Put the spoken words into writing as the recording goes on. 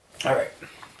Alright.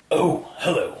 Oh,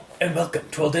 hello, and welcome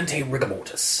to Al Dente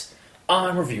Rigamortis.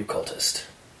 I'm Review Cultist.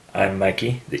 I'm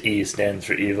Mikey. The E stands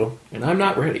for evil. And I'm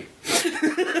not ready.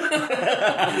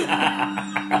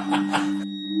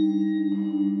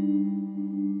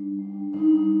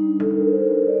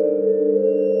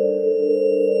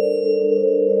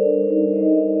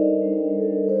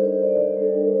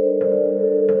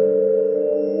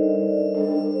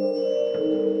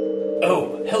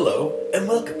 Oh, hello, and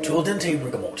welcome to Al Dente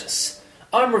Rigamortis.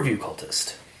 I'm Review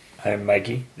Cultist. I'm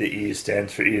Mikey. The E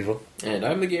stands for evil. And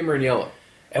I'm the gamer in yellow.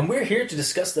 And we're here to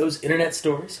discuss those internet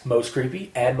stories, most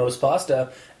creepy and most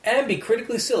pasta, and be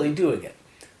critically silly doing it.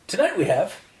 Tonight we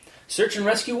have Search and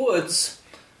Rescue Woods,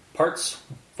 parts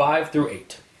 5 through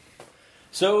 8.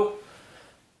 So,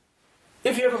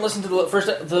 if you haven't listened to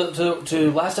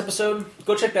the last episode,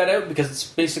 go check that out because it's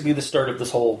basically the start of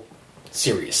this whole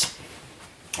series.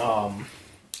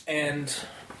 And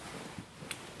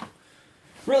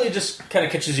really just kind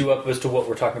of catches you up as to what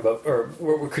we're talking about, or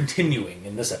what we're continuing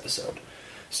in this episode.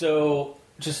 So,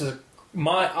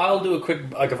 I'll do a quick,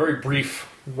 a very brief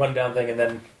rundown thing, and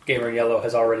then Gamer in Yellow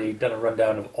has already done a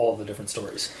rundown of all the different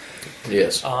stories.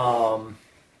 Yes.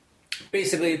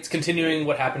 Basically, it's continuing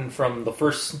what happened from the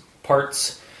first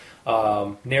parts.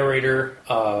 Narrator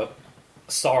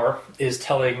Sar is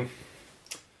telling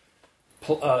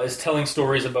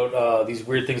stories about these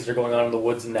weird things that are going on in the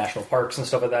woods and national parks and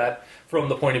stuff like that, from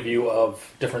the point of view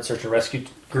of different search and rescue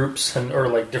groups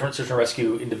or different search and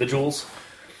rescue individuals.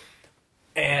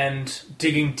 And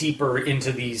digging deeper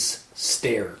into these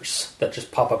stairs that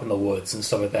just pop up in the woods and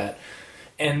stuff like that.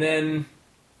 And then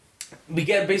we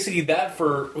get basically that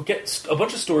we get a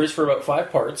bunch of stories for about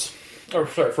 5 parts.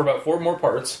 For about 4 more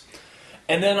parts.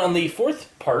 And then on the 4th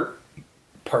part,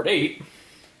 part 8,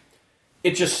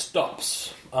 it just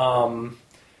stops.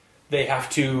 They have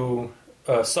to...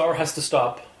 Sar has to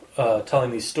stop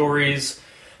telling these stories.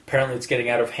 Apparently it's getting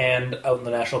out of hand out in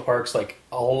the national parks. A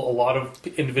lot of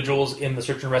individuals in the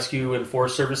search and rescue and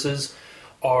forest services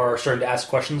are starting to ask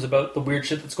questions about the weird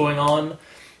shit that's going on,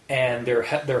 and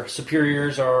their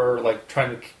superiors are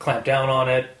trying to clamp down on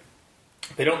it.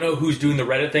 They don't know who's doing the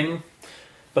Reddit thing,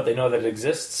 but they know that it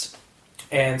exists,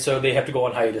 and so they have to go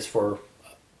on hiatus for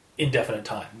indefinite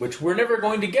time, which we're never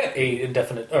going to get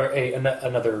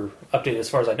another update as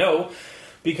far as I know,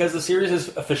 because the series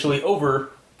is officially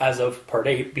over as of part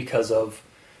 8 because of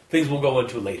things we'll go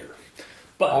into later.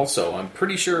 But also, I'm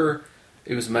pretty sure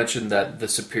it was mentioned that the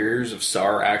superiors of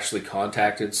SAR actually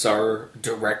contacted SAR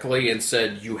directly and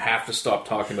said, you have to stop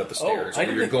talking about the stairs or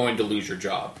you're going to lose your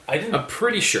job. I'm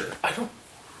pretty sure. I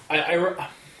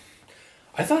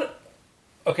thought...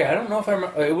 Okay, I don't know if I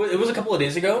remember... It was a couple of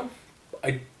days ago.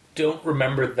 I don't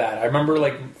remember that. I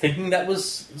remember thinking that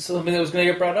was something that was going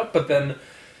to get brought up, but then...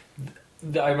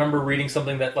 I remember reading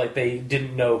something that they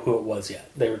didn't know who it was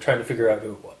yet. They were trying to figure out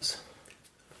who it was.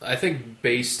 I think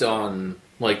based on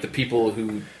the people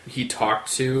who he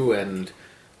talked to, and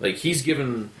he's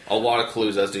given a lot of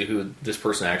clues as to who this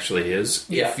person actually is.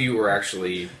 Yeah. If you were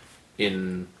actually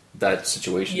in that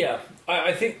situation. Yeah,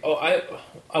 I think. I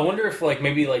wonder if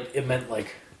maybe it meant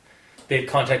they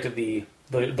contacted the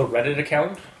Reddit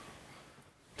account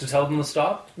to tell them to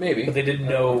stop. Maybe, but they didn't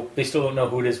know. They still don't know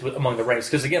who it is among the ranks,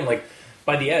 because again,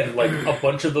 by the end, a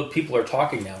bunch of the people are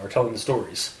talking now, are telling the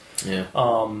stories. Yeah.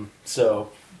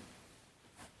 So,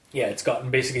 yeah, it's gone a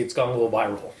little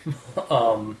viral,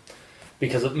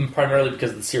 primarily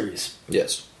because of the series.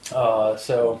 Yes.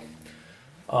 But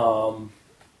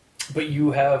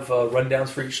you have rundowns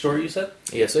for each story, you said?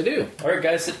 Yes, I do. All right,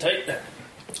 guys, sit tight.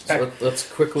 So let's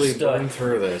quickly burn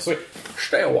through this. Wait,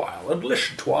 stay a while and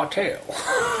listen to our tale.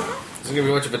 It's going to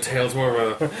be much of a tale. It's more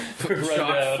of a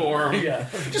shot form. Yeah,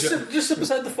 just sit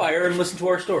beside the fire and listen to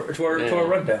our story, to our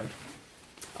rundown.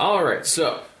 All right,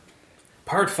 so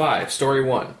part 5, story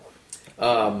 1.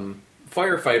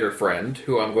 Firefighter friend,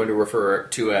 who I'm going to refer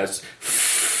to as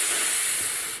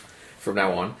from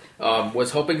now on,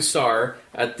 was helping Sar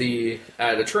at a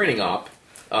training op.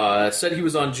 Said he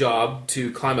was on job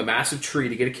to climb a massive tree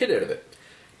to get a kid out of it.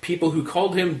 People who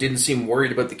called him didn't seem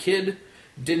worried about the kid,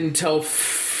 didn't tell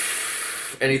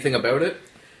anything about it.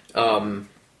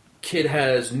 Kid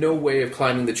has no way of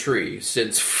climbing the tree,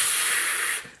 since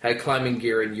had climbing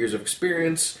gear and years of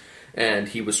experience, and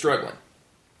he was struggling.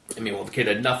 I mean, well, the kid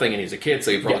had nothing, and he's a kid,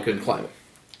 so he probably couldn't climb it.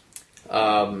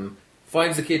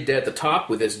 Finds the kid dead at the top,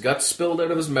 with his guts spilled out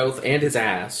of his mouth and his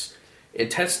ass.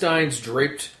 Intestines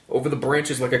draped over the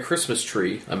branches like a Christmas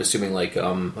tree. I'm assuming like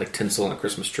tinsel on a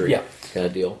Christmas tree. Yeah. Kind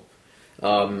of deal.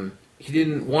 He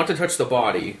didn't want to touch the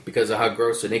body because of how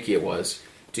gross and icky it was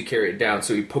to carry it down,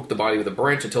 so he poked the body with a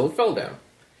branch until it fell down.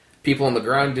 People on the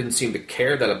ground didn't seem to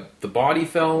care that the body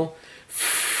fell.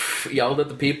 Yelled at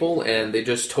the people, and they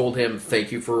just told him,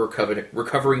 "Thank you for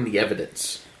recovering the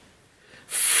evidence."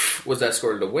 Was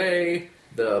escorted away.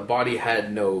 The body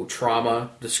had no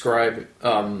trauma described.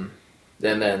 And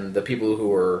then the people who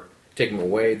were taking him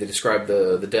away, they described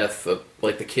the death of,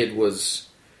 like, the kid was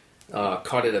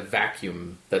caught in a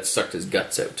vacuum that sucked his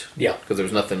guts out. Yeah. Because there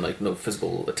was nothing, like, no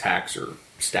physical attacks or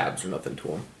stabs or nothing to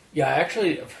him. Yeah, I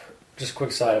actually, just a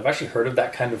quick side, I've actually heard of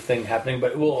that kind of thing happening,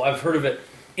 but, well, I've heard of it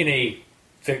in a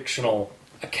fictional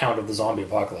account of the zombie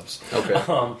apocalypse. Okay.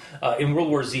 In World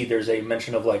War Z, there's a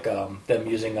mention of, like, them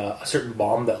using a certain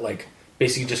bomb that, like,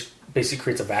 basically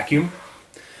creates a vacuum.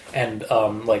 And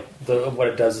what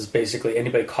it does is basically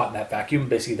anybody caught in that vacuum,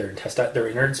 basically their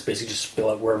innards basically just spill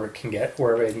out wherever it can get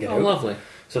out. Lovely.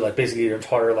 So like basically your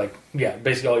entire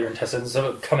basically all your intestines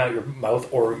come out your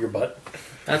mouth or your butt.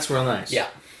 That's real nice. Yeah.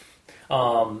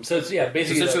 So it's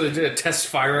basically. Essentially, they did a test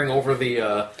firing over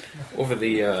the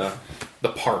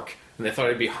park, and they thought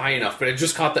it'd be high enough, but it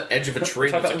just caught the edge of a tree.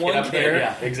 That one up there.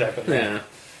 Yeah, exactly. Yeah.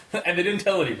 And they didn't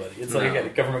tell anybody. It's like a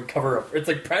government cover up. It's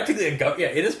like practically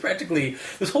it is practically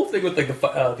this whole thing with like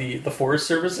the forest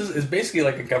services is basically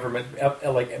like a government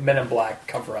like Men in Black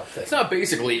cover up thing. It's not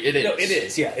basically. It is. No, it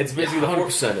is. Yeah, it's basically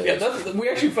 100%. Yeah, we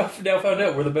actually now found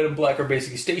out where the Men in Black are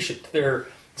basically stationed. They're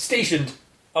stationed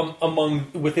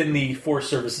within the forest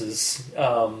services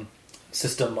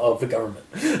system of the government.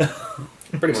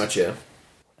 Pretty much, yeah.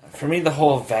 For me, the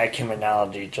whole vacuum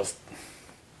analogy just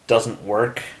doesn't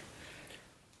work.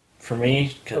 For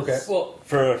me, because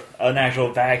for an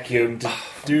actual vacuum to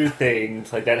do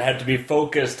things like that, it had to be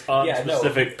focused on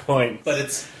specific points. But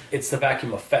it's the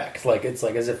vacuum effect. Like it's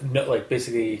like as if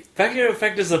basically vacuum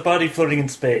effect is a body floating in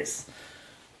space.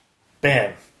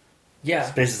 Bam. Yeah.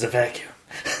 Space is a vacuum.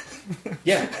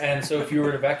 Yeah, and so if you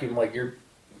were to vacuum, like you're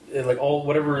like all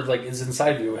whatever like is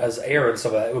inside of you has air and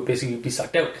stuff like that, it would basically be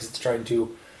sucked out because it's trying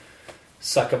to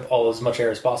suck up all as much air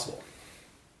as possible.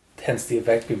 Hence the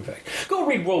vacuum effect. Go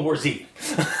read World War Z.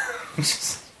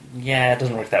 Yeah, it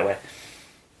doesn't work that way.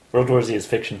 World War Z is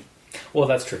fiction. Well,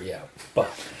 that's true, yeah. But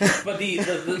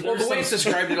the way it's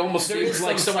described, it almost seems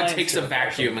like someone takes a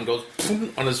vacuum and goes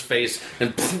on his face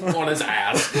and on his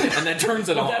ass, and then turns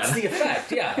it on. That's the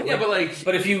effect, yeah. Yeah,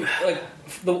 but if you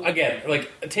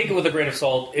take it with a grain of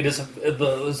salt. It is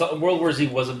the World War Z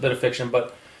was a bit of fiction,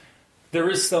 but there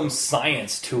is some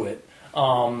science to it.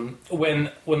 When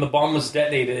the bomb was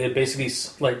detonated, it basically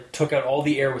like took out all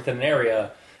the air within an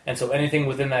area, and so anything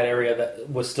within that area that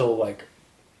was still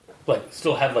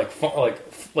still had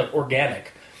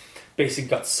organic, basically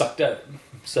got sucked out.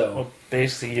 So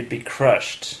basically, you'd be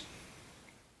crushed.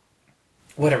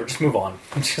 Whatever, just move on.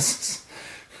 Just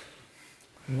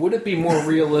would it be more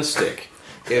realistic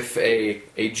if a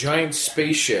giant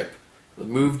spaceship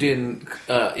moved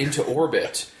into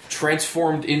orbit?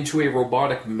 Transformed into a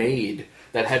robotic maid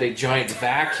that had a giant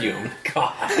vacuum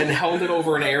and held it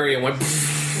over an area and went.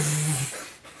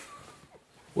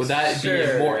 Would that be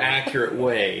a more accurate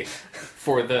way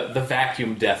for the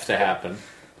vacuum death to happen?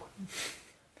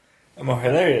 A more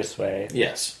hilarious way.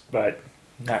 Yes. But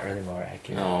not really more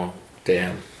accurate. Oh,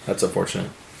 damn. That's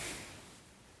unfortunate.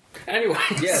 Anyway.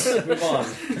 Yes, move on.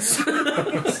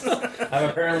 I'm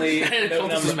apparently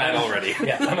mad already.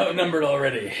 Yeah, I'm outnumbered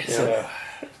already. Yeah. So.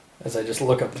 As I just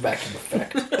look up the vacuum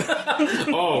effect.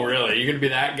 Oh, really? You're going to be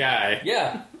that guy?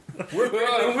 Yeah. We're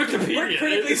Wikipedia. We're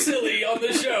critically silly on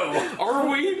the show. Are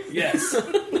we? Yes.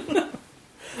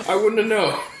 I wouldn't have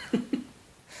known.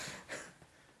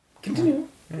 Continue.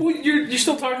 Well, you're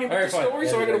still talking about the story,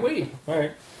 so I gotta wait.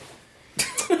 Alright.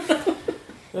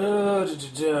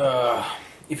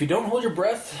 If you don't hold your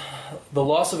breath, the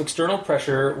loss of external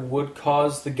pressure would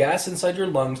cause the gas inside your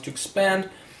lungs to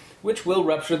expand, which will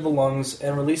rupture the lungs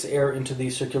and release air into the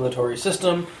circulatory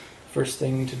system. First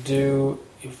thing to do,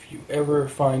 if you ever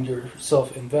find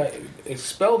yourself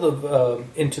expelled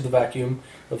into the vacuum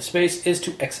of space, is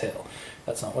to exhale.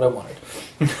 That's not what I wanted.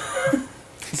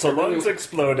 So lungs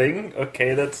exploding.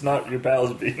 Okay, that's not your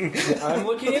bowels being. I'm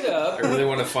looking it up. I really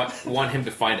want him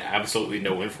to find absolutely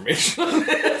no information on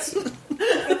this. Found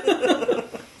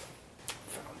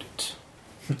it.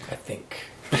 I think.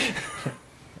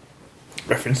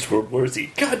 Reference to World War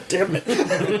Z. God damn it.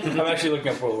 I'm actually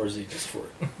looking up World War Z just for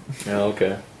it. Oh,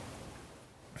 okay.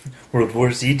 World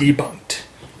War Z debunked.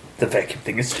 The vacuum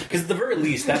thing is... Because at the very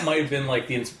least, that might have been like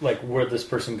where this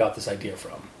person got this idea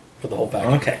from. For the whole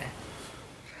vacuum. Okay.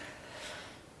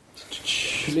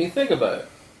 Because when you think about it,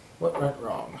 what went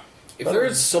wrong? If there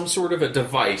is some sort of a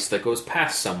device that goes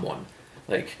past someone,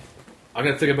 like, I'm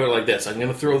going to think about it like this. I'm going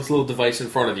to throw this little device in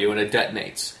front of you and it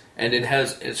detonates. And it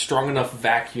has a strong enough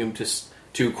vacuum to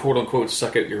to quote-unquote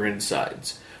suck at your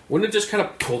insides. Wouldn't it just kind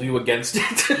of pull you against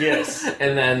it? Yes.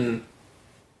 And then,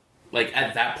 like,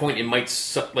 at that point, it might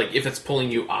suck, like, if it's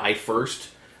pulling you eye first...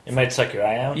 It might suck your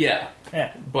eye out? Yeah.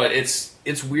 Yeah. But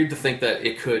it's weird to think that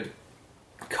it could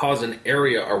cause an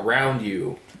area around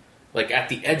you, like, at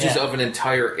the edges of an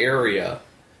entire area,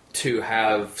 to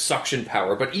have suction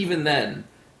power. But even then,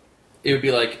 it would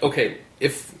be like, okay,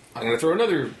 if... I'm going to throw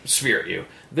another sphere at you.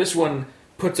 This one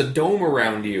puts a dome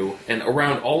around you, and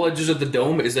around all edges of the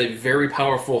dome is a very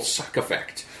powerful suck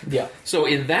effect. Yeah. So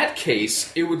in that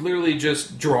case, it would literally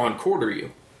just draw and quarter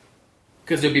you.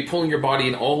 Because it'd be pulling your body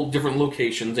in all different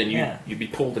locations, and you'd be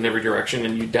pulled in every direction,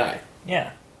 and you'd die.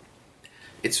 Yeah.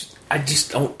 I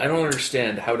don't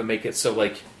understand how to make it so,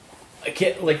 like... I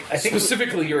can't, like... I think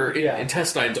specifically your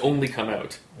intestines only come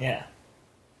out. Yeah.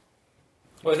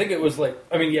 Well, I think it was like...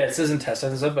 I mean, yeah, it says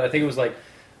intestines and stuff, but I think it was like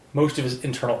most of his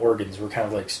internal organs were kind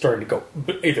of like starting to go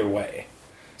either way.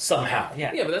 Somehow.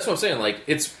 Yeah. Yeah, but that's what I'm saying. Like,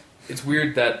 it's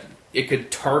weird that it could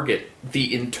target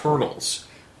the internals.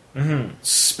 Mm-hmm.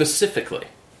 Specifically.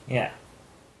 Yeah.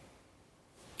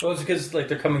 Well, it's because, like,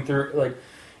 they're coming through... Like,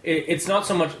 it's not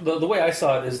so much... The way I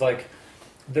saw it is, like,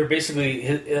 they're basically...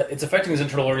 It's affecting his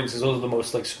internal organs because those are the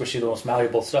most, like, squishy, the most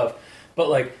malleable stuff. But,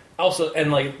 like... Also,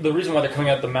 and like the reason why they're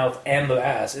coming out the mouth and the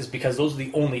ass is because those are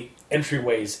the only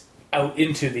entryways out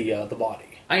into the body.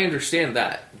 I understand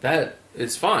that. That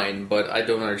is fine, but I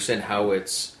don't understand how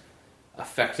it's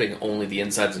affecting only the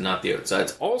insides and not the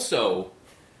outsides. Also,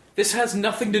 this has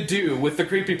nothing to do with the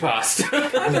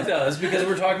creepypasta. Kind of does, because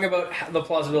we're talking about the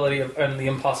plausibility and the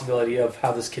impossibility of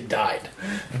how this kid died.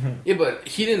 Mm-hmm. Yeah, but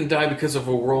he didn't die because of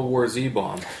a World War Z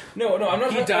bomb. No, I'm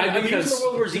not. He died I'm because using the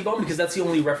World War Z bomb because that's the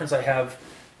only reference I have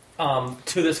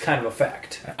to this kind of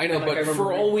effect. I know, but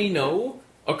for all we know,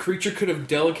 a creature could have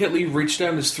delicately reached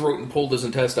down his throat and pulled his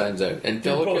intestines out, and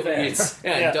delicately reached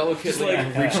out up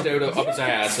his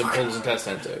ass and pulled his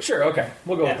intestines out. Sure, okay,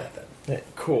 we'll go with that then.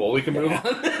 Cool, we can move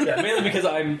on. Yeah, mainly because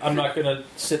I'm not going to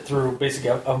sit through basically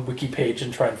a wiki page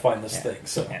and try and find this thing.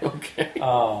 So okay.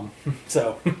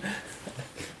 So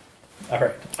all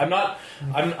right, I'm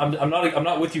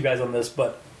not with you guys on this,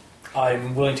 but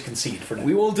I'm willing to concede for now.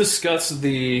 We will discuss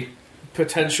the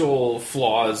potential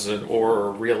flaws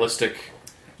or realistic.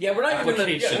 Yeah, we're not even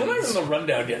in the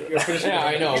rundown yet. Yeah,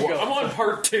 I know. I'm on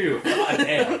part 2. God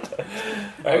damn.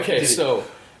 Okay, so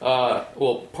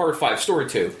part 5, story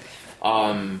 2.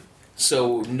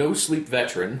 So No Sleep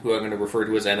veteran, who I'm going to refer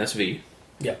to as NSV,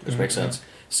 which makes sense,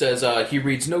 says he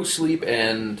reads No Sleep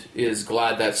and is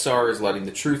glad that SAR is letting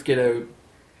the truth get out.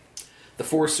 The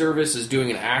Forest Service is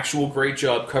doing an actual great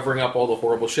job covering up all the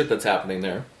horrible shit that's happening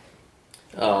there.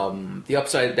 The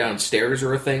upside down stairs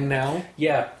are a thing now.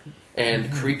 Yeah.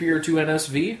 And creepier to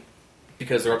NSV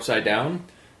because they're upside down.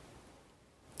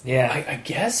 Yeah. I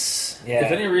guess. Yeah.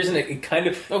 If any reason, it kind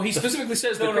of... Oh, he specifically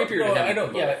says they're creepier to him. I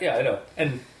know. Yeah, I know.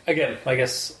 And again, I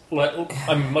guess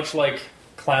I'm much like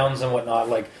clowns and whatnot.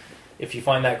 Like, if you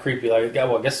find that creepy, like, yeah,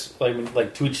 well, I guess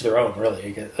like to each their own.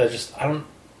 Really, I don't.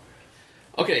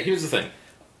 Okay, here's the thing.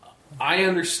 I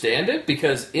understand it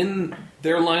because in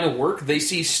their line of work, they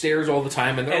see stairs all the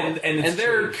time, and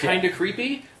they're kind of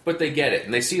creepy, but they get it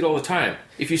and they see it all the time.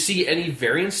 If you see any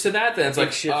variance to that, then it's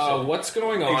like, what's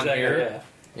going on here?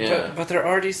 Yeah. But they're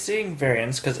already seeing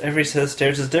variance because every set of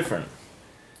stairs is different.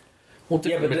 Well,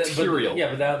 different material.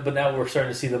 But now we're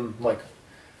starting to see them like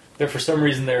they're for some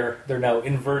reason they're now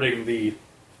inverting the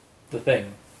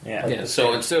thing. Yeah. Like yeah.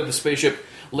 So instead of the spaceship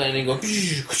landing, going,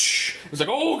 it's like,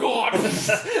 oh god,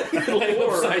 like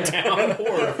upside down.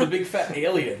 Or the big fat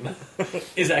alien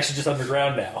is actually just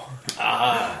underground now.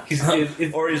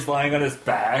 Or he's lying on his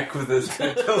back with his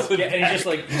tentacles. Yeah, and he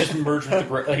just merged with the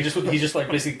ground. Like, he just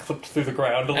like basically clipped through the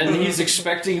ground. And he's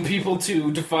expecting people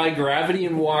to defy gravity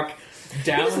and walk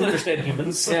down. He doesn't understand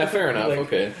humans. Yeah, fair enough. Like,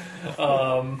 okay.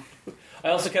 I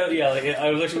also kind of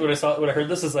I was actually when I heard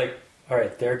this is like, all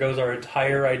right, there goes our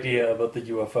entire idea about the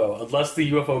UFO. Unless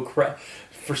the UFO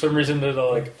for some reason did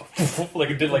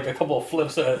it did like a couple of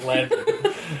flips and it landed,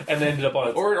 and then ended up on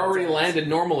its. Or it already landed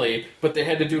normally, but they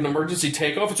had to do an emergency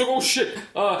takeoff. It's like, oh shit,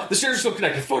 the stairs are still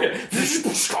connected. Fuck it. It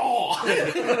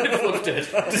flipped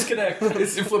it. Disconnect. It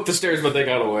flipped the stairs, but they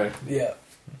got away. Yeah.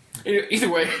 Either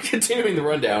way, continuing the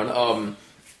rundown.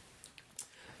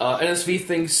 NSV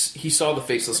thinks he saw the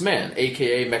Faceless Man,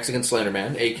 a.k.a. Mexican Slender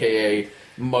Man, a.k.a.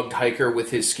 mugged hiker with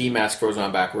his ski mask frozen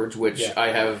on backwards, which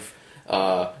I have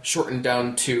shortened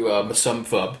down to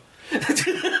Masumfub.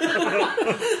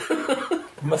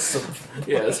 Masumfub.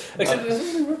 Yes. Except it doesn't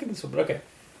really work in this one, but okay.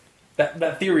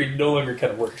 That theory no longer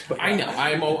kind of works. But I know.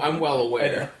 I'm well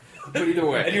aware. But either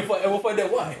way. And we'll find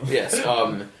out why. Yes.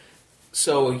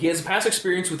 So he has a past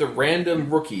experience with a random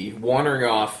rookie wandering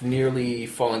off, nearly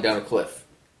falling down a cliff.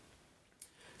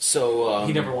 So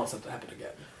he never wants that to happen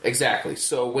again. Exactly.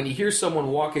 So when he hears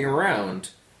someone walking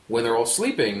around when they're all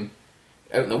sleeping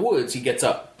out in the woods, he gets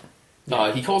up.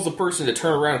 He calls the person to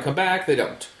turn around and come back. They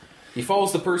don't. He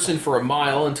follows the person for a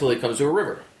mile until he comes to a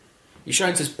river. He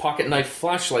shines his pocket knife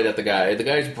flashlight at the guy. The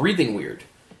guy's breathing weird.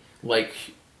 Like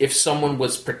if someone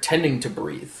was pretending to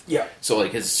breathe. Yeah. So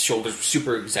like his shoulders were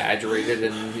super exaggerated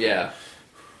and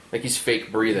like he's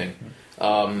fake breathing.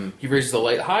 He raises the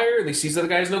light higher and he sees that the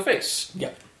guy has no face.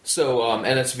 Yeah. So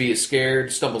NSV is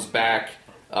scared, stumbles back.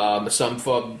 Some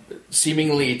fub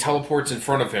seemingly teleports in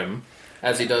front of him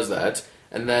as he does that.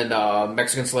 And then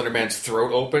Mexican Slender Man's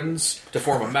throat opens to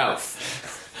form a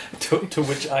mouth. to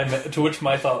which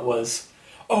my thought was,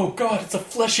 oh god, it's a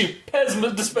fleshy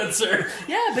Pez dispenser.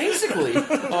 Yeah, basically.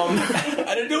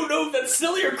 I don't know if that's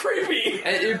silly or creepy.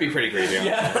 It would be pretty creepy.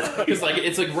 Yeah, because like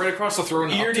it's like right across the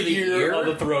throat, and ear up to the ear on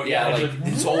the throat. Yeah, like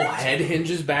his whole head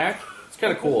hinges back. It's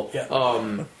kind of cool.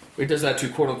 Yeah. It does that to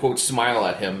quote unquote smile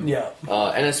at him. Yeah.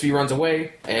 NSV runs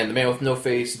away, and the man with no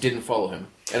face didn't follow him.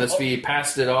 NSV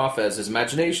passed it off as his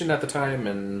imagination at the time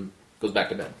and goes back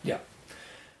to bed. Yeah.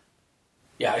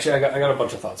 Yeah, actually, I got a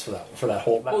bunch of thoughts for that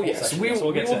whole. Oh yes, section. we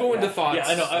will go into thoughts. Yeah,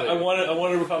 I know. I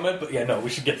wanted to comment, but yeah, no,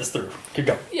 we should get this through. Keep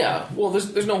going. Yeah, well,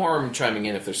 there's no harm chiming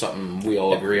in if there's something we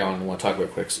all agree on and want to talk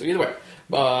about quick. So either way,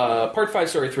 part 5,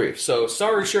 story 3. So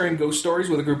Sarah is sharing ghost stories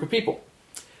with a group of people.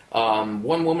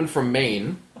 One woman from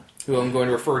Maine, who I'm going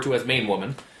to refer to as Maine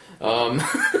Woman. Or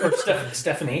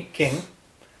Stephanie King.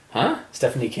 Huh?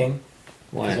 Stephanie King.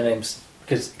 Why? Because her name's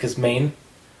because Maine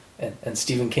and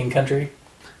Stephen King country.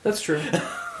 That's true.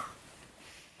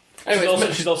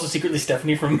 Anyways, she's also secretly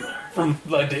Stephanie from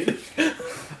Blind Date.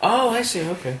 Oh, I see.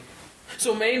 Okay.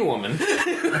 So Maine Woman.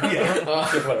 Yeah.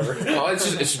 Whatever.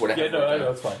 It's just what happened. Yeah, no, I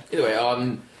know, it's fine. Either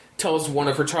way, tells one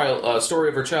of her story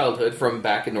of her childhood from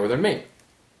back in northern Maine.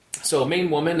 So Maine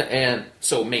Woman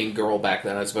Maine Girl back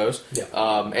then, I suppose. Yeah.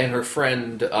 And her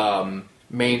friend,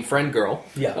 Maine Friend Girl.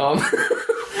 Yeah.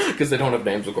 Because they don't have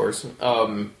names, of course.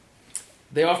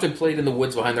 They often played in the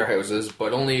woods behind their houses,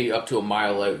 but only up to a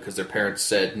mile out because their parents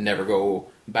said never go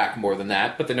back more than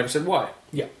that, but they never said why.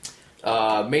 Yeah.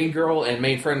 Maine Girl and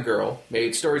Maine Friend Girl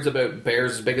made stories about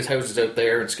bears as big as houses out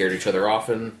there and scared each other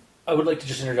often. I would like to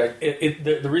just interject.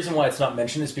 The reason why it's not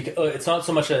mentioned is because it's not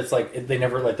so much that it's like they're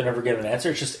never given an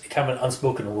answer. It's just kind of an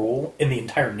unspoken rule in the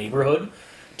entire neighborhood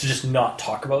to just not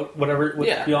talk about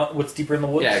what's deeper in the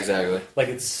woods. Yeah, exactly. Like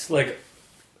it's like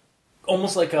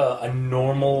almost like a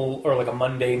normal or like a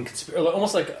mundane,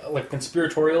 almost like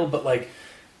conspiratorial, but like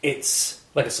it's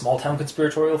like a small town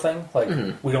conspiratorial thing. Like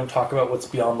we don't talk about what's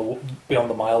beyond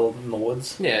the mile in the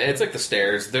woods. Yeah, it's like the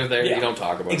stairs. They're there. Yeah. You don't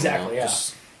talk about exactly. them.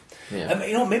 Yeah. I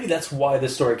mean, maybe that's why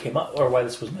this story came up, or why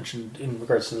this was mentioned in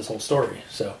regards to this whole story.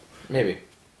 So maybe,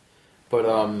 but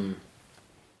one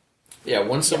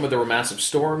summer there were massive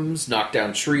storms, knocked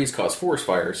down trees, caused forest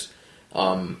fires.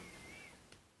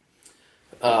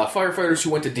 Firefighters who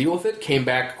went to deal with it came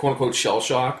back, quote unquote, shell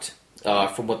shocked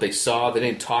from what they saw. They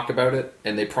didn't talk about it,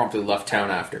 and they promptly left town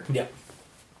after. Yeah.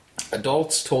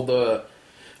 Adults are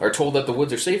told that the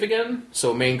woods are safe again,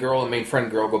 so Maine Girl and Maine Friend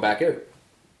Girl go back out.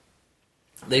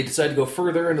 They decide to go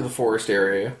further into the forest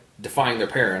area, defying their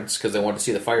parents because they want to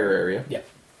see the fire area. Yeah.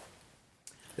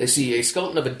 They see a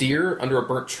skeleton of a deer under a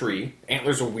burnt tree.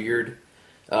 Antlers are weird.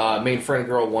 Maine Friend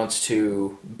Girl wants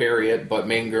to bury it, but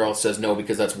Maine Girl says no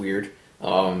because that's weird.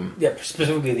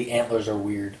 Specifically the antlers are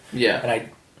weird. Yeah.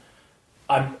 And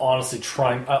I'm honestly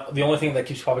trying... the only thing that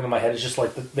keeps popping in my head is just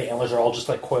like the antlers are all just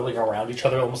like coiling around each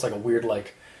other, almost like a weird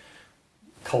like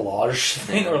collage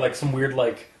thing, or like some weird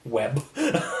like web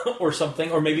or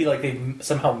something, or maybe like they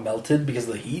somehow melted because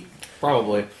of the heat.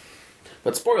 Probably.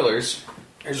 But spoilers,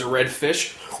 there's a red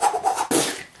fish.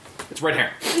 It's red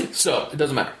herring, so it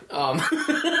doesn't matter. I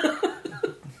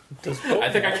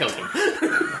think I killed him.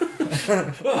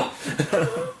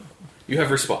 You have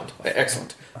respawned.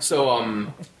 Excellent.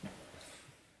 So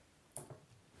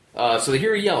they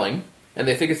hear yelling, and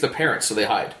they think it's the parents, so they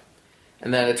hide.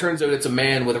 And then it turns out it's a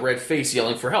man with a red face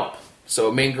yelling for help.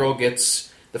 So Maine Girl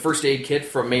gets the first aid kit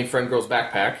from Maine Friend Girl's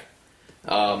backpack.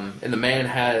 And when the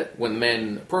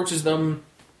man approaches them,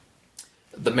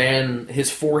 his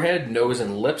forehead, nose,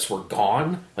 and lips were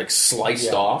gone, like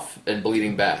sliced off and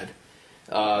bleeding bad.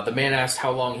 The man asked how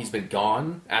long he's been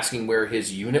gone, asking where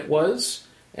his unit was,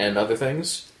 and other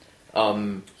things.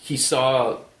 He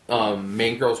saw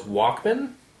Maine Girl's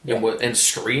Walkman and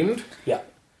screamed. Yeah.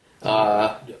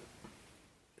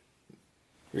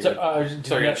 Sorry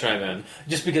to chime in.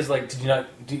 Just because, like, do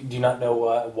you not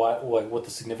know what the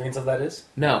significance of that is?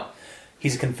 No.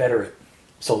 he's a Confederate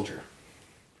soldier.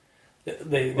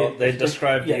 They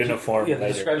describe the uniform.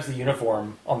 They describes the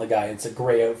uniform on the guy. It's a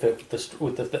gray outfit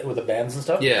with the bands and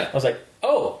stuff. Yeah, I was like,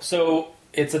 oh, so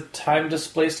it's a time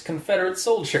displaced Confederate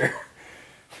soldier.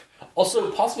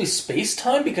 Also, possibly space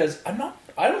time, because I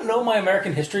don't know my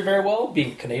American history very well,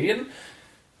 being Canadian.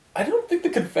 I don't think the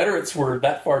Confederates were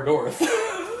that far north.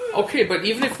 Okay, but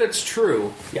even if that's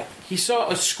true, yeah, he saw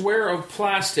a square of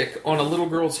plastic on a little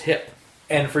girl's hip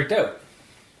and freaked out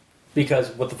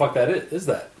because what the fuck is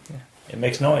that? Yeah. It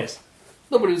makes noise.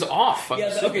 No, but it was off. Okay.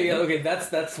 That's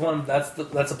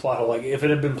a plot hole. Like if it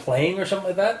had been playing or something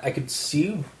like that, I could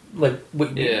see like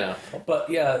what. Yeah, but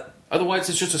yeah. Otherwise,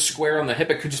 it's just a square on the hip.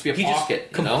 It could just be a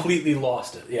pocket. Just completely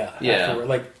lost it. Yeah. Yeah. Afterward.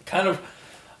 Like kind of.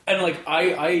 And, like,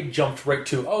 I jumped right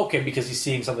to, because he's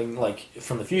seeing something, like,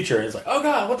 from the future, and it's like, oh,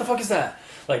 God, what the fuck is that?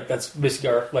 Like, that's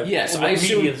basically like... Yes, I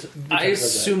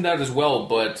assume that as well,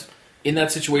 but in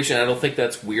that situation, I don't think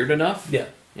that's weird enough. Yeah.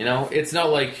 You know? It's not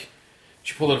like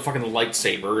she pulled out a fucking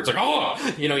lightsaber. It's like, oh!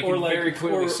 You know, you can very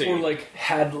clearly see. Or, like,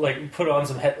 had, like, put on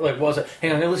some... hang on, I'm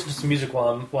going to listen to some music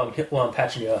while I'm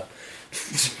patching you up.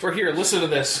 For here, listen to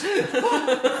this.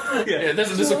 Yeah,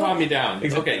 this will calm me down.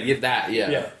 Exactly. Okay, get that,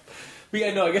 yeah. But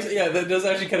yeah, no, I guess, that does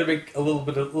actually kind of make a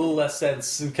little less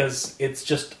sense, because it's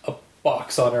just a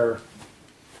box on her...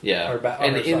 Yeah,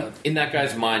 and in that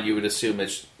guy's mind, he would assume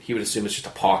it's just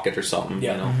a pocket or something, you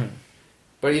know? Mm-hmm.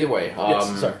 But either way,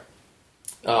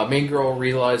 main girl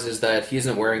realizes that he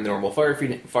isn't wearing the normal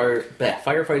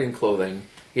firefighting clothing.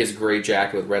 He has a gray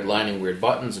jacket with red lining, weird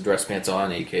buttons, and dress pants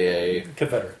on, a.k.a.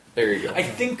 Confederate. There you go. I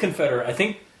think Confederate.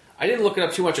 I didn't look it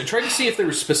up too much. I tried to see if there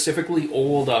were specifically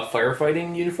old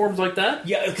firefighting uniforms like that.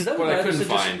 Yeah, because that was my other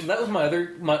suggestion. That was my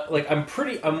other...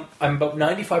 I'm about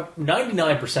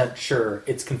 99% sure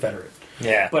it's Confederate.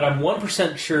 Yeah. But I'm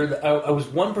 1% sure that... I was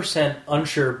 1%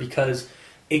 unsure because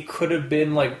it could have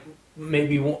been, like,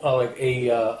 maybe one of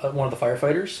the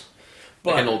firefighters.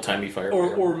 But, like an old-timey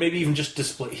firefighter. Or maybe even just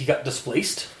he got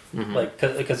displaced. Mm-hmm. Like,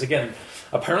 because, again,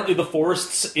 apparently the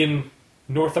forests in...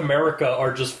 North America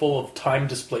are just full of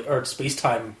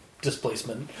space-time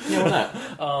displacement. Yeah, why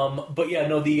not? But yeah,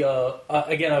 no.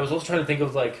 Again, I was also trying to think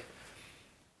of like,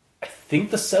 I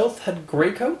think the South had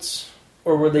gray coats,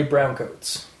 or were they brown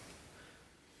coats?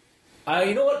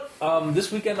 You know what?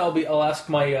 This weekend I'll ask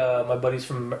my my buddies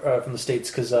from the States,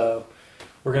 because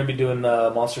we're going to be doing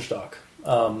Monster Stock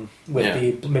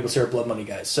with the Maple Syrup Blood Money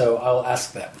guys. So I'll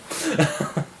ask them.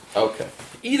 Okay.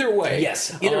 Either way,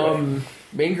 yes. Either way.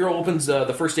 Main girl opens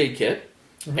the first aid kit,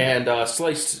 and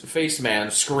Sliced Face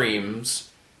Man screams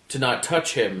to not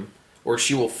touch him, or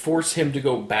she will force him to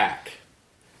go back.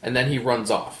 And then he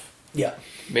runs off. Yeah.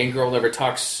 Main girl never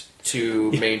talks to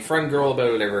main friend girl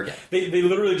about it ever again. They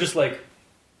literally just like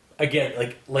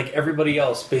everybody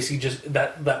else, basically just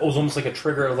that was almost like a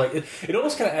trigger. Like it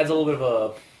almost kind of adds a little bit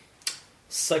of a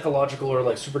psychological or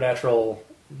like supernatural,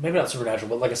 maybe not supernatural,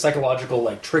 but like a psychological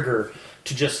like trigger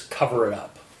to just cover it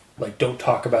up. Like, don't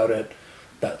talk about it.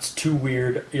 That's too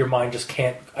weird. Your mind just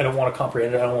can't... I don't want to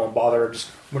comprehend it. I don't want to bother.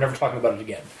 We're never talking about it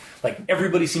again. Like,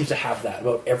 everybody seems to have that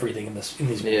about everything in these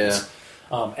movies.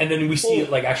 Yeah. And then we see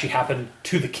it, like, actually happen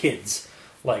to the kids,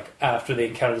 like, after they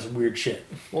encounter this weird shit.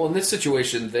 Well, in this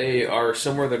situation, they are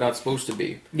somewhere they're not supposed to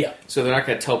be. Yeah. So they're not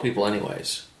going to tell people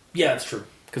anyways. Yeah, that's true.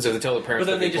 Because if they tell their parents...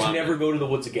 But then they just never go to the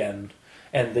woods again.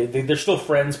 And they're still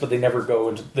friends, but they never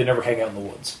they never hang out in the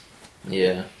woods.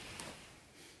 Yeah.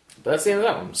 But that's the end of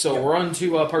that one. So we're on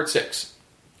to part 6.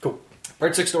 Cool.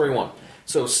 Part 6, story 1.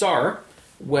 So Sar,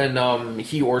 when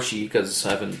he or she, because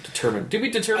I haven't determined... Did we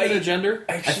determine the gender?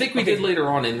 Actually, I think we did later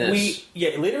on in this.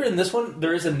 Later in this one,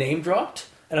 there is a name dropped,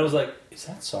 and I was like, is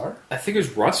that Sar? I think it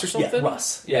was Russ or something? Yeah,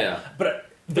 Russ. Yeah. But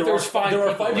there are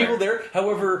 5 people there.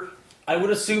 However, I would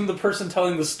assume the person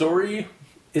telling the story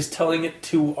is telling it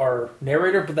to our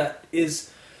narrator, but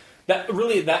it's up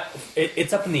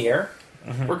in the air.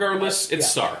 Mm-hmm. Regardless,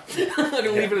 it's Sar. I'm going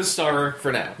to leave it as Sar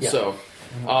for now. Yeah. So,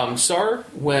 Sar,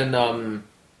 when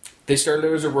they started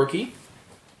out as a rookie,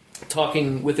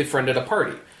 talking with a friend at a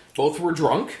party. Both were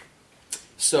drunk.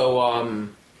 So,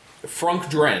 Frunk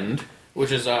Drend,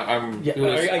 which is I'm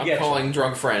calling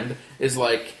drunk friend, is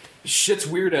like, shit's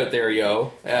weird out there,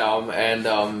 yo. And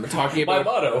talking about...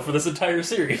 My motto for this entire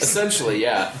series. Essentially,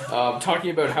 yeah.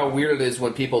 Talking about how weird it is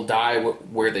when people die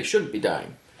where they shouldn't be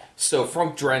dying. So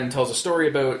Frunk Dren tells a story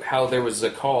about how there was a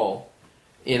call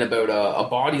in about a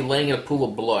body laying in a pool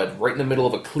of blood right in the middle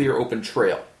of a clear open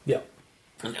trail. Yeah.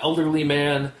 An elderly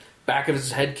man, back of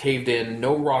his head caved in,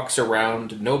 no rocks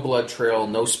around, no blood trail,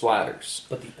 no splatters.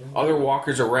 But other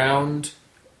walkers around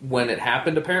when it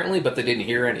happened, apparently, but they didn't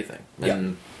hear anything.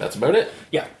 And that's about it.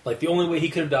 Yeah, like the only way he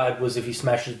could have died was if he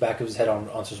smashed his back of his head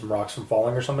onto some rocks from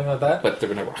falling or something like that. But there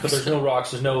were no rocks. But there's no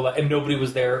rocks. There's no and nobody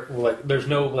was there. Like there's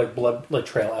no blood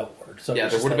trail outward. So yeah,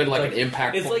 there would have been an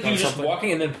impact. It's like he was just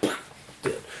walking and then.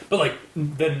 But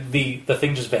then the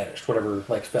thing just vanished. Whatever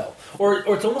fell, or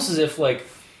it's almost as if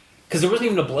because there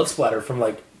wasn't even a blood splatter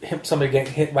from somebody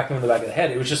getting hit back in the back of the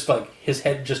head. It was just his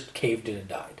head just caved in and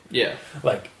died. Yeah,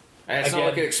 and it's not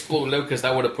like it exploded out because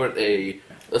that would have put a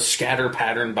scatter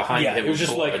pattern behind him. It was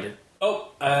just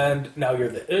and now you're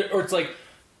there. Or it's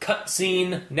cut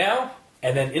scene now,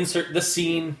 and then insert the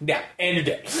scene now, and you're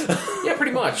dead. Yeah,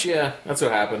 pretty much. Yeah, that's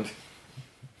what happened.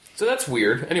 So that's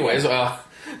weird. Anyways,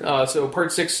 so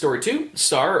part 6, story 2,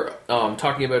 Sar,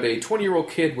 talking about a 20-year-old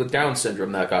kid with Down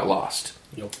syndrome that got lost.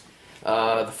 Yep.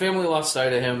 The family lost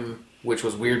sight of him, which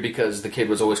was weird because the kid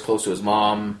was always close to his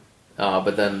mom,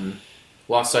 but then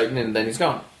lost sight and then he's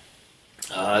gone.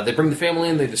 They bring the family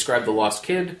in, they describe the lost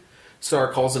kid.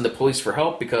 Sar calls in the police for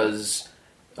help because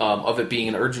of it being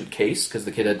an urgent case, because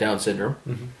the kid had Down syndrome.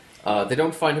 Mm-hmm. They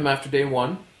don't find him after day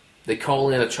 1. They call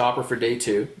in a chopper for day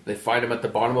 2. They find him at the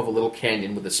bottom of a little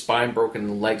canyon with his spine broken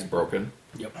and legs broken.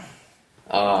 Yep.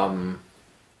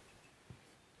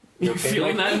 You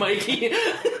feeling that, Mikey?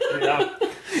 Yeah.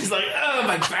 He's like, oh,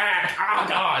 my back! Oh,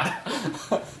 God!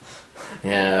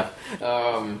 Yeah.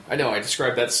 I know, I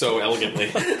described that so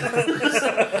elegantly.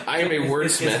 I am a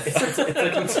wordsmith.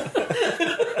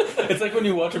 It's like when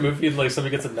you watch a movie and somebody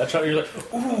gets a nut shot, and you're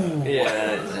like, ooh.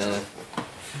 Yeah.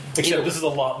 Except this is a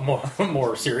lot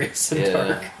more serious and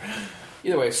dark.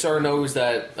 Either way, Sar knows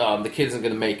that the kid isn't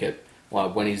going to make it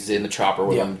when he's in the chopper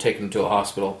with him, taking him to a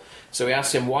hospital. So he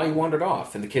asks him why he wandered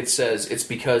off, and the kid says it's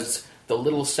because the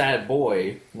little sad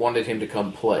boy wanted him to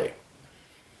come play.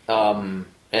 And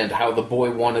how the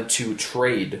boy wanted to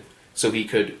trade so he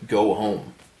could go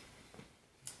home.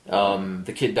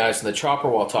 The kid dies in the chopper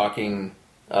while talking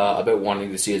about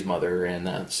wanting to see his mother, and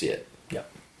that's it. Yeah.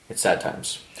 It's sad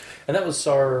times. And that was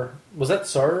Sar. Was that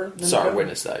Sar? Sar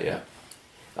witnessed that, yeah.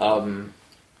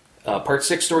 Part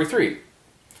 6, story 3.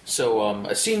 So,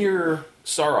 a senior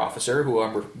SAR officer, who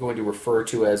I'm going to refer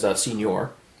to as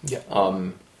Senior,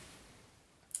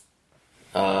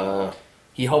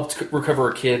 he helped recover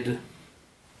a kid.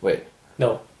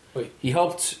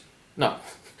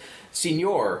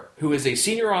 Senior, who is a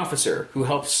senior officer who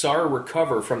helped SAR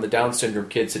recover from the Down syndrome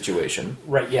kid situation.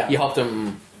 Right, yeah. He helped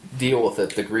him deal with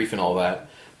it, the grief and all that.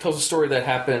 Tells a story that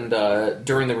happened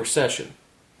during the recession.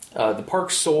 The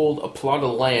park sold a plot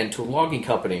of land to a logging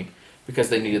company because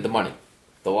they needed the money.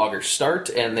 The loggers start,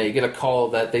 and they get a call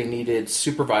that they needed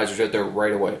supervisors out there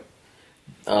right away.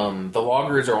 The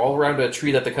loggers are all around a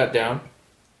tree that they cut down.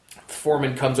 The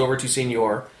foreman comes over to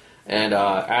Senior and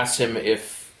asks him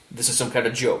if this is some kind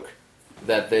of joke,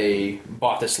 that they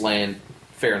bought this land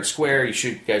fair and square.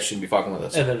 You guys shouldn't be fucking with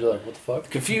us. And then they're like, what the fuck?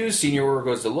 Confused, Senior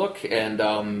goes to look, and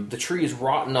the tree is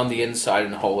rotten on the inside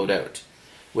and hollowed out,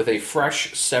 with a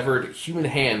fresh, severed human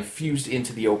hand fused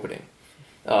into the opening.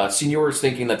 Senior is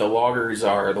thinking that the loggers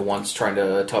are the ones trying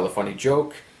to tell a funny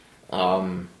joke,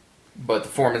 but the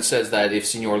foreman says that if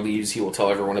Senior leaves, he will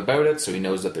tell everyone about it, so he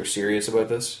knows that they're serious about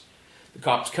this. The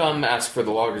cops come, ask for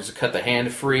the loggers to cut the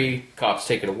hand free. Cops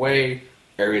take it away.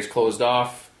 Area's closed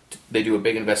off. They do a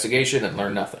big investigation and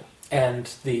learn nothing. And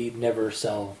they never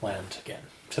sell land again.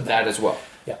 To that as well.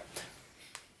 Yeah.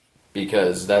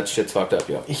 Because that shit's fucked up,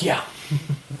 yo. Yeah.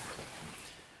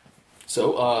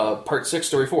 So, part 6,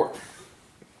 story 4.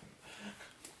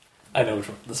 I know which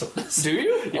one this one is. Do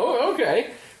you? Yeah. Oh,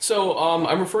 okay. So,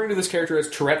 I'm referring to this character as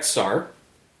Tourette Sar.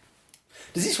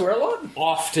 Does he swear a lot?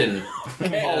 Often.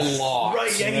 A lot.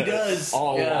 Right, yeah, he does. A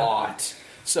lot.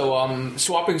 So,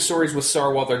 swapping stories with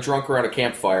Sar while they're drunk around a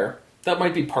campfire. That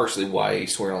might be partially why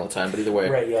he's swearing all the time, but either way.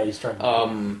 Right, yeah, he's trying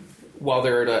to... While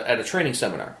they're at a training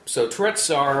seminar. So, Tourette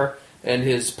Sar and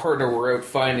his partner were out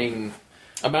finding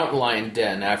a mountain lion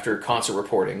den after concert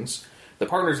reportings. The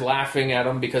partner's laughing at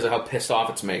him because of how pissed off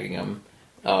it's making him.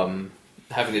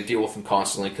 Having to deal with him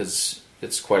constantly because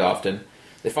it's quite often.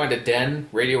 They find a den,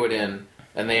 radio it in,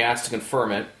 and they ask to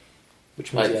confirm it.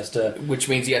 Which means he has to... Which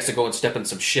means he has to go and step in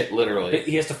some shit, literally.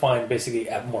 He has to find, basically,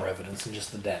 more evidence than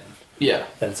just the den. Yeah.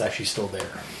 That it's actually still there.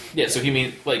 Yeah, so he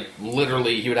means,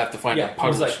 literally, he would have to find a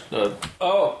published...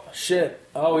 oh, shit.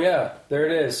 Oh, yeah. There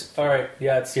it is. All right.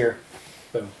 Yeah, it's here.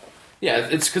 Boom. Yeah,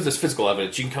 it's because it's physical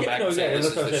evidence. You can come back and say, this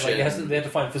is the shit. They have to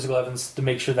find physical evidence to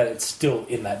make sure that it's still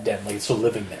in that den, it's still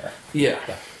living there. Yeah.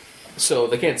 So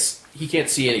he can't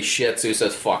see any shit, so he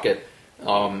says, fuck it.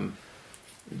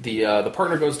 The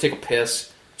partner goes to take a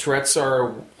piss. Tourette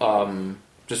Sar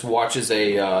just watches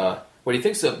a what he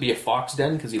thinks it'll be a fox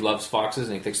den because he loves foxes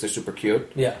and he thinks they're super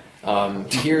cute. Yeah.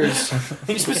 He hears...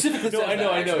 he specifically says I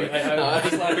know. I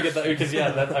was laughing at that because,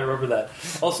 I remember that.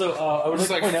 Also, I was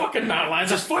like, fucking mountain lions,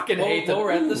 just fucking hate them. While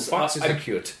we're at this, foxes are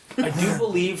cute. I do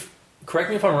believe...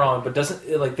 Correct me if I'm wrong, but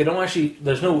they don't actually...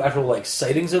 There's no actual,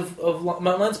 sightings of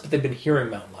mountain lions, but they've been hearing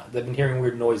mountain lions. They've been hearing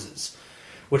weird noises,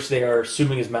 which they are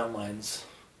assuming is mountain lions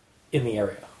in the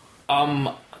area.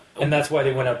 And that's why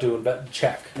they went out to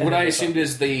check. What I assumed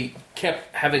is they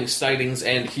kept having sightings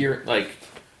and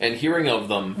hearing of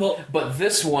them. Well, but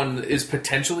this one is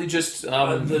potentially just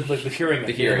the hearing.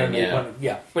 The hearing,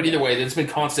 yeah. But either way, there's been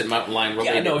constant mountain lion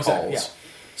related calls. Exactly, yeah.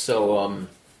 So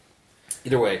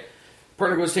either way,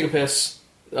 partner goes to take a piss.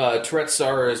 Tourette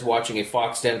Star is watching a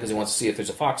fox den because he wants to see if there's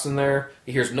a fox in there.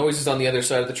 He hears noises on the other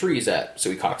side of the tree he's at, so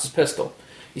he cocks his pistol.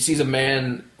 He sees a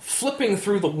man flipping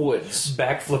through the woods.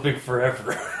 Backflipping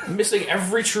forever. Missing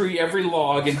every tree, every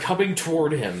log, and coming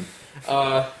toward him.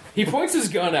 He points his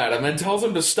gun at him and tells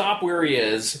him to stop where he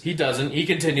is. He doesn't. He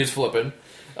continues flipping.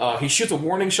 He shoots a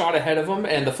warning shot ahead of him,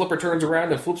 and the flipper turns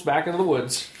around and flips back into the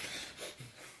woods.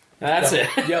 That's it.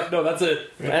 Yep, no, that's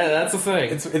it. That's the thing.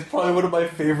 It's probably one of my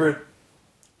favorite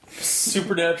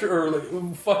supernatural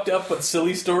or fucked up but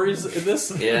silly stories in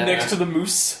this. Yeah. Next to the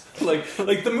moose, like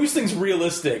the moose thing's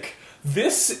realistic.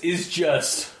 This is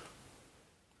just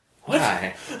what?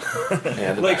 Why?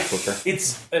 Yeah, the backflipper.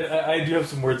 It's. And I do have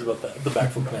some words about that. The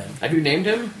backflip man. Have you named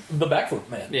him? The backflip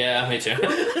man. Yeah, me too.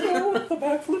 The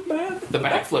backflip man. The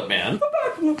backflip man. The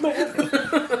backflip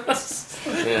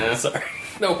man. Yeah. Sorry.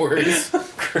 No worries.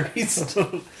 Christ.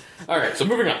 Alright, so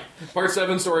moving on. Part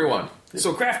 7, Story 1.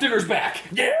 So Craft Dinner's back.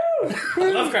 Yeah! I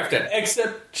love Craft Dinner.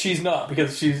 Except she's not,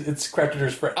 because it's Craft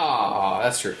Dinner's friend. Ah,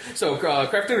 that's true. So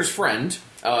Craft Dinner's friend,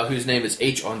 whose name is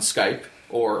H on Skype,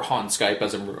 or Han Skype,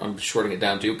 as I'm shorting it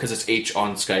down to, because it's H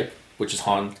on Skype, which is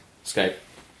Han Skype.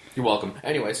 You're welcome.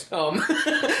 Anyways,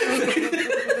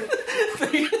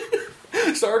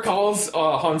 Star calls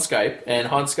Han Skype, and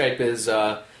Han Skype is...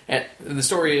 and the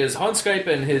story is Han Skype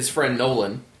and his friend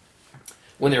Nolan,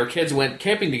 when they were kids, went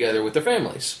camping together with their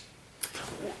families.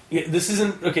 Yeah, this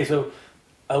isn't... Okay, so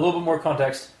a little bit more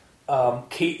context.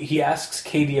 He asks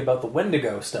Katie about the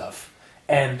Wendigo stuff,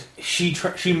 and she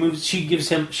points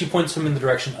him in the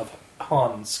direction of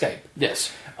Han Skype.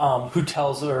 Yes. Who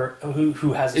tells her...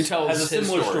 Who has a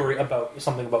similar story about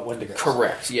something about Wendigos.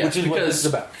 Correct, yes. Which is what this is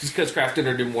about. Because Craft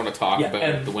Dinner didn't want to talk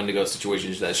about the Wendigo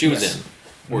situations that she was in.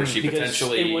 Where she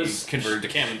potentially converted to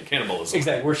cannibalism.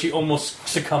 Exactly, where she almost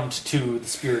succumbed to the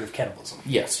spirit of cannibalism.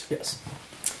 Yes. Yes.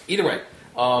 Either way,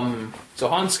 so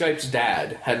Han Skype's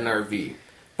dad had an RV,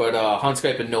 but Han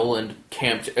Skype and Nolan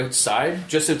camped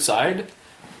just outside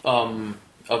of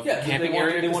the camping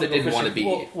area because they didn't want to be...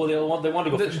 Well, they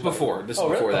wanted to go fishing. Before. This is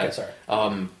really? before that.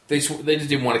 Okay, sorry. They just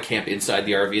didn't want to camp inside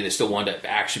the RV. They still wanted to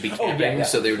actually be camping,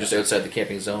 so they were just outside the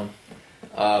camping zone.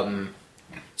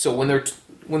 So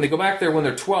when they go back there when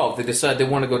they're 12, they decide they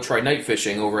want to go try night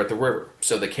fishing over at the river.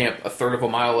 So they camp a third of a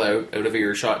mile out of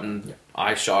earshot and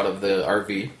eye shot of the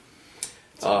RV.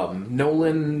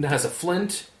 Nolan has a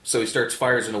flint, so he starts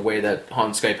fires in a way that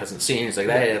Han Skype hasn't seen. He's like,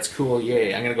 hey, that's cool,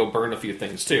 yay, I'm going to go burn a few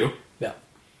things too. Yeah.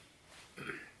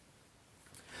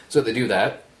 So they do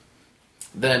that.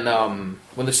 Then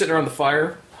when they're sitting around the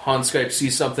fire, Han Skype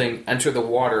sees something enter the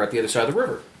water at the other side of the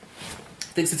river.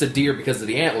 Thinks it's a deer because of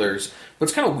the antlers, but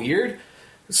it's kind of weird.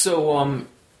 So,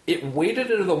 it waded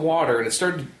into the water and it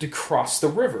started to cross the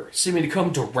river, seeming to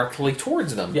come directly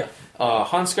towards them. Yeah.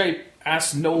 Han Skype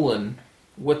asks Nolan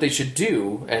what they should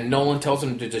do, and Nolan tells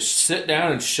him to just sit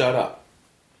down and shut up.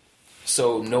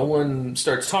 So Nolan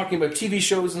starts talking about TV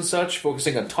shows and such,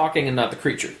 focusing on talking and not the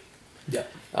creature. Yeah.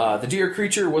 The deer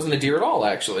creature wasn't a deer at all,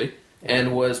 actually,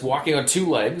 and was walking on 2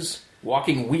 legs,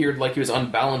 walking weird like he was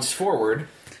unbalanced forward.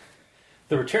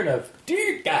 The return of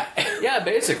Deer Guy. Yeah,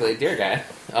 basically, Deer Guy.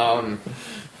 Han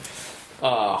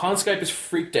Skype is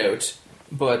freaked out,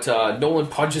 but Nolan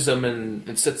punches him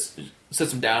and sits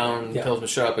him down, tells him to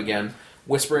shut up again,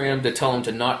 whispering him to tell him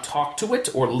to not talk to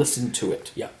it or listen to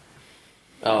it. Yeah.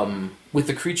 With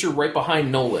the creature right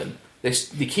behind Nolan, they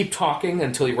keep talking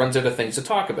until he runs out of things to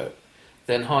talk about.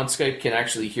 Then Han Skype can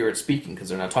actually hear it speaking because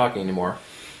they're not talking anymore,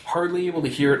 hardly able to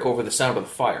hear it over the sound of the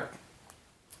fire.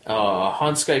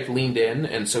 Han Skype leaned in,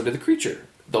 and so did the creature.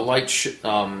 The light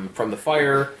from the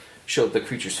fire showed the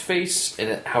creature's face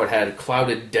and how it had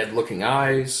clouded, dead-looking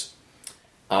eyes.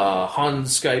 Han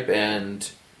Skype and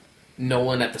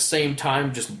Nolan at the same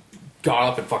time just got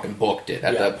up and fucking booked it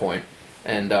at that point.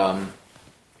 And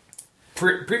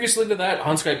previously to that,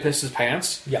 Han Skype pissed his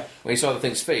pants when he saw the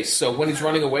thing's face. So when he's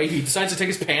running away, he decides to take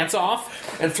his pants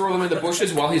off and throw them in the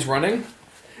bushes while he's running.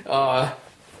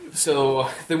 So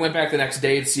they went back the next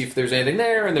day to see if there's anything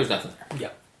there, and there was nothing there. Yeah.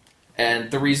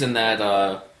 And the reason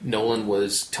that Nolan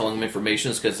was telling him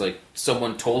information is because, like,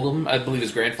 someone told him, I believe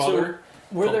his grandfather.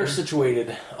 So where they're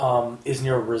situated is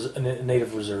near a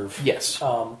native reserve. Yes.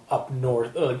 Up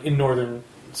north, in northern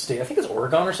state. I think it's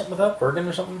Oregon or something like that. Oregon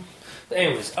or something.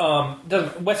 Anyways,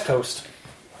 West Coast.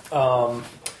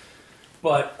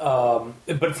 But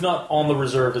it's not on the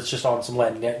reserve. It's just on some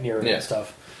land near it and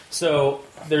stuff. So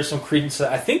there's some credence.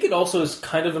 I think it also is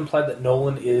kind of implied that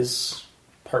Nolan is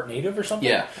part native or something.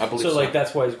 Yeah, I believe so. So like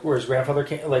that's why where his grandfather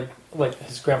came, like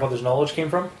his grandfather's knowledge came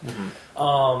from.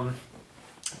 Mm-hmm.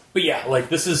 But yeah, like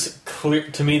this is clear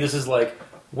to me. This is like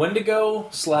Wendigo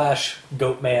 /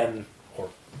 Goatman or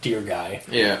Deer Guy.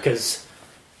 Yeah, because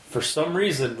for some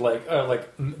reason, like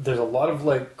there's a lot of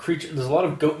like there's a lot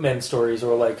of Goatmen stories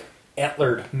or like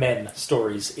antlered men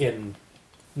stories in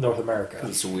North America.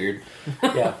 It's weird.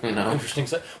 Yeah, you know, interesting.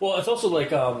 Well, it's also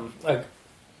like I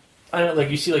don't know, like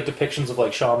you see like depictions of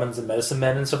like shamans and medicine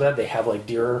men and stuff like that. They have like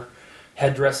deer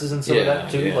headdresses and stuff like that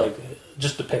too, like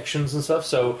just depictions and stuff.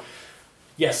 So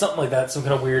yeah, something like that. Some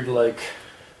kind of weird like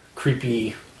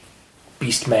creepy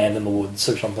beast man in the woods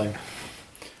or something.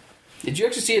 Did you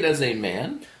actually see it as a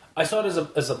man? I saw it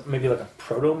as a maybe like a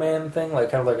proto man thing,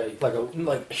 like kind of like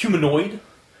a humanoid.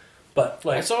 But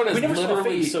like I saw it as we never saw a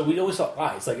literally face, so we always saw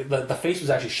eyes. Like the face was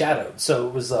actually shadowed, so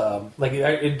it was like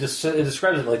it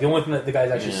describes it like the only thing that the guy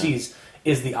actually sees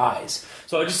is the eyes.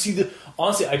 So I just see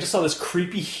I just saw this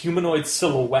creepy humanoid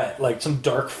silhouette, like some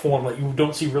dark form, like you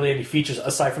don't see really any features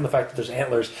aside from the fact that there's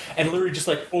antlers, and literally just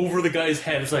like over the guy's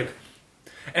head, it's like,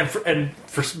 and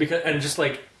just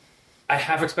like I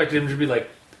half expected him to be like,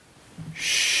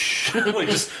 shh, like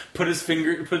just put his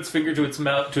finger to its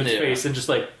mouth to its face and just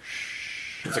like.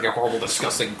 It's like a horrible,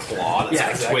 disgusting claw that's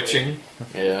exactly. twitching.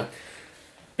 Yeah.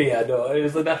 But yeah, no, it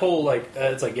was like that whole, like,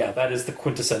 it's like, yeah, that is the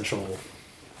quintessential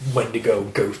Wendigo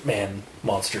Goat Man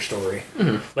monster story.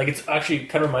 Mm-hmm. Like, it's actually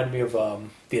kind of reminded me of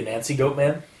the Anansi Goat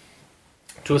Man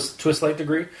to a slight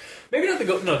degree. Maybe not the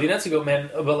Anansi Goat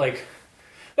Man, but like,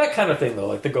 that kind of thing, though.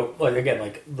 Like, the goat, like, again,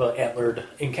 like, the antlered,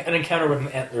 an encounter with an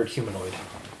antlered humanoid.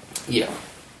 Yeah.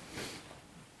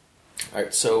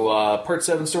 Alright, so, part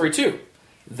 7, story 2.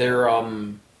 They're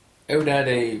out at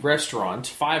a restaurant,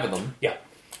 5 of them,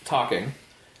 talking.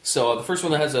 So the first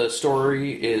one that has a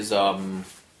story is a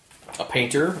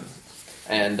painter,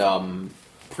 and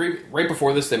right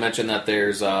before this they mentioned that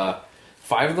there's 5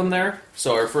 of them there.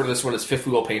 So I refer to this one as Fifth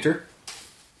Wheel Painter,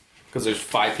 because there's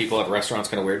 5 people at a restaurant. It's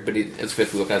kind of weird, but it's a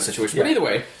fifth wheel kind of situation. Yeah. But either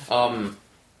way,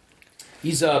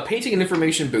 he's painting an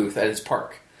information booth at his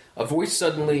park. A voice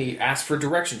suddenly asks for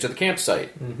direction to the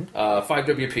campsite. Mm-hmm.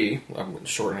 5WP. I'm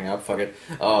shortening up. Fuck it.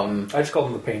 I just called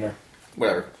him the painter.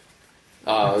 Whatever.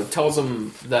 Tells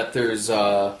him that there's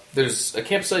a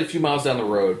campsite a few miles down the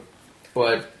road,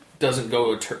 but doesn't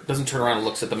turn around and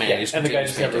looks at the man. Yeah, and the guy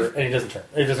just never. And he doesn't turn.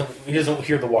 He doesn't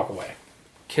hear the walk away.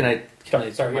 Can I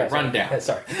run down? Yeah,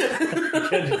 sorry.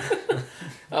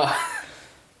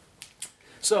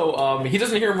 So he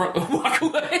doesn't hear him walk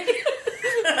away.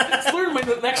 It's literally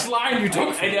the next line you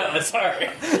took. I know. I'm sorry.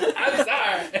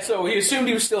 So he assumed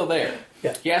he was still there.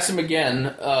 Yeah. He asked him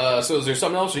again. So is there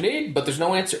something else you need? But there's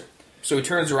no answer. So he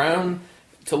turns around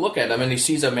to look at him, and he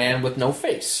sees a man with no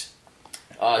face.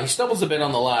 He stumbles a bit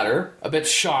on the ladder, a bit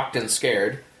shocked and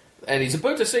scared, and he's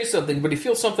about to say something, but he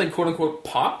feels something "quote unquote"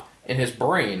 pop in his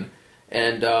brain,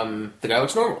 and the guy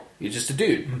looks normal. He's just a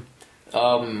dude.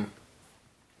 Mm-hmm.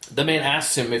 The man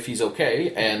asks him if he's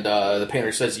okay, and the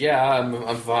painter says, "Yeah,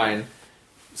 I'm fine."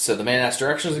 So the man asks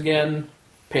directions again.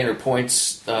 Painter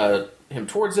points him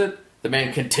towards it. The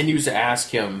man continues to ask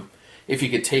him if he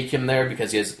could take him there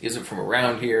because he isn't from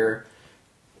around here.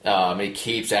 He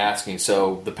keeps asking,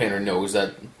 so the painter knows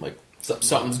that like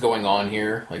something's going on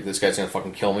here. Like this guy's gonna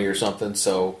fucking kill me or something.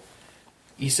 So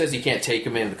he says he can't take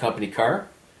him in the company car.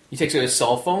 He takes out his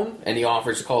cell phone and he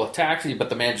offers to call a taxi, but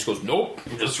the man just goes nope.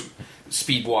 He just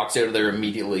speed walks out of there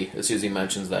immediately as soon as he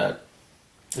mentions that.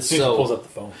 As soon as he pulls up the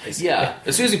phone. Basically. Yeah,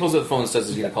 as soon as he pulls up the phone and says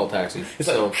he's going to call a taxi. It's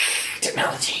so, like,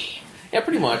 technology. Yeah,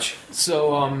 pretty much.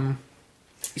 So,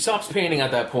 he stops painting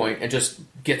at that point and just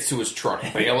gets to his truck,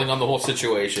 bailing on the whole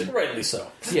situation. Rightly so.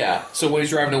 Yeah, so when he's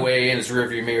driving away in his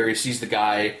rearview mirror, he sees the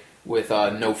guy with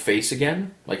no face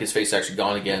again. Like, his face actually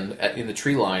gone again in the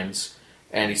tree lines.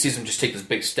 And he sees him just take this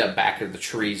big step back into the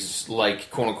trees, like,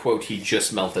 quote-unquote, he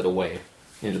just melted away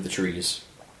into the trees.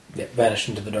 Yeah, vanished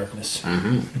into the darkness.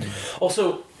 Mm-hmm.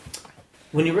 Also,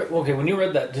 when you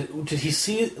read that, did he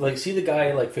see the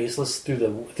guy like faceless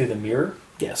through the mirror?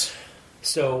 Yes.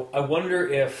 So I wonder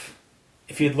if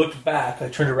he had looked back,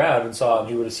 turned around and saw him,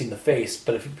 he would have seen the face.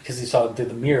 But because he saw him through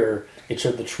the mirror, it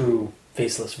showed the true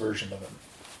faceless version of him.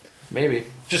 Maybe.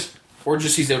 Or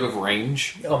just he's out of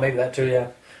range. Oh, maybe that too, yeah.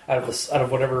 Out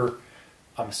of whatever,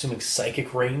 I'm assuming,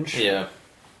 psychic range. Yeah.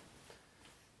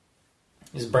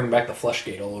 Just bring back the flesh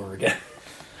gate all over again.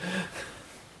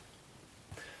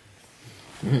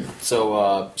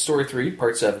 So, Story 3,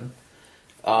 Part 7.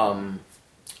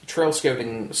 Trail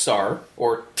Scouting SAR,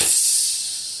 or...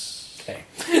 Okay.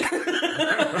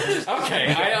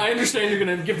 Okay, I understand you're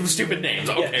going to give them stupid names.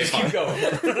 Okay, just keep going.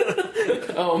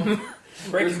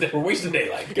 We're wasting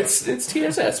daylight. It's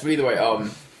TSS, but either way,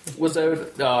 was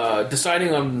out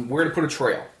deciding on where to put a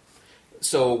trail.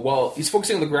 So while he's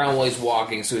focusing on the ground while he's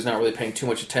walking, so he's not really paying too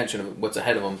much attention to what's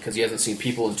ahead of him because he hasn't seen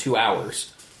people in 2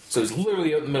 hours. So he's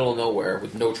literally out in the middle of nowhere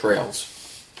with no trails.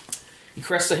 He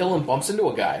crests a hill and bumps into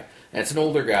a guy, and it's an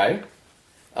older guy.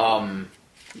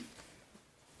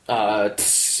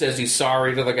 Says he's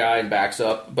sorry to the guy and backs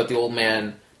up, but the old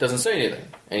man doesn't say anything,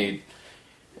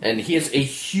 and he has a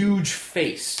huge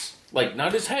face. Like,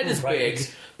 not his head is big,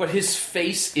 but his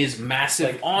face is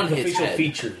massive on his head. The facial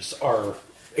features are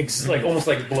like almost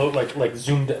like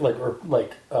zoomed, like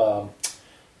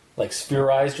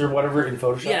spherized or whatever in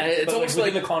Photoshop. Yeah, it's almost like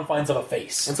within the confines of a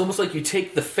face. It's almost like you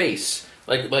take the face,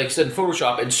 like I said in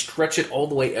Photoshop, and stretch it all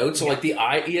the way out. So like the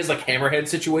eye, he has like hammerhead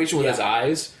situation with his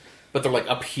eyes, but they're like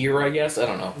up here, I guess. I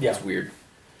don't know. Yeah. It's weird.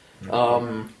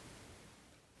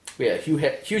 Yeah,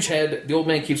 huge head. The old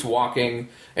man keeps walking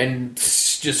and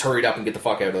just hurried up and get the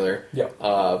fuck out of there. Yeah.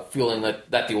 Feeling that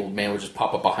the old man would just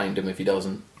pop up behind him if he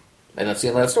doesn't. And that's the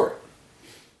end of that story.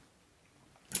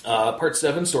 Part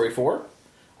 7, Story 4.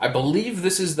 I believe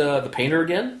this is the painter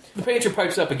again. The painter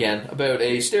pipes up again about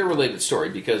a stair-related story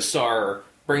because Sar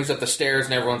brings up the stairs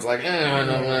and everyone's like, I don't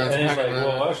know. And he's like,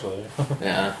 well, actually.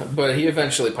 Yeah, but he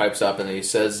eventually pipes up and he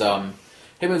says him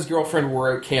and his girlfriend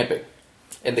were out camping.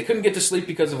 And they couldn't get to sleep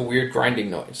because of a weird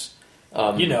grinding noise.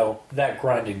 That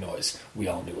grinding noise. We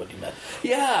all knew what he meant.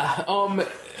 Yeah. Either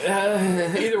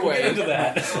way. We'll get into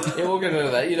that. Yeah, we'll get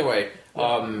into that. Either way.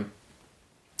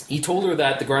 He told her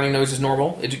that the grinding noise is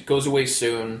normal. It goes away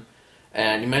soon.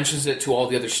 And he mentions it to all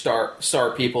the other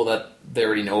star people that they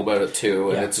already know about it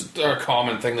too. And it's a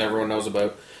common thing that everyone knows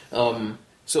about.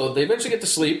 So they eventually get to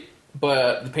sleep.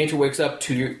 But the painter wakes up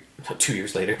 2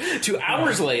 years later, 2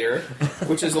 hours later,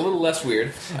 which is a little less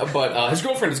weird. But his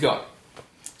girlfriend is gone.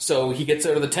 So he gets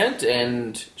out of the tent,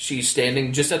 and she's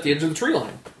standing just at the edge of the tree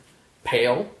line.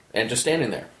 Pale, and just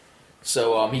standing there.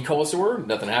 So he calls to her,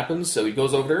 nothing happens, so he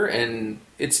goes over to her, and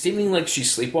it's seeming like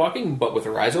she's sleepwalking, but with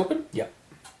her eyes open. Yep.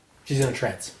 She's in a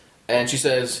trance. And she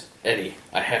says, Eddie,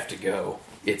 I have to go.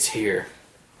 It's here.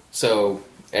 So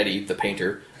Eddie, the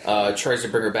painter, tries to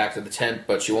bring her back to the tent,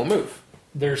 but she won't move.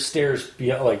 There's stairs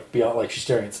beyond, she's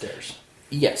staring at stairs.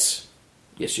 Yes.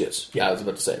 Yes, she is. Yeah, I was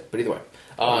about to say. But either way.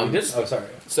 Sorry.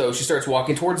 So she starts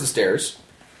walking towards the stairs,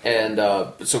 and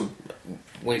so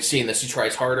when he's seeing this, he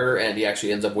tries harder, and he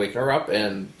actually ends up waking her up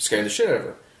and scaring the shit out of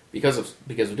her because of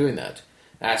doing that.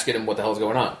 Asking him what the hell's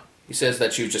going on. He says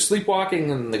that she was just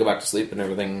sleepwalking, and they go back to sleep, and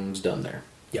everything's done there.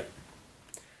 Yep.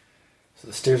 So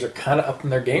the stairs are kind of up in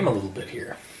their game a little bit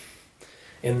here.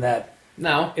 In that...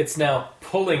 Now it's now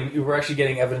pulling... We're actually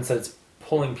getting evidence that it's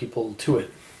pulling people to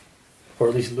it. Or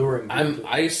at least luring people.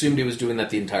 I assumed he was doing that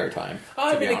the entire time.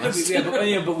 I mean, it could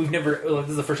be. But we've never...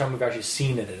 this is the first time we've actually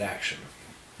seen it in action.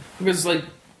 Because,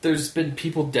 there's been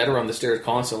people dead around the stairs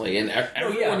constantly, and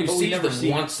everyone who sees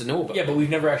them wants to know about it. Yeah, but we've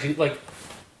never actually...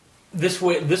 This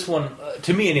one,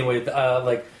 to me anyway,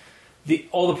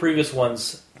 all the previous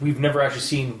ones, we've never actually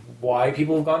seen why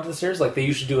people have gone to the stairs. They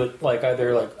usually do it,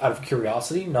 either, out of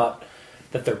curiosity, not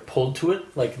that they're pulled to it,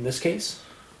 in this case.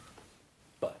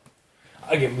 But,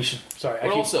 again, we should... Sorry.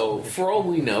 But also, for all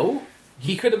we know,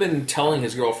 he could have been telling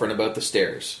his girlfriend about the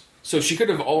stairs. So she could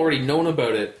have already known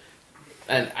about it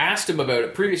and asked him about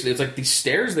it previously. It's these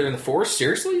stairs, they're in the forest?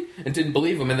 Seriously? And didn't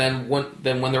believe him. And then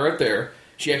when they're out there,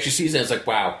 she actually sees it and it's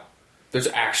wow... There's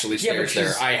actually stairs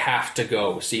there. I have to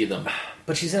go see them.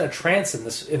 But she's in a trance in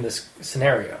this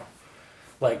scenario,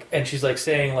 and she's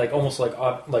saying almost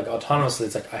autonomously.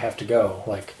 It's I have to go.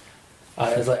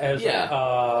 I don't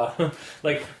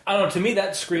know. To me,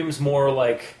 that screams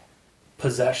more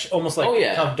possession, almost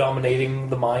kind of dominating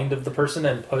the mind of the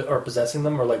person or possessing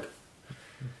them or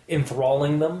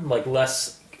enthralling them.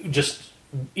 Less just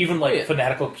even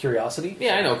fanatical curiosity.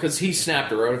 Yeah, I know because he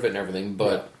snapped her out of it and everything,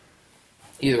 but. Yeah.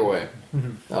 Either way.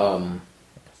 Mm-hmm.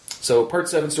 So, Part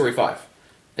 7, Story 5.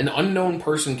 An unknown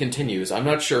person continues. I'm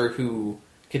not sure who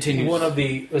continues.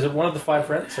 Was it one of the 5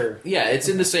 friends? Or? Yeah, it's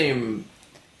in the same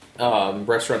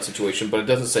restaurant situation, but it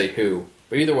doesn't say who.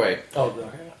 But either way. Oh,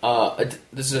 okay.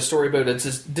 This is a story about a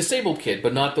disabled kid,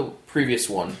 but not the previous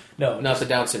one. No. Not the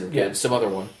Down syndrome kid, some other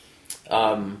one.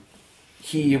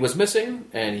 He was missing,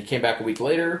 and he came back a week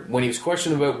later. When he was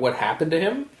questioned about what happened to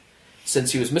him,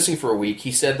 since he was missing for a week,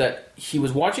 he said that he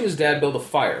was watching his dad build a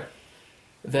fire.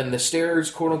 Then the stairs,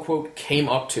 quote-unquote, came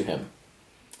up to him.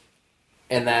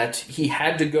 And that he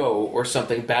had to go or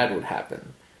something bad would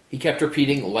happen. He kept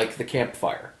repeating, like the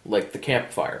campfire,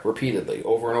 repeatedly,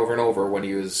 over and over and over when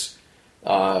he was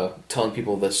telling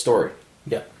people this story.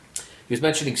 Yeah. He was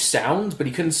mentioning sounds, but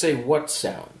he couldn't say what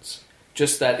sounds.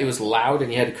 Just that it was loud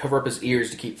and he had to cover up his ears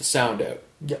to keep the sound out.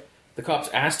 Yep. The cops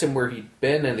asked him where he'd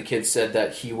been, and the kid said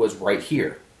that he was right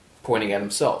here, pointing at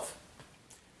himself.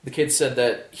 The kid said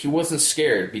that he wasn't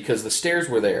scared because the stairs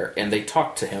were there and they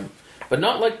talked to him, but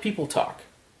not like people talk.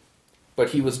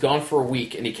 But he was gone for a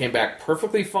week and he came back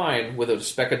perfectly fine with a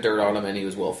speck of dirt on him and he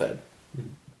was well fed. Mm-hmm.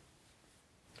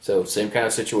 So, same kind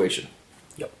of situation.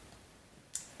 Yep.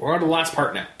 We're on to the last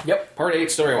part now. Yep. Part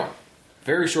 8, story 1.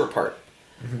 Very short part.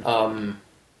 Mm-hmm.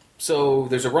 So,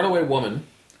 there's a runaway woman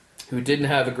who didn't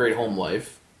have a great home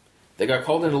life. They got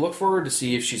called in to look for her to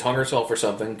see if she's hung herself or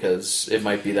something, because it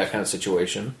might be that kind of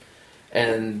situation.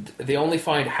 And they only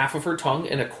find half of her tongue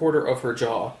and a quarter of her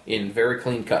jaw in very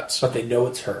clean cuts. But they know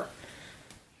it's her.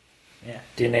 Yeah,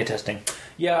 DNA testing.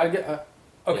 Yeah, I get...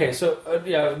 okay, so,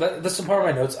 that's some part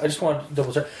of my notes. I just want to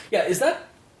double check. Yeah, is that...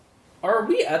 Are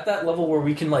we at that level where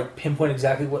we can, like, pinpoint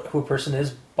exactly who a person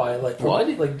is by, like...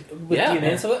 Blood? With DNA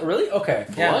and stuff? Really? Okay.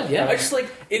 Blood, yeah. I just,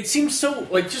 like... It seems so...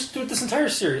 Like, just through this entire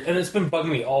series, and it's been bugging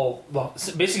me all...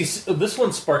 Basically, this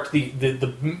one sparked the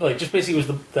like, just basically was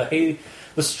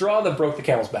the straw that broke the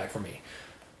camel's back for me.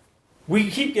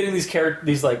 We keep getting these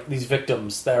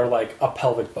victims that are, like, a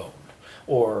pelvic bone,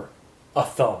 or a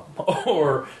thumb,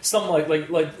 or something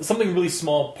like something really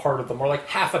small part of them, or, like,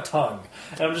 half a tongue.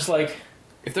 And I'm just like...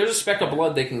 If there's a speck of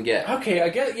blood, they can get. Okay, I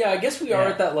guess we are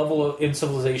at that level in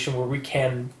civilization where we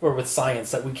can, or with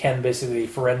science, that we can basically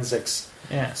forensics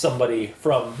somebody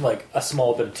from, like, a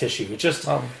small bit of tissue. It just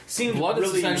seems blood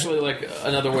really... is essentially like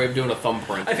another way of doing a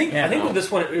thumbprint. I think with this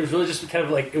one, it was really just kind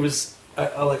of like, it was...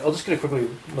 I'll just gonna quickly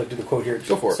do the quote here.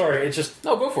 Go for it. Sorry, it just...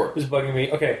 No, go for it. It was bugging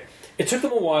me. Okay. It took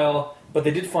them a while, but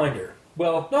they did find her.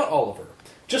 Well, not all of her.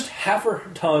 Just half her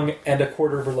tongue and a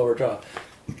quarter of her lower jaw.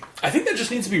 I think that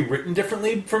just needs to be written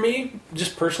differently for me,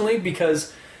 just personally,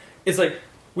 because it's like,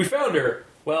 we found her.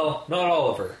 Well, not all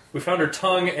of her. We found her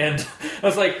tongue, and I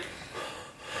was like,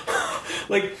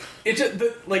 it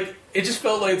just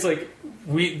felt like it's like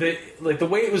the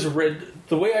way it was read,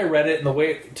 the way I read it, and the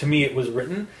way to me it was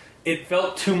written, it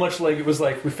felt too much like it was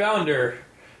like, we found her,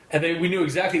 and we knew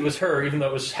exactly it was her, even though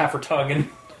it was half her tongue, and.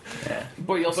 Yeah.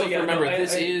 But you also have to remember,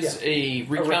 this is a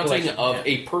recounting of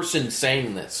a person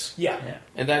saying this. Yeah.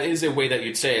 And that is a way that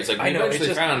you'd say it. It's like, we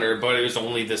eventually found her, but it was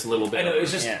only this little bit. I know,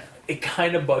 it's just, it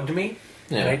kind of bugged me.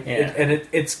 Yeah. And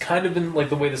it's kind of been like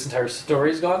the way this entire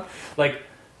story's gone. Like,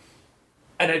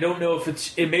 and I don't know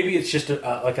if maybe it's just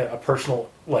a personal,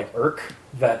 like, irk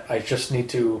that I just need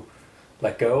to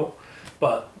let go.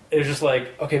 But it was just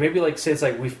like, okay, maybe, like, say it's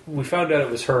like, we found out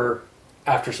it was her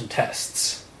after some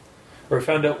tests. Or we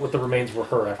found out what the remains were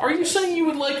her after. Are you saying you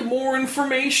would like more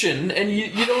information, and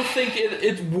you don't think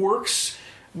it works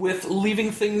with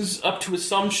leaving things up to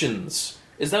assumptions?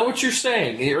 Is that what you're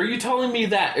saying? Are you telling me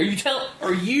that? Are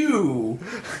you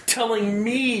telling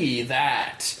me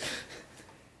that?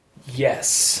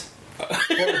 Yes. For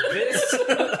this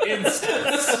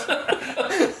instance.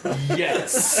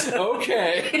 Yes.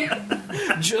 Okay.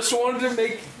 Just wanted to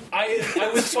make...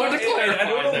 I was trying to clarify. I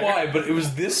don't know why, but it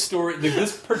was this story,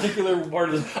 this particular part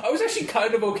of this. I was actually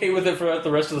kind of okay with it throughout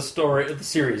the rest of the story, of the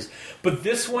series. But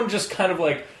this one just kind of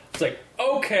like, it's like,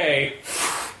 okay,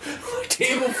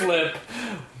 table flip,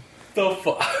 the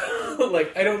fuck.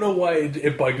 Like, I don't know why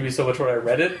it bugged me so much when I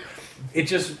read it. It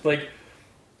just, like,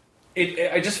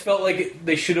 I just felt like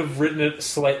they should have written it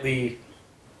slightly,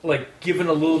 like, given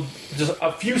just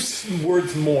a few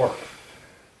words more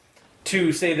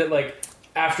to say that, like,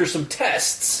 after some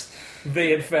tests,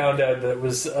 they had found out that it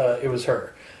was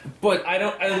her. But I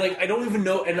don't even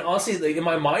know, and honestly, like, in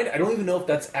my mind, I don't even know if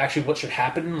that's actually what should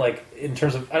happen, like, in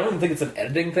terms of, I don't even think it's an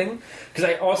editing thing, because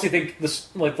I honestly think this,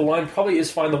 like, the line probably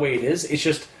is fine the way it is. It's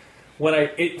just,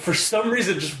 it for some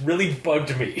reason just really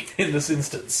bugged me in this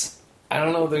instance. I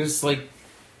don't know, there's, like,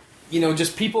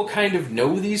 just people kind of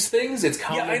know these things. It's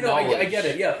common knowledge. Yeah, I know, I get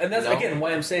it, yeah. And that's, again,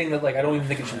 why I'm saying that, like, I don't even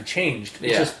think it should be changed.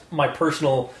 It's just my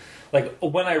personal... Like,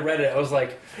 when I read it, I was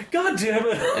like, God damn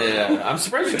it. Yeah, I'm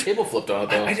surprised your table flipped on it,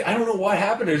 though. I don't know what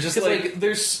happened. It was just like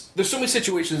there's so many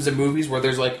situations in movies where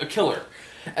there's, like, a killer.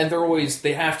 And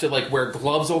they have to, like, wear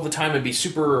gloves all the time and be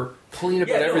super clean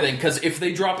about everything. Because if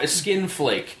they drop a skin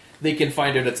flake, they can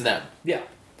find out it's them. Yeah.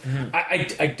 Mm-hmm.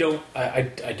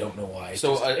 I don't know why.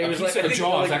 So a piece of a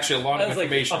jaw is actually a lot of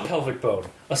information. Like a pelvic bone,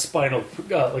 a spinal,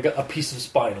 like a piece of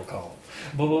spinal column.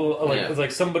 Blah, blah, blah, like it's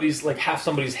like somebody's like half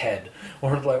somebody's head,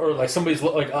 or like somebody's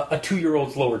like a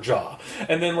 2-year-old's lower jaw,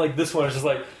 and then like this one is just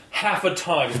like half a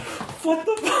tongue. What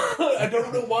the fuck? I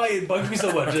don't know why it bugs me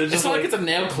so much. It's just not like it's a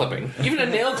nail clipping. Even a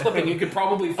nail clipping, you could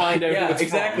probably find out. Yeah,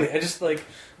 exactly. Wrong. I just like.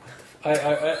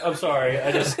 I'm sorry.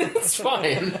 I just it's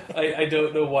fine. I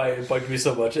don't know why it bugged me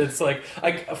so much. It's like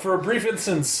for a brief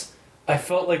instance, I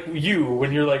felt like you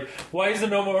when you're like, why is there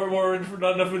not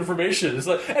enough information? It's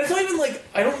like, and it's not even like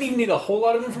I don't even need a whole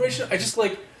lot of information. I just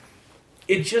like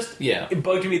it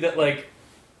bugged me that like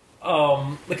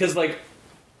because like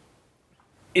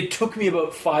it took me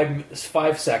about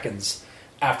 5 seconds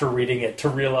after reading it to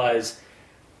realize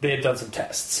they had done some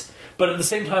tests. But at the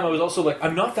same time, I was also like,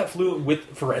 I'm not that fluent with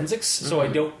forensics, so I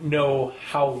don't know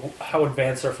how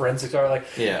advanced our forensics are. Like,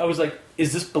 I was like,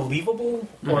 is this believable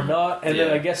or not? And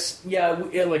then I guess,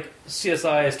 like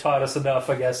CSI has taught us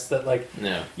enough, I guess, that like,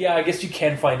 I guess you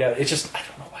can find out. It's just, I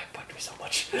don't know why it bugged me so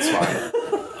much. It's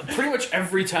fine. Pretty much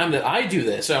every time that I do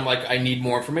this, I'm like, I need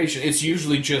more information. It's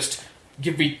usually just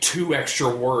give me 2 extra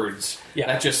words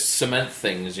that just cement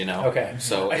things, you know? Okay.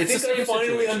 So I think I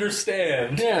finally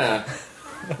understand. Yeah.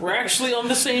 We're actually on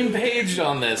the same page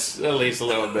on this, at least a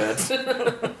little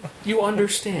bit. You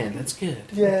understand. That's good.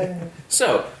 Yeah.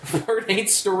 So, part 8,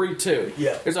 story 2.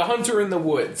 Yeah. There's a hunter in the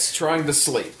woods trying to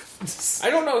sleep.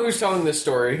 I don't know who's telling this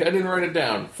story. I didn't write it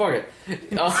down. Fuck it.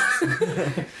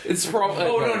 It's probably...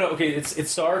 Oh, no. Okay,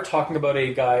 it's Sar talking about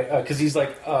a guy, because he's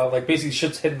like basically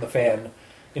shit's hitting the fan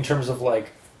in terms of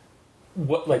like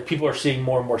what like people are seeing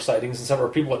more and more sightings and stuff, or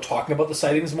people are talking about the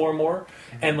sightings more and more,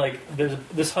 and like there's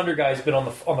this hunter guy's been on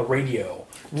the radio,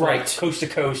 right, like, coast to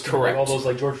coast, correct, and, like, all those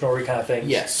like George Norrie kind of things.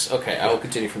 Yes, okay, I will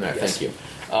continue from there. Yes. Thank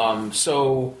you.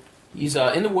 So he's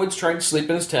in the woods trying to sleep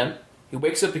in his tent. He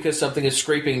wakes up because something is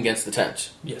scraping against the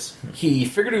tent. Yes, he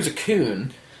figured it was a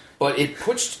coon, but it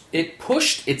pushed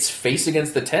its face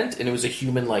against the tent, and it was a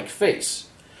human-like face.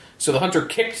 So the hunter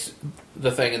kicked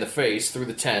the thing in the face through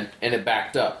the tent, and it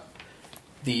backed up.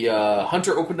 The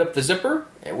hunter opened up the zipper,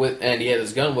 and he had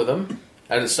his gun with him.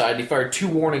 At his side, he fired 2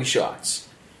 warning shots.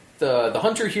 The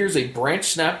hunter hears a branch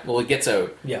snap. Well, he gets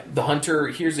out. Yeah. The hunter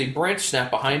hears a branch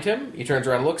snap behind him. He turns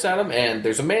around and looks at him, and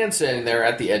there's a man standing there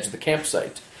at the edge of the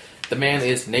campsite. The man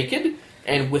is naked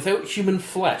and without human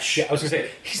flesh. Yeah, I was going to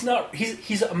say, he's not...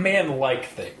 He's a man-like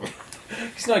thing.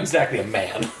 He's not exactly a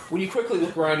man. When you quickly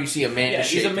look around, you see a man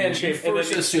shape. He's a man shape. You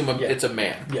first assume it's a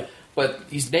man. Yeah. But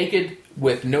he's naked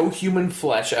with no human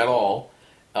flesh at all.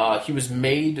 He was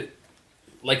made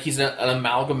like he's an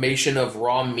amalgamation of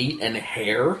raw meat and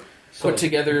hair put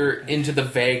together into the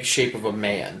vague shape of a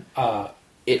man.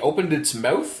 It opened its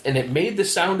mouth, and it made the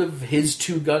sound of his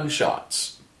 2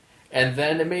 gunshots. And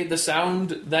then it made the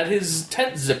sound that his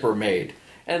tent zipper made.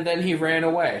 And then he ran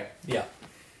away. Yeah.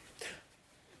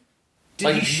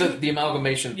 The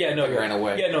amalgamation ran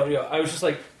away. Yeah, no, I was just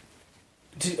like...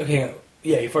 Okay,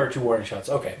 yeah, he fired 2 warning shots.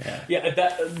 Okay. Yeah,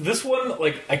 this one,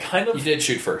 like, I kind of... You did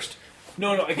shoot first.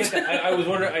 No, I get that. I was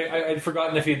wondering, I'd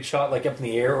forgotten if he had shot, like, up in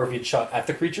the air or if he had shot at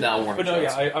the creature. No, warning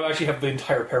shots. Yeah, I actually have the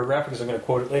entire paragraph because I'm going to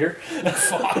quote it later.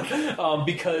 Fuck.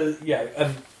 Because,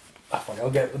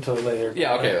 I'll get into it later.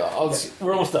 Yeah, okay.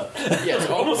 We're almost done. Yes,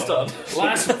 almost done.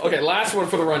 Last one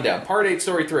for the rundown. Part 8,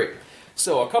 story 3.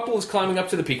 So, a couple is climbing up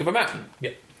to the peak of a mountain.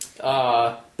 Yep.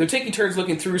 They're taking turns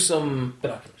looking through some...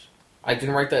 binoculars. I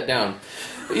didn't write that down.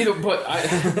 What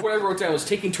I wrote down was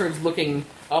taking turns looking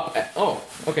up at... Oh,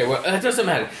 okay, well, that doesn't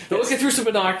matter. They're looking through some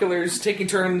binoculars, taking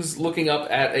turns looking up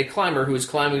at a climber who is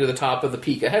climbing to the top of the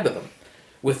peak ahead of them.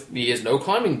 He has no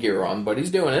climbing gear on, but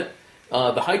he's doing it.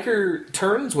 The hiker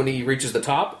turns when he reaches the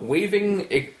top, waving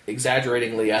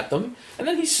exaggeratingly at them, and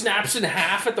then he snaps in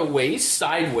half at the waist,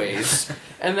 sideways,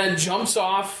 and then jumps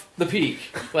off the peak.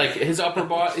 Like, his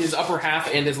upper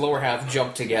half and his lower half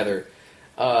jump together.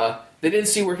 They didn't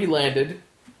see where he landed.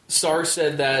 Sar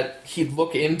said that he'd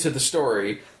look into the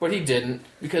story, but he didn't,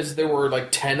 because there were like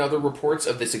 10 other reports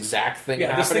of this exact thing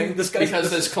happening. This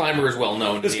climber is well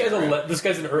known. This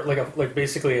guy's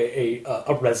basically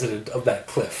a resident of that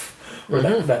cliff or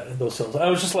those hills.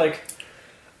 I was just like,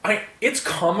 it's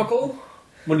comical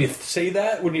when you say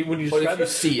that when you describe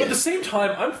it. But at the same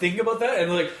time, I'm thinking about that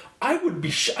and like I would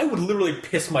literally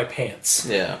piss my pants.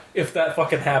 Yeah. If that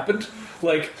fucking happened,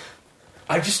 like.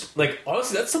 I just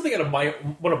honestly that's something out of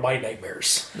one of my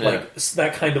nightmares. Yeah. Like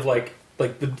that kind of like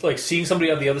seeing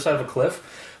somebody on the other side of a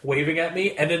cliff waving at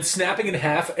me and then snapping in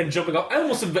half and jumping up.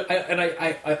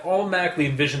 I automatically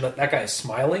envision that guy is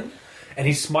smiling, and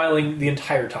he's smiling the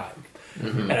entire time.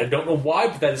 Mm-hmm. And I don't know why,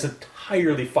 but that is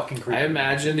entirely fucking creepy. I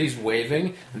imagine he's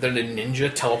waving, and then a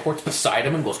ninja teleports beside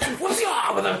him and goes, "What's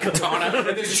up?" with a katana,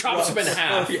 and then chops him in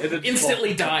half.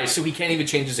 Instantly dies, so he can't even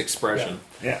change his expression.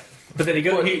 Yeah. But then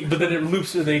but then it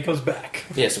loops and then he comes back.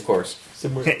 Yes, of course.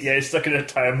 Yeah, he's stuck in a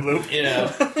time loop. Yeah.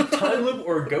 Time loop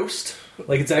or a ghost.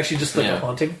 Like, it's actually just like a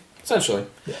haunting. Essentially.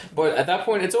 Yeah. But at that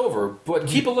point, it's over. But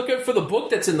keep a lookout for the book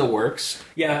that's in the works.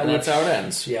 Yeah. And that's how it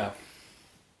ends. Yeah.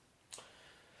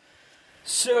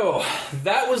 So,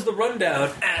 that was the rundown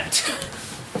at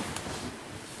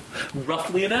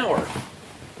roughly an hour.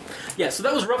 Yeah, so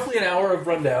that was roughly an hour of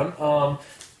rundown.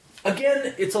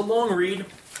 Again, it's a long read.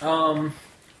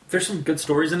 There's some good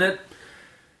stories in it.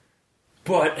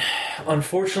 But,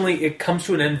 unfortunately, it comes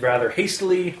to an end rather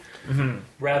hastily,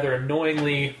 rather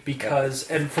annoyingly, because...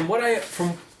 And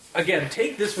again,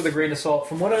 take this with a grain of salt.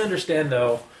 From what I understand,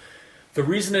 though, the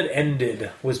reason it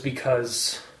ended was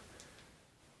because...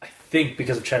 I think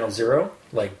because of Channel Zero,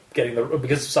 like, because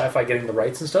of Sci-Fi getting the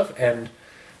rights and stuff, and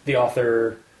the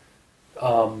author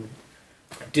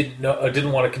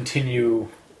didn't want to continue...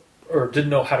 Or didn't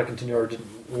know how to continue, or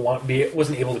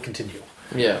wasn't able to continue.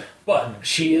 Yeah, but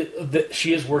she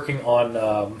is working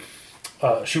on.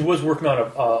 She was working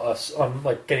on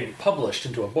like getting published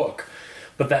into a book,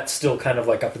 but that's still kind of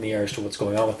like up in the air as to what's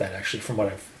going on with that. Actually, from what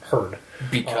I've heard,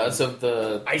 because of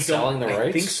the selling the rights.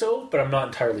 I think so, but I'm not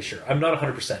entirely sure. I'm not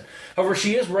 100%. However,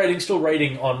 she is still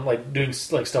writing on like doing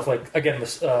like stuff like again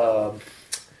this.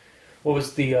 What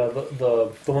was the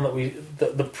one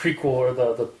that the prequel or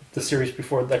the series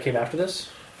before that came after this?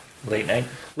 Late Night.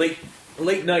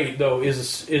 Late Night though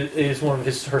is one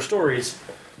of her stories.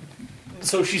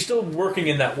 So she's still working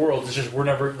in that world. It's just we're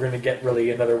never going to get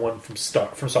really another one from SAR.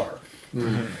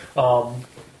 Mm-hmm.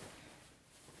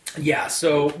 Yeah.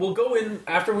 So we'll go in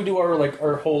after we do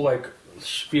our whole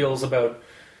spiels about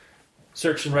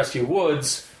Search and Rescue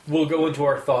Woods. We'll go into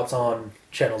our thoughts on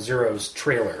Channel Zero's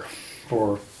trailer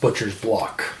for Butcher's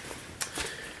Block.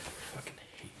 Fucking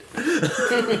hate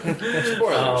it.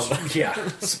 Spoilers. Yeah,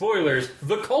 spoilers.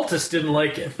 The cultists didn't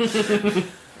like it.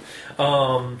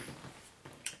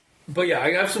 But yeah,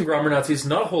 I have some grammar Nazis.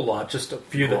 Not a whole lot, just a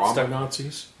few that stuck.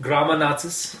 Grammar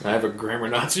Nazis. I have a grammar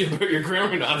Nazi about your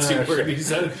grammar Nazi word he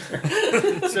said.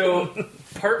 So,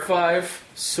 Part 5,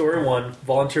 Story 1,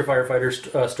 Volunteer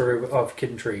Firefighter Story of Kid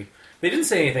and Tree. They didn't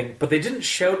say anything, but they didn't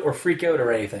shout or freak out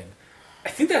or anything. I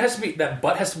think that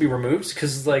butt has to be removed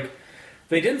because they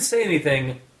didn't say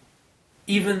anything,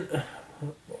 even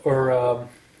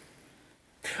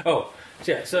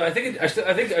yeah. So I think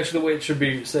actually the way it should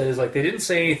be said is they didn't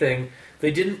say anything,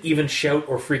 they didn't even shout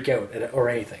or freak out or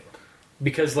anything,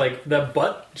 because the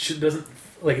butt shouldn't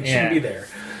be there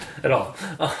at all.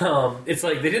 It's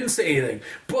they didn't say anything,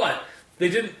 but they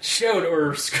didn't shout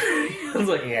or scream.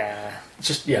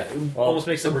 Almost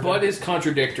makes it. The butt is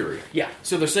contradictory. Yeah.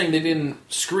 So they're saying they didn't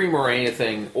scream or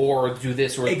anything, or do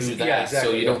this or do that. Yeah,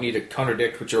 exactly, so you don't need to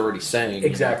contradict what you're already saying.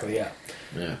 Exactly. Yeah.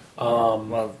 Yeah.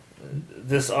 Well,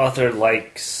 this author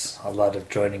likes a lot of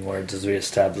joining words, as we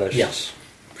established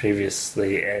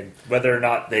previously, and whether or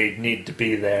not they need to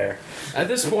be there. At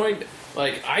this point,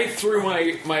 I threw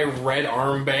my red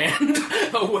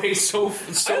armband away so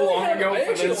long ago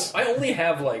for this. I only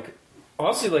have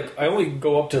honestly, I only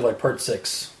go up to Part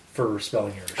 6 for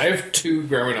spelling errors. I have 2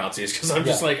 grammar Nazis because I'm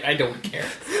just I don't care.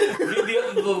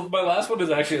 My last one is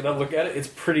actually, and I look at it, it's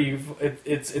pretty.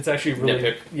 It's actually really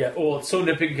nitpick. Yeah. Well, it's so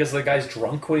nitpicky because the guy's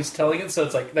drunk when he's telling it, so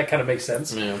it's that kind of makes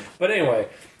sense. Yeah. But anyway,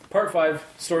 Part 5,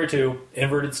 Story 2,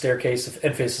 Inverted Staircase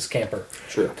and Faceless Camper.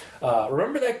 Sure.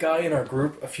 Remember that guy in our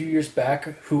group a few years back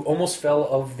who almost fell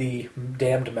off the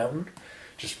damned mountain?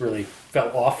 Just really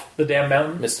fell off the damn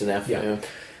mountain. Missed an F. Yeah.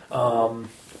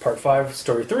 Part 5,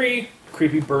 Story 3,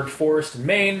 Creepy Bird Forest in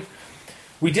Maine.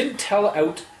 We didn't tell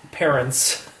out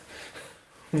parents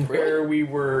where we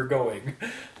were going.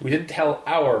 We didn't tell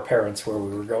our parents where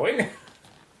we were going.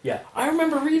 Yeah. I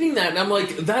remember reading that, and I'm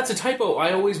like, that's a typo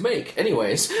I always make.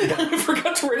 Anyways, I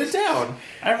forgot to write it down.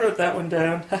 I wrote that one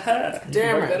down.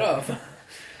 Damn it. That off.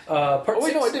 Part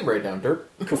 6. No, I did write it down, Derp.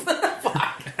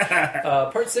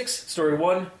 Part 6, Story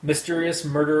 1, Mysterious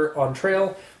Murder on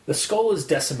Trail. The skull is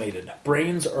decimated.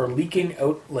 Brains are leaking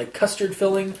out like custard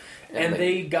filling, and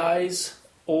they guys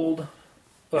old.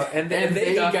 And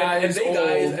they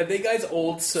guys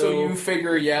old. So you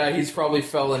figure, he's probably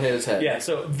fell in his head. Yeah.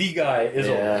 So the guy is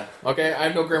old. Okay, I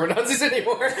have no grammar Nazis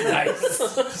anymore.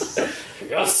 Nice.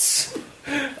 Yes.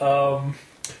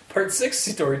 Part 6,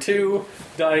 Story 2,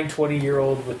 Dying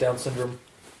 20-year-old with Down syndrome.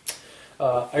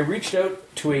 I reached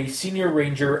out to a senior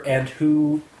ranger and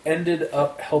who ended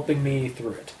up helping me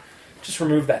through it. Just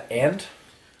remove that and.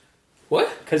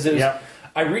 What? Because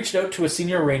I reached out to a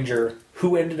senior ranger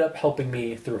who ended up helping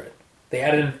me through it. They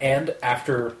added an "and"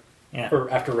 after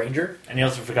Ranger. And you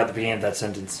also forgot the beginning of that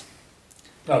sentence.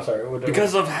 Oh, sorry.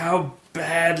 Because of how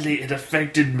badly it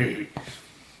affected me.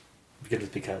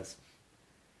 Because.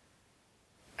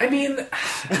 I mean...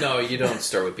 No, you don't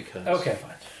start with because. Okay,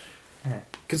 fine.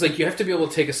 Because, like, you have to be able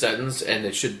to take a sentence and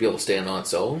it should be able to stand on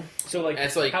its own. So, like,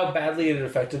 it's like how badly it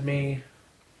affected me,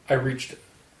 I reached it.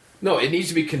 No, it needs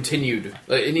to be continued.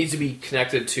 Like, it needs to be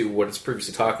connected to what it's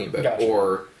previously talking about. Gotcha.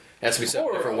 Or it has to be said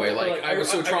a different way. Like, I was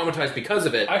so traumatized because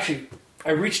of it. Actually,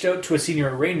 I reached out to a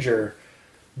senior ranger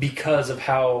because of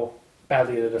how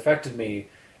badly it had affected me,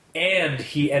 and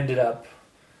he ended up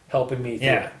helping me through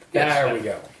it. There we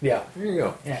go. Yeah. There you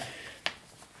go. Yeah.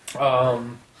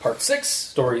 Part 6,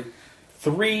 Story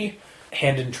 3,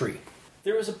 Hand in Tree.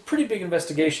 There was a pretty big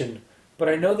investigation, but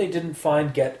I know they didn't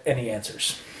find Get any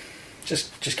answers.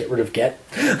 Just get rid of Get.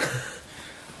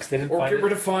 They didn't or get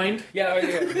rid of Find. Yeah.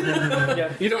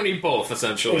 Yeah. You don't need both,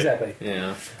 essentially. Exactly.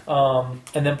 Yeah.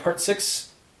 And then Part 6,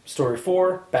 Story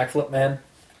 4, Backflip Man.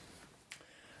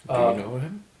 Do you know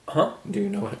him? Huh? Do you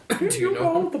know him? Do you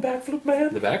know the Backflip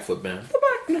Man? The Backflip Man. The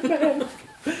Backflip Man.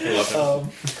 I love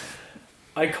him.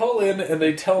 I call in and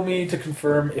they tell me to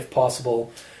confirm if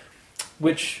possible,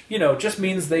 which, just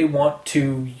means they want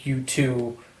you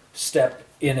to step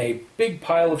in a big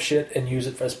pile of shit and use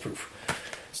it as proof.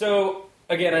 So,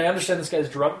 again, I understand this guy's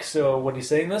drunk, so when he's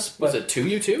saying this, but... Was it to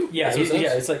you too? Yeah,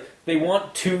 it's like, they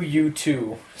want you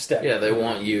to step. Yeah, they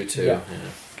want you to. Yeah.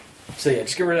 So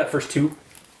just get rid of that first 2.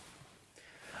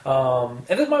 And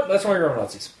that's my grammar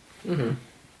Nazis. Mm-hmm.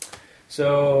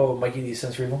 So, Mikey, the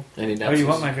sensory evil. Any Nazis? Oh, you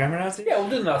want my grammar Nazi? Yeah, we'll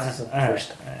do the Nazis first.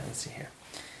 All right, let's see here.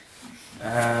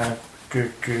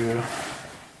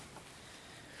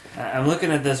 I'm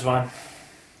looking at this one,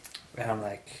 and I'm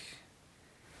like,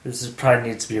 this probably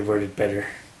needs to be worded better.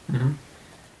 Mm-hmm.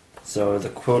 So the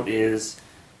quote is,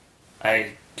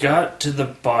 I got to the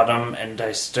bottom and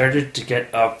I started to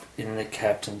get up in the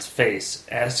captain's face,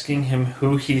 asking him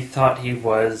who he thought he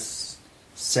was,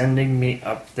 sending me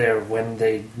up there when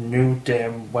they knew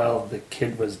damn well the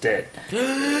kid was dead.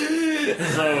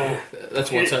 So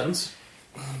that's one sentence?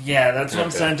 Yeah, that's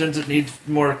one sentence. It needs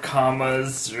more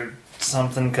commas or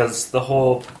something, because the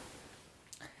whole...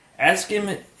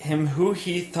 Asking him who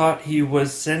he thought he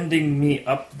was, sending me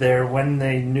up there when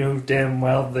they knew damn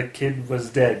well the kid was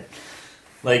dead.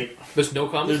 Like... There's no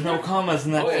commas? There's no commas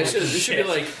in that. Oh, yeah, it should be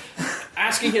like,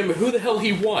 asking him who the hell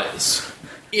he was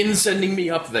in sending me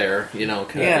up there, kind of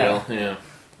deal. Yeah.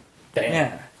 Damn.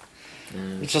 Yeah.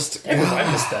 It's just...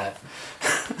 I missed that.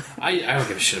 I don't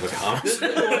give a shit about commas.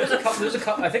 There's a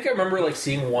couple. I think I remember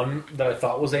seeing one that I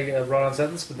thought was a run-on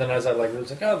sentence, but then as I it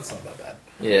was like, oh, that's not that bad.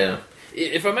 Yeah.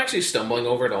 If I'm actually stumbling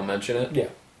over it, I'll mention it. Yeah.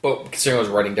 But considering I was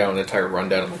writing down an entire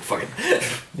rundown, I'm like, fucking...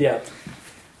 Yeah.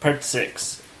 Part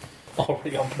 6.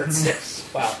 Already on part 6.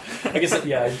 Wow. I guess,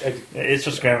 it's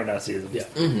just grammar Nazism. Yeah.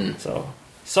 Mm-hmm. So,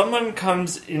 someone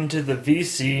comes into the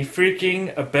VC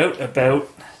freaking about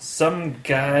some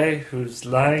guy who's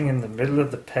lying in the middle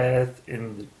of the path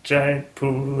in the giant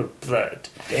pool of blood.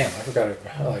 Damn, I forgot it.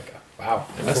 Wow.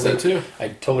 That's that too. I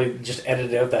totally just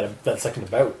edited out that second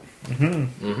about.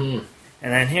 Mm-hmm. Mm-hmm.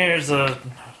 And then here's a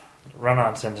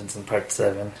run-on sentence in part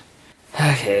 7.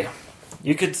 Okay.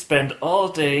 You could spend all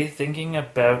day thinking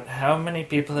about how many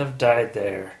people have died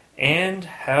there, and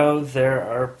how there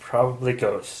are probably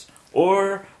ghosts,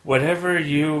 or whatever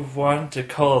you want to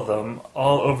call them,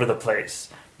 all over the place.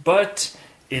 But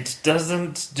it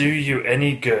doesn't do you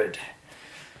any good.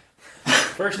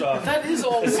 First off, that is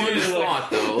all one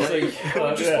thought, though.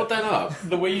 Just put that up.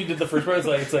 The way you did the first part,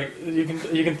 it's like you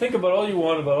can think about all you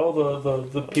want about all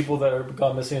the people that are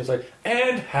gone missing. It's like,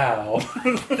 and how?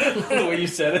 The way you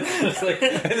said it, it's like,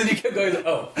 and then you kept going.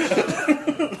 Oh,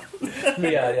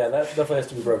 yeah, that definitely has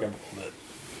to be broken. But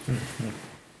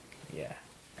yeah,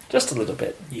 just a little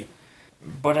bit. Yeah.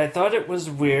 But I thought it was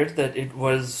weird that it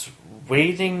was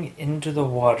wading into the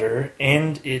water,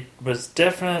 and it was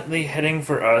definitely heading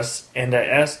for us, and I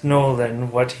asked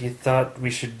Nolan what he thought we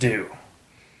should do.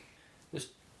 There's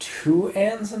 2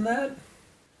 ands in that?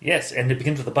 Yes, and it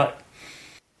begins with a butt.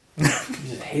 You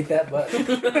just hate that butt.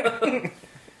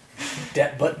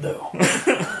 That butt, though.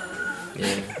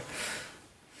 Yeah.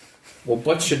 Well,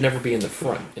 butts should never be in the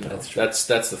front. That's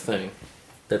the thing.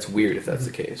 That's weird if that's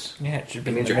the case. Yeah, it should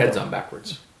be. It means your head's on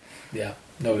backwards. Yeah,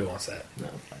 nobody wants that. No.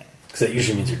 Because that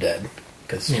usually means you're dead.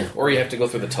 Or you have to go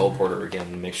through the teleporter again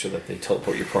and make sure that they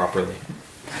teleport you properly.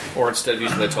 Or instead of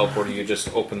using the teleporter, you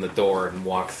just open the door and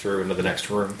walk through into the next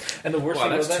room. And the worst wow,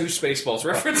 thing that's about 2 Spaceballs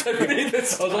reference. I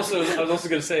was also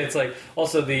going to say, it's like,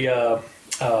 also the,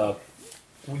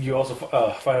 you also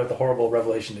find out the horrible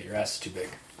revelation that your ass is too big.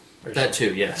 That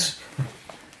too, yes.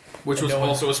 Which was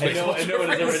also a space. I know what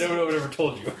I ever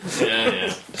told you.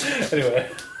 Yeah. Anyway.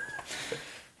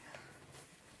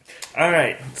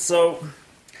 Alright, so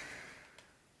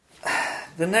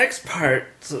the next part,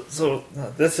 so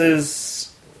this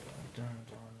is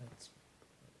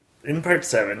in part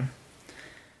 7,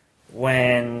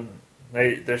 when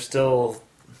they're still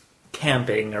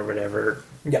camping or whatever.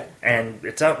 Yeah. And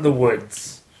it's out in the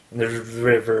woods, and there's a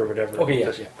river or whatever. Okay,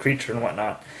 yeah. Creature and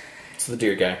whatnot. It's the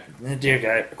deer guy. The deer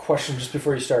guy. Question just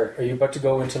before you start. Are you about to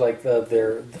go into like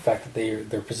the fact that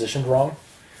they're positioned wrong?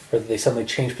 Or that they suddenly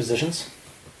change positions?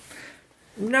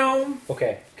 No.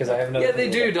 Okay, because I have another. Yeah, they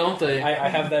do, don't they? I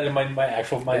have that in my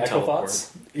actual teleport.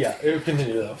 thoughts. Yeah,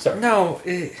 continue though. Sorry. No,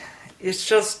 it's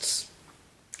just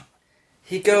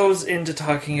he goes into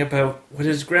talking about what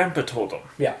his grandpa told him.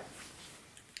 Yeah.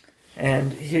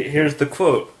 And here's the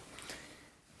quote.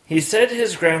 He said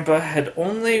his grandpa had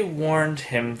only warned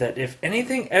him that if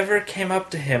anything ever came up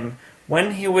to him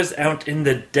when he was out in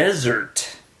the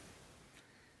desert,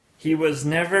 he was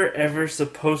never ever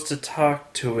supposed to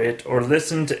talk to it or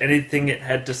listen to anything it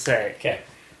had to say. Okay.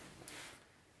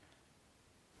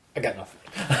 I got nothing.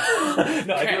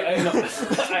 No,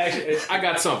 I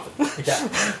got something. Yeah.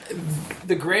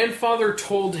 The grandfather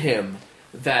told him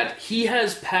that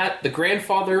the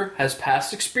grandfather has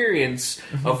past experience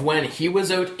of when he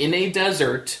was out in a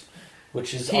desert,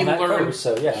 Which is on that coast,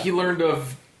 so yeah. He learned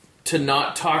to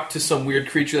not talk to some weird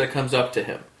creature that comes up to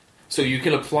him. So you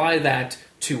can apply that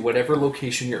to whatever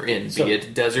location you're in, So- be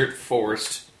it desert,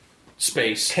 forest,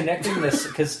 space. Connecting this,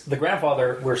 because the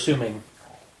grandfather, we're assuming,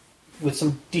 with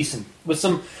some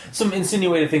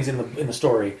insinuated things in the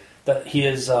story, that he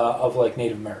is of like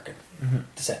Native American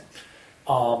descent,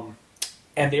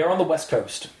 and they are on the West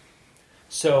Coast.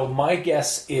 So my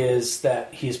guess is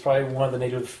that he's probably one of the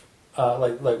native,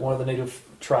 like one of the native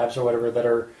tribes or whatever that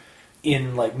are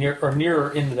in like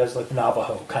nearer in the desert, like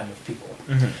Navajo kind of people,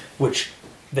 which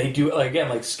they do like, again,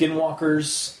 like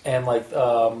skinwalkers and like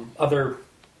other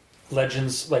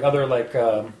legends, like other like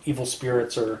evil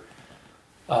spirits or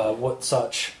what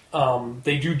such.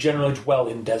 They do generally dwell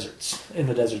in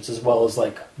the deserts as well as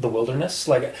like the wilderness.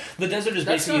 Like the desert is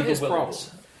That's basically not his the wilderness.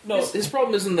 problem. No, His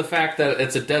problem isn't the fact that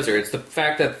it's a desert; it's the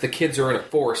fact that the kids are in a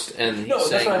forest, and he's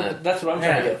saying that's what I'm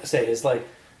trying to say. Is like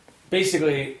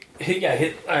basically,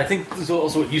 I think this is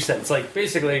also what you said. It's like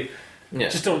basically,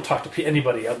 just don't talk to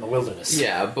anybody out in the wilderness.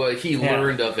 Yeah, but he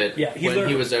learned of it when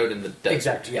he was out in the desert.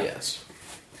 Exactly. Yeah. Yes.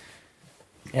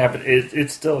 Yeah, but it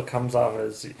still comes off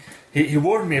as he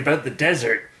warned me about the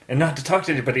desert and not to talk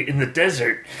to anybody in the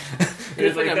desert.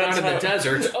 It's like I'm not in the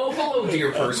desert. Oh, hello,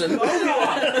 dear person.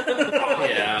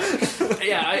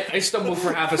 Yeah. I stumbled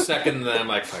for half a second, and then I'm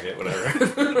like, fuck it,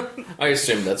 whatever. I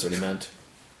assumed that's what he meant.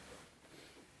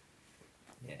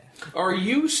 Yeah. Are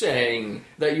you saying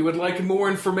that you would like more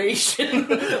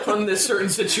information on this certain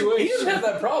situation? He doesn't have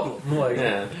that problem. Like,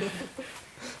 Yeah.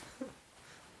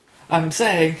 I'm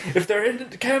saying, if they're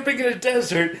camping in a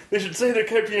desert, they should say they're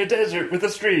camping in a desert with a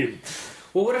stream.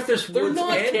 well, what if They're woods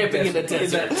not and camping in a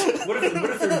desert. what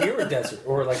if they're near a desert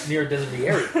or like near a deserty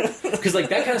area? Because like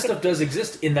that kind of stuff does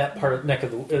exist in that part of neck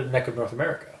of North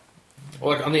America.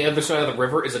 Well, like on the other side of the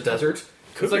river is a desert.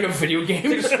 It's like a video game.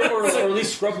 or at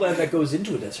least scrubland that goes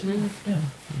into a desert.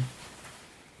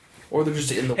 Or they're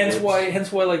just in the woods.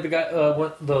 Hence why, like the guy,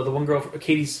 the one girl,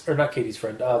 Katie's or not Katie's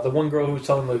friend, the one girl who was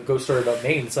telling the ghost story about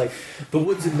Maine. It's like the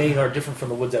woods in Maine are different from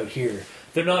the woods out here.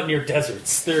 They're not near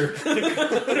deserts. They're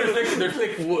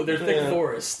thick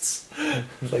forests.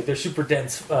 Like they're super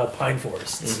dense pine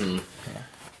forests. Mm-hmm.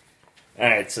 All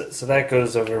right, so that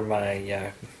goes over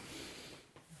my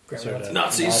sort of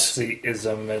Nazis.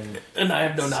 Nazism And I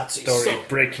have no Nazis.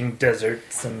 story-breaking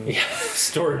deserts and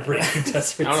Story breaking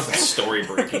deserts. I don't know if it's story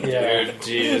breaking, Yeah. dude.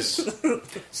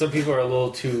 Jeez. Some people are a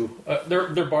little too.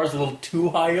 Their bar's a little too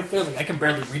high up there. Like I can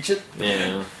barely reach it.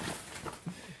 Yeah.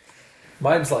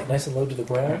 Mine's like nice and low to the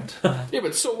ground. Yeah,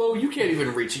 but so low you can't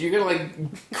even reach it. You gotta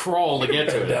like crawl to get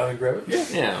to Bend it. down and grab it.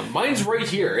 Yeah, mine's right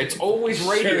here. It's always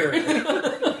right Sure.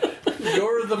 here.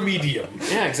 You're the medium.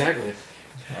 Yeah, exactly.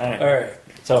 all right. All right.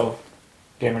 So,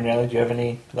 Gamer Nelly, do you have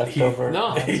any leftover?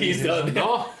 No, He's done.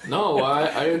 No,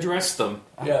 I addressed them.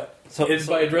 Yeah. So, And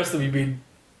by address them, you mean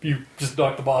you just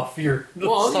knocked them off your.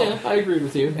 Well, yeah, I agree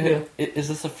with you. Yeah. Is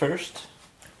this a first?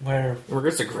 Where In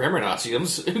regards to grammar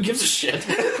Nazis, who gives a shit?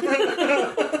 Fuck.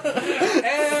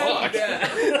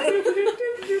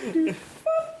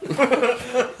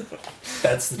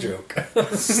 That's the joke.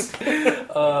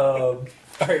 All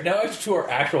right, now to our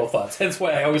actual thoughts. Hence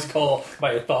why I always call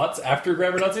my thoughts after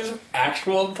grammar Nazism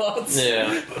actual thoughts.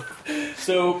 Yeah.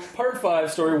 So, part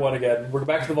 5, story 1 again. We're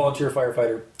back to the volunteer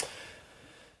firefighter.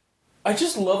 I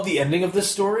just love the ending of this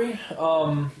story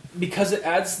because it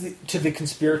adds to the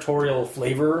conspiratorial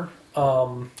flavor.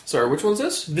 Sorry, which one's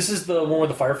this? This is the one where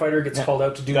the firefighter gets called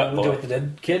out to do with the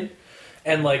dead kid,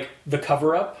 and like the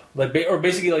cover up, or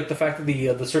basically like the fact that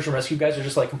the search and rescue guys are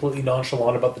just like completely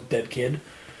nonchalant about the dead kid,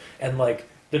 and like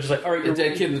they're just like, all right, the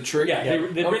dead kid in the tree. Yeah,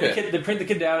 they bring the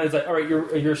kid down, and it's like, all right,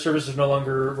 your service is no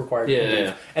longer required.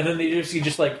 Yeah. And then you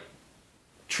just like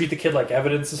treat the kid like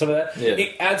evidence and stuff like that. Yeah.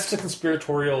 It adds to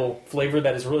conspiratorial flavor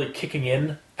that is really kicking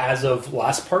in as of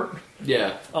last part.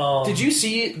 Yeah. Did you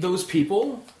see those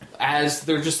people as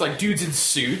they're just like dudes in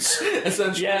suits?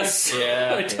 Essentially. Yes.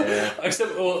 Yeah.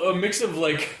 Except a mix of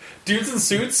like dudes in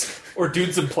suits or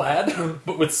dudes in plaid,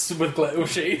 but with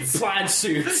shades. Plaid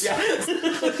suits. Yeah.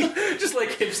 Just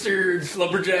like hipster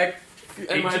lumberjack.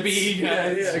 MIB. Yeah,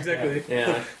 exactly.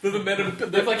 Yeah. They're the men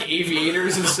in, They're like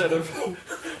aviators instead of.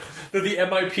 They're the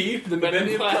MIP, the men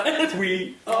in plaid.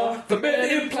 We are the men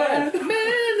in plaid.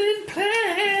 Men in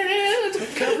plaid,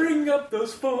 covering up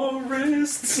those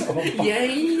forests. Oh,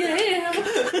 yeah.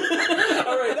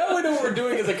 All right, now we know what we're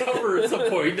doing as a cover at some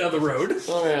point down the road.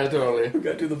 Oh yeah, totally. We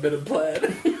got to do the men in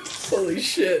plaid. Holy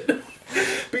shit.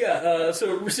 But yeah,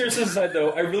 so seriously aside though,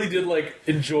 I really did like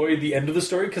enjoy the end of the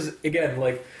story because again,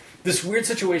 like this weird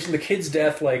situation, the kid's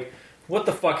death, like what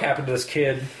the fuck happened to this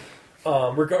kid?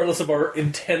 Regardless of our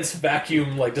intense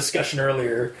vacuum like discussion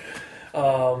earlier,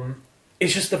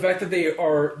 it's just the fact that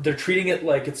they're treating it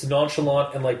like it's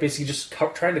nonchalant and like basically just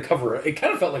trying to cover it. It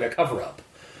kind of felt like a cover up.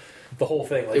 The whole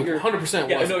thing, like 100%.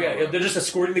 Yeah, no, yeah. They're just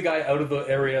escorting the guy out of the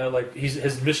area. Like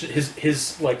his mission,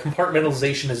 his like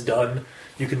compartmentalization is done.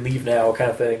 You can leave now,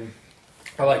 kind of thing.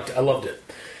 I loved it.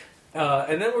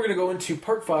 And then we're gonna go into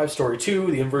part 5, story 2,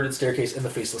 the inverted staircase and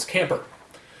the faceless camper.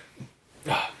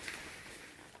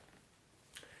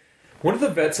 One of the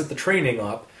vets at the training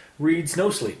op reads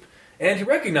No Sleep, and he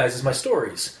recognizes my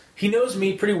stories. He knows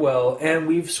me pretty well, and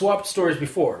we've swapped stories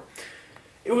before.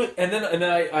 And then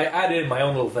I add in my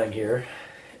own little thing here.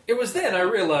 It was then I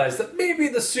realized that maybe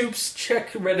the soups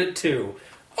check Reddit too.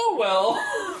 Oh well.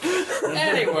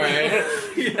 Anyway,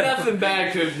 nothing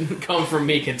bad could come from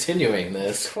me continuing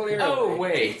this. Clearly. Oh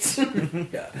wait.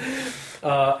 Yeah.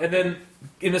 And then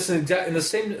in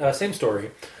the same story,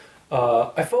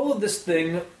 I followed this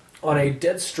thing on a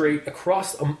dead straight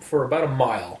across for about a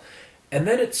mile, and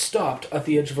then it stopped at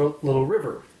the edge of a little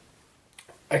river.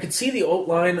 I could see the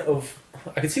outline of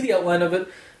it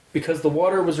because the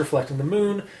water was reflecting the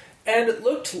moon, and it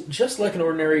looked just like an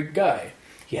ordinary guy.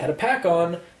 He had a pack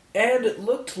on, and it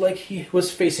looked like he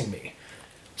was facing me.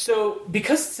 So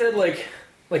because it said like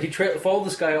he followed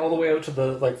this guy all the way out to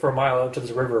for a mile out to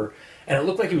this river, and it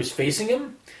looked like he was facing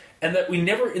him, and that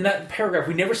in that paragraph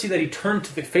we never see that he turned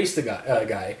to face the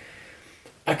guy.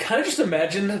 I kind of just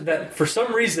imagine that for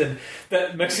some reason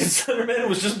that Mexican Slenderman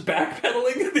was just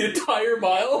backpedaling the entire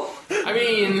mile. I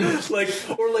mean,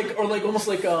 or almost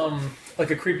like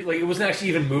a creepy, like it wasn't actually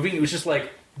even moving. It was just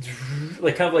like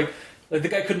kind of like the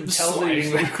guy couldn't tell that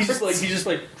he's just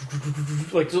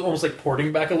almost like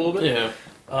porting back a little bit. Yeah,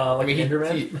 like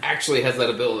he actually has that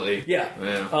ability.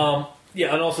 Yeah.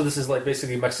 Yeah, and also this is like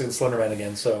basically Mexican Slenderman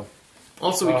again. So.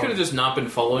 Also, we could have just not been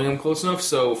following him close enough,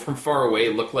 so from far away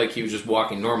it looked like he was just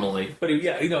walking normally. But and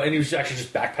he was actually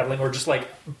just backpedaling or just like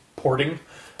porting,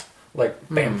 like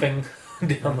bamfing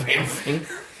down the bamfing.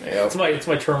 Yeah, it's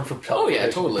my term for. Oh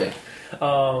yeah, totally.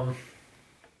 And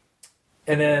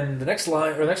then the next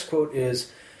quote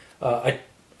is, I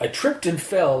tripped and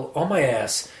fell on my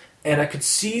ass, and I could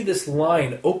see this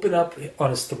line open up on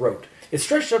his throat. It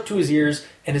stretched up to his ears,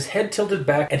 and his head tilted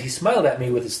back, and he smiled at me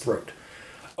with his throat.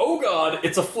 Oh god,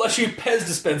 it's a fleshy Pez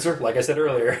dispenser, like I said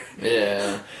earlier.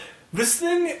 Yeah. This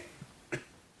thing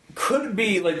could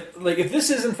be like if this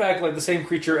is in fact like the same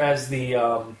creature as the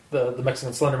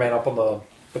Mexican Slenderman up on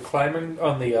the climbing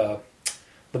on the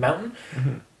mountain.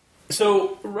 Mm-hmm.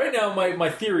 So right now my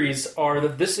theories are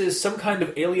that this is some kind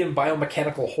of alien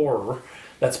biomechanical horror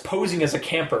that's posing as a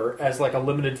camper as like a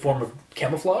limited form of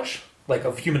camouflage, like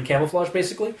of human camouflage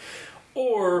basically.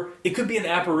 Or it could be an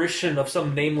apparition of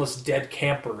some nameless dead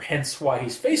camper, hence why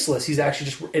he's faceless. He's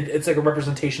actually just... It's like a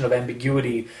representation of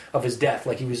ambiguity of his death.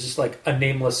 Like he was just like a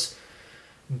nameless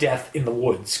death in the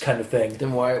woods kind of thing.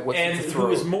 Then why... What's and the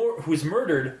throat? who was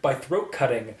murdered by throat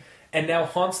cutting and now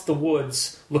haunts the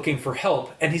woods looking for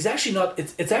help. And he's actually not...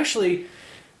 It's actually...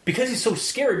 Because he's so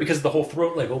scary because of the whole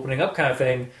throat like opening up kind of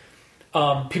thing,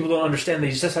 people don't understand that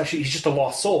he's just a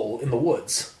lost soul in the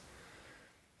woods.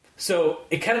 So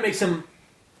it kind of makes him,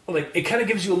 like, it kind of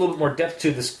gives you a little bit more depth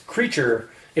to this creature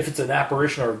if it's an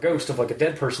apparition or a ghost of, like, a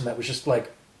dead person that was just,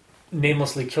 like,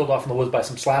 namelessly killed off in the woods by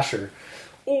some slasher.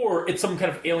 Or it's some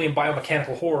kind of alien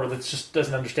biomechanical horror that just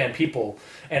doesn't understand people,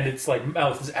 and its like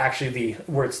mouth is actually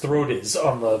where its throat is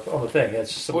on the thing.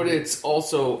 It's just but it's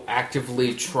also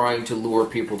actively trying to lure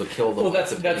people to kill them. Well,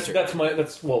 that's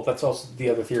also the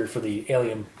other theory for the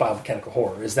alien biomechanical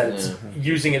horror is that it's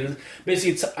using it as,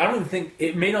 basically. I don't even think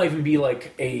it may not even be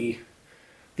like the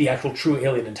actual true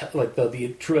alien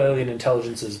the true alien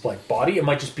intelligence's like body. It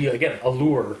might just be again a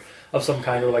lure of some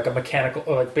kind, or like a mechanical,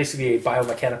 or like basically a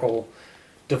biomechanical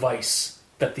device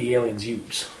that the aliens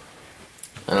use.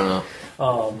 I don't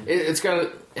know. It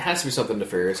has to be something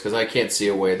nefarious, because I can't see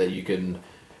a way that you can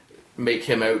make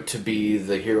him out to be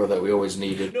the hero that we always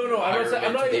needed. No,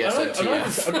 I'm not even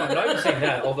saying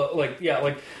that. Although, like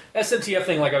SNTF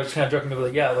thing, like I was kind of joking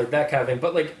about, like that kind of thing.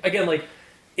 But like again, like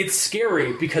it's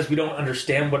scary because we don't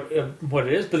understand what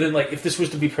it is. But then, like if this was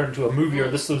to be turned into a movie, or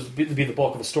this was to be the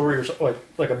bulk of a story, or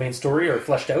like a main story, or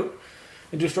fleshed out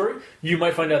into a story, you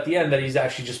might find out at the end that he's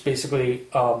actually just basically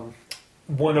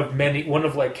one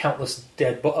of like countless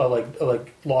dead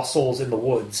like lost souls in the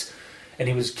woods, and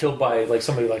he was killed by like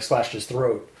somebody like slashed his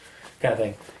throat, kind of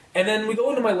thing. And then we go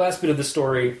into my last bit of the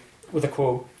story with a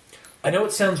quote. I know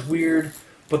it sounds weird,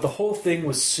 but the whole thing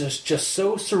was just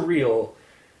so surreal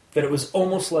that it was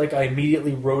almost like I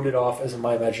immediately wrote it off as in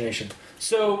my imagination.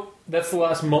 So that's the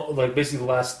last basically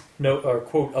the last note or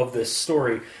quote of this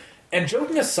story. And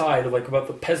joking aside, like about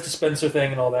the Pez dispenser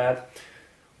thing and all that,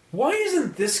 why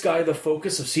isn't this guy the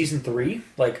focus of season 3?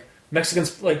 Like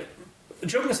Mexicans, like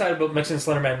joking aside about Mexican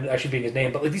Slenderman actually being his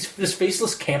name, but like this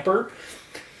faceless camper,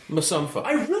 Masumfa.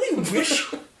 I really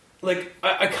wish, like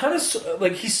I kind of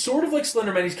like he's sort of like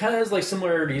Slenderman. He kind of has like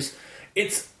similarities.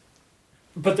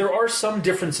 But there are some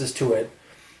differences to it.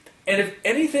 And if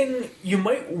anything, you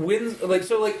might win. Like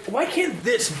so, like why can't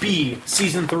this be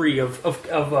season 3 of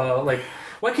like?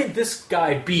 Why can't this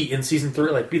guy be in season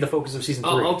 3? Like, be the focus of season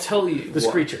 3? I'll tell you. This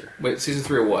creature. Wait, season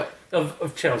 3 of what?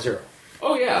 Of Channel Zero.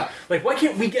 Oh yeah. Like, why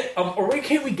can't we get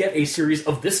a series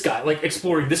of this guy, like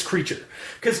exploring this creature?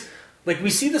 Because like we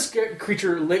see this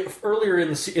creature earlier in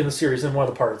the series in one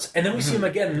of the parts, and then we see him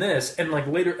again in this, and like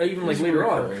later, even like later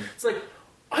on, it's like.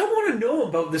 I want to know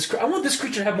about this. I want this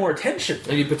creature to have more attention.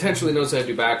 And he potentially knows how to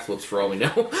do backflips, for all we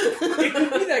know. It could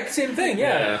be that same thing,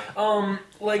 yeah.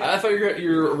 Like I thought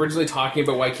you were originally talking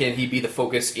about why can't he be the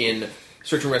focus in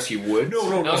Search and Rescue Woods. No.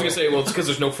 I was going to say, well, it's because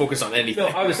there's no focus on anything.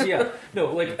 No, obviously, yeah.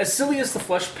 No, like as silly as the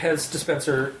Flush Pez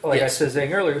dispenser, like yes. I was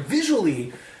saying earlier,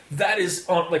 visually, that is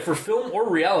on like for film or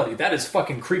reality, that is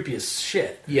fucking creepy as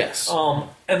shit. Yes.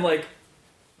 And like.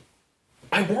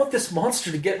 I want this monster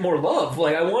to get more love.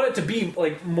 Like, I want it to be,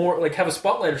 like, more, like, have a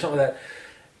spotlight or something like that.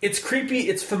 It's creepy,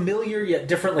 it's familiar, yet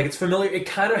different. Like, it's familiar. It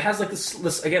kind of has, like,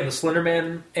 this again, the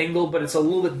Slenderman angle, but it's a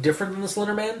little bit different than the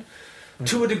Slenderman,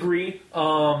 to a degree.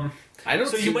 So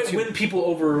you might win people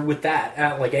over with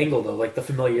that, like, angle, though, like, the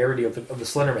familiarity of the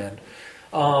Slenderman.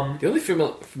 The only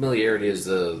familiarity is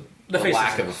the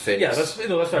lack of a face. Yeah, that's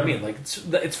what I mean. Like,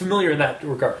 it's familiar in that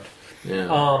regard.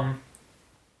 Yeah.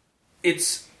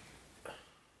 It's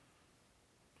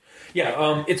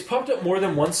popped up more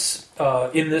than once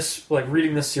in this, like,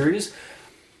 reading this series.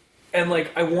 And,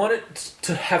 like, I want it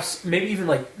to have maybe even,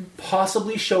 like,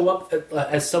 possibly show up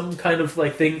as some kind of,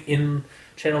 like, thing in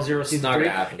Channel Zero Season 3.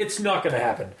 It's not going to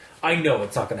happen. I know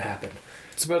it's not going to happen.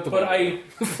 It's about the But I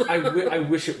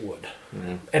wish it would.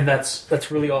 Mm-hmm. And that's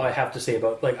really all I have to say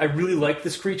about, like, I really like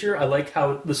this creature. I like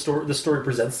how the story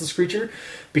presents this creature,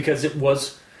 because it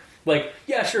was... Like,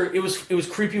 yeah, sure, it was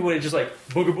creepy when it just like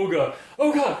booga booga,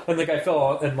 oh god, and the guy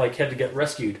fell and like had to get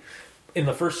rescued in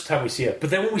the first time we see it.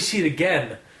 But then when we see it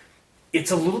again,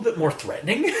 it's a little bit more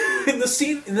threatening in this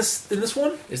scene in this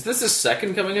one. Is this the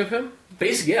second coming of him?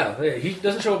 Basically, yeah. He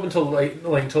doesn't show up until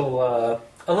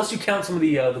unless you count some of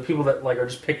the people that like are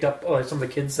just picked up, like some of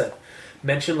the kids that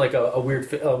mention like a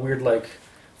weird like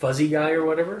fuzzy guy or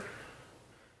whatever.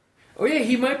 Oh yeah,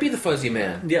 he might be the fuzzy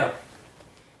man. Yeah.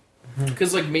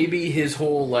 Because, like, maybe his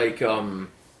whole, like, I'm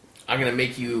going to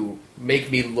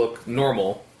make me look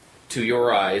normal to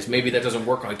your eyes, maybe that doesn't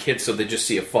work on kids, so they just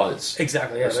see a fuzz.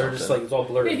 Exactly, yeah, they're just, like, it's all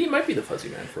blurry. Yeah, he might be the fuzzy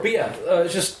man for a But yeah,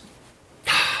 it's just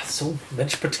so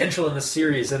much potential in this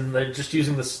series, and they're just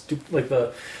using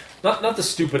the, not the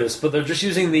stupidest, but they're just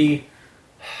using the,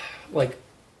 like,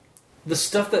 the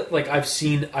stuff that, like,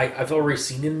 I've already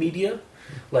seen in media.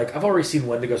 Like, I've already seen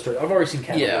Wendigo stories. I've already seen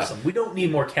cannibalism. Yeah. We don't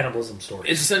need more cannibalism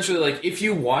stories. It's essentially like, if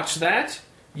you watch that,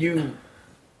 and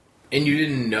you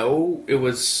didn't know it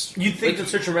was... You'd think that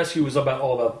Search and Rescue was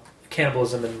all about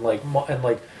cannibalism and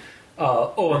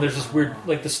there's this weird,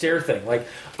 like, the stair thing. Like,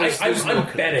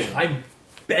 I'm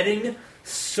betting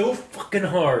so fucking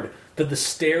hard that the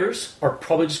stairs are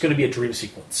probably just going to be a dream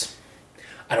sequence.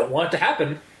 I don't want it to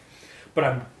happen, but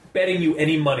I'm betting you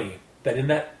any money that in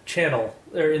that channel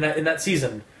or in that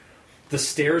season, the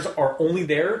stairs are only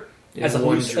there as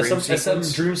some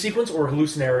dream sequence or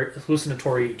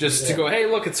hallucinatory. Just to go, hey,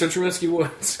 look, it's Search and Rescue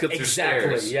Woods.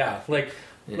 Exactly, yeah. Like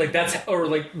that's, or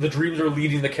like the dreams are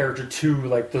leading the character to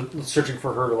like the searching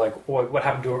for her, like what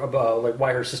happened to her, like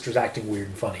why her sister's acting weird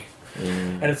and funny.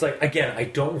 And it's like, again, I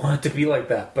don't want it to be like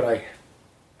that, but I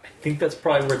think that's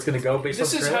probably where it's going to go.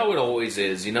 This is how it always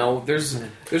is, you know. There's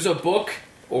a book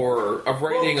or a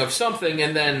writing of something,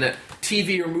 and then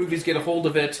TV or movies get a hold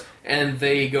of it, and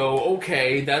they go,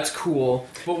 okay, that's cool,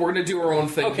 but we're going to do our own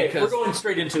thing. Okay, we're going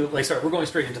straight into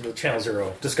the Channel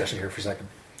Zero discussion here for a second.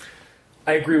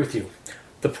 I agree with you.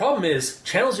 The problem is,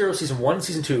 Channel Zero Season 1 and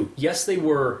Season 2, yes, they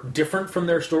were different from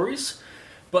their stories,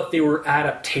 but they were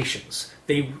adaptations.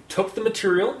 They took the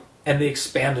material, and they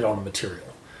expanded on the material.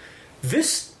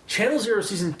 This Channel Zero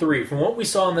Season 3, from what we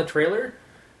saw in the trailer,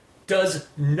 has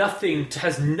nothing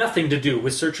to do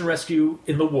with search and rescue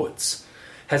in the woods.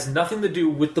 Has nothing to do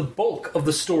with the bulk of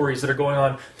the stories that are going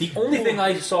on. The only thing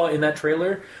I saw in that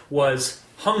trailer was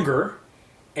hunger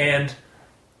and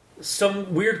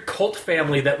some weird cult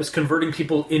family that was converting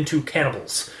people into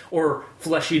cannibals or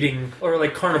flesh-eating or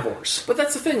like carnivores. But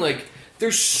that's the thing, like,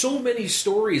 there's so many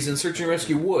stories in Search and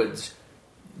Rescue Woods.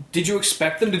 Did you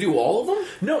expect them to do all of them?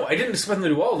 No, I didn't expect them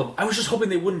to do all of them. I was just hoping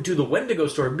they wouldn't do the Wendigo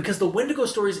story, because the Wendigo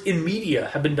stories in media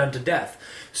have been done to death.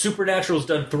 Supernatural's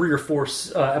done 3 or 4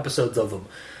 episodes of them.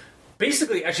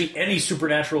 Basically, actually, any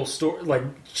Supernatural story, like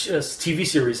TV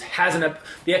series, has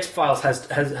the X-Files has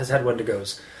had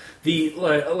Wendigos. The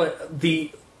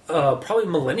probably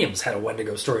Millennium's had a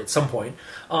Wendigo story at some point.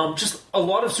 Just a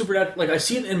lot of Supernatural, like I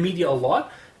see it in media a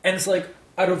lot, and it's like,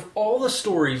 out of all the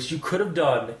stories you could have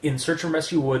done in Search and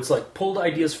Rescue Woods, like pulled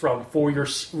ideas from for your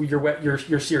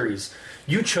series,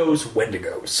 you chose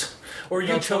Wendigos, or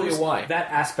you chose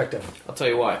that aspect of it. I'll tell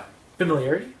you why.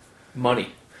 Familiarity,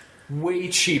 money. Way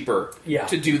cheaper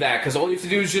to do that, because all you have to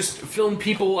do is just film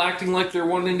people acting like they're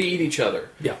wanting to eat each other.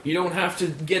 Yeah. You don't have to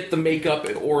get the makeup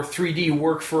or 3D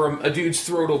work for a dude's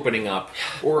throat opening up,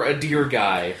 or a deer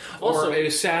guy, or a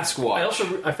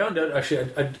Sasquatch. I found out,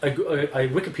 actually, I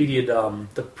Wikipedia'd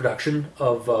the production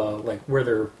of like where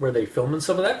they film and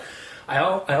stuff like that.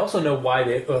 I also know why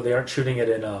they aren't shooting it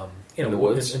in the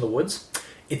woods. In the woods.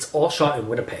 It's all shot in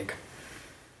Winnipeg.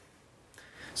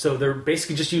 So they're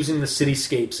basically just using the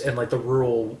cityscapes and like the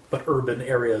rural but urban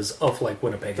areas of like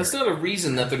Winnipeg. That's not a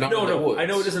reason that they're not in the woods. I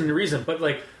know it isn't a reason, but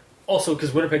like also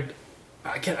because Winnipeg,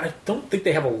 I don't think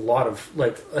they have a lot of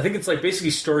like. I think it's like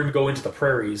basically starting to go into the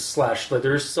prairies / like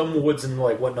there's some woods and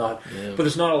like whatnot, but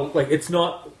there's not it's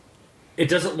not. It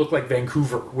doesn't look like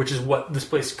Vancouver, which is what this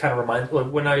place kind of reminds. Like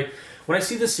when I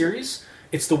see this series,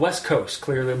 it's the West Coast.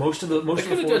 Clearly, most of the they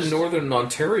could have done Northern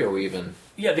Ontario even.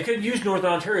 Yeah, they could have used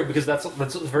Northern Ontario because that's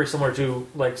very similar to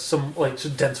like some like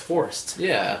dense forests.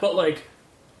 Yeah, but like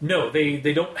no, they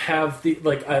don't have the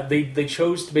like they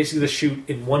chose to basically shoot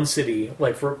in one city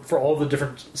like for all the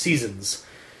different seasons,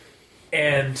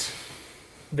 and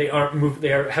they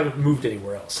haven't moved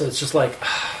anywhere else. So it's just like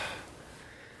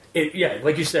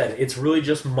like you said, it's really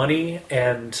just money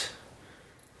and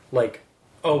like,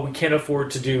 oh, we can't afford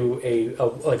to do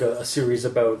a series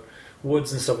about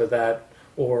woods and stuff like that,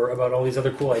 or about all these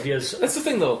other cool ideas. That's the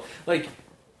thing, though. Like,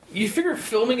 you figure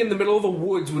filming in the middle of the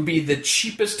woods would be the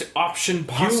cheapest option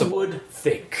possible. You would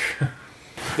think.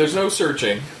 There's no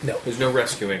searching. No. There's no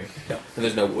rescuing. No. And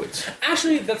there's no woods.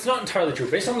 Actually, that's not entirely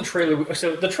true. Based on the trailer,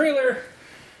 so the trailer,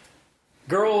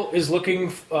 girl is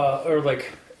looking, or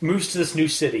like, moves to this new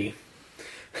city.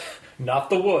 Not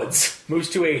the woods. Moves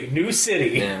to a new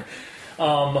city. Yeah.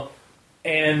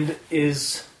 And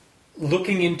is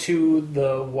looking into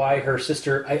why her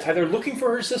sister, either looking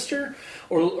for her sister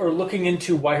or looking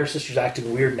into why her sister's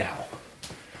acting weird now.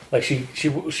 Like she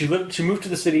moved to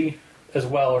the city as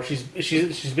well, or she's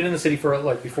been in the city for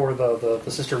like before the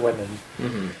sister went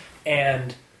in,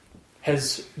 and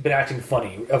has been acting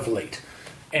funny of late.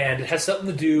 And it has something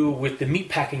to do with the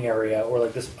meatpacking area, or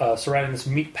like this surrounding this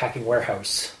meatpacking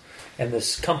warehouse and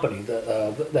this company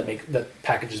that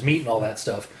packages meat and all that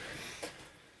stuff,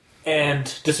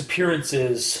 and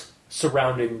disappearances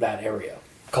surrounding that area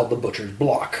called the Butcher's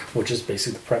Block, which is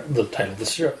basically the title of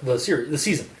the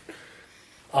season.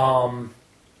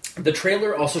 The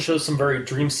trailer also shows some very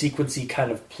dream sequency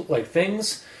kind of like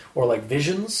things, or like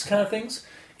visions kind of things,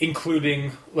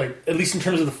 including like, at least in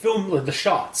terms of the film, like the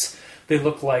shots, they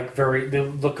look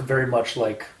very much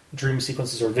like dream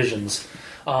sequences or visions,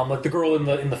 like the girl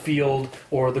in the field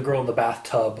or the girl in the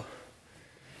bathtub.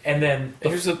 And then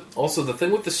here's also the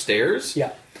thing with the stairs.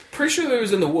 Yeah, Pretty sure it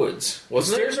was in the woods,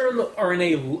 wasn't it? The stairs are in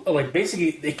a, like,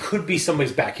 basically, they could be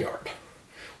somebody's backyard.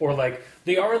 Or, like,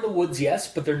 they are in the woods,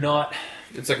 yes, but they're not...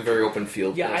 It's like a very open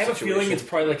field. Yeah, I have a feeling it's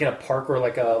probably like in a park or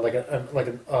like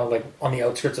on the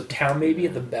outskirts of town, maybe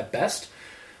at best.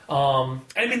 I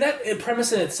mean, that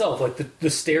premise in itself, like the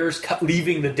stairs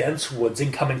leaving the dense woods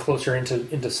and coming closer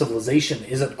into civilization,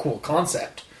 is a cool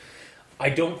concept. I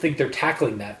don't think they're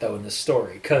tackling that though in this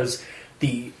story, because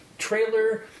the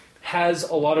trailer has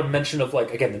a lot of mention of,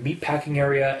 like, again, the meatpacking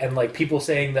area and, like, people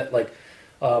saying that like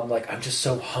I'm just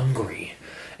so hungry.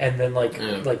 And then like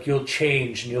you'll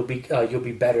change and you'll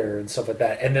be better and stuff like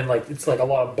that. And then like it's like a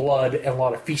lot of blood and a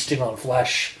lot of feasting on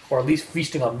flesh, or at least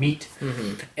feasting on meat.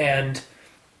 Mm-hmm. And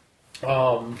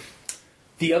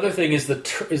the other thing is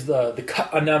the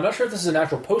cut. Now I'm not sure if this is an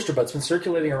actual poster, but it's been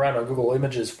circulating around on Google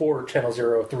Images for Channel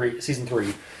 03 Season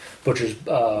 3, Butcher's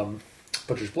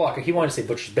Block. He wanted to say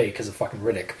Butcher's Bay because of fucking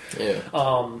Riddick.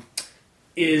 Yeah.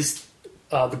 Is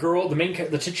the girl,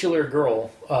 the titular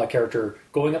girl character,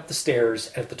 going up the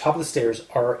stairs, and at the top of the stairs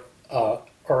are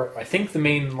I think the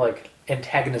main like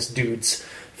antagonist dude's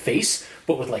face,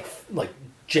 but with like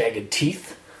jagged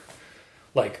teeth,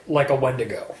 like a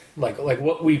Wendigo, like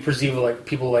what we perceive like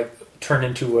people like turn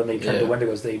into when they turn into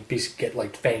Wendigos. They basically get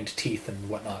like fanged teeth and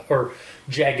whatnot, or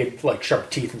jagged like sharp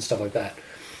teeth and stuff like that.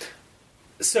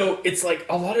 So it's like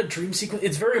a lot of dream sequence.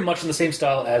 It's very much in the same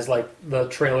style as like the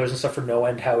trailers and stuff for No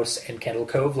End House and Candle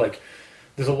Cove. Like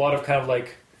there's a lot of kind of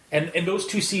like, and those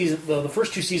two seasons, the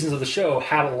first two seasons of the show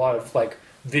had a lot of like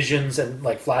visions and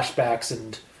like flashbacks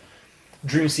and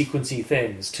dream sequency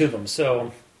things to them.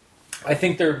 So I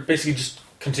think they're basically just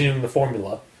continuing the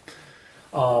formula,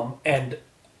 and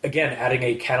again adding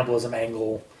a cannibalism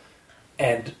angle.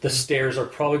 And the stairs are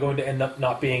probably going to end up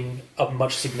not being of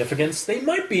much significance. They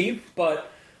might be,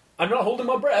 but I'm not holding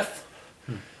my breath.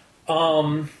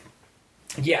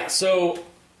 Yeah, so,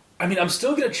 I mean, I'm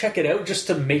still going to check it out just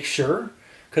to make sure.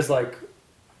 Because, like,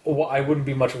 I wouldn't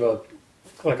be much of a...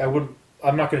 Like,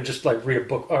 I'm not going to just, like, read a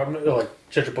book... Or, like,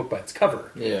 judge a book by its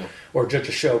cover. Yeah. Or judge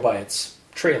a show by its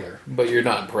trailer. But you're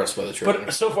not impressed by the trailer.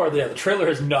 But so far, yeah, the trailer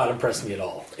has not impressed me at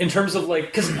all. In terms of, like,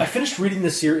 because I finished reading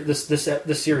this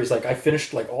series, like, I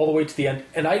finished, like, all the way to the end,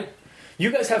 and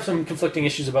you guys have some conflicting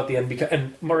issues about the end, because,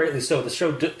 and more rightly so, the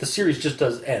series just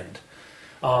does end.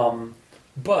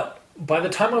 But by the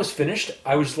time I was finished,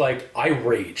 I was, like, I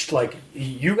raged. Like,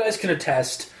 you guys can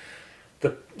attest,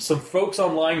 some folks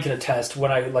online can attest,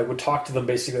 when I, like, would talk to them,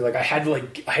 basically, like, I had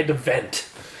to vent.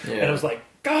 Yeah. And I was like,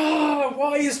 God,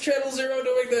 why is Channel Zero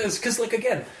doing this? Because, like,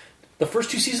 again, the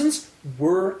first two seasons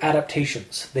were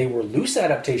adaptations. They were loose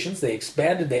adaptations. They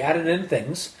expanded. They added in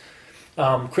things. They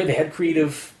had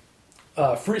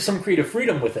some creative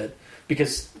freedom with it,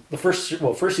 because the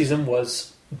first season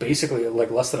was basically like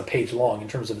less than a page long in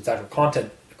terms of its actual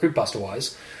content,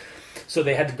 creepypasta-wise. So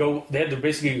they had to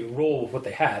basically roll with what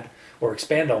they had, or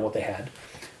expand on what they had.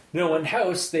 No End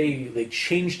House, they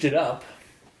changed it up.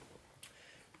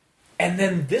 And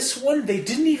then this one, they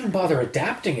didn't even bother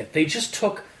adapting it. They just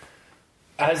took,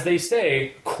 as they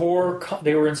say,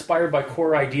 they were inspired by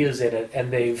core ideas in it,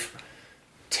 and they've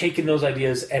taken those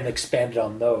ideas and expanded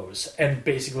on those. And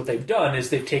basically what they've done is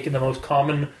they've taken the most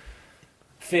common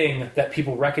thing that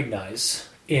people recognize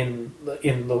in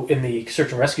the search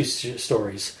and rescue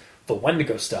stories, the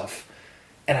Wendigo stuff,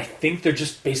 and I think they're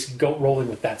just basically rolling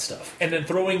with that stuff. And then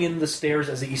throwing in the stairs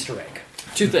as an Easter egg.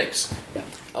 Two things. Yeah.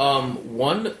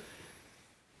 One...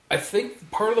 I think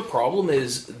part of the problem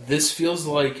is this feels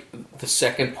like the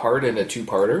second part in a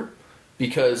two-parter,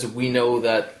 because we know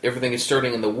that everything is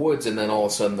starting in the woods and then all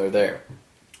of a sudden they're there.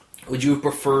 Would you have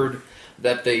preferred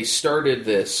that they started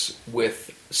this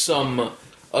with some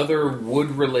other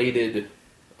wood-related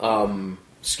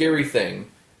scary thing,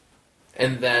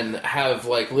 and then have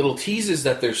like little teases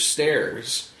that there's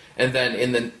stairs, and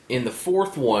then in the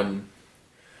fourth one...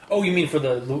 Oh, you mean for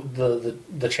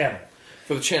the channel?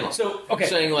 For the channel. So, okay.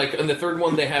 Saying, like, in the third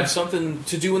one, they have something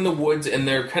to do in the woods, and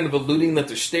they're kind of alluding that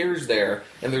there's stairs there,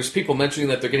 and there's people mentioning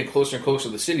that they're getting closer and closer to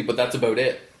the city, but that's about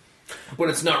it. But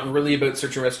it's not really about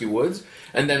Search and Rescue Woods.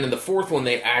 And then in the fourth one,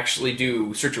 they actually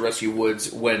do Search and Rescue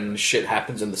Woods when shit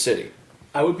happens in the city.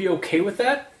 I would be okay with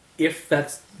that if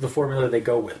that's the formula they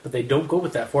go with, but they don't go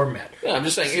with that format. Yeah, I'm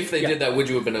just saying, if they did that, would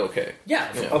you have been okay?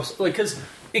 Yeah. Because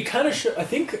it kind of I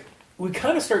think... We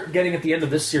kind of start getting at the end of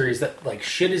this series that, like,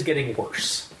 shit is getting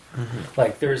worse. Mm-hmm.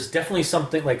 Like, there's definitely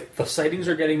something, like, the sightings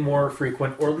are getting more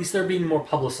frequent, or at least they're being more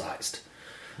publicized.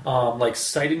 Like,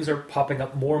 sightings are popping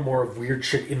up more and more of weird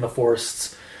shit in the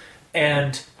forests.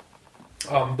 And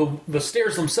the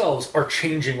stairs themselves are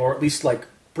changing, or at least, like,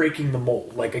 breaking the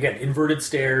mold. Like, again, inverted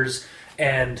stairs,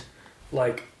 and,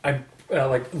 like,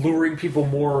 like luring people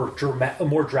more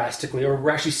drastically, or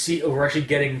we're actually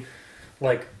getting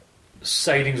like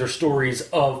sightings or stories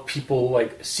of people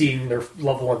like seeing their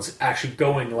loved ones actually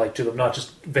going like to them, not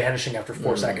just vanishing after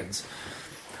 4 seconds.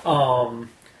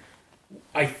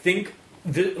 I think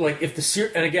if the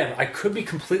series, and again, I could be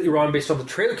completely wrong based on the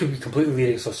trailer, could be completely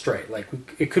leading us astray. Like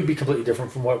it could be completely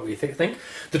different from what we think.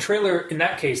 The trailer in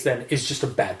that case then is just a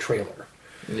bad trailer.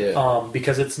 Yeah.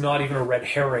 Because it's not even a red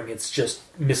herring; it's just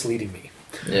misleading me.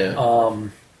 Yeah.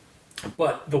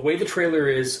 But the way the trailer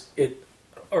is,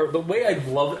 or the way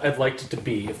I'd liked it to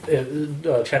be,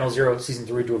 if Channel Zero Season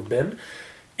 3 to have been,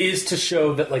 is to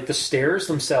show that like the stairs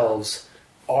themselves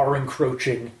are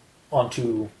encroaching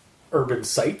onto urban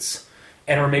sites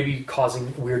and are maybe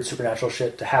causing weird supernatural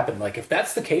shit to happen. Like if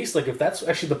that's the case, like if that's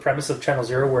actually the premise of Channel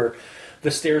Zero, where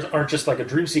the stairs aren't just like a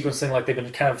dream sequence thing, like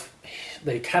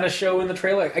they kind of show in the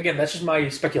trailer. Again, that's just my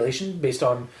speculation based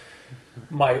on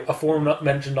my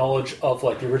aforementioned knowledge of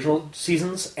like the original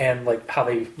seasons and like how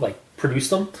they like produce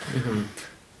them. Mm-hmm.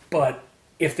 But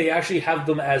if they actually have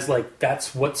them as like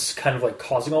that's what's kind of like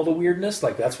causing all the weirdness,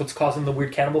 like that's what's causing the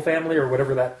weird cannibal family or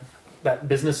whatever that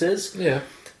business is. Yeah.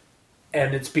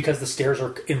 And it's because the stairs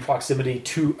are in proximity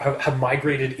to have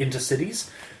migrated into cities.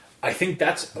 I think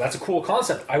that's a cool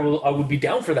concept. I would be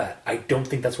down for that. I don't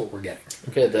think that's what we're getting.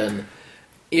 Okay, then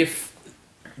if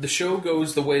the show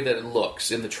goes the way that it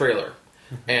looks in the trailer,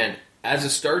 and as it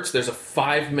starts, there's a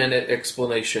 5-minute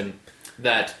explanation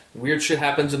that weird shit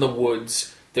happens in the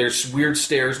woods. There's weird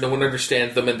stairs, no one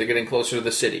understands them, and they're getting closer to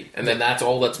the city. And then that's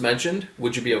all that's mentioned.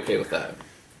 Would you be okay with that?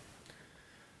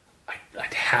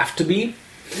 I'd have to be.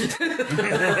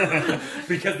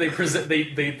 Because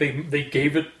they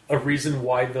gave it a reason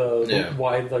why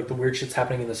the weird shit's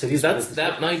happening in the cities.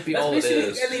 That might be all it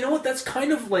is. And you know what? That's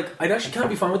kind of like I'd actually kind of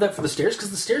be fine with that for the stairs,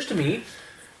 because the stairs to me,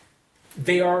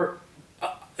 they are.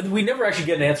 We never actually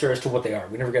get an answer as to what they are.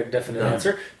 We never get a definite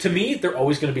answer. To me, they're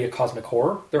always going to be a cosmic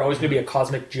horror. They're always going to be a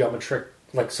cosmic geometric,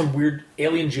 like some weird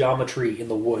alien geometry in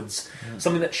the woods,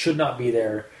 something that should not be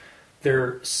there.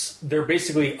 They're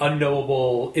basically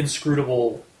unknowable,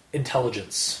 inscrutable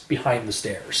intelligence behind the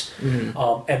stairs,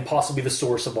 and possibly the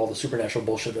source of all the supernatural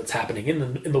bullshit that's happening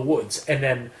in the woods. And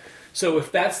then, so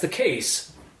if that's the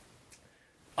case,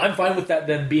 I'm fine with that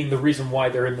then being the reason why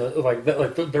they're in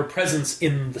the their presence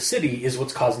in the city is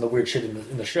what's causing the weird shit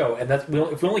in the show. And that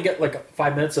if we only get like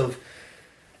 5 minutes of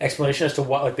explanation as to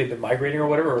what like they've been migrating or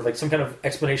whatever, or like some kind of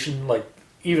explanation like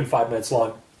even 5 minutes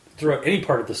long throughout any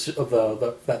part of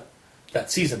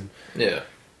that season,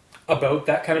 about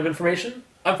that kind of information,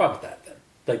 I'm fine with that then.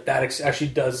 Like that actually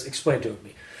does explain to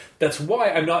me. That's why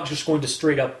I'm not just going to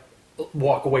straight up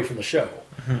walk away from the show.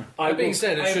 That being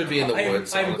said, it should be in the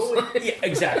woods. Yeah,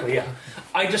 exactly. Yeah,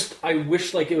 I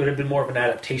wish like it would have been more of an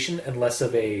adaptation and less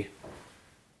of a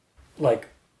like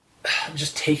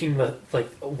just taking the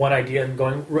like one idea and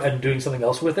going and doing something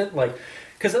else with it. Like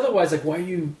because otherwise, like why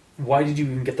did you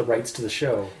even get the rights to the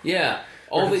show? Yeah,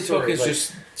 all they took is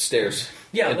just stairs.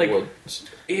 Yeah, in like the woods.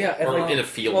 Yeah, and or like, in a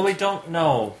field. Well, we don't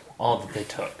know all that they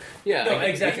took. Yeah, no,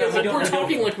 exactly. We're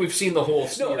talking like we've seen the whole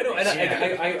series. No, I know, and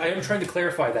I am trying to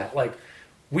clarify that. Like,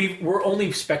 we're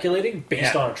only speculating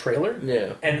based on a trailer.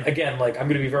 Yeah. And again, like, I'm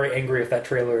going to be very angry if that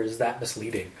trailer is that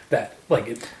misleading. That, like,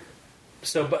 it...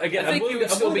 So, but again, I think you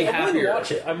would still be happier. I'm willing to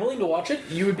watch it. I'm willing to watch it.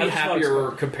 You would be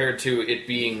happier compared to it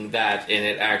being that and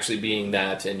it actually being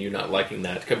that and you not liking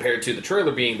that, compared to the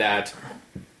trailer being that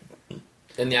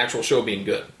and the actual show being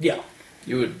good. Yeah.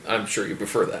 You would, I'm sure you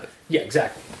prefer that. Yeah,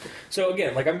 exactly. So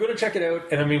again, like I'm going to check it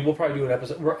out, and I mean, we'll probably do an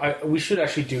episode. We should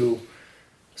actually do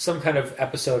some kind of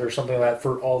episode or something like that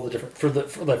for all the different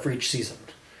for each season,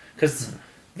 because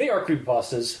they are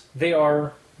creepypastas. They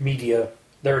are media.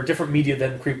 There are different media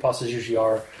than creepypastas usually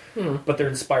are, but they're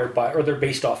inspired by or they're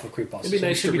based off of creepypastas. It'd be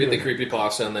nice to read the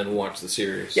creepypasta and then watch the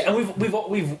series. Yeah, and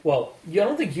we've well, I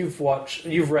don't think you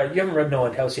haven't read No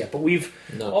End House yet, but we've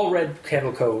all read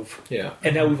Candle Cove. Yeah,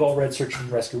 and now we've all read Search and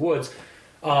Rescue Woods.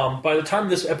 By the time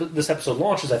this episode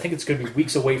launches, I think it's going to be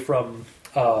weeks away from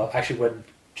actually when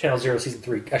Channel Zero Season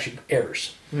 3 actually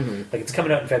airs. Like it's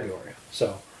coming out in February.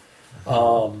 So,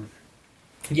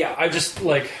 yeah, I just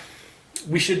like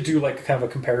we should do like kind of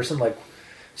a comparison, like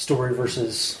story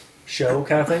versus show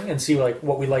kind of thing, and see like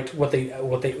what we liked, what they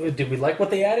did we like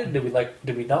what they added, did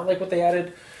we not like what they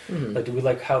added, like did we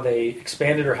like how they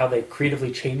expanded or how they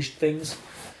creatively changed things.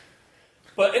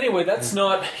 But anyway, that's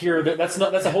not here. That's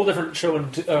a whole different show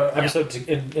and episode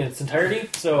in its entirety.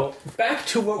 So back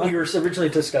to what we were originally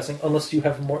discussing. Unless you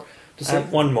have more to say. I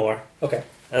have one more. Okay.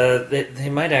 They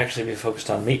might actually be focused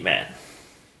on Meat Man.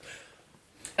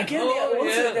 Again,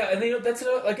 and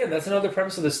that's another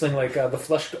premise of this thing, like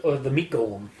the meat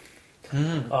golem.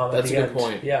 That's a good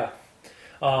point. Yeah.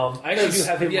 I actually do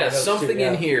have him. Yeah, something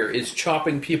in here is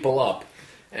chopping people up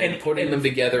and putting them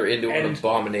together into an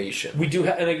abomination. We do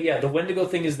have, the Wendigo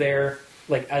thing is there,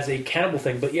 like as a cannibal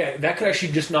thing, but yeah, that could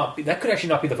actually not be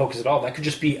the focus at all. That could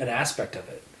just be an aspect of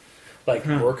it, like,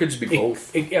 or it could just be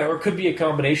both. Or it could be a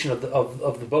combination of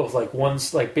the both. Like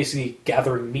one's like basically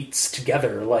gathering meats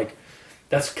together, like.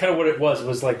 That's kind of what it was. It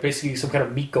was like basically some kind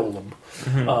of meat golem,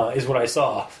 is what I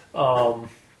saw. And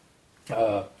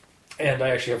I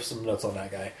actually have some notes on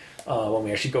that guy when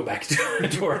we actually go back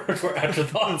to our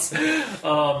afterthoughts.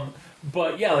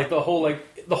 But yeah, like the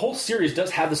whole series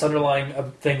does have this underlying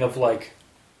thing of like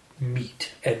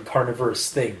meat and carnivorous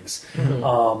things.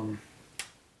 But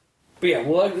yeah,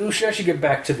 we should actually get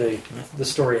back to the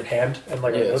story at hand and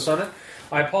like our notes on it.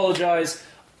 I apologize.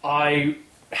 I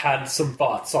had some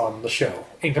thoughts on the show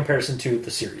in comparison to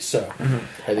the series, so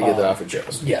had to get that off your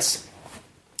chest. Yes.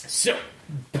 So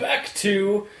back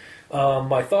to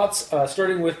my thoughts,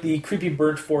 starting with the creepy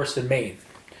burnt forest in Maine.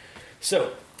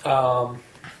 So, going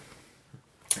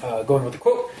with the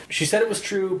quote, she said it was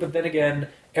true, but then again,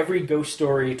 every ghost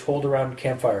story told around a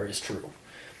campfire is true.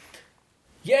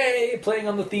 Yay! Playing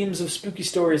on the themes of spooky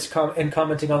stories and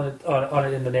commenting on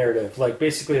it in the narrative, like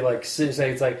basically, like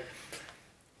saying it's like.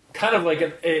 Kind of like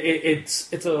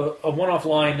it's a one-off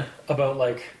line about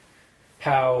like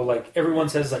how like everyone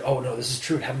says like, oh no, this is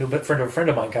true, it happened to a friend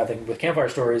of mine kind of thing with campfire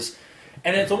stories,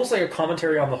 and it's almost like a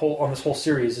commentary on this whole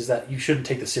series is that you shouldn't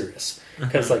take this serious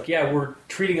because like we're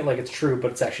treating it like it's true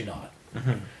but it's actually not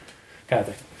kind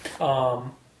of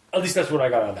thing. At least that's what I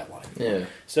got out of that line. Yeah.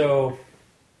 So,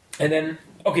 and then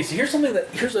okay, so here's something that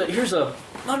here's a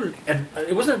not and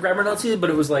it wasn't a grammar Nazi, but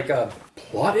it was like a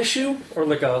plot issue or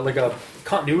like a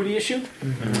continuity issue.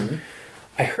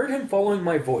 I heard him following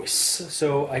my voice,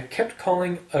 so I kept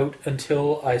calling out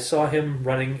until I saw him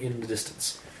running in the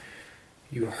distance.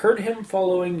 You heard him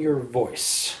following your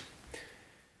voice.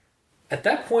 At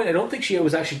that point, I don't think she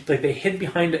was actually like they hid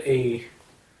behind a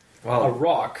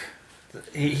rock.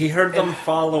 He heard them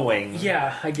following.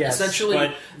 Yeah, I guess.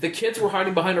 Essentially, the kids were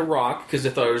hiding behind a rock because they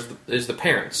thought it was the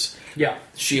parents. Yeah.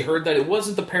 She heard that it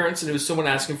wasn't the parents and it was someone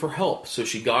asking for help. So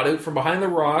she got out from behind the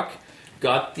rock,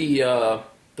 got the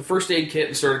first aid kit,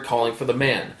 and started calling for the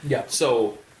man. Yeah.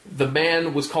 So the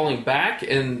man was calling back,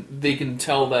 and they can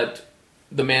tell that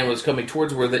the man was coming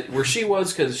towards where she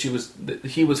was because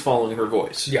he was following her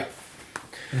voice. Yeah.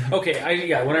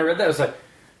 Okay. When I read that, I was like.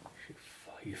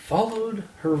 He followed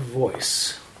her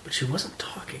voice, but she wasn't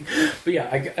talking. But yeah,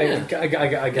 I get it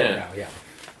now. Yeah.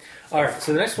 All right.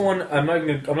 So the next one, I'm not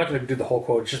gonna do the whole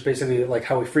quote. It's just basically like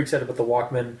how he freaks out about the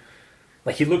Walkman.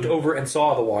 Like he looked over and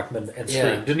saw the Walkman and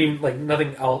screamed. Didn't even like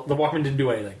nothing else. The Walkman didn't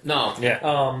do anything. No.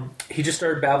 Yeah. He just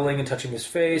started babbling and touching his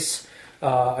face.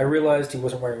 I realized he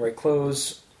wasn't wearing right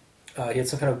clothes. He had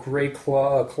some kind of gray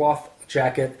cloth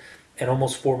jacket and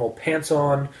almost formal pants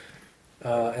on.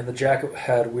 And the jacket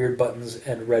had weird buttons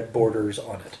and red borders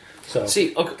on it. So,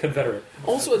 Confederate.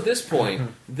 Also, at this point,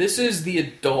 this is the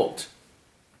adult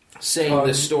saying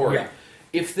this story. Yeah.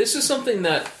 If this is something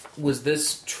that was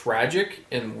this tragic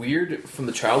and weird from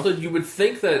the childhood, you would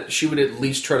think that she would at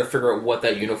least try to figure out what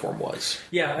that uniform was.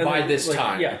 Yeah, by this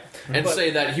time. Yeah, and say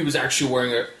that he was actually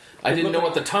wearing it. I didn't know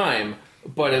at the time,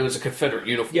 but it was a Confederate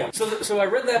uniform. Yeah. So I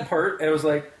read that part and I was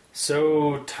like,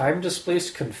 so time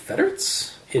displaced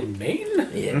Confederates in Maine?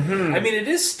 Yeah. I mean, it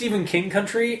is Stephen King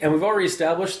country, and we've already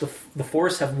established the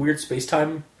forests have weird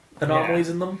space-time anomalies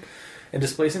in them and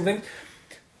displacing things.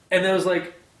 And I was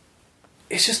like,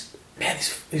 it's just, man,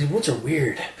 these woods are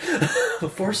weird. The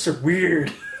forests are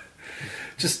weird.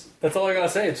 Just, that's all I gotta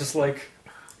say. It's just like...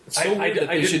 It's so weird that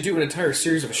they should do an entire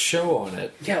series of a show on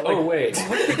it. Yeah, like, oh, wait.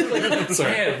 What if they did,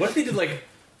 man, what if they did,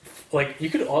 like, you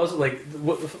could also,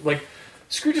 like...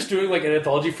 Screw just doing like an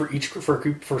anthology for a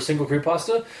single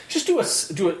creepypasta. Just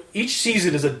do it. Each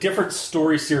season is a different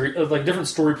story series, like different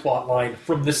story plot line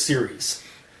from this series.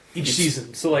 Each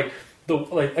season. So have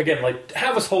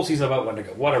a whole season about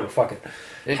Wendigo. Whatever, fuck it.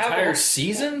 An entire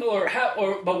season, or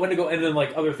about Wendigo, and then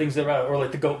like other things about, or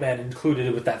like the Goat Man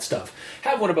included with that stuff.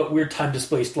 Have one about weird time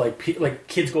displaced, like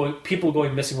people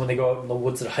going missing when they go out in the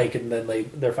woods at a hike, and then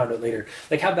they're found out later.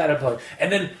 Like have that up, and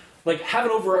then. Like, have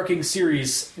an overarching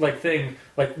series, like, thing,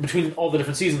 like, between all the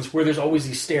different seasons where there's always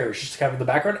these stairs just kind of in the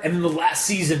background, and then the last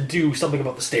season do something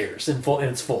about the stairs in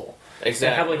its full. Exactly.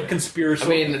 And have, like, a conspiracy. I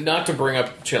mean, not to bring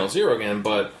up Channel Zero again,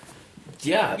 but,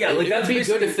 yeah like, that'd be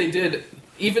good if they did,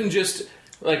 even just,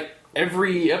 like,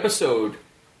 every episode,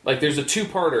 like, there's a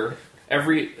two-parter,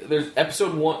 there's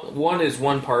episode one is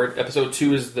one part, episode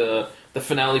 2 is the the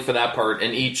finale for that part,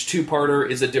 and each two-parter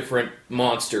is a different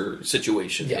monster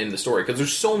situation in the story, because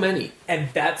there's so many. And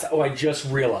that's, I just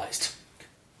realized.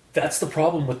 That's the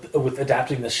problem with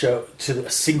adapting the show to a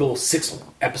single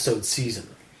 6-episode season.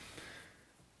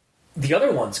 The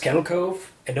other ones, Candle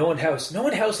Cove and No One House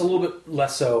a little bit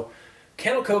less so.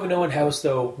 Candle Cove and No One House,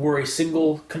 though, were a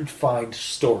single confined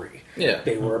story. Yeah.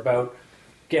 They were about,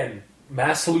 again,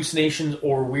 mass hallucinations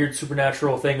or weird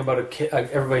supernatural thing about a kid,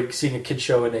 everybody seeing a kid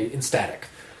show in static.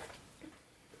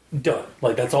 Done.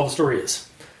 Like, that's all the story is.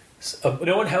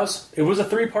 No One House, it was a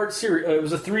 3-part series. It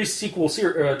was a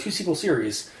 2-sequel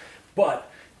series,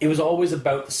 but it was always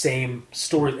about the same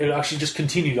story. It actually just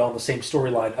continued on the same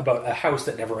storyline about a house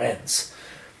that never ends.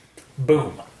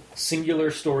 Boom. Singular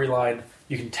storyline.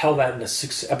 You can tell that in a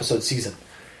 6-episode season.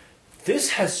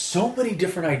 This has so many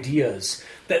different ideas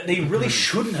that they really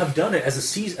shouldn't have done it as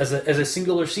a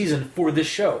singular season for this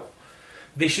show.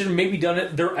 They should have maybe done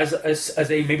it there as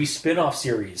a maybe spin-off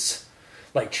series,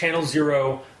 like Channel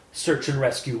Zero, Search and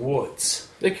Rescue Woods.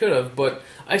 They could have, but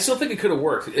I still think it could have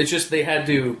worked. It's just they had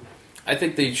to. I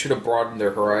think they should have broadened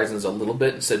their horizons a little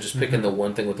bit instead of just picking the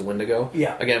one thing with the Wendigo.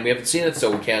 Yeah. Again, we haven't seen it,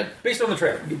 so we can't. Based on the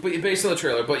trailer. Based on the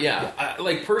trailer, but yeah.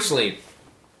 Personally,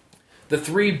 the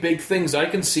 3 big things I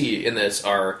can see in this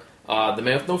are the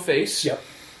Man with No Face. Yep.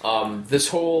 This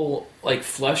whole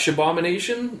flesh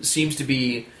abomination seems to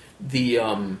be the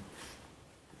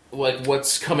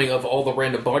what's coming of all the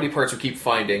random body parts we keep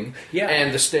finding. Yeah.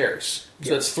 And the stairs.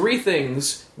 So that's 3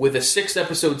 things with a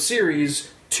 6-episode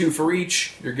series, 2 for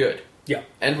each. You're good. Yeah.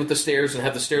 End with the stairs and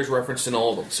have the stairs referenced in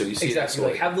all of them, so you see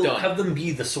exactly. Have them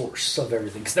be the source of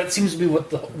everything, because that seems to be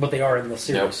what they are in the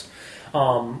series.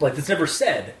 Yep. It's never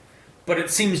said, but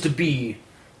it seems to be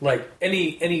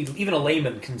any even a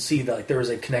layman can see that there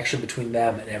is a connection between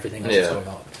them and everything else that's going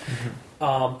on. Mm-hmm.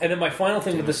 And then my final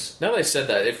thing with this. Now that I said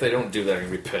that, if they don't do that, I'm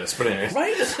gonna be pissed. But anyway,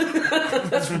 right?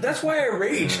 that's why I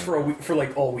raged for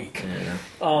all week.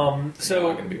 Yeah.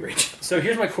 So I'm gonna be raging. So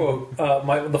here's my quote.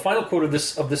 The final quote of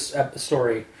this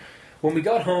story. When we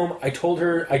got home, I told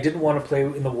her I didn't want to play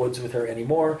in the woods with her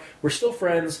anymore. We're still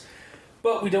friends,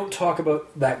 but we don't talk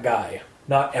about that guy.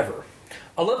 Not ever.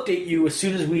 I'll update you as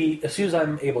soon as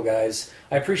I'm able, guys.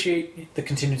 I appreciate the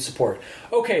continued support.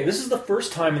 Okay, this is the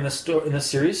first time in this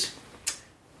series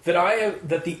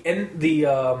that the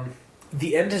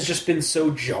end has just been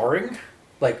so jarring.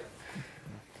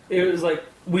 It was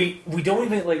we don't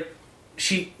even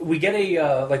we get a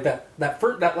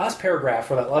that last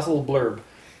paragraph or that last little blurb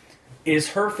is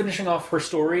her finishing off her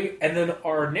story, and then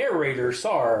our narrator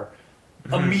Sar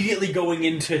immediately going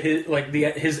into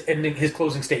his ending, his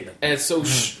closing statement. And it's so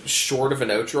short of an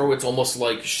outro, it's almost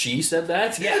like she said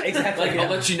that. Yeah, exactly. I'll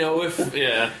let you know if...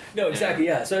 Yeah. No, exactly,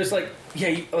 yeah. So it's I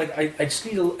just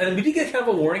need to... And we did get kind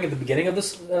of a warning at the beginning of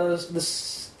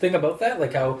this thing about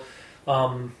that, how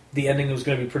the ending was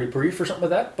going to be pretty brief or something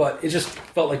like that, but it just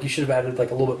felt like you should have added a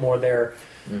little bit more there.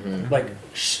 Mm-hmm.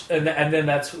 And then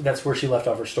that's where she left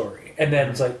off her story. And then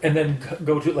it's and then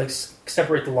go to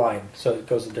separate the line so it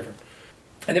goes in different...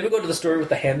 And then we go to the story with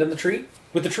the hand in the tree.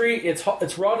 With the tree, it's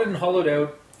rotted and hollowed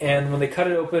out, and when they cut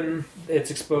it open,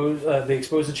 it's exposed. They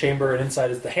expose the chamber, and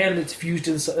inside is the hand. It's fused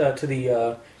to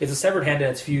the. It's a severed hand, and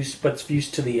it's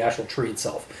fused to the actual tree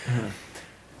itself. Mm-hmm.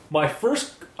 My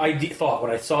first thought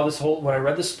when I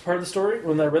read this part of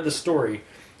the story,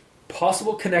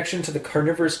 possible connection to the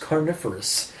carnivorous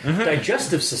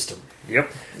digestive system.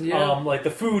 Yep. Yeah. The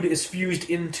food is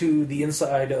fused into the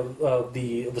inside of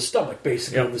the stomach,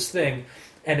 basically, of this thing.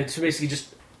 And it's basically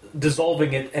just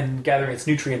dissolving it and gathering its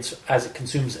nutrients as it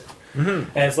consumes it.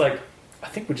 Mm-hmm. And it's I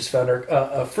think we just found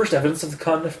our first evidence of the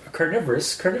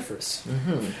carnivorous.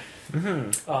 Mm-hmm.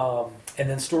 Mm-hmm. And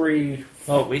then story...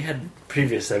 Oh, we had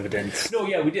previous evidence. No,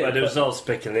 yeah, we did. But it was all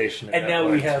speculation. And now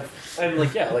we have... I'm you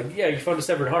found a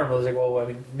severed arm. I was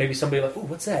maybe somebody ooh,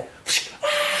 what's that?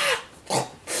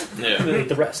 Yeah. And then eat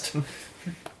the rest.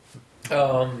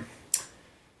 And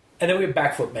then we have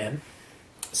Backflip Man.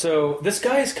 So this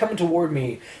guy is coming toward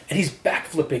me, and he's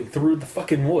backflipping through the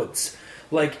fucking woods.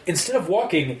 Instead of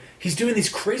walking, he's doing these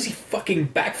crazy fucking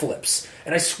backflips.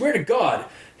 And I swear to God,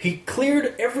 he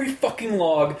cleared every fucking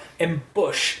log and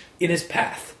bush in his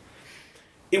path.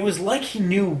 It was like he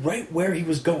knew right where he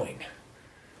was going.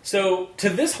 So, to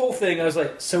this whole thing, I was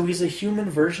so he's a human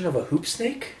version of a hoop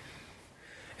snake?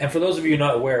 And for those of you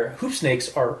not aware, hoop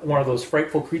snakes are one of those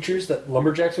frightful creatures that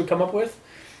lumberjacks would come up with.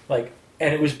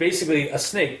 And it was basically a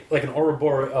snake, an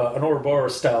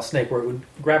Ouroboros style snake, where it would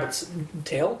grab its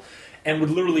tail and would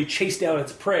literally chase down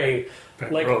its prey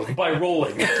by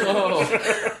rolling. Oh,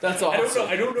 that's awesome.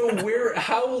 I don't know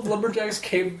how lumberjacks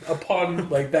came upon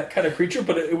that kind of creature,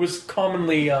 but it was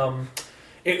commonly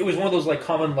it was one of those like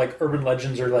common like urban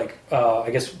legends or like I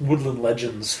guess woodland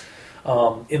legends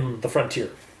in the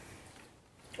frontier,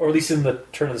 or at least in the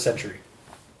turn of the century.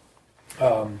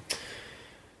 But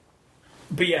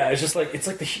yeah, it's just like it's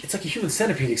like a human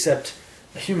centipede except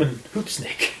a human hoop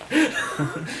snake.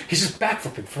 He's just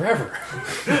backflipping forever.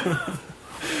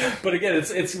 But again,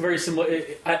 it's very similar.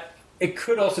 It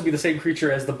could also be the same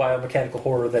creature as the biomechanical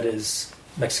horror that is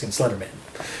Mexican Slender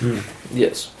Man.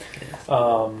 Yes.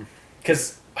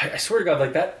 Because I swear to God,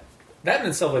 like that in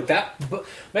itself, like that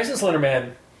Mexican Slender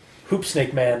Man, Hoop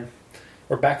Snake Man,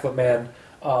 or Backflip Man,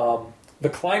 the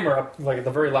Climber up like at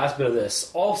the very last bit of this,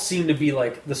 all seem to be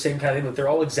like the same kind of thing. That they're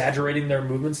all exaggerating their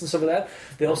movements and stuff like that.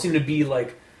 They all seem to be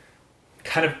like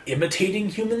kind of imitating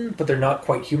human, but they're not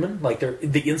quite human. Like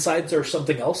the insides are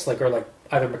something else, like are like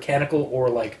either mechanical or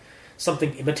like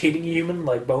something imitating a human,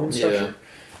 like bone structure.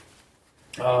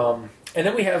 Yeah. And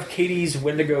then we have Katie's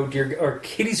Wendigo Deer, or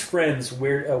Katie's friend's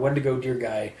Wendigo Deer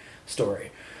Guy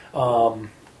story.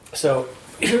 So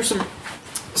here's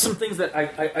some things that I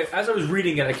as I was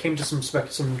reading it, I came to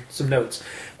some notes.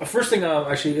 First thing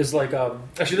actually is like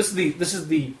actually this is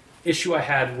the issue I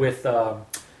had with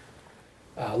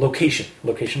location.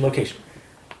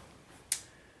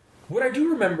 What I do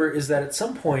remember is that at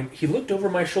some point he looked over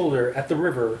my shoulder at the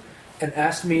river and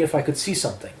asked me if I could see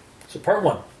something. So part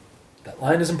one, that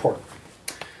line is important.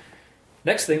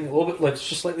 Next thing, a little bit like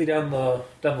just slightly down the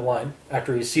line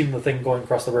after he's seen the thing going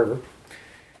across the river.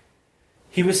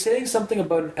 He was saying something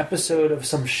about an episode of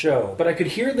some show, but I could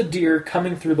hear the deer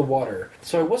coming through the water,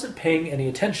 so I wasn't paying any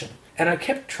attention. And I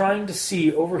kept trying to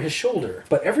see over his shoulder,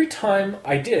 but every time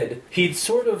I did, he'd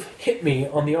sort of hit me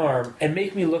on the arm and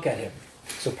make me look at him.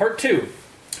 So part two.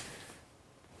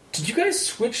 Did you guys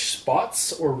switch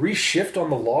spots or reshift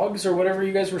on the logs or whatever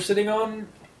you guys were sitting on?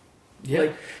 Yeah.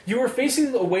 Like, you were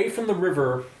facing away from the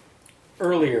river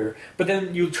earlier, but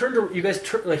then you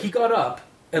he got up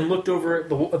and looked over at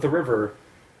the river,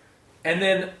 and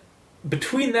then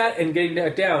between that and getting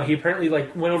back down, he apparently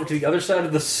like went over to the other side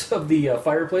of the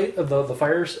fireplace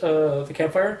of the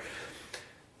campfire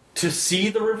to see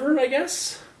the river, I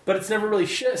guess. But it's never really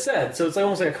said, so it's like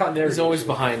almost like a continuity. He's always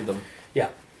behind them. Yeah.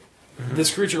 Mm-hmm.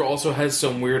 This creature also has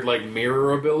some weird like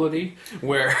mirror ability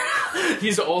where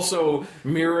he's also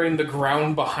mirroring the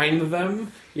ground behind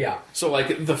them. Yeah. So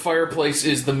like the fireplace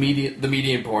is the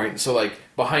median point. So like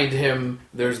behind him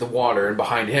there's the water, and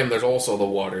behind him there's also the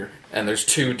water, and there's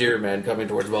two deer men coming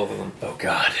towards both of them. Oh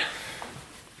God.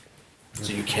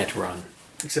 So you can't run.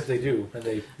 Except they do, and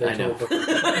they I know.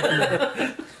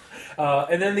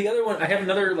 And then the other one, I have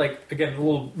another like again a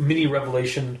little mini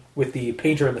revelation with the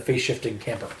painter and the face shifting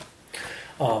camper.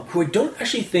 Who I don't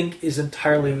actually think is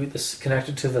entirely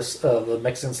connected to this the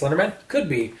Mexican Slender Man. Could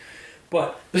be,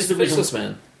 but this is the faceless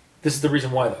man. This is the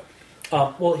reason why,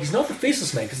 though. Well, he's not the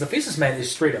faceless man because the faceless man is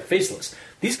straight up faceless.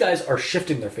 These guys are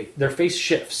shifting their face. Their face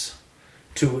shifts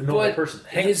to a normal person.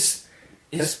 His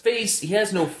face, he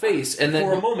has no face, and then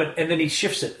for a moment, and then he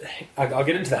shifts it. I'll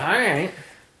get into that. All right.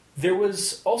 There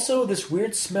was also this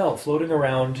weird smell floating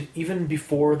around even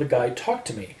before the guy talked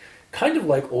to me, kind of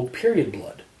like old period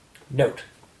blood. Note.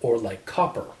 Or like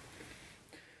copper.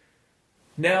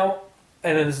 Now,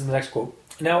 and then this is the next quote.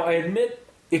 Now, I admit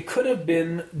it could have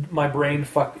been my brain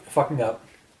fucking up,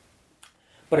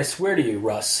 but I swear to you,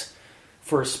 Russ,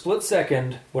 for a split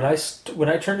second, when I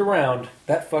turned around,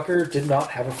 that fucker did not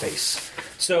have a face.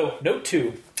 So, note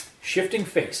 2, shifting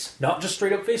face. Not just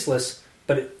straight up faceless,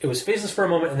 but it was faceless for a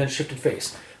moment and then shifted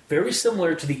face. Very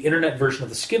similar to the internet version of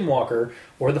the Skinwalker,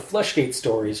 or the Fleshgate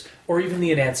stories, or even the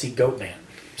Anansi Goatman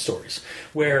stories,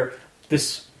 where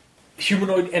this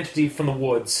humanoid entity from the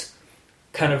woods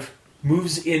kind of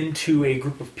moves into a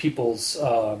group of people's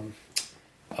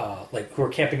like who are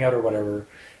camping out or whatever,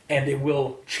 and it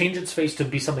will change its face to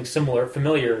be something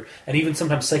familiar, and even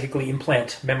sometimes psychically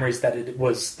implant memories that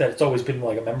it's always been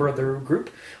like a member of their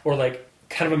group, or like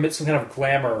kind of emit some kind of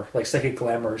glamour, like psychic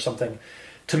glamour or something,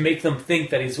 to make them think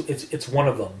that it's one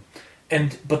of them.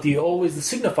 But the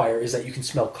signifier is that you can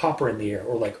smell copper in the air,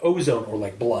 or like ozone, or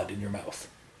like blood in your mouth.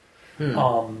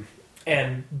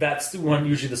 And that's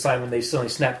usually the sign when they suddenly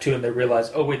snap to and they realize,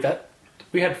 oh wait, that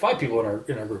we had 5 people in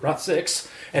our group, not 6.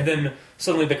 And then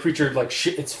suddenly the creature like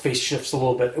its face shifts a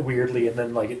little bit weirdly, and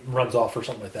then like it runs off or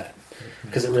something like that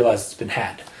because it realizes it's been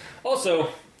had. Also,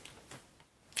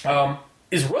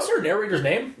 is Russ our narrator's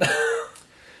name?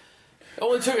 It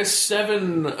only took us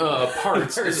 7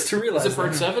 parts to realize. Is it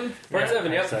part 7? Part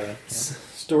 7, yep. 7. Yeah.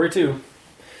 Story 2.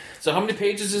 So how many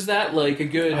pages is that? Like a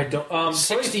good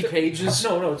 60 pages?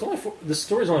 No. It's only the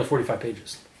story is only 45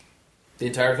 pages. The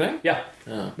entire thing? Yeah.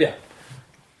 Oh. Yeah.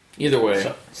 Either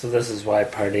way. So this is why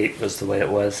part 8 was the way it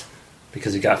was.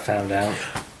 because he got found out.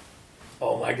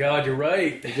 Oh my god, you're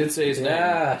right. He did say his name.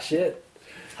 Yeah, shit.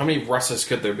 How many Russes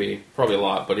could there be? Probably a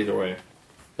lot, but either way.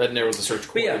 That narrows the search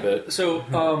quite a bit. So,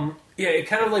 it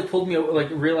kind of like pulled me, like,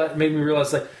 made me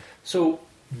realize, like, so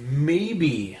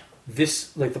maybe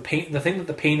this, like, the thing that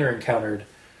the painter encountered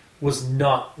was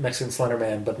not Mexican Slender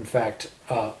Man, but in fact,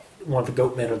 one of the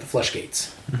Goat Men or the Flesh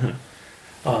Gates.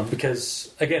 Mm-hmm.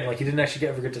 Because, again, like, he didn't actually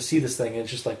ever get to see this thing, and it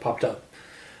just, like, popped up.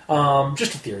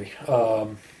 Just a theory.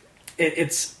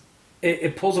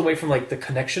 It pulls away from, like, the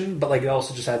connection, but, like, it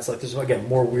also just adds, like, there's, again,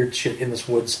 more weird shit in this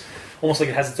woods. Almost like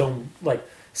it has its own, like,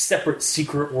 separate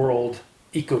secret world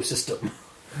ecosystem.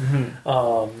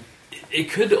 Mm-hmm. It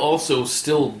could also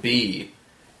still be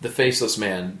the Faceless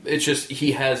Man. It's just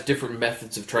he has different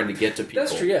methods of trying to get to people.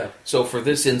 That's true, yeah. So for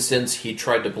this instance, he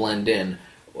tried to blend in.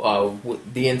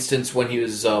 The instance when he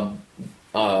was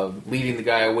leading the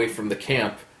guy away from the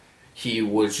camp, he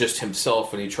was just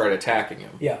himself and he tried attacking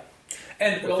him. Yeah.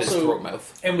 And with also, his throat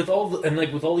mouth. And with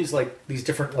all these like these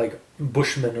different like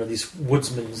bushmen or these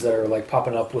woodsmen that are like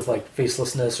popping up with like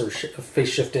facelessness or face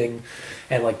shifting,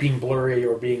 and like being blurry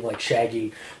or being like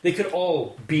shaggy, they could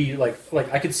all be like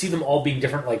I could see them all being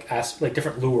different like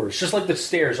different lures. Just like the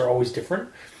stairs are always different,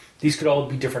 these could all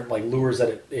be different like lures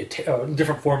that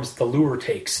different forms the lure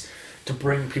takes to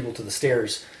bring people to the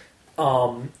stairs.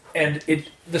 And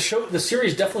the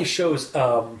series definitely shows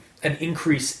an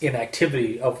increase in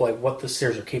activity of like what the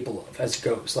stairs are capable of as it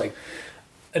goes. Like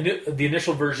the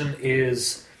initial version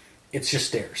is it's just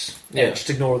stairs, and just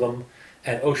ignore them.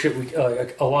 And oh shit,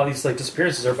 a lot of these like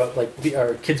disappearances are about like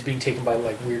our kids being taken by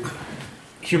like weird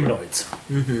humanoids.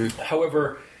 Mm-hmm.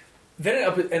 However,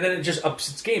 then it just ups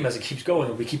its game as it keeps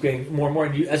going, and we keep getting more and more.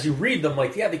 And as you read them,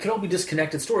 like they could all be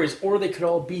disconnected stories, or they could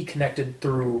all be connected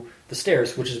through the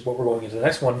stairs, which is what we're going into the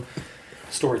next one.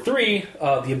 Story 3,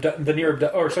 I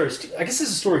guess this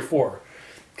is story 4,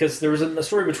 because there was a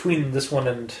story between this one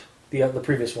and the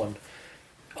previous one.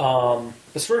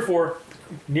 The story 4,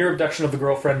 near abduction of the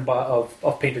girlfriend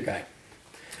of Painter Guy.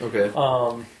 Okay.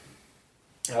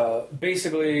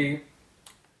 Basically,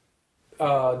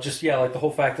 like the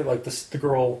whole fact that like the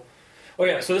girl. Oh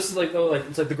yeah, so this is like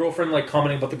it's like the girlfriend like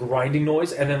commenting about the grinding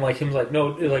noise, and then like him like no,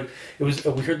 like it was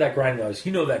we heard that grinding noise,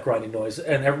 you know that grinding noise,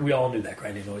 and we all knew that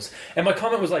grinding noise. And my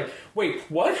comment was like, wait,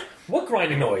 what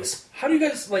grinding noise? How do you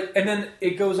guys like? And then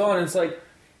it goes on, and it's like,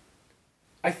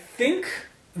 I think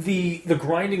the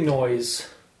grinding noise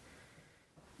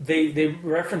they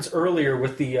referenced earlier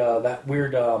with the that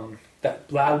weird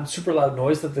that loud, super loud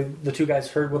noise that the two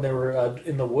guys heard when they were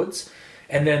in the woods,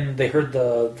 and then they heard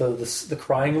the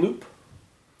crying loop.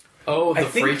 Oh, the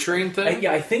freight train thing.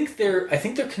 I think they're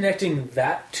connecting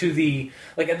that to the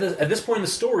like at this point in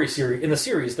the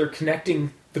series they're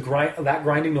connecting that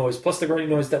grinding noise plus the grinding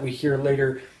noise that we hear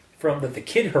later that the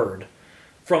kid heard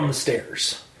from the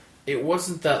stairs. It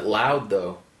wasn't that loud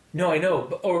though. No, I know,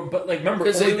 but like remember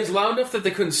because it was loud enough that they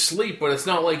couldn't sleep, but it's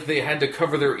not like they had to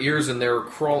cover their ears and they were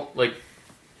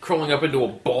crawling up into a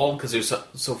ball because it was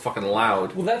so fucking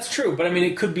loud. Well, that's true, but I mean,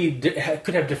 it could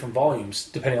have different volumes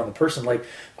depending on the person. Like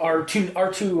our two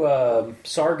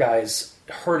SAR guys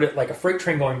heard it like a freight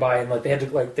train going by, and like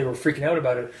they were freaking out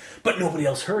about it, but nobody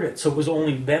else heard it, so it was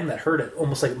only them that heard it.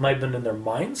 Almost like it might have been in their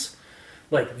minds.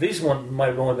 Like this one might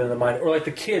have only been in their mind, or like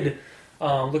the kid.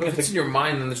 Looking if it's in your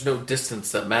mind, then there's no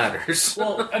distance that matters.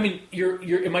 Well, I mean,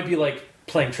 it might be like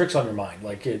playing tricks on your mind,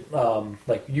 like it,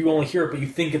 like you only hear it, but you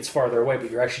think it's farther away,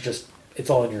 but you're actually it's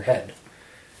all in your head,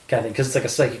 kind of thing, because it's like a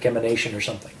psychic emanation or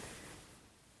something.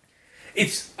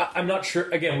 I'm not sure.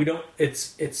 Again, we don't.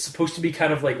 It's supposed to be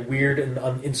kind of like weird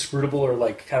and inscrutable, or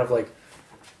like kind of like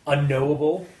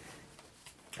unknowable,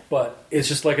 but it's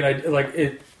just like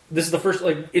this is the first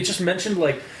it just mentioned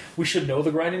like we should know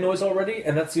the grinding noise already,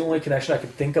 and that's the only connection I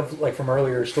could think of like from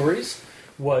earlier stories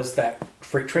was that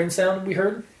freight train sound we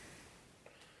heard.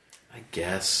 I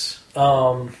guess.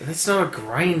 That's not a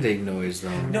grinding noise,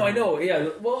 though. No, I know. Yeah.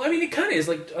 Well, I mean, it kind of is.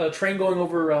 Like a train going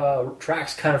over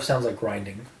tracks kind of sounds like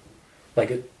grinding.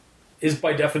 Like it is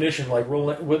by definition like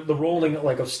rolling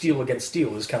like of steel against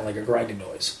steel is kind of like a grinding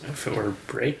noise. If it were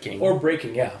breaking. Or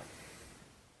breaking, yeah.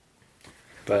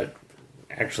 But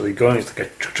actually going is like a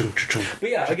chung-chung-chung-chung. But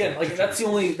yeah, again, like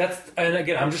and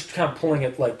again, I'm just kind of pulling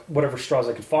at like whatever straws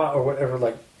I could find or whatever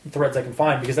like threads I can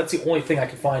find, because that's the only thing I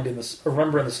can find in this.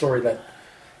 Remember in the story that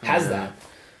has that.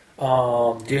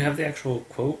 Do you have the actual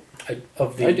quote? I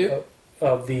do.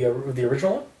 Of the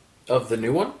original one? Of the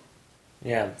new one?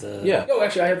 Yeah. Oh,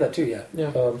 actually, I have that too. Yeah.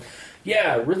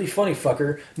 Yeah. Really funny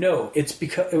fucker. No, it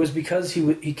was because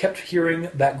he kept hearing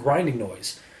that grinding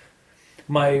noise.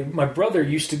 My brother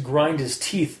used to grind his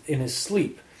teeth in his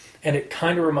sleep, and it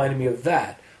kind of reminded me of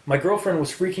that. My girlfriend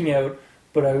was freaking out,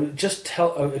 but I just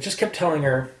kept telling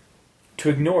her to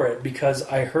ignore it because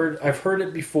I've heard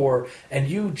it before, and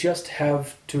you just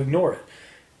have to ignore it.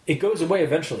 It goes away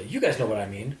eventually. You guys know what I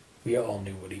mean. We all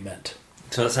knew what he meant.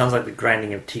 So it sounds like the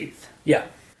grinding of teeth. Yeah.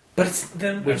 But it's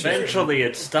then... Eventually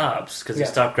it stops, because you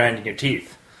stop grinding your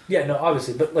teeth. Yeah, no,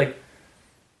 obviously. But, like,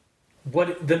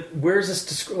 what... Then where is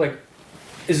this... Like,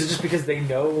 is it just because they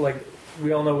know, like,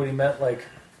 we all know what he meant, like...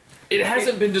 It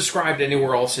hasn't been described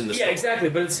anywhere else in the story. Yeah, exactly,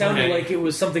 but it sounded like it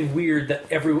was something weird that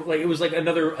it was like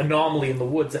another anomaly in the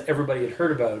woods that everybody had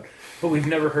heard about, but we've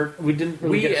never heard... We didn't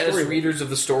really get a story. We, as readers of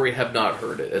the story, have not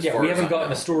heard it, we haven't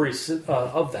gotten a story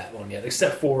of that one yet,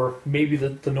 except for maybe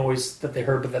the noise that they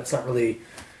heard, but that's not really...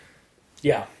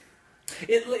 Yeah.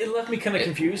 It left me kind of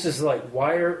confused. It's like,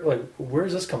 where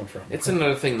is this coming from? It's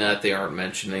another thing that they aren't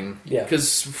mentioning. Yeah.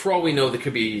 Because for all we know, they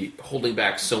could be holding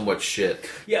back so much shit.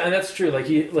 Yeah, and that's true.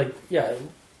 It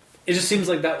just seems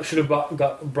like that should have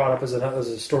got brought up as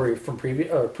a story from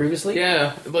previously.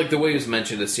 Yeah, like the way it was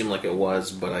mentioned, it seemed like it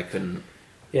was, but I couldn't.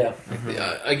 Yeah.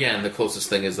 Again, the closest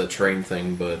thing is the train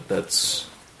thing, but that's,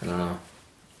 I don't know.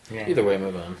 Yeah. Either way,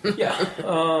 move on. Yeah.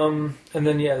 And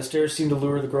then, the stairs seem to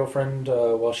lure the girlfriend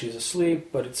while she's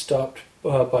asleep, but it's stopped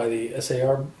by the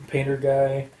SAR painter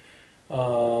guy.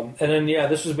 And then,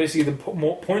 this was basically the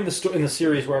point in the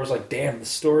series where I was like, damn, the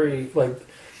story, like,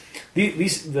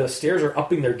 the stairs are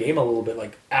upping their game a little bit,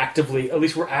 like, actively, at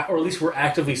least we're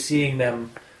actively seeing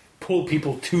them pull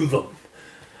people to them.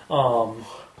 And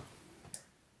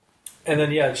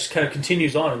then, it just kind of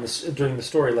continues on during the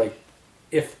story, like,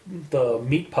 if the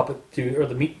meat puppet or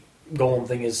the meat golem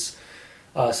thing is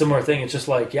a similar thing, it's just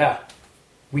like,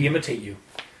 we imitate you.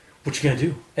 What you gonna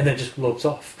do? And then it just lopes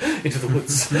off into the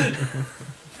woods.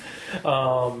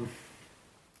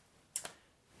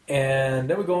 And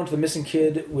then we go into the missing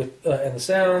kid with and the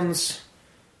sounds.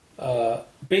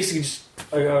 Basically,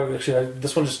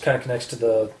 this one just kind of connects to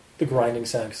the grinding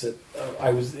sound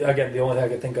because the only thing I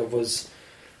could think of was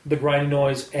the grinding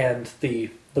noise and the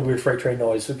weird freight train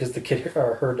noise because the kid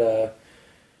heard...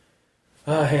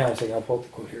 hang on a second, I'll pull up the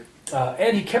quote here.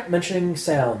 And he kept mentioning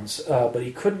sounds, but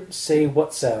he couldn't say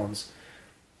what sounds.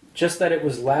 Just that it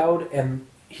was loud and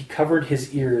he covered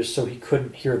his ears so he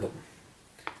couldn't hear them.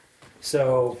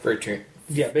 So... Freight train.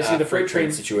 Yeah, basically the freight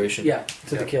train situation. Yeah,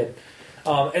 to the kid.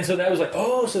 And so that was like,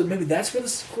 so maybe that's where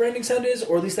the grinding sound is,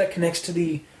 or at least that connects to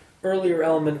the earlier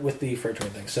element with the freight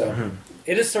train thing. So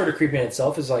it is sort of creepy in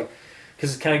itself. Is like...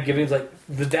 Because it's kind of giving, like,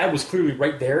 the dad was clearly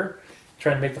right there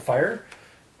trying to make the fire,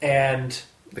 and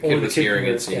the kid was hearing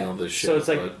and seeing all this shit. So it's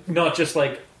like, not just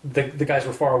like the guys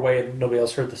were far away and nobody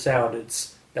else heard the sound,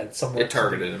 it's that somewhere... It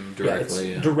targeted him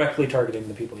directly. Directly targeting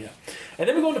the people, And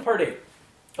then we go into part 8,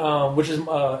 which is,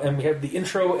 and we have the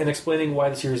intro and explaining why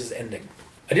the series is ending.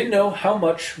 I didn't know how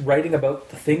much writing about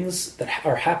the things that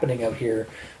are happening out here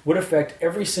would affect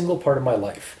every single part of my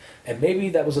life, and maybe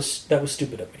that was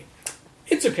stupid of me.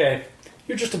 It's okay.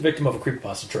 You're just a victim of a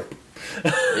creepypasta trope.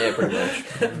 Yeah, pretty much.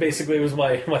 Basically, was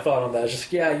my thought on that. It's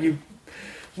just,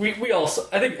 we all...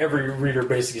 I think every reader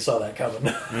basically saw that coming.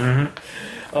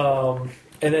 Mm-hmm.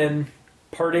 And then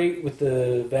part 8 with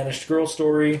the vanished girl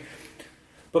story.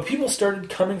 But people started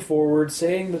coming forward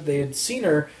saying that they had seen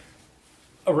her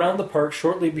around the park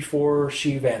shortly before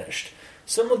she vanished.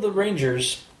 Some of the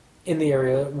rangers in the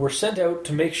area were sent out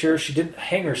to make sure she didn't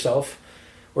hang herself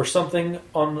or something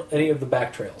on any of the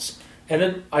back trails. And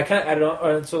then I kind of added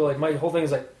on, so like my whole thing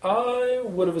is like, I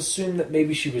would have assumed that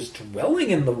maybe she was dwelling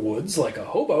in the woods like a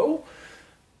hobo.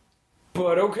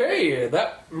 But okay,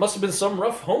 that must have been some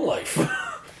rough home life.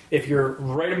 If you're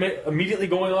immediately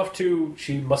going off to,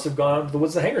 she must have gone out to the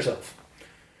woods to hang herself.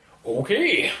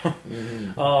 Okay.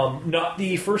 Mm-hmm. Not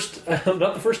the first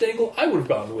angle I would have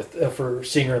gone with for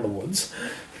seeing her in the woods.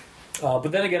 But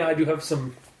then again, I do have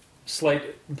some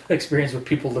slight experience with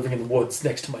people living in the woods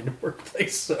next to my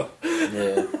workplace, so...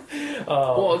 Yeah.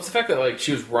 Well, it's the fact that, like,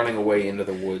 she was running away into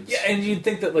the woods. Yeah, and you'd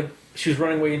think that, like, she was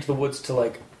running away into the woods to,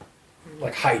 like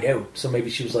hide out, so maybe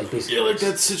she was, like, basically... Yeah, like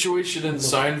that situation in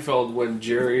Seinfeld when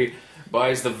Jerry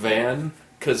buys the van,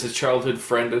 because his childhood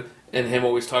friend and him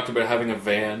always talked about having a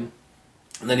van,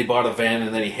 and then he bought a van,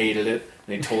 and then he hated it,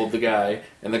 and he told the guy,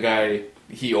 and the guy...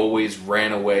 He always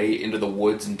ran away into the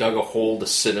woods and dug a hole to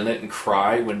sit in it and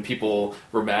cry when people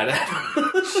were mad at him.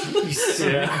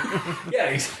 Yeah,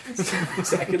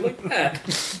 exactly like that.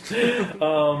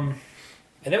 And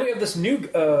then we have this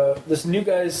new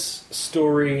guy's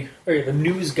story, or the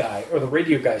news guy, or the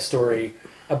radio guy's story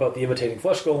about the imitating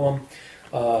flesh golem.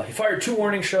 He fired 2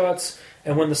 warning shots,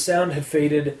 and when the sound had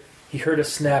faded, he heard a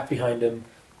snap behind him.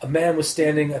 A man was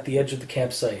standing at the edge of the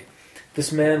campsite.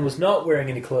 This man was not wearing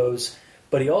any clothes,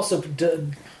 but he also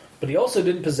didn't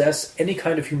possess any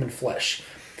kind of human flesh.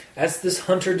 As this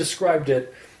hunter described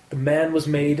it, the man was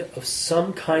made of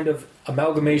some kind of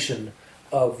amalgamation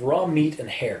of raw meat and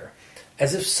hair,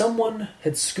 as if someone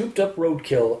had scooped up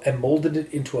roadkill and molded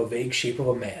it into a vague shape of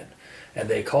a man, and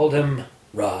they called him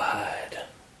Rawhide.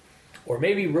 Or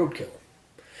maybe Roadkill.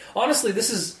 Honestly,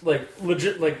 this is like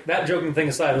legit. Like that joking thing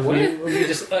aside,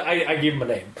 I gave him a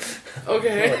name.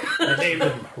 Okay, I named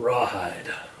him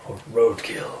Rawhide or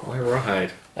Roadkill. Why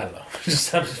Rawhide? I don't know. It just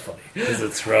sounded funny. Because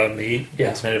it's raw meat.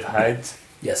 Yeah. It's made of hides.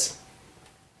 Yes.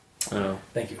 Oh,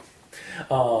 thank you.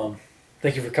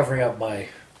 Thank you for covering up my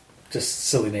just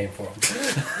silly name for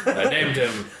him. I named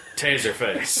him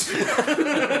Taserface.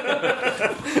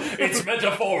 It's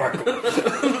metaphorical.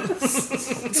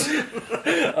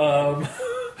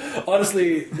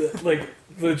 Honestly, like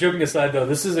the joking aside, though,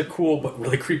 this is a cool but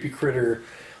really creepy critter.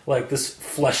 Like this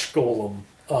flesh golem.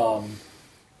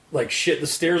 Like shit, the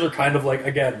stairs are kind of like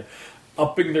again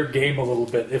upping their game a little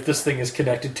bit if this thing is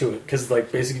connected to it, because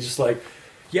like basically just like,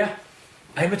 yeah,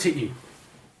 I imitate you.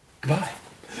 Goodbye.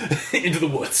 Into the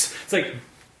woods. It's like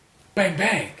bang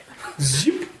bang,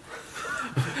 zoop.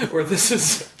 Or this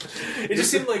is. It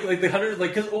just seemed like the hunter,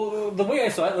 like cause, the way I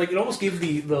saw it, like it almost gave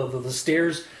the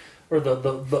stairs or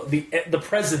the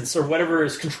presence or whatever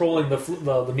is controlling the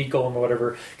meat golem or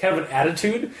whatever kind of an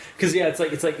attitude, because yeah, it's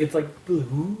like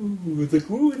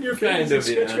ooh in your face, kind of,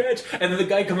 scratch, and then the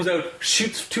guy comes out,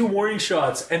 shoots 2 warning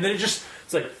shots, and then it's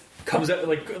like comes out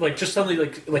like just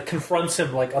suddenly like confronts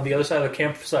him like on the other side of the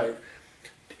campsite,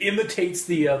 imitates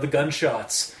the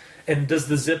gunshots. And does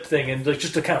the zip thing, and like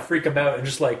just to kind of freak him out, and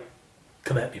just like,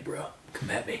 come at me, bro, come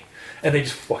at me, and they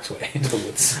just walks away into the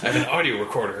woods. I have an audio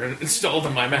recorder installed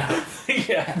in my mouth.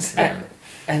 Yeah,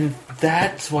 and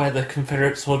that's why the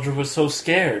Confederate soldier was so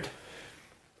scared.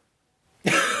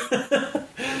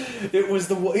 It was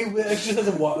he actually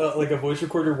has like a voice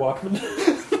recorder Walkman.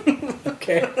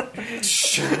 Okay,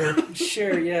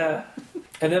 sure, yeah.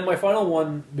 And then my final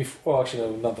one, actually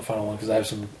no, not the final one, because I have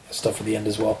some stuff for the end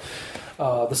as well.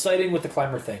 The sighting with the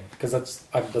climber thing, because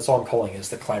that's all I'm calling it, is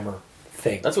the climber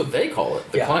thing. That's what they call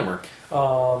it, the climber.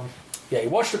 Yeah, you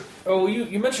watched it. Oh,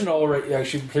 you mentioned it already.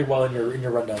 Actually, pretty well in your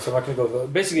rundown. So I'm not going to go.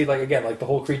 Basically, like again, like the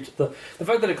whole creature, the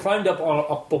fact that it climbed up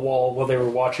the wall while they were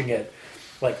watching it,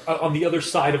 like on the other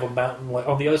side of a mountain, like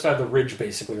on the other side of the ridge,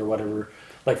 basically, or whatever,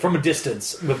 like from a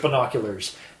distance with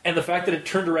binoculars. And the fact that it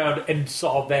turned around and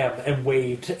saw them and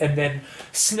waved and then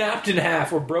snapped in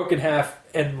half or broke in half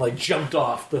and like jumped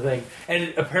off the thing, and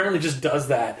it apparently just does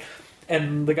that.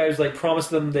 And the guy was like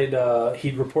promised them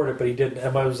he'd report it, but he didn't.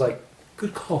 And I was like,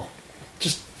 good call,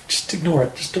 just ignore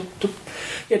it. Just don't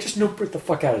get the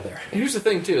fuck out of there. Here's the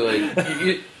thing too,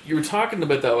 like you were talking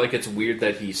about that, like it's weird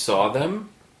that he saw them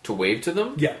to wave to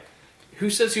them. Yeah. Who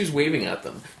says he was waving at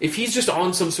them? If he's just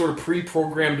on some sort of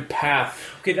pre-programmed path,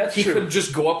 okay, that's he true. could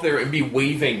just go up there and be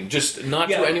waving, just not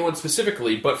to anyone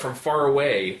specifically, but from far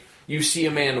away. You see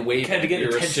a man waving, kind of to get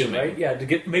attention, assuming. Right? Yeah, to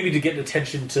get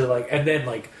attention to like, and then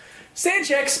like sand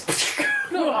checks.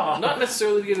 No, not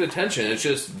necessarily to get attention. It's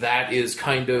just that is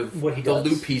kind of what he does. The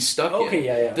loop he's stuck in. Okay,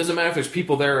 yeah. Doesn't matter if there's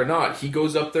people there or not. He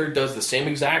goes up there, does the same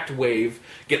exact wave,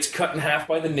 gets cut in half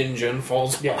by the ninja, and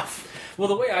falls off. Well,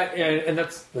 the way and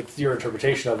that's your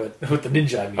interpretation of it with the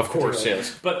ninja. I mean, of course,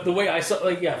 yes. But the way I saw,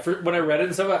 like, when I read it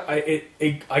and stuff, I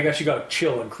actually got a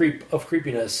chill and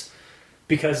creepiness,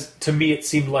 because to me it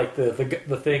seemed like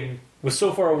the thing was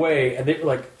so far away, and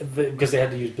because they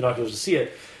had to use binoculars to see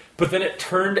it, but then it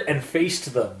turned and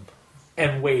faced them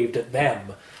and waved at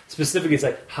them. Specifically, it's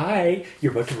like, "Hi,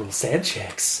 you're about to roll sand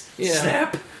checks." Yeah.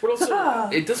 Snap. But also,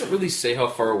 it doesn't really say how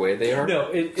far away they are.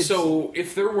 No. So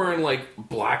if they're wearing like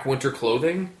black winter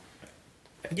clothing,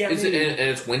 yeah, and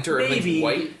it's winter, everything's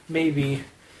white. Maybe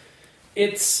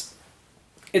it's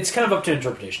kind of up to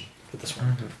interpretation with this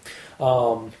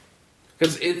one.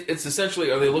 Because it's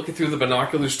essentially, are they looking through the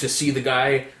binoculars to see the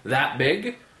guy that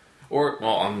big? Or,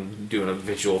 well, I'm doing a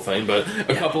visual thing, but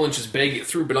a couple inches big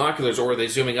through binoculars, or are they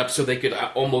zooming up so they could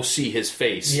almost see his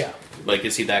face? Yeah. Like,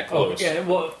 is he that close? Oh, yeah,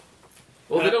 well,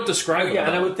 they don't describe him. Yeah,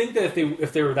 and I would think that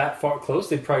if they were that far close,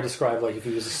 they'd probably describe, like, if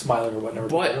he was smiling or whatever.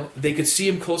 But they could see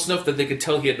him close enough that they could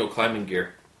tell he had no climbing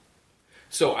gear.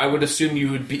 So I would assume you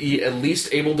would be at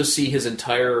least able to see his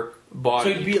entire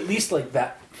body. So he'd be at least like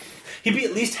that. He'd be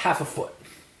at least half a foot.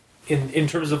 In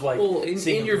terms of like, well,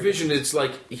 in your vision, it's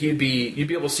like you'd be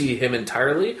able to see him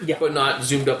entirely, but not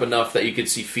zoomed up enough that you could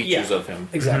see features of him.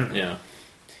 Exactly. Yeah.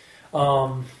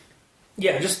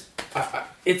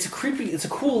 It's a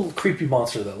cool creepy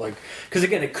monster though. Like, because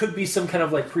again, it could be some kind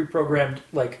of like pre-programmed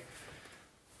like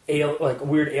like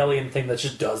weird alien thing that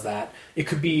just does that. It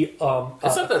could be. It's not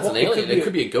that it's an alien. It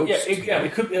could be a ghost. Yeah,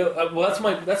 it could. Well, that's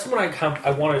what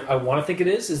I want to think it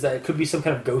is that it could be some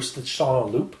kind of ghost that's shot on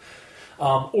a loop,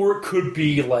 or it could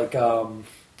be like a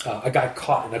guy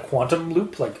caught in a quantum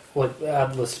loop, like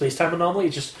the space time anomaly.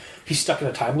 It's just he's stuck in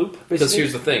a time loop. Basically, because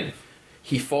here's the thing.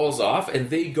 He falls off,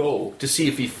 and they go to see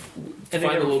if he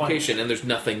find the location, and there's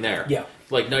nothing there. Yeah,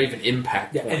 like not even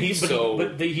impact. Yeah, and he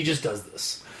just does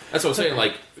this. That's what I'm saying.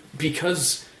 Like,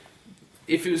 because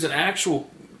if it was an actual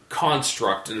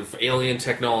construct of alien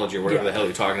technology or whatever the hell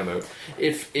you're talking about,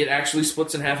 if it actually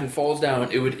splits in half and falls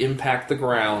down, it would impact the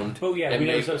ground. Oh yeah,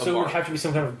 so it would have to be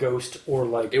some kind of ghost or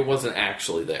like it wasn't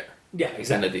actually there. Yeah,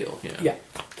 exactly. In the deal. Yeah.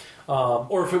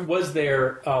 Or if it was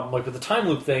there, like with the time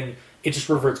loop thing. It just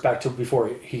reverts back to before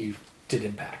he did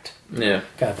impact. Yeah.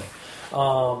 Kind of thing.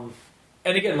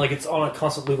 And again, like it's on a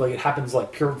constant loop, like it happens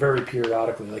like very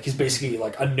periodically. Like he's basically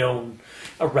like a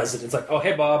resident. It's like, oh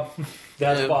hey Bob.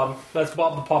 That's Bob. That's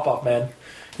Bob the Pop Off Man.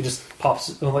 He just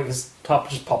pops like his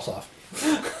top just pops off.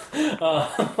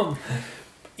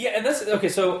 Yeah, and that's okay.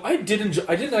 So I didn't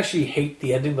actually hate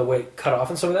the ending, the way it cut off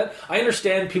and some of that. I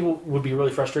understand people would be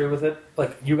really frustrated with it.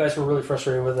 Like you guys were really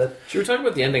frustrated with it. Should we talk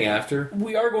about the ending after?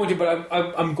 We are going to, but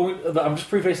I'm just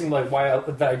prefacing like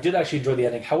that I did actually enjoy the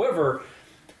ending. However,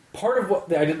 part of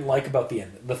what I didn't like about the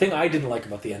ending, the thing I didn't like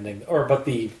about the ending, or about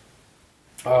the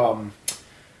part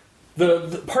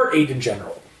 8 in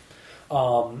general,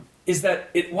 is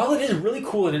that while it is really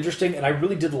cool and interesting, and I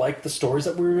really did like the stories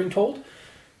that we were being told.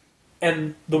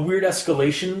 And the weird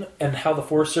escalation and how the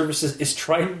Forest Service is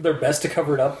trying their best to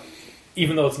cover it up,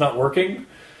 even though it's not working.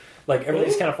 Like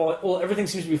everything's kind of falling. Well, everything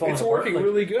seems to be falling. It's apart. working like,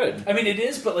 really good. I mean, it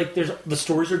is, but like the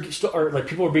stories are like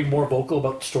people are being more vocal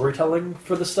about storytelling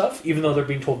for the stuff, even though they're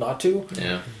being told not to.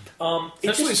 Yeah.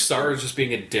 Essentially, Star is just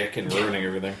being a dick and ruining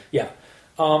everything. Yeah.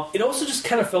 It also just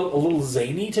kind of felt a little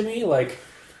zany to me, like.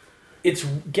 It's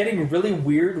getting really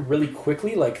weird really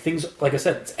quickly. Like things, like I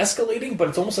said, it's escalating, but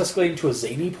it's almost escalating to a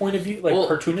zany point of view, like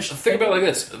cartoonish. Think about it like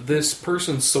this: this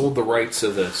person sold the rights to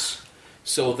this,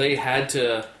 so they had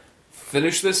to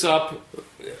finish this up,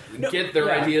 get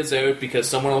their ideas out because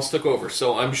someone else took over.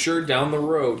 So I'm sure down the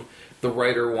road, the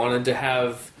writer wanted to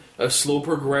have a slow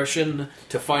progression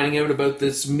to finding out about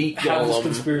this meat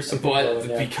golem,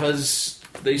 but because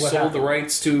they sold the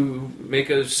rights to make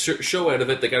a show out of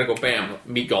it, they gotta go, bam,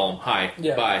 meat golem, hi,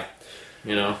 bye.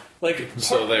 You know?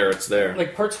 It's there.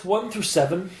 Like, parts 1 through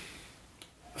 7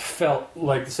 felt,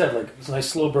 like I said, like, it's a nice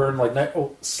slow burn,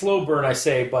 slow burn, I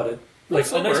say, but it, like,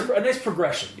 a nice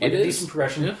progression. Like, a decent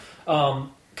progression. Yeah.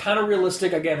 Kind of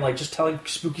realistic, again, like, just telling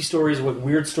spooky stories, like,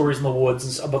 weird stories in the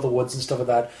woods, and about the woods and stuff like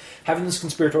that. Having this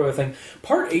conspiratorial thing.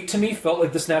 Part 8, to me, felt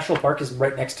like this national park is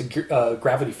right next to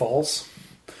Gravity Falls.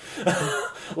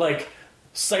 Like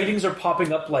sightings are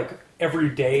popping up like every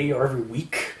day or every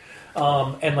week,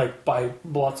 and like by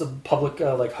lots of public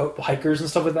like hikers and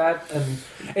stuff like that. And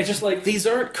it's just like these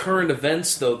aren't current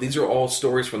events though; these are all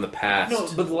stories from the past. No,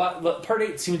 but part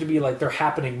 8 seems to be like they're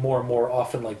happening more and more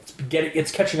often. Like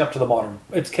it's catching up to the modern.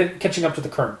 It's catching up to the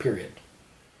current period,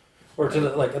 or to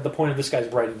like at the point of this guy's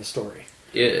writing the story.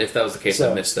 If that was the case,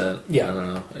 I missed that. Yeah, I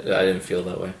don't know. I didn't feel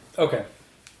that way. Okay,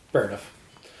 fair enough.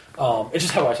 It's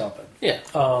just how I saw it. Yeah.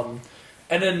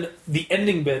 And then the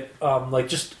ending bit, like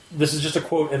this is just a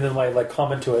quote, and then my like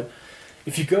comment to it.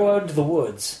 If you go out into the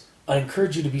woods, I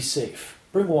encourage you to be safe.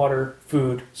 Bring water,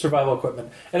 food, survival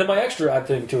equipment. And then my extra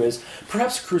thing too is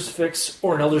perhaps a crucifix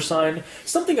or an elder sign,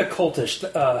 something occultish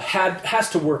has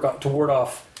to work to ward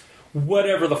off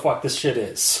whatever the fuck this shit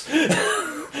is.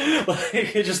 Like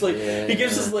it just like he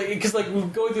gives us like because like we're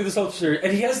going through this whole series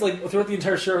and he has like throughout the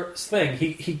entire thing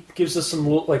he gives us some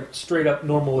like straight up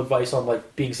normal advice on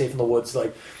like being safe in the woods.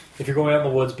 Like if you're going out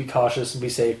in the woods, be cautious and be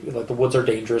safe. Like the woods are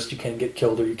dangerous, you can get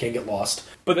killed or you can get lost.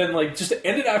 But then like just to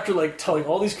end it after like telling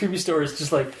all these creepy stories,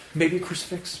 just like maybe a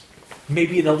crucifix,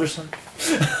 maybe an elder sign.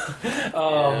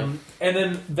 And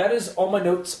then that is all my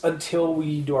notes until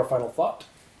we do our final thought.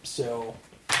 So,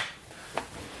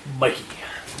 Mikey.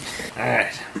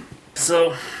 Alright,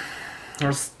 so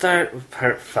we'll start with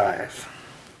part 5.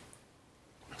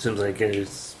 Seems like it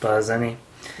is about as any.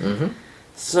 Mm-hmm.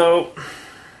 So,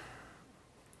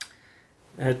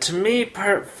 to me,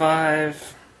 part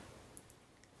 5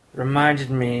 reminded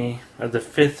me of the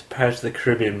 5th Pirates of the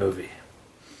Caribbean movie.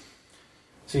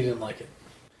 So you didn't like it?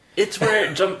 It's where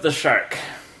it jumped the shark.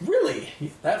 Really?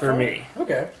 That for me.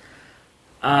 Okay.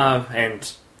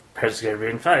 And Pirates of the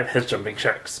Caribbean 5 has jumping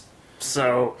sharks.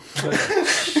 So...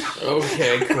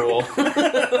 okay, cool.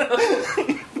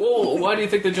 Well, why do you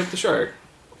think they jumped the shark?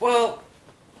 Well,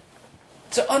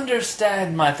 to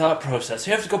understand my thought process,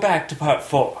 you have to go back to part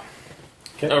 4.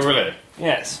 Okay. Oh, really?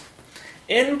 Yes.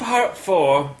 In part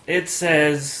 4, it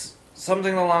says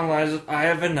something along the lines of, I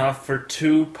have enough for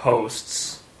 2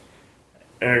 posts.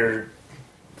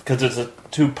 Because it's a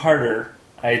 2-parter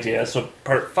idea, so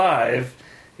part 5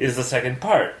 is the second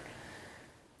part.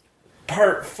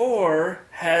 Part 4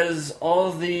 has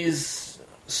all these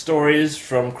stories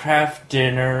from Kraft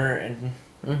Dinner and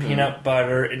Peanut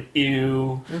Butter and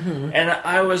Ew, and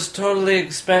I was totally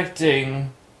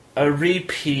expecting a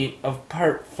repeat of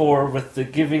part 4 with the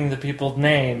giving the people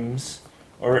names,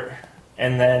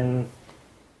 and then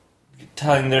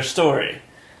telling their story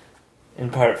in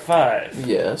part 5.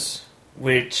 Yes.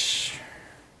 Which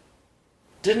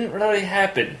didn't really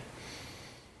happen.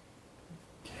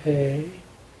 Okay.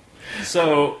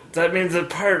 So that means that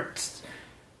part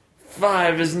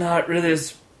 5 is not really a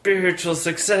spiritual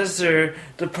successor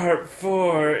to part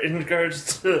 4 in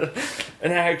regards to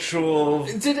an actual...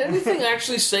 Did anything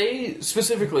actually say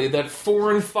specifically that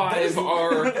 4 and 5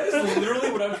 are... That is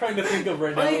literally what I'm trying to think of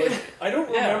right now. I don't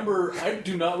remember... I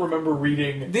do not remember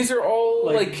reading... These are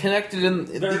all, connected in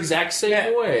the exact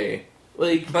same way.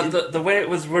 But the way it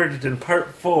was worded in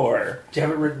part 4... Do you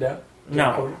have it written down?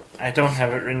 No, I don't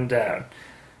have it written down.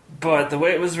 But the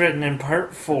way it was written in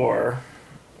part 4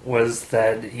 was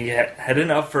that he had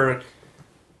enough for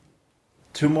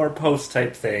 2 more posts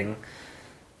type thing,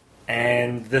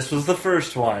 and this was the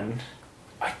first one.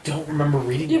 I don't remember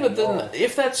reading Yeah, that but then,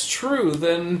 if that's true,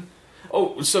 then...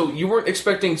 Oh, so you weren't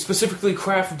expecting specifically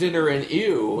Kraft Dinner and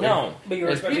Ew No.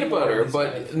 and peanut butter,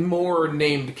 but more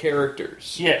named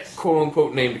characters. Yes.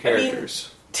 Quote-unquote named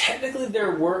characters. Technically,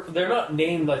 they're not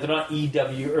named, they're not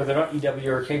EW, or they're not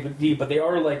EW or KD, but they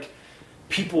are,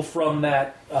 people from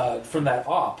that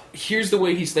op. Here's the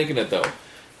way he's thinking it, though.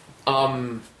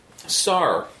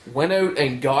 Sar went out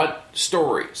and got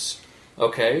stories,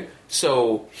 okay?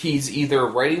 So he's either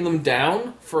writing them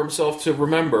down for himself to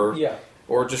remember,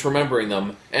 or just remembering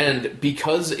them. And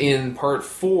because in part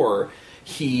 4,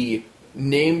 he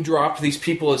name-dropped these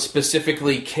people as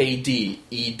specifically KD,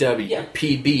 EW,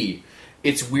 PB,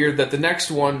 it's weird that the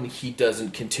next one, he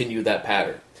doesn't continue that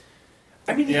pattern.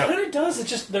 I mean, he kind of does. It's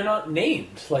just they're not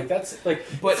named. That's but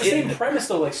it's the same premise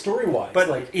though, story wise.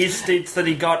 But he states that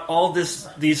he got all these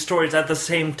stories at the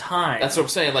same time. That's what I'm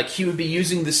saying. He would be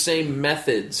using the same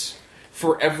methods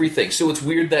for everything. So it's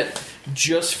weird that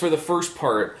just for the first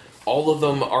part, all of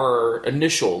them are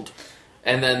initialed,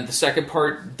 and then the second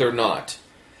part they're not.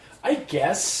 I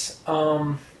guess. I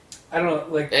don't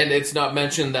know. And it's not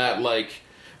mentioned that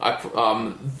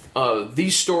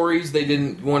these stories, they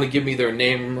didn't want to give me their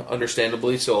name,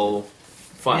 understandably, so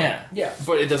fine. Yeah.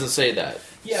 But it doesn't say that.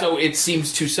 Yeah. So it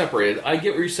seems too separated. I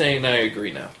get what you're saying, and I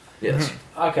agree now. Yes.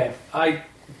 Okay. I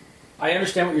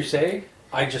understand what you're saying.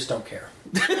 I just don't care.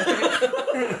 That's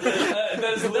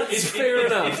fair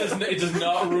enough. It does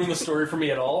not ruin the story for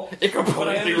me at all. It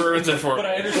completely ruins it for me. But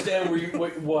I understand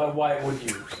why it would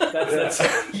you. That's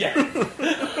yeah.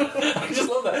 I just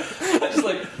love that.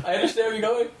 I understand where you're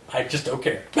going. I just don't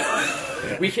care.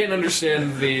 We can't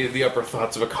understand the upper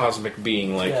thoughts of a cosmic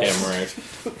being like him, right?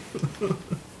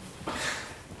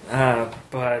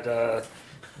 But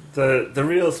the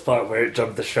real spot where it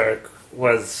jumped the shark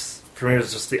was, for me,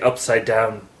 was just the upside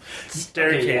down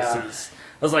staircases.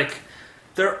 I was like,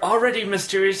 they're already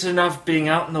mysterious enough being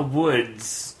out in the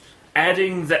woods.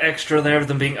 Adding the extra layer of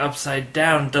them being upside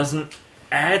down doesn't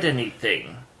add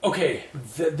anything. Okay,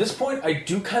 at this point, I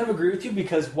do kind of agree with you,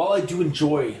 because while I do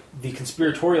enjoy the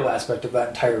conspiratorial aspect of that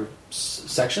entire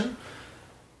section,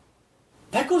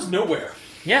 that goes nowhere.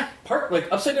 Yeah.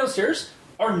 Upside down stairs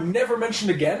are never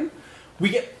mentioned again. We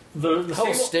get the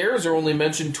Hell, stairs are only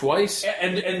mentioned twice.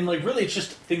 And really, it's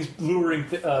just things luring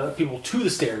people to the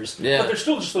stairs. Yeah. But they're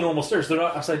still just the normal stairs. They're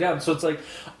not upside down. So it's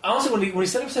honestly, when he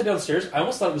said upside down stairs, I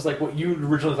almost thought it was like what you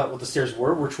originally thought what the stairs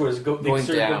were, which was going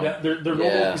down. They're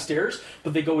normal stairs,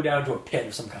 but they go down to a pit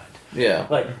of some kind. Yeah.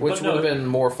 Which would have been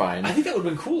more fine. I think that would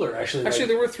have been cooler, actually. Actually,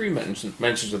 there were 3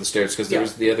 mentions of the stairs, because there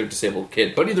was the other disabled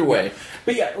kid. But either way.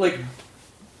 But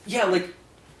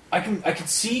I can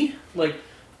see,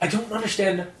 I don't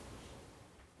understand.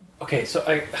 Okay, so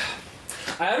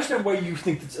I understand why you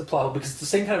think it's plausible, because it's the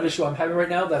same kind of issue I'm having right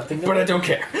now that I'm thinking. But I don't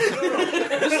care.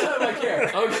 This time I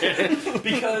care. Okay.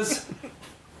 Because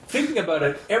thinking about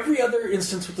it, every other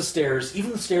instance with the stairs, even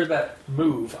the stairs that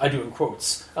move, I do in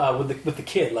quotes, with the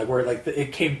kid, where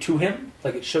it came to him,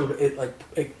 it showed it,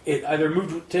 it either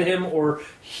moved to him or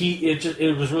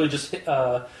it was really just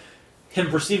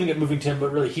him perceiving it moving to him,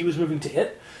 but really he was moving to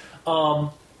it.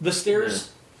 The stairs.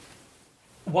 Yeah.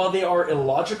 While they are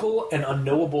illogical and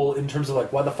unknowable in terms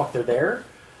of why the fuck they're there,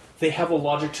 they have a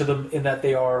logic to them in that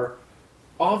they are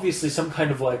obviously some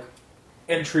kind of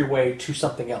entryway to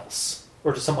something else.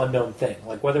 Or to some unknown thing.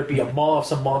 Like, whether it be a maw of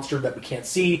some monster that we can't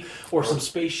see, or some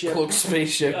spaceship. Cloaked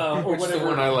spaceship, or which whatever. is the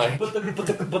one I like.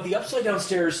 But the upside down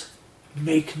stairs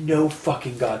make no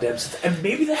fucking goddamn sense. And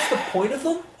maybe that's the point of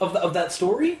them, of that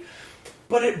story,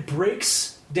 but it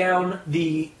breaks down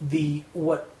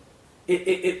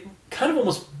it kind of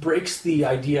almost breaks the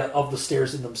idea of the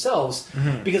stairs in themselves,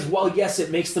 because while yes,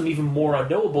 it makes them even more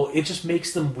unknowable, it just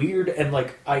makes them weird, and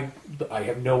like I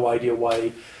have no idea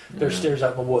why there's stairs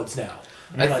out in the woods now.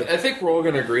 I think we're all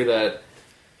going to agree that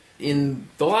in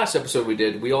the last episode we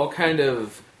did, we all kind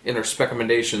of, in our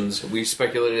recommendations, we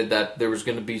speculated that there was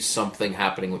going to be something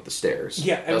happening with the stairs.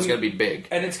 Yeah. That was going to be big.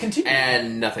 And it's continuing.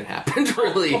 And nothing happened,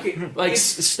 really. Okay,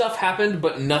 stuff happened,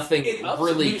 but nothing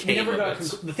really came of it.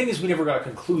 The thing is, we never got a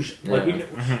conclusion. Like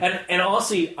and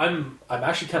honestly, I'm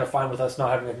actually kind of fine with us not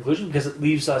having a conclusion, because it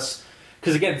leaves us...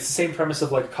 Because again, it's the same premise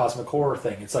of like a cosmic horror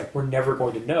thing. It's like, we're never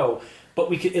going to know,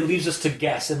 but it leaves us to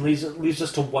guess, and leaves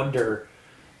us to wonder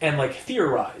and like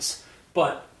theorize.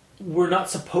 But we're not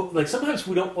supposed... Like, sometimes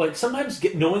we don't... Like, sometimes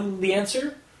knowing the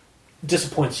answer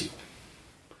disappoints you.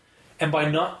 And by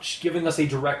not giving us a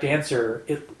direct answer,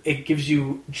 it gives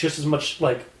you just as much,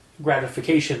 like,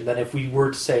 gratification than if we were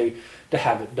to say, to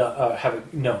have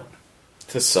it known.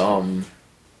 To some.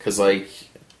 Because, like,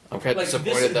 I'm kind of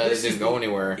disappointed that it didn't go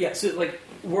anywhere. Yeah, so, like,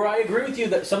 where I agree with you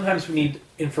that sometimes we need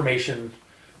information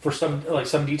for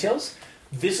some details,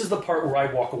 this is the part where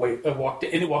I walk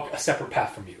a separate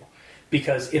path from you.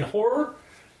 Because in horror,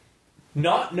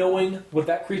 not knowing what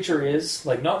that creature is,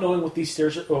 like not knowing what these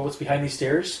stairs are, or what's behind these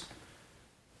stairs,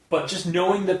 but just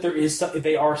knowing that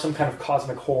they are some kind of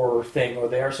cosmic horror thing, or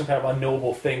they are some kind of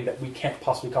unknowable thing that we can't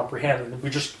possibly comprehend, and they're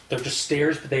just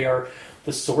stairs, but they are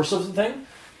the source of the thing.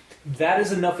 That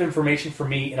is enough information for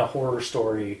me in a horror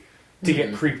story to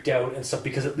get creeped out and stuff,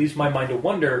 because it leaves my mind to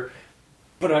wonder.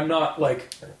 But I'm not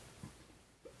like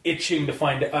itching to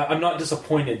find it. I'm not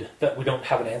disappointed that we don't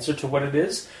have an answer to what it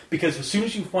is, because as soon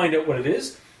as you find out what it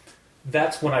is,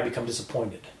 that's when I become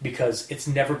disappointed, because it's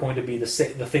never going to be the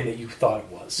thing that you thought it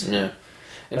was. Yeah,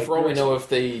 and like, for all we know, if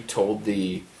they told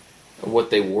what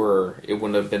they were, it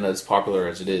wouldn't have been as popular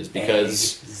as it is,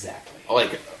 because exactly,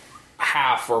 like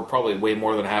half, or probably way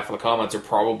more than half of the comments are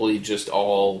probably just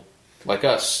all like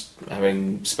us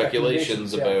having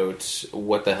speculations about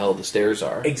what the hell the stairs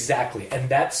are. Exactly, and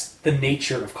that's the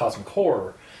nature of cosmic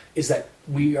horror, is that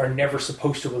we are never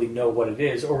supposed to really know what it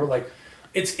is, or like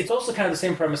it's also kind of the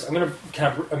same premise. I'm gonna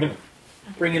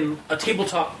bring in a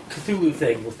tabletop Cthulhu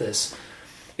thing with this.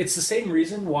 It's the same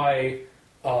reason why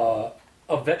a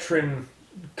veteran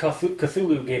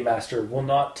Cthulhu game master will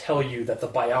not tell you that the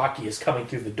Bayaki is coming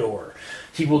through the door.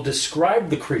 He will describe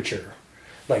the creature.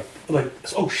 Like,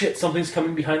 oh shit, something's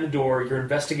coming behind the door. Your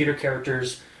investigator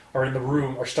characters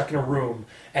are stuck in a room,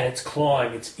 and it's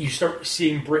clawing. You start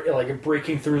seeing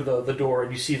breaking through the door,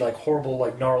 and you see like horrible,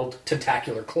 like gnarled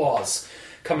tentacular claws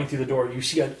coming through the door. You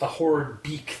see a horrid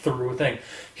beak through a thing.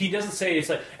 He doesn't say it's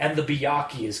like, and the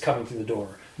Bayaki is coming through the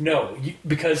door. No,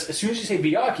 because as soon as you say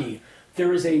Bayaki,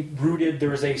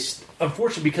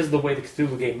 unfortunately, because of the way the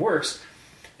Cthulhu game works,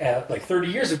 like 30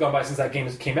 years have gone by since that game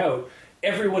came out.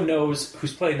 Everyone knows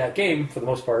who's playing that game, for the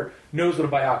most part, knows what a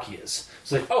Bayaki is.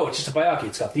 So like, oh, it's just a Bayaki.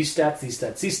 It's got these stats, these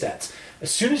stats, these stats.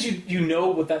 As soon as you know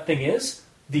what that thing is,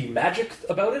 the magic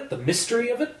about it, the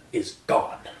mystery of it, is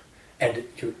gone. And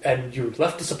you're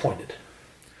left disappointed.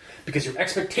 Because your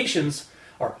expectations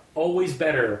are always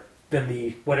better than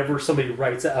the whatever somebody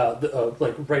writes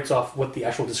off what the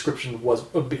actual description was,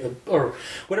 or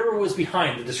whatever was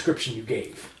behind the description you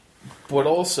gave. But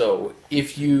also,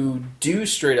 if you do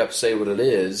straight up say what it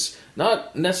is,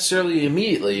 not necessarily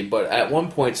immediately, but at one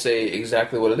point say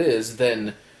exactly what it is,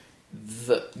 then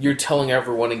you're telling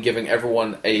everyone and giving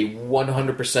everyone a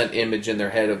 100% image in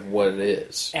their head of what it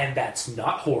is. And that's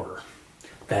not horror.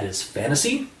 That is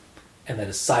fantasy, and that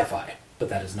is sci-fi, but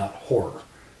that is not horror.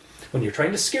 When you're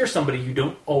trying to scare somebody, you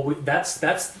don't always...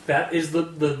 That is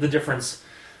the difference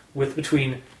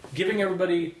between giving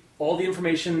everybody all the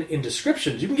information in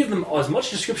descriptions. You can give them as much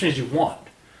description as you want,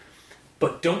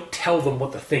 but don't tell them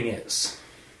what the thing is.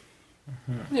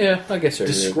 Mm-hmm. Yeah, I guess so.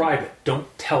 Describe it. Don't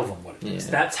tell them what it is.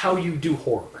 That's how you do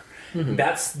horror. Mm-hmm.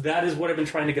 That is what I've been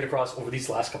trying to get across over these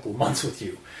last couple of months with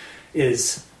you.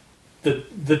 Is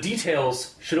the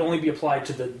details should only be applied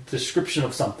to the description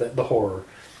of something, the horror,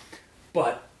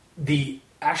 but the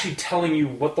actually telling you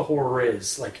what the horror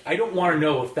is. Like, I don't want to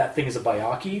know if that thing is a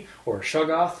Bayaki or a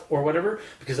Shoggoth or whatever,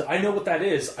 because I know what that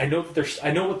is. I know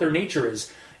what their nature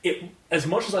is. As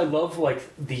much as I love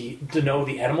to know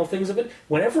the animal things of it,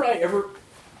 whenever I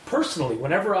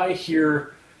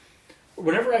hear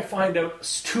whenever I find out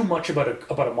too much about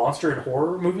a monster in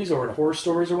horror movies or in horror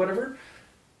stories or whatever,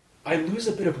 I lose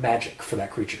a bit of magic for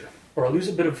that creature, or I lose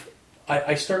a bit of.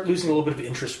 I start losing a little bit of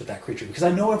interest with that creature because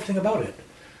I know everything about it.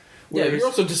 Whereas, you're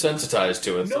also desensitized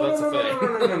to it.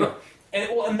 No.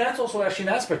 And that's also actually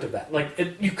an aspect of that. Like,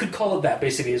 you could call it that,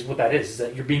 basically, is what that is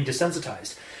that you're being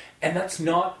desensitized. And that's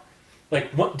not...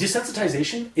 Like, what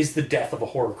desensitization is the death of a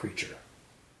horror creature.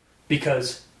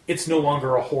 Because it's no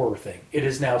longer a horror thing. It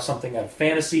is now something out of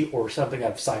fantasy or something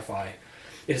out of sci-fi.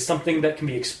 It is something that can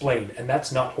be explained, and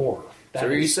that's not horror. So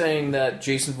are you saying that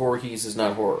Jason Voorhees is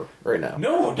not horror right now?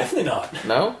 No, definitely not.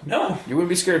 No? No. You wouldn't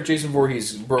be scared if Jason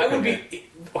Voorhees broke. I would be...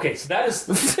 Okay, so that is...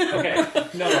 Okay,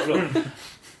 no.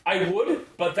 I would,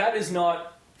 but that is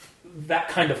not that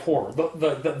kind of horror.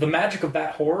 The magic of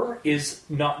that horror is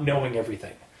not knowing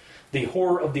everything. The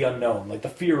horror of the unknown, like the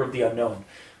fear of the unknown.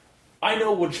 I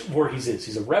know which Voorhees is.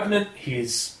 He's a revenant.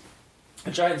 He's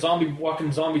a giant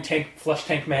walking zombie flesh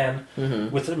tank man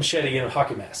with a machete and a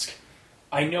hockey mask.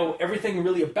 I know everything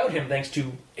really about him thanks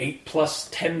to 8+,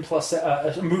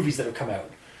 10+ movies that have come out.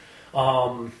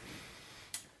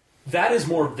 That is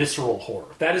more visceral horror.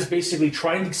 That is basically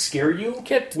trying to scare you.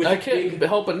 I can't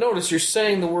help but notice you're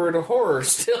saying the word horror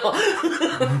still.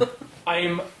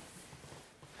 I'm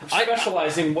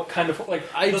specializing what kind of... like.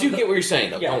 I do get what you're saying,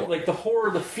 though. Yeah, like the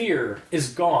horror, the fear is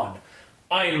gone.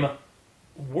 I'm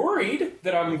worried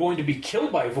that I'm going to be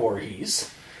killed by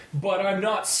Voorhees, but I'm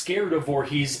not scared of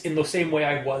Voorhees in the same way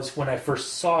I was when I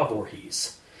first saw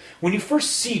Voorhees. When you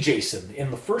first see Jason, in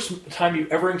the first time you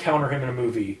ever encounter him in a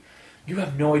movie, you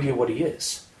have no idea what he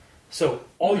is. So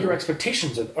all your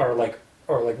expectations are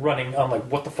running on like,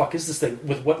 what the fuck is this thing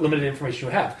with what limited information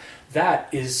you have. That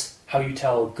is how you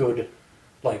tell good,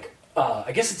 like,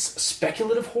 I guess it's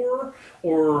speculative horror,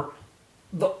 or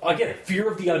again, fear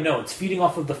of the unknown. It's feeding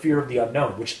off of the fear of the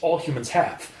unknown, which all humans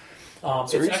have.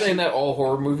 So are you saying that all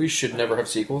horror movies should never have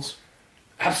sequels?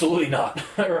 Absolutely not.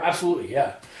 Or absolutely,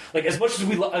 yeah. Like, as much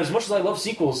as I love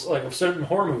sequels, like, of certain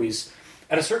horror movies,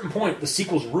 at a certain point, the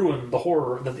sequels ruin the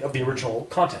horror of the original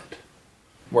content.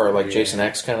 Where, like, Jason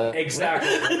X kind of... Exactly.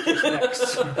 Like Jason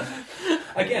X.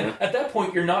 Again, at that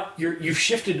point, you've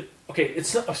shifted... Okay,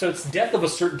 it's death of a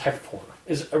certain type of horror,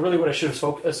 is really what I should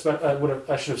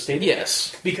have stated.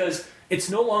 Yes. Because it's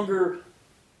no longer...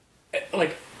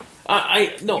 Like...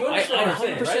 I 100%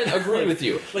 right? agree with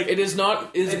you. Like, it is no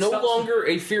longer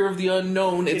a fear of the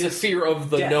unknown, it's a fear of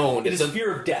the known. It is a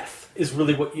fear of death, is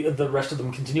really what the rest of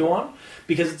them continue on.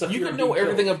 Because it's a fear you can know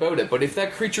everything about it, but if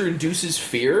that creature induces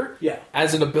fear,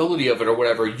 as an ability of it or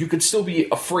whatever, you could still be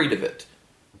afraid of it.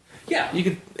 Yeah. You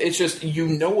could. It's just, you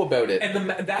know about it,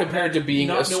 and compared to being...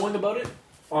 Not knowing about it,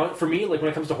 for me, like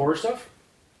when it comes to horror stuff,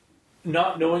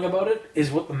 not knowing about it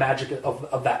is what the magic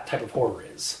of that type of horror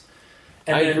is.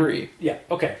 And I agree. Yeah,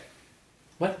 okay.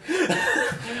 What?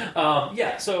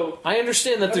 So... I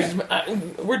understand that there's...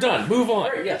 we're done. Move on.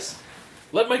 All right, yes.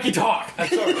 Let Mikey talk. I'm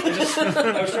sorry.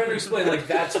 I was trying to explain, like,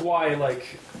 that's why,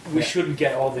 like, we shouldn't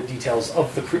get all the details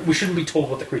of the... we shouldn't be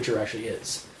told what the creature actually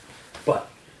is. But,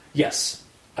 yes,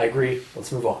 I agree.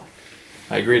 Let's move on.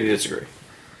 I agree to disagree.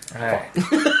 All right.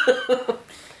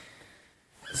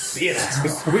 Be an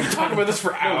ass. We can talk about this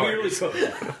for hours. No, we really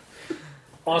could.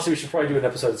 Honestly, we should probably do an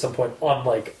episode at some point on,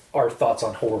 like, our thoughts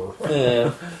on horror.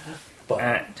 Yeah. But. All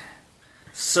right.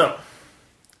 So,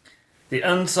 the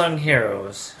unsung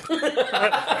heroes.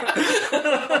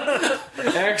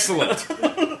 Excellent.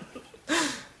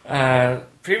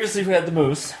 Previously, we had the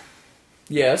Moose.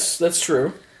 Yes, that's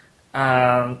true.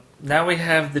 Now we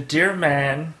have the Deer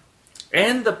Man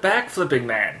and the Backflipping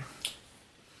Man.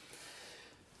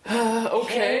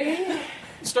 Okay.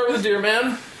 Start with the Deer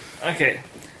Man. Okay.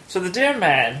 So the Deer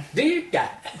Man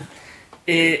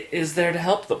is there to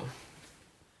help them.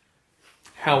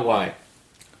 How? Why?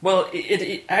 Well,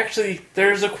 it actually,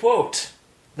 there's a quote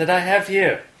that I have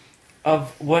here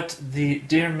of what the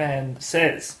Deer Man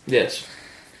says. Yes.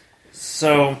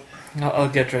 So, I'll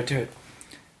get right to it.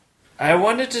 I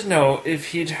wanted to know if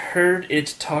he'd heard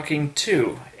it talking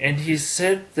too, and he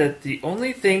said that the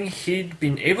only thing he'd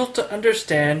been able to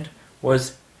understand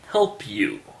was help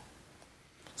you.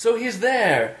 So he's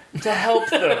there to help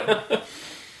them.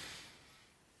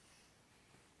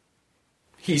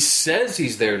 He says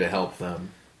he's there to help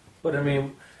them. But, I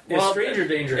mean, Stranger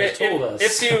Danger has told us...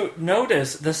 If you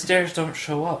notice, the stairs don't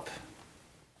show up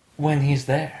when he's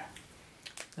there.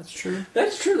 That's true.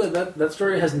 That's true. That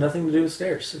story has nothing to do with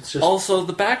stairs. It's just... Also,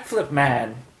 the Backflip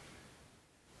Man.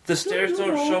 The stairs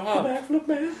don't show up. The Backflip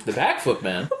Man. The Backflip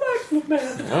Man? The Backflip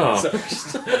Man. Oh. So,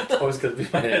 it's always going to be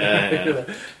my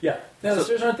head. Yeah. No, the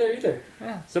stairs aren't there either.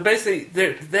 Yeah. So basically,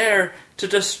 they're there to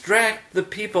distract the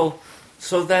people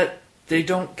so that they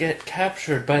don't get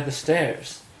captured by the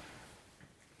stairs.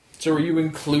 So are you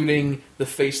including the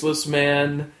faceless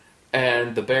man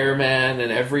and the bear man and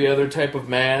every other type of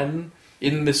man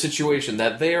in the situation,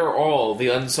 that they are all the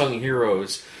unsung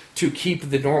heroes to keep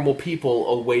the normal people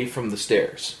away from the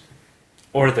stairs?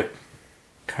 Or the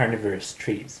carnivorous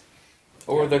trees.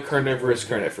 Or the carnivorous.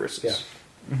 Yeah.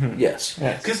 Mm-hmm. Yes.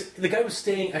 Because the guy was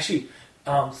staying, actually,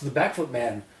 so the backflip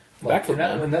man...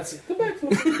 Man. When that's the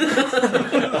backflip.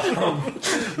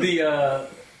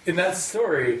 In that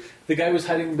story, the guy was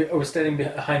standing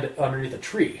behind underneath a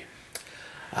tree.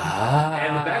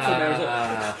 And the backflip man was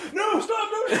like, "No, stop!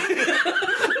 No!"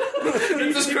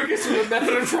 It's the quickest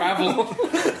method of travel.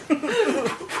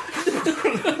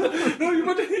 No, you're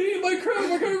about to hit my crab,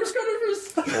 my carnivorous.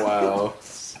 Wow.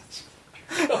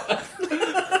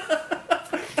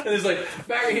 And it's like,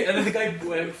 back, and then the guy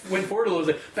went forward a little, was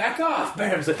like, back off!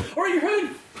 Bam! It's like, alright, you're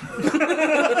good!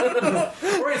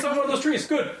 Alright, it's on one of those trees,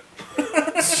 good!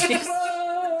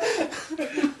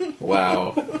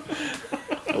 Wow.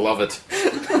 I love it.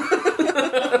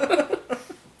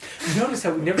 You notice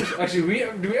how we never, actually, do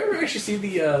we ever actually see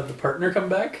the partner come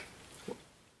back?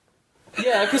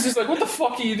 Yeah, because he's like, what the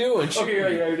fuck are you doing?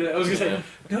 Okay, yeah, I was going to say,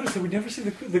 notice that we never see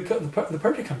the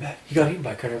partner come back. He got eaten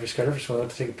by a carnivorous when he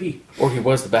went to take a pee. Or he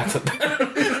was the backflip man.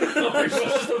 Or he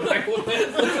was the backflip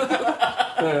man.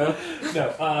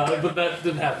 No, but that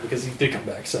didn't happen because he did come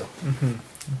back, so. Mm-hmm.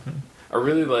 Mm-hmm. I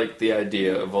really like the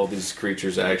idea of all these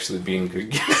creatures actually being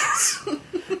good guys.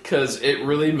 Because it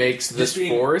really makes this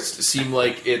forest seem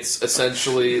like it's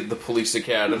essentially the police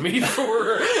academy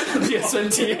for the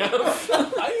SNTF.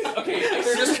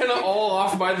 They're just kind of all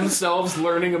off by themselves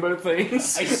learning about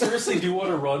things. I seriously do want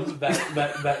to run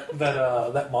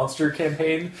that monster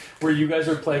campaign where you guys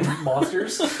are playing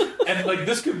monsters, and like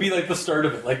this could be like the start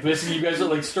of it. Like basically, you guys are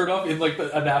like start off in like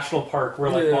a national park where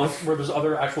like where there's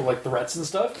other actual like threats and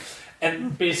stuff.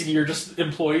 And basically, you're just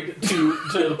employed to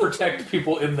protect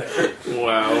people in there.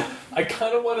 Wow. I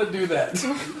kind of want to do that.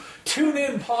 Tune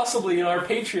in, possibly, in our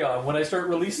Patreon when I start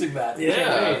releasing that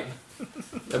campaign.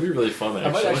 That'd be really fun, actually.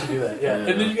 I might actually do that, yeah.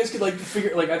 And then you guys could, like,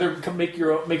 figure, like, either make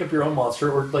up your own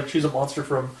monster, or, like, choose a monster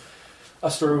from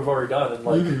a story we've already done, and,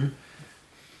 like... Mm-hmm.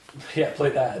 Yeah, play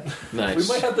that. Nice. We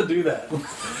might have to do that.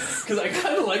 Because I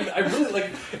kind of like... I really like...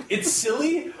 It's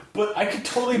silly... But I could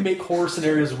totally make horror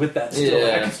scenarios with that still.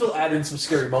 Yeah. I can still add in some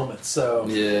scary moments. So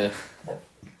yeah.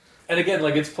 And again,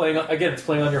 like it's playing on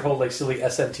your whole like silly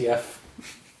SNTF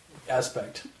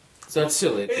aspect. So that's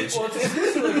silly. It's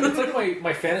like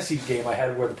my fantasy game I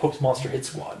had where the Pope's Monster Hit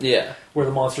Squad. Yeah. Where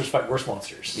the monsters fight worse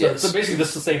monsters. So, so basically, this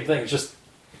is the same thing. It's just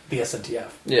the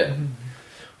SNTF. Yeah.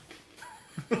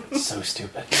 So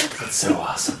stupid. It's so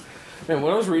awesome. Man,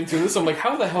 when I was reading through this, I'm like,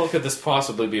 how the hell could this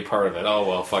possibly be part of it? Oh,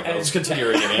 well, fuck it. Let's continue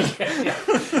reading it.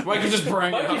 Yeah. Mikey just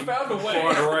bring it found a way.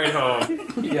 Right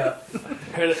home. Yeah.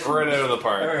 Hit it right out of the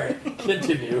park. All right.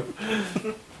 Continue.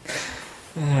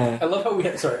 I love how we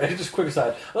had... Sorry, just quick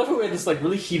aside. I love how we had this like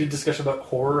really heated discussion about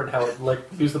horror and how it like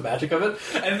lose the magic of it,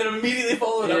 and then immediately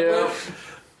followed up with...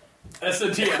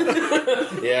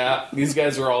 SNTF. Yeah, these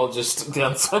guys are all just the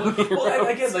unsung heroes. Well, and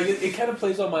again, like it kind of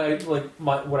plays on my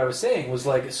what I was saying was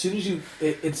like as soon as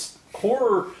it's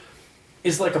horror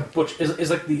is like is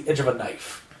like the edge of a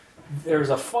knife. There's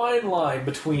a fine line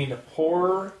between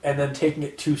horror and then taking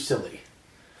it too silly,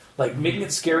 like making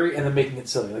it scary and then making it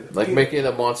silly, like making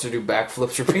a monster do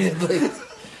backflips repeatedly.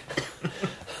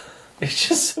 It's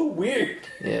just so weird.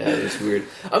 Yeah, it's weird.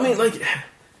 I mean, like.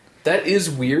 That is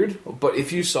weird, but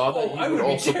if you saw that, you would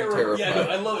also be terrified. Yeah, no,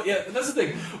 I love it. Yeah, that's the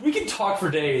thing. We can talk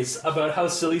for days about how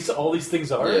silly all these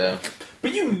things are. Yeah.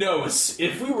 But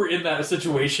if we were in that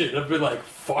situation, I'd be like,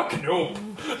 fuck, nope.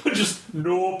 Just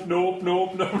nope.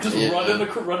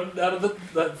 Just run out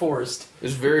of that forest.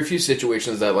 There's very few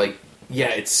situations that, like, yeah,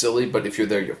 it's silly, but if you're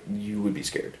there, you would be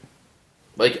scared.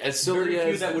 Like, as silly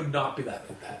very few that would not be that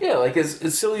bad. Yeah, like,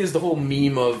 as silly as the whole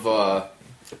meme of...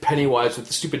 Pennywise with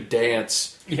the stupid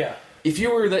dance. Yeah. If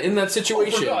you were in that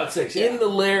situation, for God's sakes, yeah. in the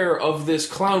lair of this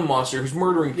clown monster who's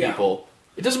murdering people,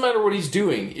 it doesn't matter what he's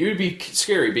doing. It would be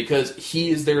scary because he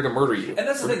is there to murder you. And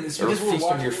that's the thing. It's because we're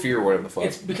feasting your fear, or whatever the fuck.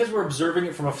 It's because we're observing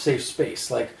it from a safe space.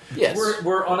 Like, yes.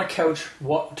 we're on a couch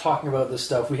talking about this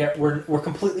stuff. We're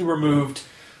completely removed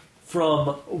from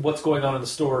what's going on in the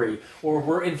story, or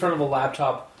we're in front of a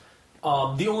laptop.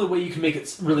 The only way you can make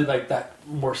it really like that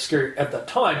more scary at that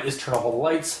time is turn off all the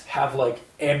lights, have like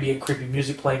ambient creepy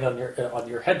music playing on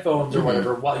your headphones or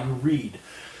whatever while you read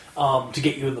to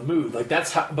get you in the mood. Like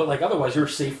that's how. But like otherwise, you're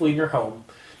safely in your home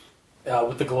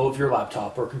with the glow of your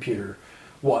laptop or computer,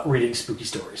 reading spooky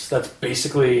stories. That's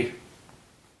basically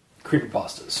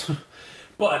creepypastas.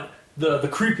 But the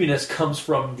creepiness comes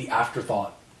from the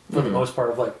afterthought for the most part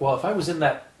of like, well, if I was in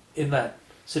that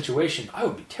situation, I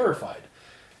would be terrified.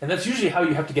 And that's usually how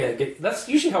you have to get. That's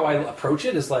usually how I approach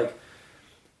it. Is like,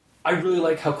 I really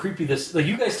like how creepy this. Like,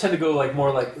 you guys tend to go like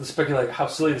more like speculate like how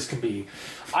silly this can be.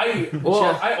 I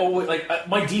always like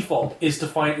my default is to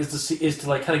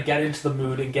like kind of get into the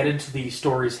mood and get into the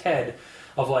story's head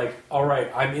of like, all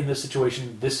right, I'm in this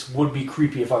situation. This would be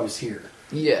creepy if I was here.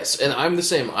 Yes, and I'm the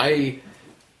same. I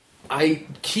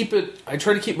keep it. I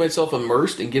try to keep myself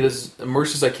immersed and get as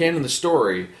immersed as I can in the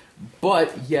story.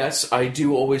 But yes, I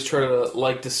do always try to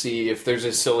like to see if there's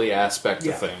a silly aspect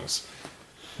to things,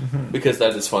 because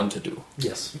that is fun to do.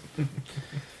 Yes,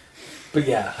 but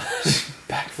yeah,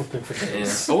 backflipping for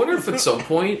days. I wonder if at some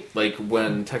point, like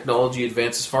when technology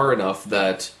advances far enough,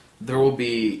 that there will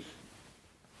be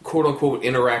quote unquote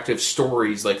interactive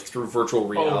stories like through virtual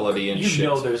reality and shit. You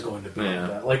know there's going to be like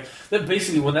that. Like that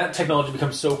basically when that technology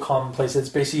becomes so commonplace, it's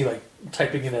basically like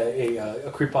typing in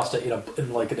a creepypasta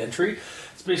in like an entry.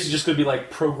 It's basically just going to be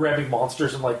like programming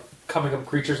monsters and like coming up with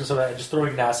creatures and stuff like that and just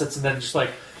throwing in assets and then just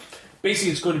like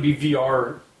basically it's going to be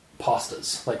VR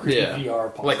pastas. Like creepy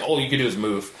VR pastas. Like all you can do is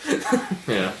move.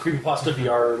 Creepypasta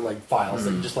VR like files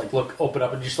that you just like open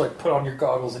up and you just like put on your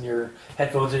goggles and your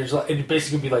headphones and you're just like, and you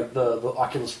basically be like the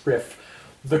Oculus Rift,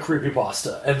 the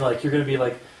creepypasta, and like you're gonna be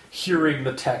like hearing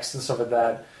the text and stuff like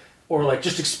that, or like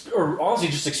or honestly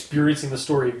just experiencing the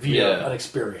story via an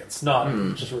experience, not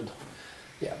just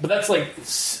but that's like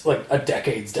a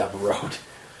decades down the road.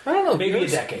 I don't know, maybe a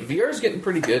decade. VR's getting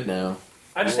pretty good now.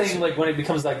 I'm just saying, like, when it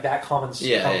becomes, like, that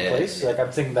commonplace, like,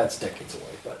 I'm thinking that's decades away,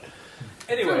 but...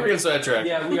 Anyway. We're getting sidetracked.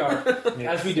 Yeah, we are.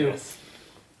 As we do.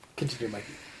 Continue,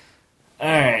 Mikey.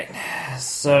 Alright,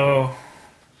 so...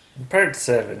 Part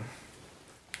 7.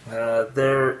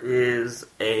 There is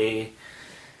a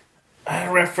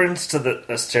reference to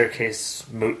a staircase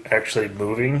actually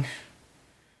moving.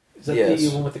 Is that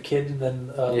the one with the kid and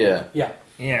then... Yeah.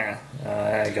 Yeah,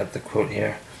 I got the quote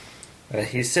here.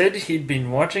 He said he'd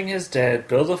been watching his dad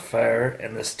build a fire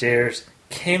and the stairs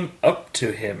came up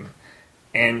to him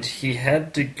and he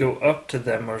had to go up to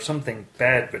them or something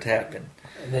bad would happen.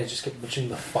 And they just kept mentioning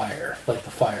the fire.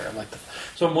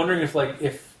 So I'm wondering if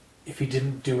he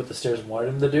didn't do what the stairs wanted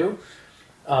him to do,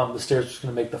 the stairs was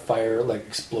going to make the fire like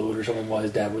explode or something while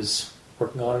his dad was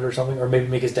working on it or something, or maybe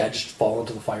make his dad just fall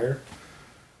into the fire.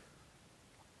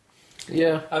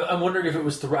 Yeah. I'm wondering if it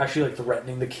was actually like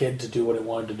threatening the kid to do what it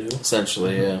wanted to do.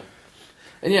 Essentially, yeah.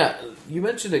 And yeah, you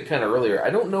mentioned it kind of earlier. I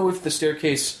don't know if the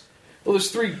staircase... Well,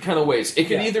 there's three kind of ways. It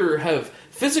could either have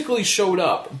physically showed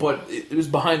up, but it was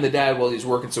behind the dad while he was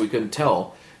working so he couldn't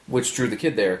tell, which drew the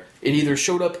kid there. It either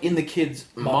showed up in the kid's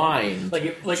mind,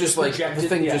 just like the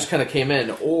thing just kind of came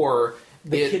in, or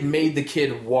it made the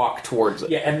kid walk towards it.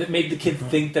 Yeah, and it made the kid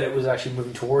think that it was actually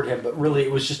moving toward him, but really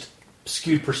it was just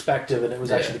skewed perspective, and it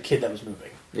was actually the kid that was moving.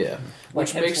 Yeah,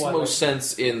 which makes the most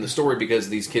sense in the story because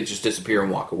these kids just disappear and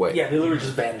walk away. Yeah, they literally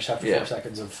just vanish after 4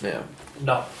 seconds of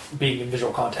not being in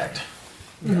visual contact.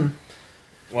 Mm-hmm.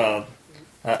 Well,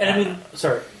 and I mean,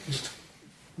 sorry, just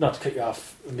not to cut you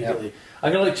off immediately. Yep.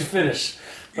 I'm gonna let you finish.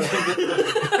 But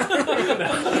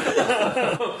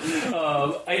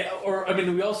I think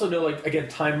we also know, like, again,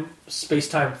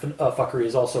 space-time fuckery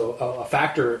is also a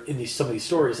factor in some of these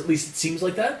stories. At least it seems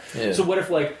like that. Yeah. So what if,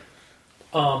 like,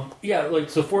 parent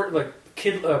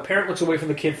looks away from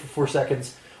the kid for 4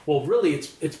 seconds. Well, really,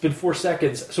 it's been 4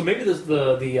 seconds. So maybe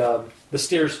the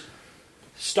stairs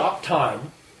stop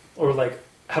time, or like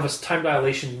have a time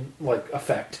dilation like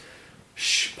effect.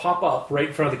 Pop up right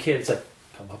in front of the kid. It's like,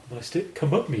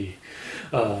 come up me,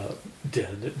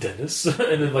 Dennis,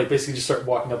 and then like basically just start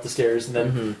walking up the stairs, and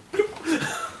then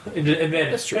and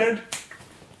then that's true.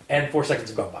 And 4 seconds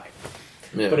have gone by.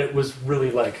 Yeah. But it was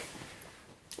really like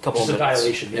a couple of minutes.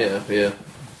 Dilation. Yeah.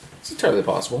 It's entirely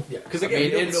possible. Yeah, because again,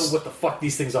 you don't know what the fuck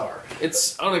these things are.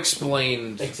 It's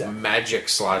unexplained magic /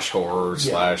 horror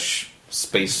 /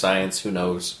 space science. Who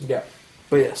knows? Yeah,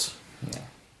 but yes. Yeah.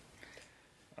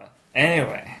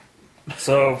 Anyway,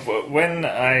 so when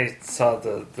I saw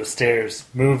the stairs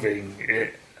moving,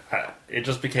 it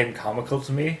just became comical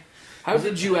to me. How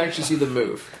did you actually see them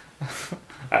move?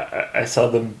 I saw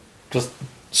them just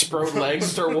sprout legs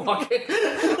start walking.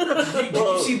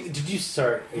 Did you?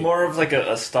 Sorry, more of like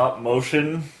a stop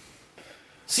motion.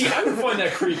 See, I would find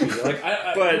that creepy. Like,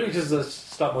 but because the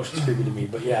stop motion is creepy to me.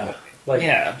 But yeah, like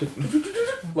that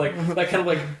kind of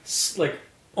like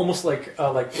almost like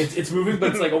it's moving,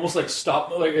 but it's like almost like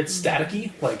stop, like it's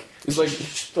staticky, like It's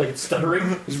like it's stuttering.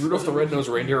 Is Rudolph the Red-Nosed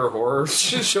Reindeer a horror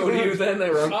show to you then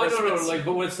around Christmas? No, like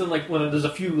but when it's then like when there's a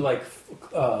few like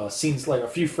scenes, like a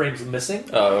few frames missing.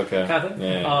 Oh, okay. Kind of thing.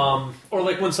 Yeah. Or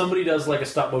like when somebody does like a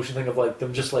stop motion thing of like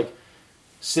them just like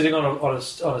sitting on a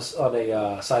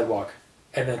sidewalk.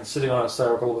 And then sitting on a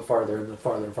sidewalk a little bit farther and then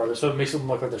farther and farther, so it makes them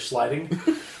look like they're sliding.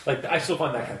 Like I still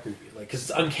find that kind of creepy, like because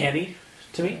it's uncanny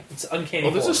to me. It's uncanny.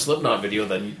 Well, there's a Slipknot video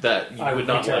that you would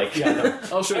not like. Yeah, no.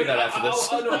 I'll show you that after this.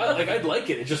 I'd like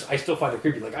it. It just I still find it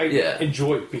creepy. Like I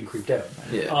enjoy being creeped out.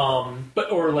 Yeah.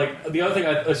 But or like the other thing,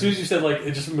 as soon as you said like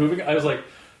it's just moving, I was like,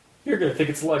 you're gonna think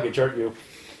it's luggage, aren't you?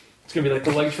 It's gonna be like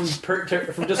the luggage from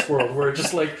Discworld, where it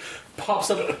just like pops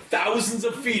up thousands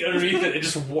of feet underneath it. It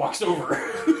just walks over.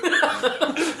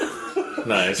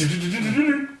 Nice.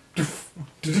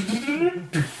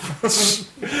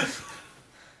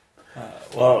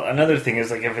 Well, another thing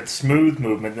is like if it's smooth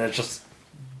movement, then it's just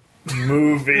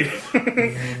moving.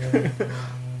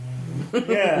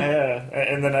 yeah.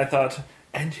 And then I thought,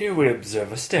 and here we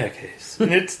observe a staircase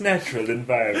in its natural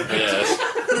environment. Yes.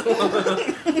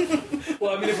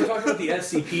 Well, I mean, if we're talking about the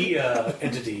SCP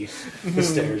entity, the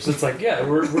stairs, it's like, yeah,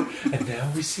 we're and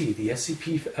now we see the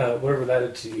SCP, whatever that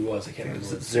entity was, I can't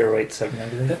remember. 087, I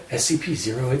believe.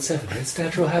 SCP-087, its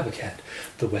natural habitat,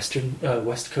 the western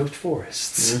West Coast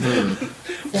forests.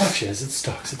 Mm-hmm. Watch as it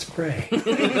stalks its prey.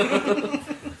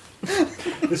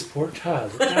 This poor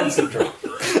child with Down syndrome.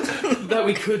 That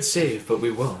we could save, but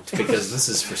we won't, because this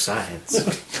is for science.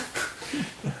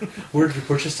 We're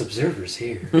just observers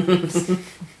here.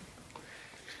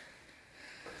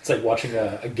 It's like watching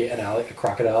a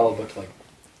crocodile, but to like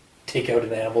take out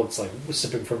an animal. It's like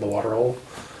sipping from the water hole.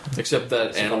 Except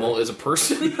that animal is a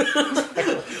person.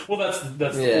 Well, that's the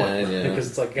point, because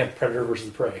it's like again predator versus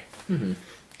prey. Mm-hmm.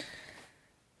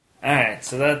 All right,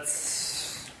 so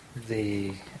that's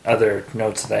the other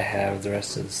notes that I have. The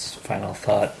rest is final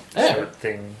thought sort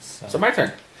things. So my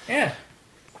turn. Yeah.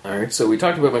 All right. So we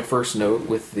talked about my first note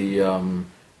with the men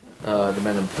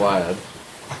in plaid.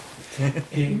 Men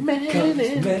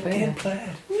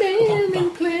in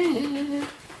plaid.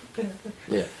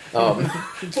 Yeah.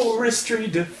 Forestry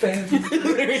defend.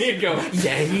 There you go.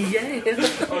 Yeah.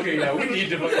 Okay, yeah, we need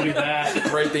to do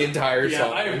that. Write the entire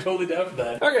song. Yeah, I am totally down for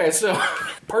that. Okay, so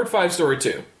part 5, story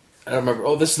 2. I don't remember.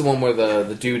 Oh, this is the one where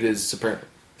the dude is apparently.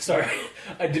 Sorry,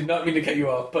 I did not mean to cut you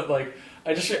off, but like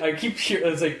I keep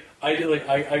hearing it's like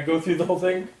I go through the whole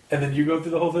thing, and then you go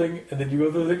through the whole thing, and then you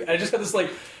go through the thing. I just had this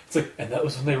like it's like, and that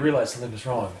was when they realized something was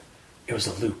wrong. It was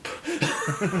a loop.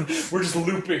 We're just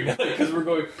looping because we're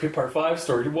going part 5,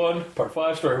 story 1, part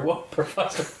 5, story 1, part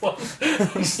 5, story 1.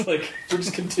 Just like we're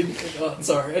just continuing on.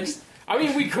 Sorry, I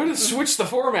mean, we could have switched the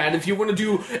format if you want to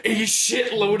do a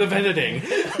shitload of editing.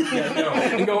 Yeah, no.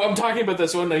 And go, I'm talking about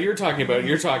this one, no, you're talking about it,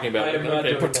 you're talking about it.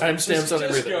 Okay, put timestamps on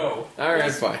everything. Go.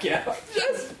 Alright, fine. Yeah.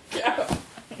 Just go.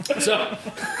 So,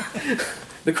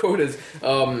 the quote is,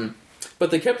 but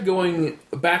they kept going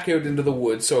back out into the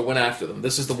woods, so I went after them.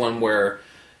 This is the one where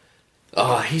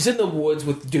he's in the woods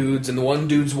with dudes, and the one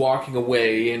dude's walking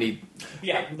away, and he...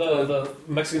 Yeah, the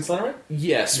Mexican Slenderman?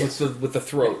 Yes, with the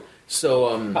throat.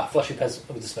 So, fleshy peasant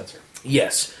with a dispenser.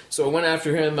 Yes. So I went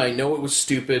after him. I know it was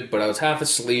stupid, but I was half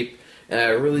asleep, and I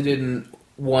really didn't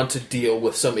want to deal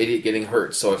with some idiot getting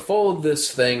hurt. So I followed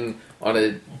this thing on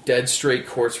a dead straight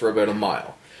course for about a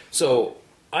mile. So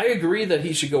I agree that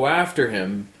he should go after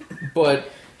him, but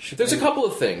there's a couple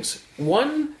of things.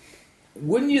 One,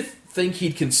 wouldn't you think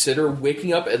he'd consider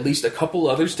waking up at least a couple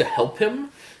others to help him?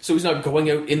 So he's not going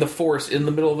out in the forest in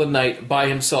the middle of the night by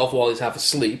himself while he's half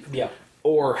asleep. Yeah.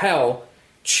 Or, hell,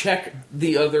 check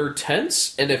the other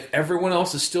tents, and if everyone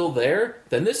else is still there,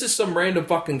 then this is some random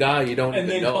fucking guy you don't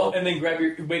even know. And then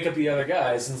wake up the other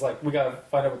guys, and it's like, we gotta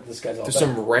find out what this guy's all There's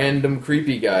about. some random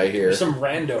creepy guy here. There's some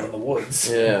rando in the woods.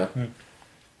 Yeah.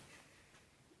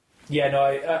 Yeah, no,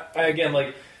 I again,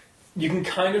 like, you can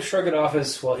kind of shrug it off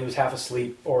as, well, he was half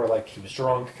asleep, or, like, he was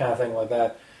drunk, kind of thing like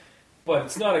that. But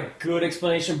it's not a good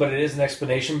explanation, but it is an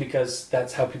explanation because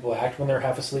that's how people act when they're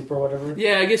half asleep or whatever.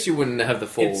 Yeah, I guess you wouldn't have the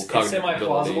full It's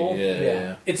semi-plausible.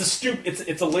 Yeah. It's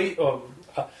a late.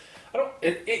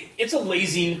 It's a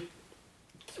lazy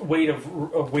way to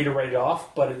write it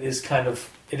off, but it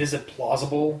is a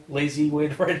plausible lazy way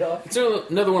to write it off. It's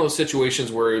another one of those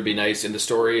situations where it would be nice in the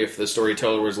story if the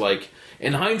storyteller was like,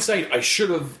 in hindsight, I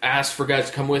should have asked for guys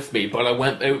to come with me, but I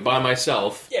went out by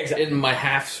myself in my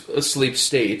half asleep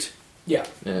state. Yeah.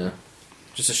 Yeah.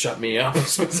 Just to shut me up,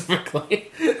 specifically.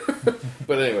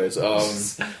 But anyways,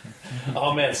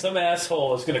 oh man, some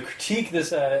asshole is going to critique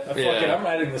this. I'm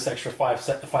adding this extra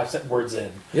 5 words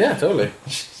in. Yeah, totally.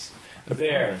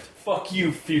 There. Fuck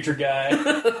you, future guy.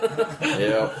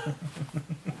 Yeah.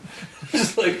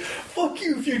 Just like, fuck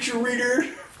you, future reader.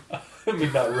 I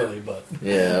mean, not really, but...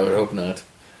 Yeah, I would hope not.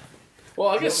 Well,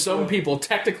 I guess some people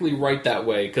technically write that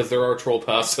way, because there are troll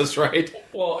passes, right?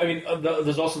 Well, I mean,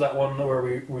 there's also that one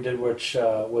where we did, which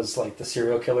was like the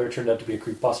serial killer turned out to be a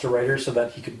creepypasta writer so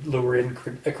that he could lure in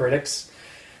critics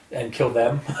and kill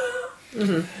them.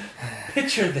 Mm-hmm.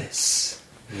 Picture this.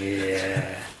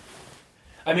 Yeah.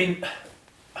 I mean,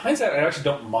 hindsight, I actually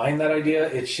don't mind that idea.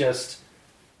 It's just...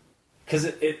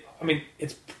 Because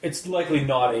it's likely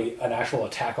not an actual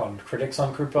attack on critics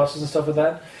on creepypastas and stuff like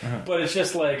that. Uh-huh. But it's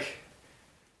just like...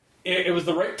 It was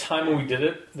the right time when we did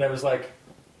it that was like,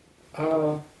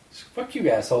 fuck you,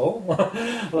 asshole.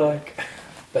 Like,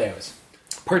 but anyways.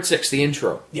 Part 6, the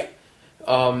intro. Yeah.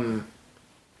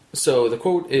 So the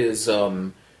quote is,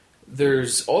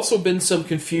 there's also been some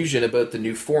confusion about the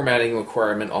new formatting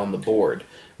requirement on the board,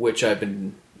 which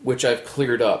I've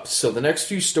cleared up. So the next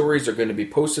few stories are going to be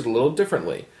posted a little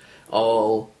differently.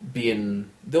 They'll be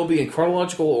in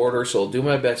chronological order, so I'll do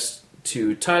my best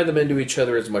to tie them into each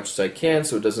other as much as I can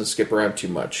so it doesn't skip around too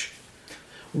much.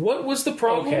 What was the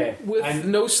problem with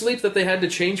No Sleep that they had to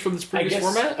change from this previous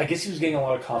format? I guess he was getting a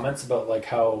lot of comments about like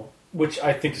how, which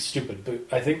I think is stupid,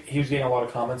 but I think he was getting a lot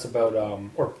of comments about,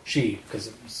 or she,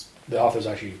 because the author's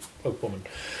actually a woman.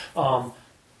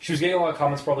 She was getting a lot of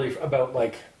comments probably about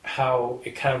like how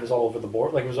it kind of was all over the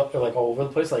board, like it was like all over the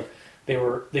place. Like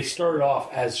they started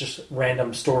off as just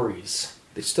random stories.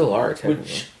 They still are,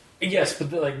 technically. Yes,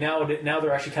 but like now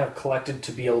they're actually kind of collected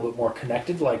to be a little bit more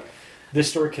connected. Like this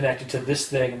story connected to this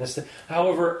thing and this thing.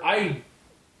 However,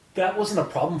 that wasn't a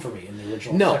problem for me in the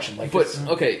original section. Like, but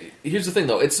okay, here's the thing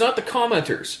though: it's not the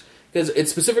commenters, because it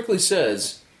specifically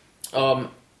says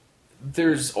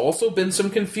there's also been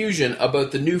some confusion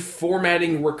about the new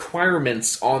formatting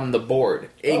requirements on the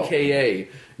board, aka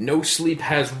No Sleep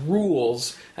has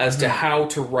rules as to how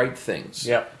to write things.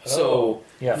 Yep. So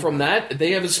from that,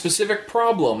 they have a specific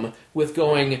problem with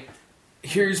going,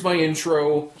 here's my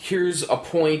intro, here's a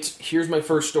point, here's my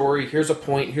first story, here's a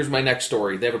point, here's my next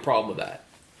story. They have a problem with that.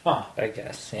 Huh. I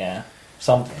guess, yeah.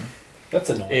 Something. That's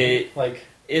annoying.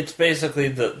 It's basically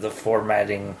the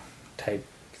formatting type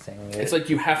thing. It's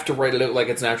like you have to write it out like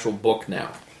it's an actual book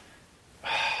now.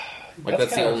 Like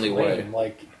that's the only way.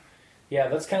 Like, yeah,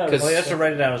 that's kind of... Because you have to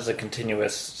write it down as a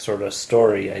continuous sort of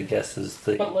story, I guess, is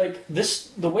the... But, like,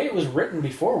 the way it was written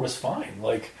before was fine.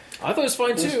 Like... I thought it was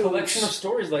fine, too. This collection of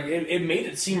stories, like, it made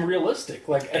it seem realistic.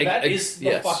 Like, that is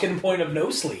the fucking point of No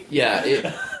Sleep. Yeah,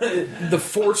 the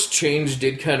forced change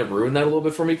did kind of ruin that a little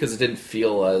bit for me, because it didn't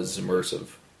feel as immersive.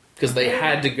 Because they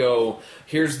had to go,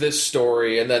 here's this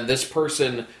story, and then this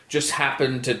person just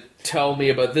happened to tell me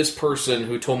about this person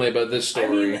who told me about this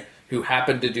story, who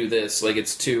happened to do this. Like,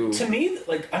 it's too... To me,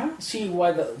 like, I don't see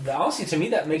why honestly, to me,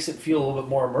 that makes it feel a little bit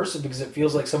more immersive, because it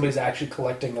feels like somebody's actually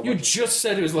collecting a bunch You just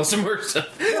said it was less immersive.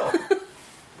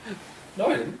 No,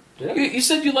 I didn't. Did I? You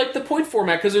said you liked the point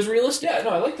format because it was realistic. Yeah, no,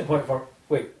 I like the point format.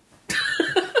 Wait.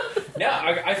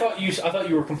 I thought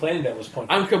you were complaining that it was point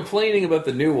format. I'm complaining about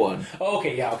the new one. Oh,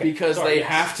 okay, yeah, okay. Because they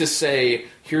have to say,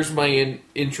 here's my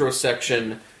intro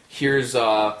section, here's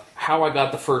how I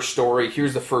got the first story,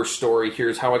 here's the first story,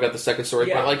 here's how I got the second story.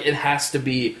 Yeah. But, like, it has to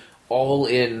be all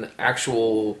in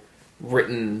actual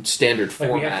written standard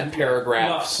format,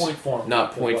 paragraphs. Not point form.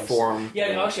 Not point form.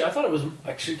 Yeah, no, actually, I thought it was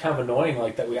actually kind of annoying,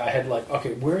 like, that I had, like,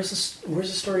 okay, where's the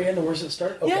story end and where's it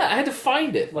start? Okay. Yeah, I had to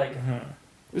find it. Like,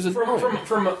 it was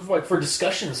for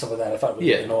discussion and stuff like that, I thought it was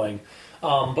really annoying.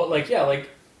 But, like, yeah,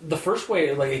 like, the first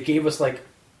way, like, it gave us, like,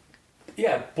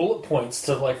 bullet points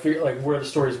to, like, figure, like, where the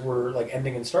stories were, like,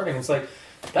 ending and starting. It's like,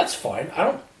 that's fine. I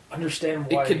don't understand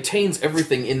why... It contains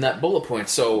everything in that bullet point,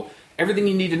 so everything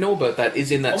you need to know about that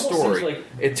is in that story. Like,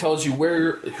 it tells you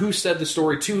who said the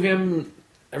story to him,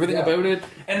 everything about it.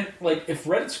 And, like, if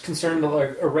Reddit's concerned,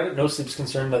 or Reddit No Sleep's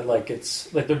concerned that, like,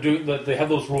 it's, like, they have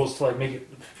those rules to, like, make it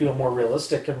feel more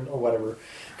realistic or whatever.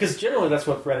 Because generally that's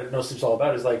what Reddit No Sleep's all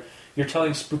about, is, like, you're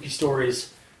telling spooky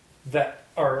stories that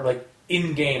are, like,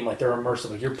 in-game, like, they're immersive.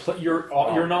 Like,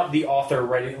 you're not the author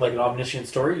writing, like, an omniscient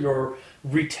story. You're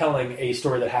retelling a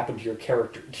story that happened to your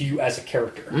character, to you as a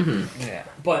character. Mm-hmm. Yeah.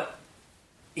 But,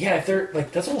 yeah, if they're,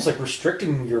 like, that's almost like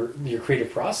restricting your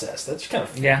creative process. That's kind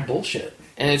of bullshit.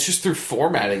 And it's just through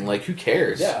formatting. Like, who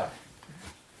cares? Yeah.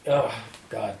 Oh,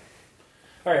 God.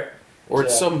 All right. Or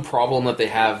it's some problem that they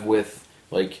have with,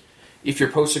 like, if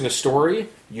you're posting a story,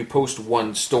 you post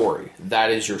one story. That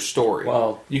is your story.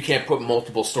 Well, you can't put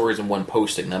multiple stories in one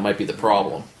posting. That might be the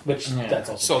problem. That's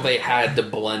also so they had to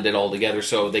blend it all together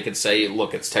so they could say,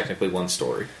 look, it's technically one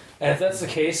story. And if that's the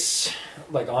case,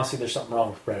 like, honestly, there's something wrong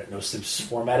with Reddit No Sleep's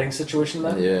formatting situation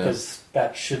then. Yeah. Because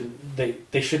that shouldn't...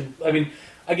 They shouldn't... I mean,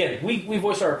 again, we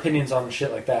voice our opinions on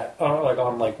shit like that.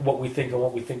 On what we think and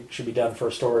what we think should be done for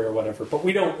a story or whatever. But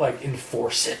we don't, like,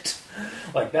 enforce it.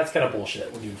 Like, that's kind of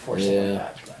bullshit when you enforce something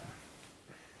like that.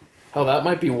 Hell, that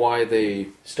might be why the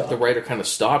writer kind of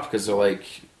stopped, because they're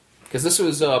like... Because this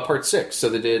was part 6, so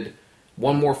they did...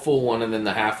 one more full one and then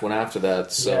the half one after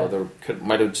that. So there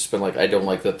might have just been like, I don't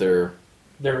like that they're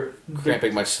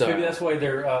cramping my stuff. Maybe that's why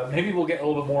they're. Maybe we'll get a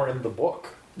little bit more in the book.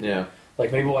 Yeah.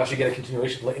 Like maybe we'll actually get a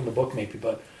continuation in the book, maybe.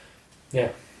 But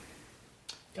yeah.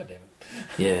 God damn it.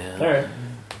 Yeah. All right.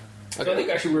 So I think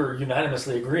actually we were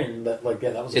unanimously agreeing that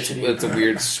that was shitty. It's a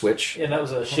weird switch. And that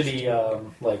was a shitty.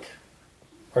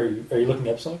 Are you looking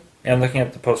up something? Yeah, I'm looking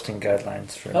up the posting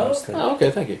guidelines for mostly. Oh,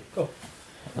 okay, thank you. Cool.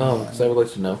 Because I would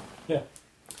like to know. Yeah.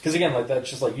 Because again, like that's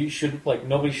just like you shouldn't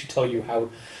nobody should tell you how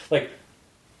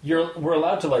we're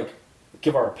allowed to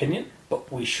give our opinion,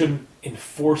 but we shouldn't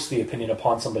enforce the opinion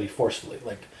upon somebody forcefully.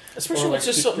 Especially when it's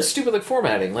just something stupid like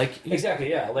formatting.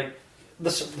 Exactly, yeah.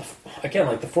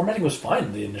 The formatting was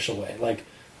fine the initial way.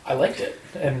 I liked it.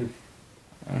 And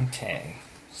okay.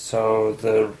 So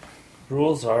the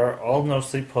rules are all No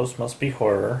Sleep posts must be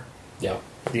horror. Yeah.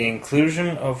 The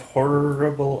inclusion of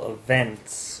horrible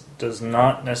events does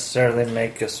not necessarily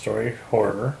make a story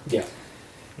horror. Yeah.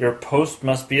 Your post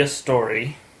must be a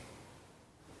story.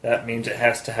 That means it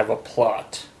has to have a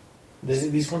plot.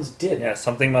 These ones did. Yeah,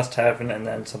 something must happen and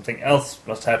then something else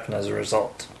must happen as a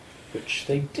result. Which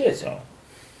they did. So,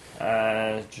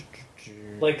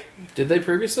 did they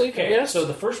previously? Okay, yes. So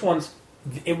the first ones,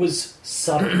 it was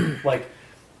subtle.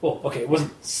 It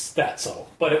wasn't that subtle,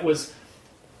 but it was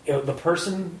the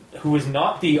person who was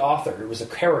not the author. It was a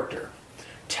character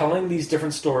telling these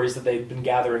different stories that they'd been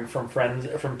gathering from friends,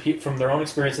 from their own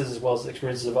experiences as well as the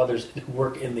experiences of others who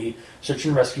work in the search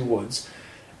and rescue woods.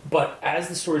 But as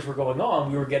the stories were going on,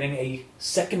 we were getting a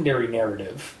secondary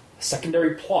narrative, a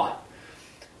secondary plot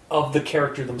of the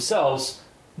character themselves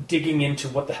digging into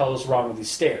what the hell is wrong with these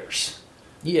stairs.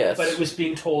 Yes. But it was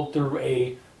being told through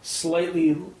a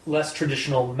slightly less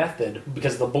traditional method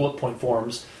because of the bullet point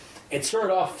forms. It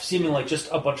started off seeming like just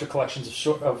a bunch of collections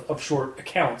of short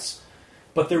accounts,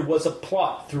 but there was a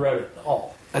plot throughout it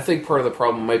all. I think part of the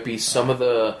problem might be some of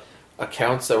the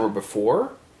accounts that were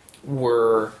before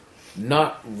were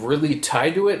not really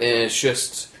tied to it, and it's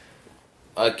just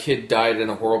a kid died in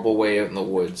a horrible way out in the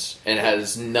woods, and it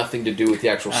has nothing to do with the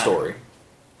actual story.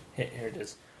 Here it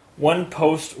is. One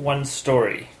post, one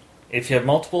story. If you have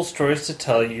multiple stories to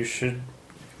tell,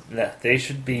 they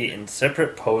should be in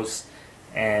separate posts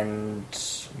and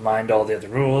mind all the other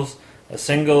rules. A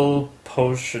single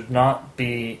post should not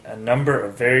be a number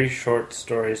of very short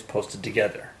stories posted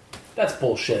together. That's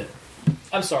bullshit.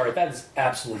 I'm sorry, that is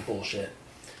absolute bullshit.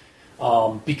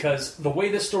 Because the way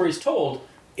this story is told,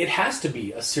 it has to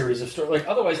be a series of stories.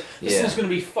 Otherwise, this thing's going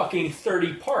to be fucking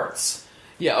 30 parts.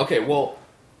 Yeah, okay, well,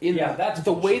 that's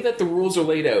the way that the rules are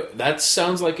laid out, that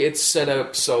sounds like it's set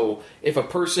up so if a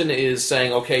person is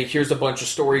saying, okay, here's a bunch of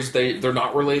stories, they're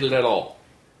not related at all.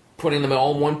 Putting them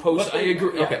all in one post, I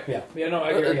agree. Yeah, no, I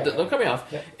agree. Don't cut me off.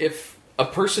 Yeah. If a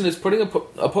person is putting a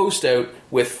post out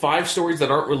with 5 stories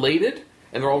that aren't related,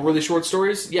 and they're all really short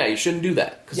stories, you shouldn't do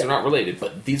that, because they're not related.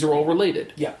 But these are all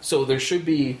related. Yeah. So there should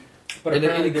be an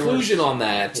inclusion on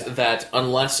that, that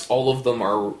unless all of them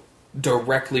are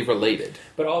directly related.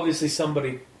 But obviously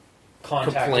somebody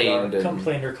complained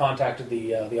or contacted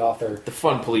the author. The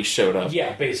fun police showed up.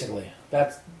 Yeah, basically.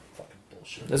 That's fucking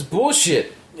bullshit. That's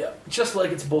bullshit. Yeah, just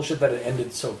like it's bullshit that it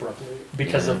ended so abruptly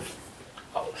because of.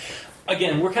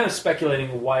 Again, we're kind of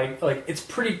speculating why. It's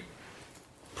pretty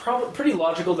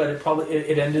logical that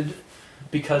it ended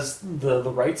because the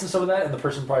rights and stuff of that, and the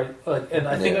person probably and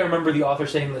I think I remember the author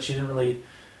saying that she didn't really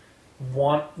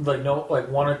want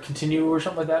to continue or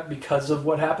something like that because of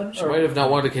what happened. She might have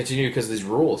not wanted to continue because of these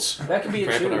rules. That could be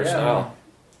it too. Our style.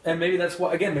 And maybe that's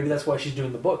why she's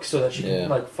doing the book, so that she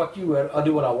can fuck you, I'll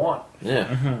do what I want. Yeah.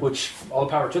 Mm-hmm. Which all the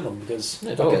power to them because.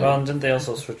 Yeah, totally. Well, didn't they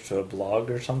also switch to a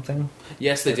blog or something?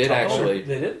 Yes, they did actually.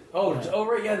 They did. Oh,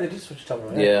 right. Yeah, they did switch to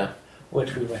Tumblr. Yeah.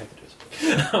 Which we might have to do.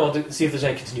 We'll see if there's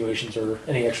any continuations or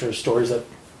any extra stories that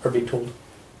are being told.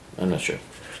 I'm not sure.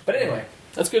 But anyway,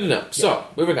 that's good to know. So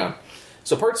moving on.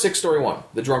 So part 6, story 1,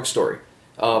 the drunk story.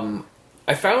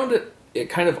 I found it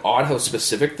kind of odd how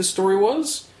specific the story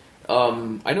was.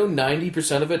 I know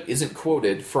 90% of it isn't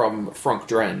quoted from Frank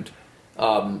Drend,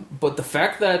 but the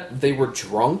fact that they were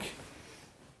drunk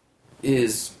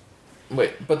is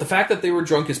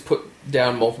put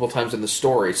down multiple times in the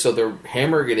story, so they're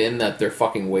hammering it in that they're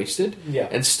fucking wasted. Yeah.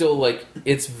 And still,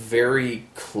 it's very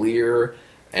clear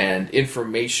and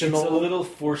informational. It's a little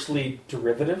forcefully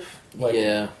derivative. Like,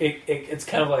 yeah. It's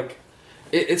kind of like...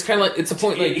 It's kind of like... It's a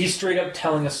point like... He's straight up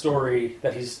telling a story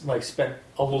that he's like spent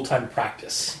a little time in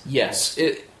practice. Yes.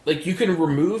 Like, you can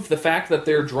remove the fact that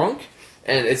they're drunk,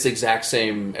 and it's the exact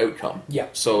same outcome. Yeah.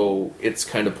 So it's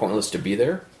kind of pointless to be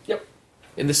there. Yep.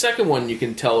 In the second one, you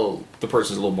can tell the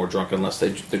person's a little more drunk unless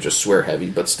they just swear heavy,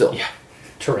 but still. Yeah.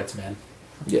 Tourette's, man.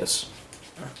 Yes.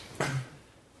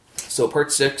 So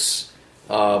part 6,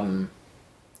 the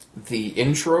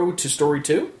intro to story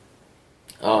 2.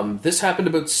 This happened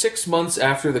about 6 months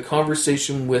after the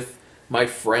conversation with my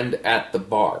friend at the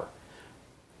bar.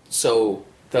 So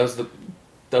that was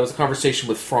the conversation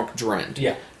with Frank Drend.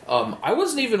 Yeah. I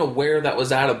wasn't even aware that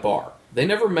was at a bar. They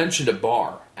never mentioned a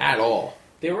bar at all.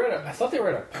 I thought they were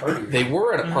at a party. They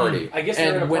were at a party. I guess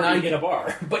they were at a party in a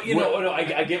bar. But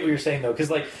I get what you're saying though,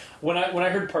 because like when I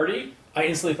heard party, I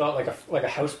instantly thought like a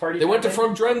house party. They went to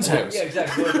Frank Drend's house. Yeah,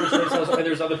 exactly. They went to Frank's house, and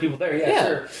there's other people there. Yeah,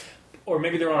 sure. Or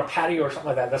maybe they're on a patio or something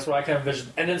like that. That's what I kind of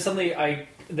envisioned. And then suddenly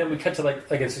we cut to like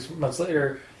 6 months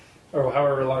later, or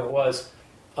however long it was.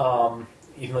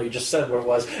 Even though you just said what it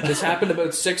was. This happened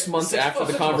about 6 months after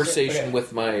the conversation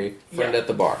with my friend at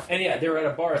the bar. And they were at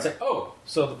a bar. It's like, oh,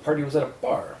 so the party was at a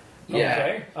bar.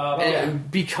 Yeah. Okay.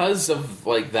 And because of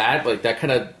that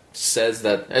kind of says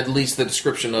that at least the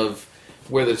description of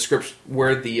where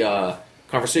the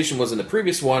conversation was in the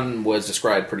previous one was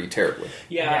described pretty terribly.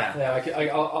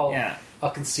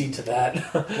 I'll concede to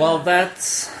that. Well,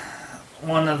 that's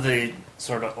one of the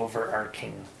sort of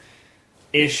overarching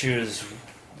issues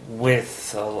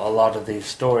with a lot of these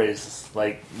stories.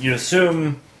 Like, you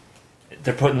assume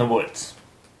they're put in the woods.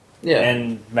 Yeah.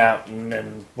 And mountain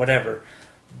and whatever.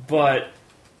 But,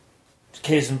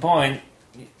 case in point,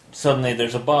 suddenly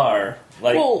there's a bar.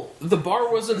 Like, well, the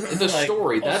bar wasn't the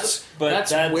story. That's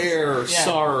where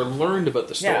Sar learned about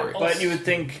the story. Yeah, but you would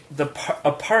think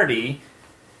a party,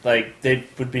 like, they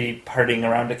would be partying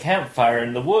around a campfire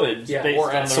in the woods. Yeah,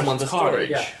 or at someone's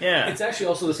cottage. Yeah. It's actually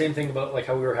also the same thing about like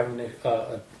how we were having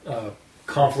a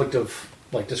conflict of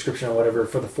like description or whatever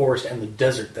for the forest and the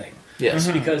desert thing. Yes.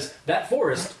 Mm-hmm. Because that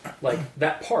forest, like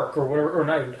that park or whatever, or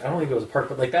not even, I don't think it was a park,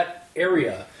 but like that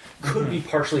area could be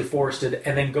partially forested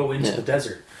and then go into the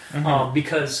desert. Mm-hmm.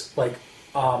 Because like,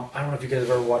 I don't know if you guys have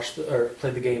ever watched or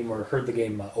played the game or heard the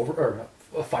game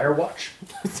Firewatch?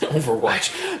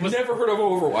 Overwatch. Never heard of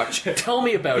Overwatch. Tell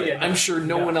me about it. I'm sure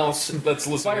no one else that's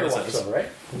listening to Firewatch, though, right?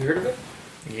 Have you heard of it?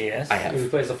 Yes. I have. He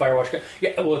plays the Firewatch guy.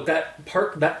 Yeah, well, that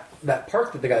park that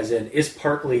the guy's in is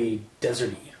partly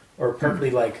deserty. Or partly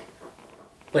like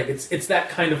it's that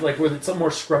kind of like where it's some more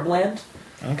scrubland.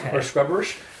 Okay. Or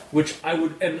scrubberish. Which I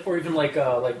would, or even like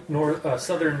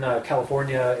southern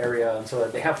California area, and so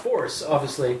they have forests,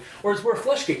 obviously, or it's where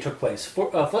Fleshgate took place.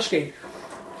 Fleshgate,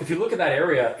 if you look at that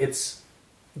area, it's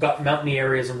got mountainy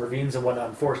areas and ravines and whatnot,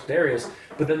 and forested areas,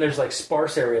 but then there's like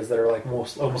sparse areas that are like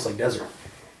almost like desert.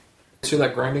 Hear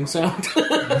that grinding sound?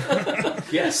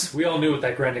 Yes, we all knew what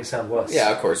that grinding sound was.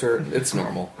 Yeah, of course, it's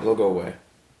normal. It'll go away.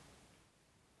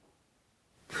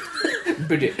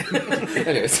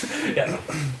 Anyways, yeah.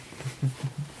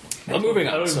 Moving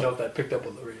on. I don't even know if that picked up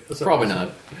on the radio. Probably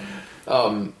not.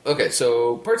 Okay,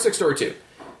 so part 6, story 2.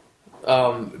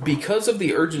 Because of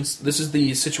the urgency, this is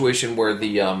the situation where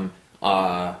the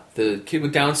kid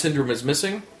with Down syndrome is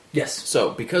missing. Yes.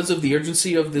 So, because of the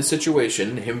urgency of the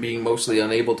situation, him being mostly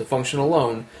unable to function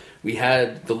alone, we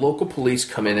had the local police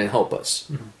come in and help us.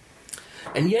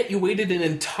 Mm-hmm. And yet, you waited an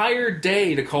entire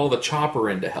day to call the chopper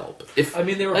in to help. They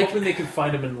were hoping they could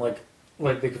find him in like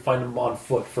they could find him on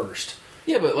foot first.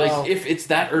 Yeah, but if it's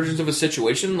that urgent of a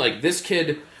situation, like this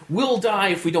kid will die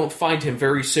if we don't find him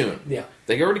very soon. Yeah.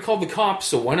 They already called the cops,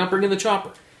 so why not bring in the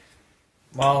chopper?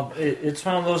 Well, it's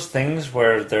one of those things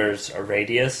where there's a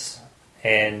radius,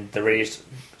 and the radius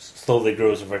slowly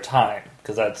grows over time,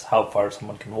 because that's how far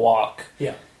someone can walk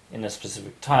in a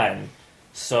specific time.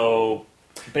 So,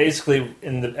 basically,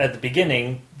 at the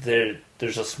beginning,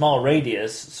 there's a small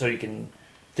radius, so you can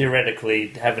theoretically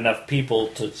have enough people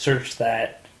to search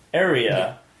that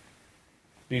area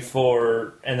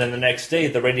before, and then the next day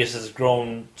the radius has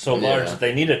grown so large that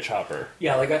they need a chopper.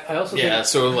 Yeah, like I also think...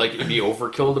 so like it'd be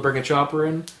overkill to bring a chopper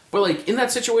in. But like in that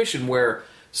situation where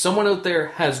someone out there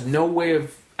has no way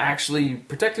of actually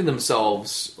protecting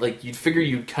themselves, like you'd figure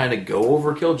you'd kind of go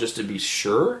overkill just to be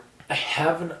sure. I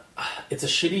haven't. It's a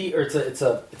shitty, or it's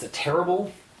a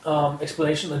terrible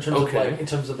explanation in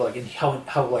terms of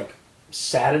how like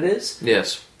sad it is.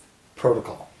 Yes.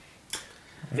 Protocol.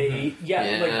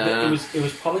 It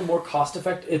was probably more cost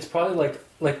effective. It's probably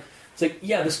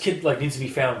this kid like needs to be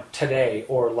found today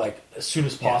or like as soon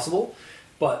as possible.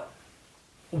 But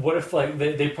what if like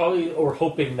they probably were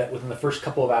hoping that within the first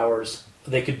couple of hours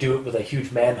they could do it with a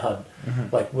huge manhunt,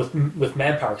 like with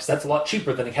manpower, because that's a lot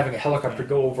cheaper than having a helicopter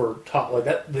go over top. Like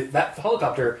that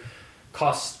helicopter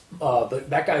costs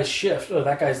that guy's shift or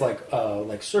that guy's like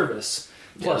service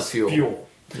plus fuel.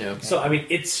 Yeah. So I mean,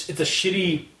 it's a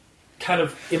shitty kind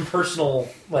of impersonal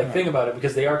thing about it,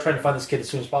 because they are trying to find this kid as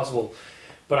soon as possible.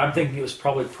 But I'm thinking it was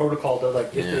probably protocol to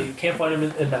if they can't find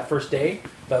him in that first day,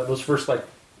 those first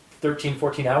 13,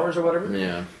 14 hours or whatever.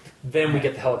 Yeah. Then we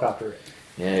get the helicopter in.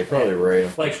 Yeah, you're probably right,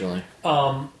 unfortunately.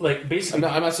 Basically...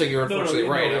 I'm not saying you're unfortunately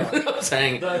right. No. I'm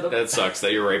saying that sucks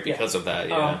that you're right because of that,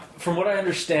 yeah. From what I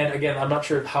understand, again, I'm not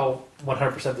sure how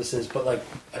 100% this is, but,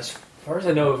 as far as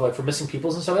I know, for missing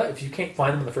peoples and stuff like that, if you can't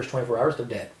find them in the first 24 hours, they're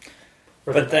dead.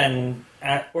 But then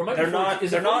they're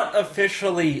not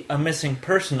officially a missing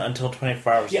person until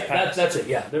 24 hours. Yeah, that's it.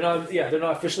 Yeah, they're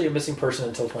not officially a missing person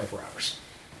until 24 hours.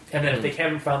 And then if they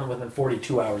haven't found them within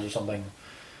 42 hours or something,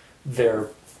 they're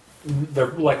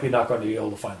likely not going to be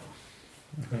able to find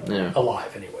them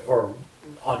alive anyway, or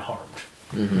unharmed.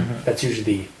 That's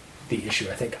usually the issue.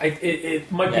 I think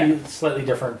it might be slightly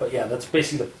different, but that's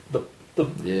basically the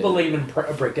layman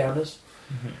breakdown is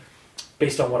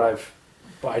based on what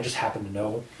I just happen to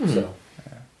know. So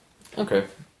okay,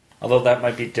 although that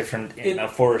might be different in a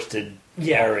forested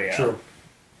area. True,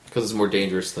 because it's more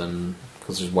dangerous than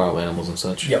because there's wild animals and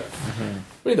such. Yep.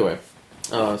 But either way.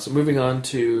 So moving on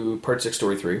to part 6,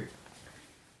 story 3.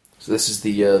 So this is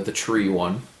the tree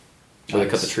one, where they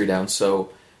cut the tree down.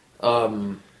 So,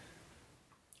 so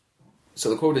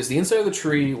the quote is: "The inside of the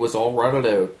tree was all rotted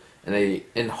out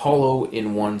and hollow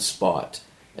in one spot,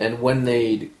 and when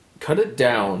they cut it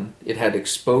down, it had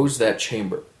exposed that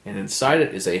chamber, and inside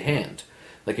it is a hand,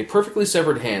 like a perfectly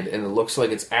severed hand, and it looks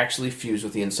like it's actually fused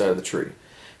with the inside of the tree."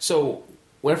 So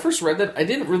when I first read that, I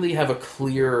didn't really have a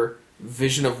clear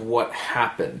vision of what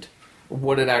happened,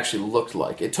 what it actually looked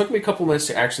like. It took me a couple minutes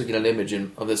to actually get an image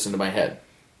of this into my head.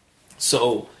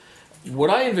 So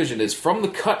what I envisioned is from the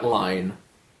cut line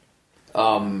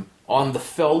on the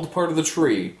felled part of the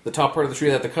tree, the top part of the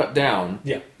tree that they cut down,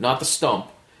 not the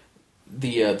stump,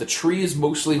 the tree is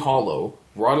mostly hollow,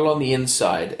 rotted on the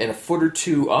inside, and a foot or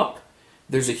two up,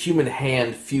 there's a human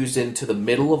hand fused into the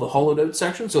middle of the hollowed out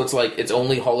section, so it's like it's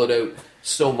only hollowed out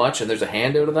so much, and there's a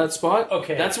hand out of that spot.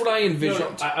 Okay, that's what I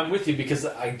envisioned. No, I'm with you, because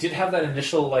I did have that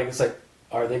initial it's like,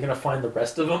 are they going to find the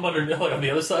rest of them under on the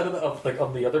other side of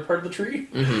on the other part of the tree?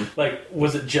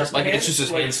 Was it just it's just his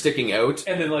hand sticking out,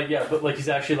 and then but he's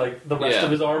actually the rest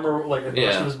of his arm or the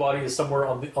rest of his body is somewhere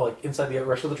on the inside the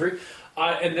rest of the tree.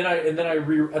 And then I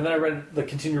read the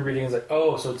continued reading. And it's like,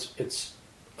 oh, so it's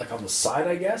on the side,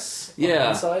 I guess. On the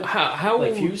inside, how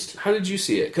fused? How did you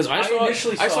see it? Because I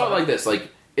saw it like this,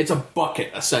 it's a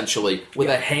bucket, essentially, with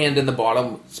a hand in the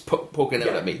bottom poking out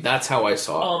at me. That's how I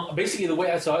saw it. Basically, the way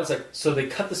I saw it is so they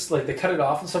cut this, they cut it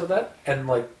off and stuff like that, and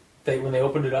when they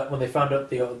opened it up, when they found out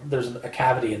there's a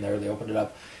cavity in there, they opened it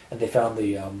up, and they found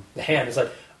the hand. It's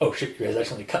like, oh shit, you guys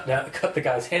actually cut the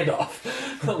guy's hand off,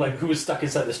 who was stuck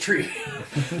inside this tree.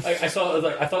 I thought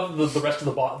the rest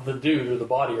of the dude or the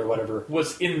body or whatever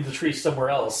was in the tree somewhere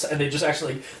else, and they just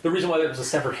actually, the reason why there was a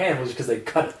severed hand was because they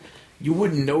cut it. You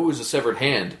wouldn't know it was a severed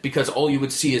hand, because all you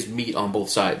would see is meat on both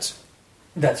sides.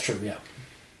 That's true, yeah.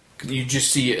 You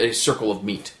just see a circle of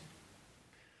meat.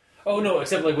 Oh no,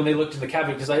 except when they looked in the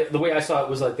cavity, because the way I saw it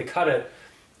was they cut it,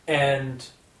 and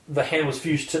the hand was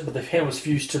fused to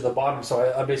the bottom.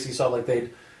 So I basically saw they'd.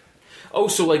 Oh,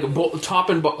 so top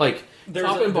and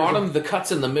bottom, the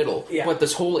cut's in the middle, but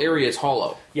this whole area is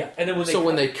hollow. Yeah, and then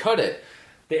when they cut it,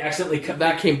 they accidentally cut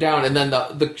that came down, and then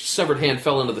the severed hand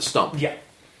fell into the stump. Yeah.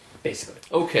 Basically,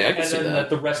 okay, I can see that. And then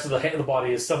the rest of the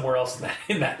body is somewhere else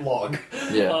in that log.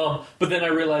 Yeah. But then I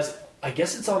realized, I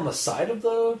guess it's on the side of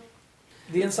the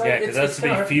inside. Yeah, because that's to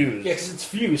be fused. Yeah, because it's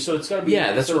fused, so it's got to be.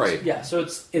 Yeah, that's right. Yeah, so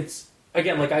it's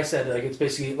again, like I said, it's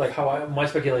basically how my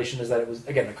speculation is that it was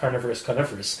again a carnivorous,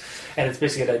 and it's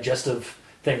basically a digestive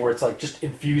thing where it's just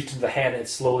infused into the hand and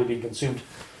it's slowly being consumed,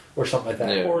 or something like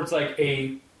that, or it's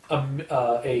a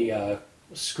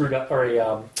screwed up or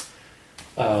a.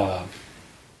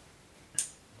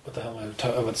 What the hell am I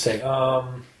about to say?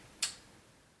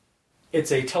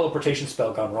 It's a teleportation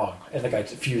spell gone wrong, and the guy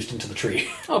fused into the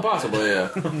tree. Oh, possibly, yeah.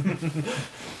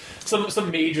 some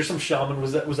mage or some shaman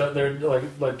was out there doing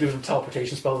a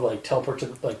teleportation spell to teleport to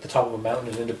the top of a mountain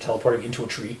and end up teleporting into a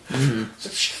tree.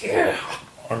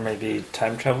 Or maybe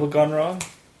time travel gone wrong.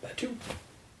 That too,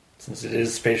 since it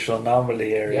is spatial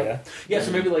anomaly area. Yeah,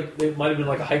 so maybe it might have been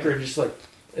a hiker and just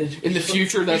in the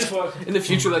future,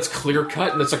 that's clear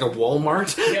cut, and it's like a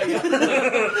Walmart. Yeah.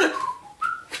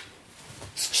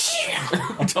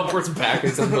 Teleports back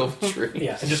into the middle of the tree.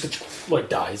 Yeah, and just like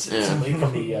dies instantly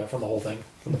from the whole thing,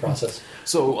 from the process.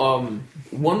 So,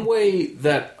 one way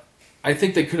that I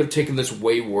think they could have taken this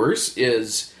way worse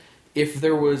is if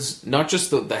there was not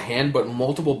just the hand, but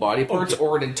multiple body parts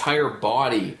or an entire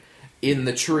body in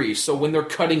the tree. So when they're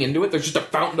cutting into it, there's just a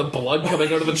fountain of blood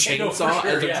coming out of the chainsaw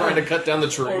as they're trying to cut down the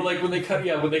tree. Or like when they cut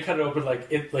it open, like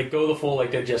it like go the full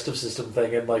like digestive system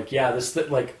thing, and like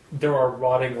there are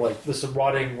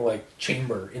rotting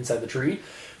chamber inside the tree,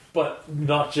 but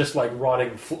not just like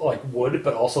rotting like wood,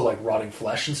 but also like rotting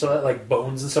flesh and stuff like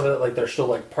bones and stuff like that. Like they're still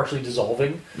like partially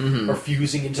dissolving or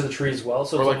fusing into the tree as well.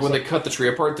 So or like when they cut the tree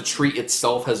apart, the tree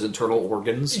itself has internal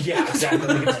organs. Yeah, exactly.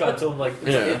 Like it's got some like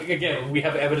again, we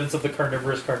have evidence of the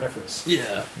carnivorous.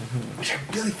 Yeah, which I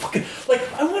really fucking like.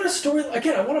 I want a story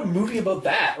again. I want a movie about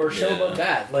that or a show about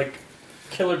that, like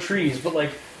killer trees. But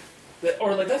like,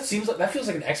 or like that feels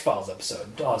like an X-Files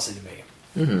episode, honestly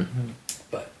to me.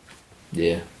 But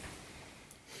yeah.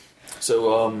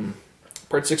 So,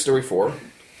 part 6, story 4.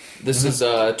 This is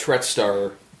Tourette's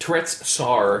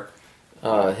Sar,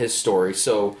 his story.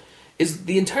 So, is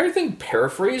the entire thing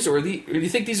paraphrased, or do you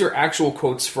think these are actual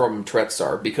quotes from Tourette's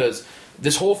Sar? Because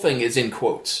this whole thing is in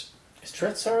quotes. Is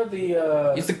Tourette's Sar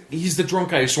the... He's the drunk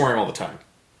guy who's swearing all the time.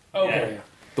 Okay, yeah.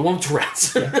 The one with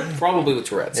Tourette's. Probably with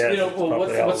Tourette's. Yeah,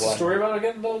 what's the story about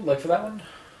again, though? Like, for that one?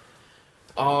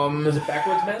 Is it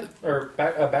Backwoods Man? Or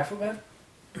Backfoot Man?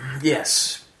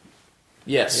 Yes.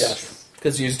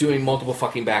 Because he was doing multiple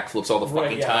fucking backflips all the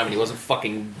fucking time, and he wasn't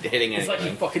fucking hitting anything. It's like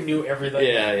he fucking knew everything.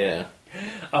 Yeah.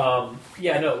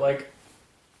 Like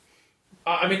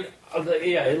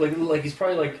he's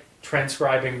probably like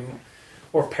transcribing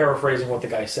or paraphrasing what the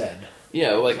guy said.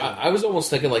 Yeah, like I was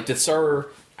almost thinking, like, did Sar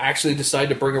actually decide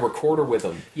to bring a recorder with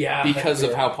him? Yeah, because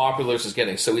of how popular this is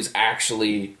getting. So he's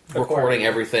actually recording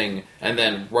everything and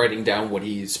then writing down what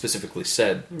he specifically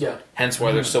said. Yeah. Hence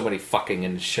why there's so many fucking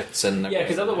and shits and yeah,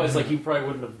 because otherwise, like, he probably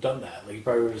wouldn't have done that. Like, he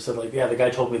probably would have said, like, yeah, the guy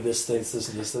told me this, and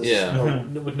this. Yeah.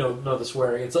 Would know the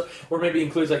swearing. It's or maybe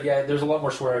includes, like, yeah, there's a lot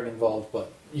more swearing involved,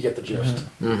 but you get the gist.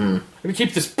 I'm gonna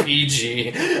keep this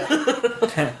PG.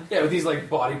 Yeah, with these, like,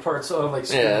 body parts on, like,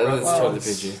 that's totally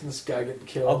PG. This guy getting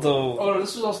killed. Although... Oh, no,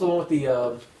 this was also the one with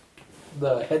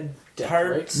the head death,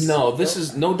 right? No, this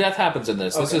is... No death happens in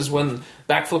this. Okay. This is when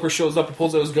Backflipper shows up, he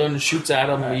pulls out his gun, shoots at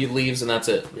him, he leaves, and that's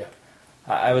it. Yeah.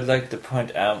 I would like to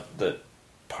point out that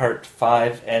Part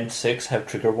 5 and 6 have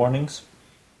trigger warnings.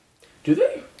 Do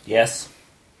they? Yes.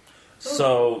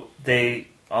 So,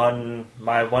 on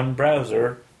my one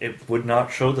browser, it would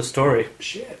not show the story.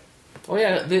 Shit. Oh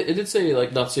yeah, it did say,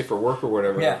 like, not safe for work or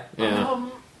whatever. Yeah. I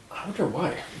wonder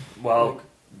why. Well,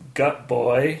 Gut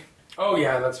Boy... Oh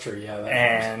yeah, that's true. Yeah,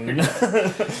 and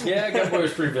Gut Boy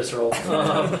was pretty visceral.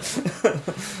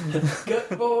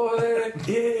 Gut Boy,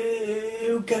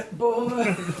 ew, Gut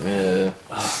Boy. Yeah.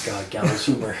 Oh god, gallows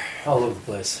humor all over the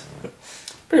place.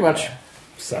 Pretty much.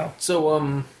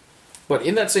 So, but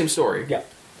in that same story,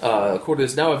 quote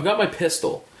is, "Now I've got my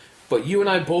pistol, but you and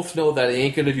I both know that it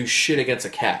ain't gonna do shit against a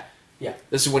cat." Yeah.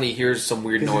 This is when he hears some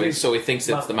weird noise, so he thinks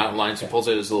it's the mountain lion, so he pulls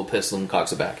out his little pistol and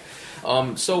cocks it back.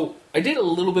 So I did a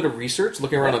little bit of research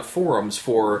looking around on forums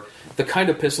for the kind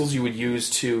of pistols you would use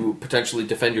to potentially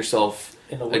defend yourself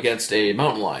against a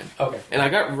mountain lion. Okay. And I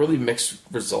got really mixed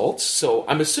results. So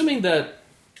I'm assuming that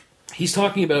he's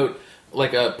talking about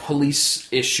like a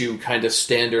police issue kind of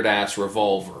standard ass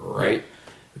revolver, right?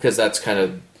 Because that's kind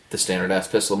of the standard ass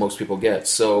pistol most people get.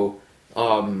 So,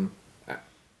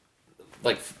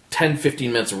 like 10,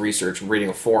 15 minutes of research and reading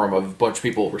a forum of a bunch of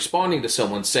people responding to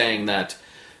someone saying that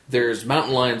there's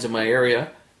mountain lions in my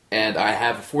area, and I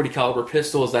have a .40 caliber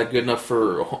pistol. Is that good enough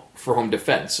for home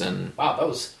defense? And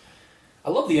wow, I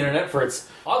love the internet for its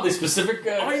oddly specific.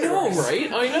 I know, right?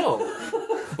 I know.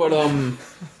 But you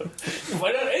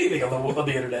find out anything on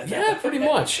the internet. Yeah, pretty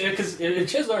much. Because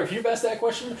chances are, if you've asked that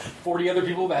question, 40 other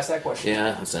people have asked that question.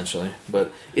 Yeah, essentially.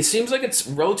 But it seems like it's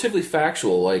relatively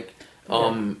factual. Like.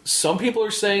 Some people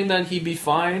are saying that he'd be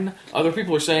fine. Other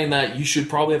people are saying that you should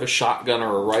probably have a shotgun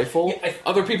or a rifle. Yeah,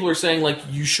 Other people are saying, like,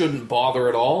 you shouldn't bother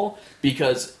at all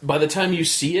because by the time you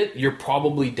see it, you're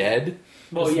probably dead.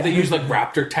 Well, they use, like,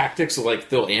 raptor tactics, so, like,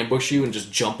 they'll ambush you and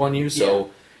just jump on you, so...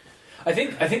 Yeah. I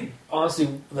think, honestly,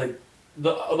 like,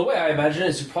 the way I imagine it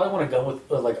is you probably want to go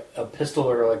with, like, a pistol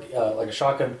or, like a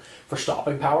shotgun for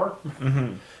stopping power.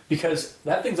 Mm-hmm. Because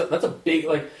that's a big,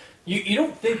 like... You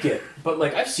don't think it, but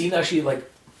like I've seen actually like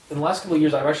in the last couple of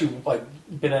years I've actually like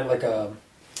been at like a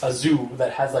zoo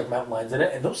that has like mountain lions in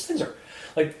it, and those things are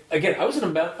like again I was in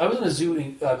a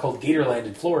zoo called Gatorland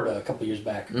in Florida a couple of years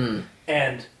back,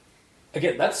 and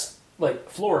again that's like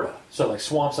Florida, so like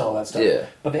swamps and all that stuff. Yeah.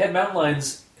 But they had mountain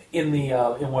lions in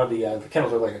one of the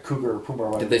kennels, or like a cougar or puma or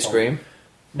whatever. Did they scream?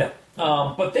 No.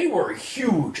 But they were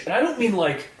huge. And I don't mean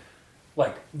like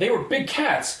they were big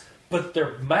cats, but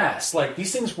their mass, like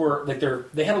these things were like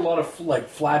they had a lot of like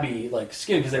flabby like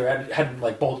skin because they hadn't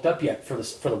like bulked up yet for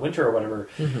the winter or whatever.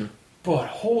 Mm-hmm. But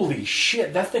holy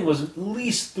shit, that thing was at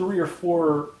least 3 or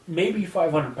 4, maybe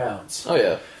 500 pounds. Oh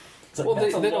yeah. Like, well,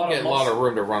 they don't get a lot of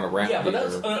room to run around. Yeah, but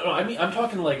that's I mean, I'm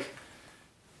talking like,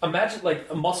 imagine like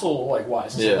a muscle like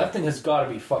wise. So that thing has got to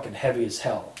be fucking heavy as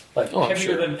hell. Like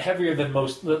heavier than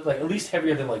most, like at least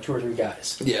heavier than like 2 or 3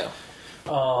 guys. Yeah.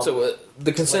 So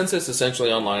the consensus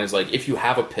essentially online is like, if you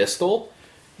have a pistol,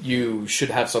 you should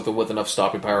have something with enough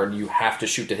stopping power, and you have to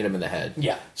shoot to hit him in the head.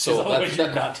 Yeah. So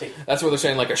that's where they're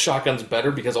saying like a shotgun's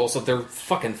better, because also they're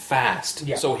fucking fast.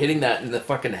 Yeah. So hitting that in the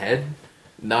fucking head,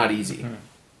 not easy. Mm.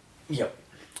 Yep.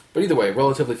 But either way,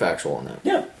 relatively factual on that.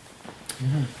 Yeah.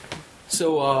 Mm-hmm.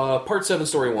 So part 7,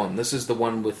 story 1. This is the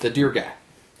one with the deer guy.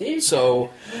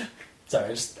 So.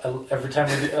 Sorry, every time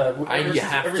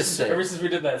ever since we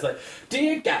did that, it's like,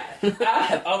 dear guy, I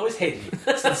have always hated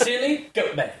you. Sincerely,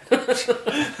 Goat Man.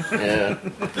 Yeah.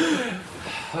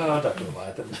 Oh, Dr.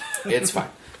 Leviathan. It's fine.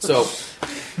 So,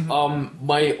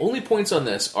 my only points on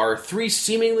this are 3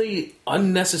 seemingly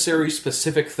unnecessary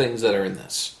specific things that are in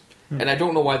this. And I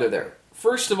don't know why they're there.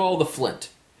 First of all, the flint.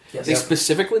 Yes, they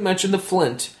specifically mention the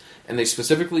flint, and they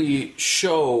specifically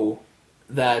show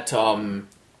that Hans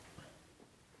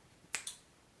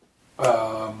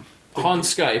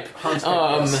Skype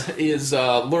is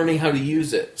learning how to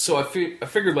use it. So I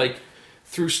figured, like,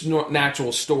 through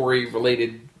natural story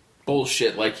related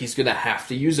bullshit, like he's gonna have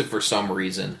to use it for some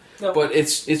reason. No. But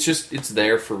it's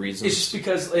there for reasons. It's just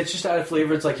because it's just added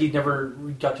flavor. It's like he'd never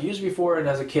got to use it before, and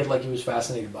as a kid, like he was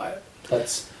fascinated by it.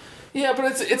 Yeah, but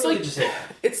it's really like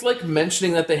it's like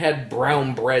mentioning that they had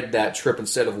brown bread that trip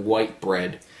instead of white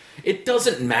bread. It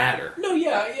doesn't matter. No,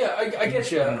 I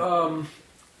get you.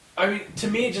 I mean, to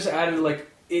me, it just added like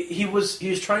he was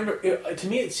trying to. To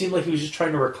me, it seemed like he was just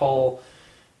trying to recall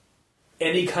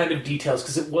any kind of details,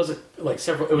 because it was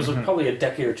probably a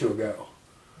decade or 2 ago,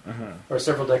 or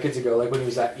several decades ago, like when he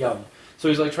was that young. So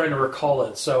he's like trying to recall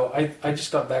it. So I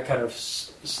just got that kind of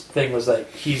thing, was like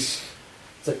it's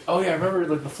like, oh yeah, I remember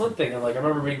like the flint thing, and like I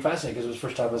remember being fascinated because it was the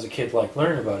first time as a kid like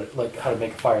learning about it, like how to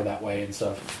make a fire that way and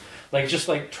stuff. Like just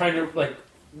like trying to like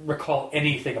recall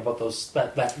anything about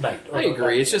that night. I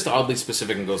agree. It's just oddly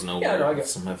specific and goes nowhere. Yeah, no, I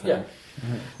guess. Yeah.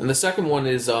 And the second one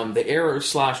is the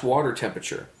air/water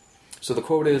temperature. So the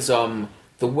quote is, the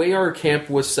way our camp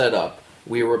was set up,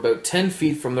 we were about 10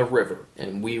 feet from the river,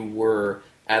 and we were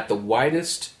at the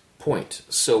widest point,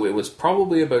 so it was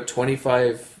probably about 20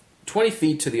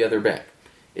 feet to the other bank.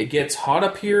 It gets hot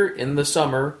up here in the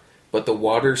summer, but the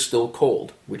water's still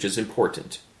cold, which is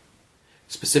important.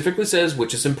 Specifically says,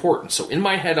 which is important. So in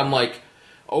my head, I'm like,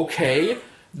 okay,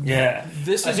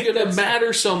 this is going to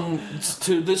matter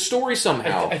to the story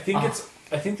somehow. I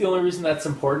think the only reason that's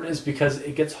important is because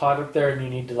it gets hot up there and you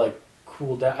need to like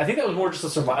cool down. I think that was more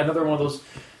just another one of those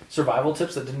survival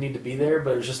tips that didn't need to be there,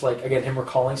 but it was just like, again, him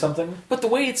recalling something. But the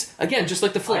way it's, again, just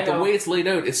like the flip, the way it's laid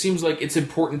out, it seems like it's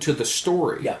important to the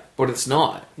story. Yeah. But it's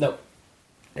not. No.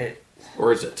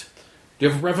 Or is it? Do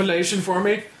you have a revelation for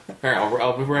me? Alright,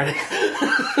 I'll be ready.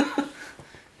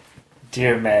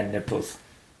 Dear man nipples.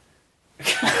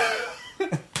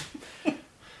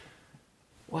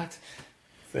 What?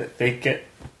 They get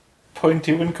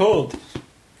pointy when cold.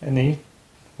 And he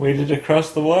waded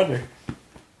across the water.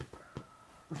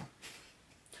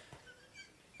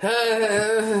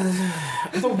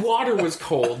 The water was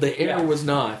cold. The air was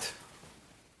not.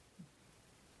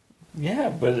 Yeah,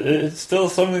 but it's still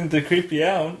something to creep you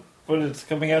out when it's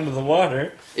coming out of the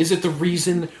water. Is it the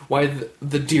reason why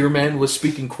the deer man was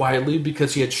speaking quietly,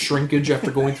 because he had shrinkage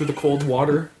after going through the cold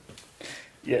water?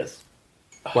 Yes.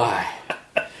 Why?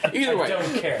 Either way, I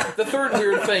don't care. The third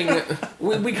weird thing,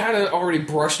 we kind of already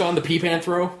brushed on the pee pant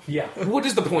throw. Yeah. What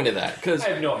is the point of that? Because I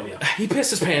have no idea. He pissed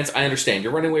his pants. I understand.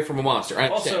 You're running away from a monster. I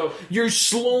understand. Also, you're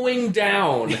slowing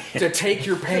down to take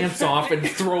your pants off and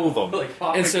throw them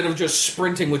instead of just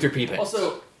sprinting with your pee pants.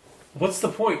 Also, what's the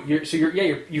point?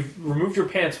 You've removed your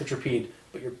pants, which are peed,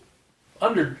 but your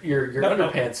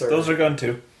underpants are. Those are gone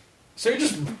too. So you're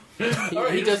just.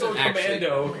 He doesn't actually.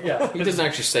 He doesn't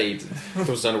actually say he throws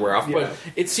his underwear off, but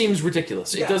it seems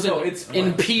ridiculous. It doesn't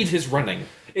impede his running.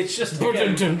 It's just.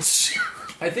 Again,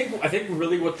 I think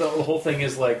really what the whole thing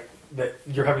is like that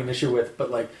you're having an issue with,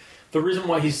 but like the reason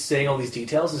why he's saying all these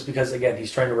details is because again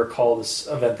he's trying to recall this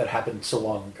event that happened so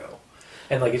long ago,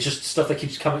 and like it's just stuff that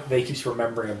keeps coming. They keeps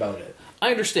remembering about it. I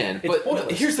understand, It's but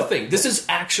pointless, here's the thing. This is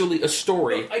actually a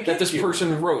story that this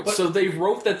person wrote. So they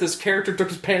wrote that this character took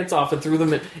his pants off and threw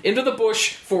them into the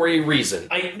bush for a reason.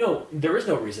 No, there is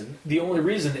no reason. The only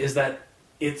reason is that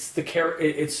it's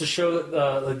it's to show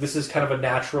that like, this is kind of a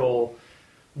natural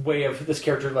way of this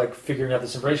character like figuring out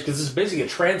this information, because this is basically a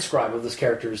transcribe of this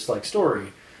character's like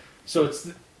story. So it's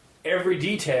every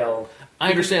detail. I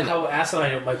understand how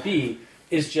asinine it might be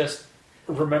is just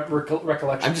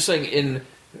recollection. I'm just saying,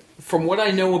 from what I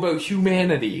know about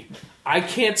humanity, I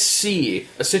can't see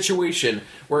a situation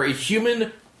where a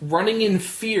human running in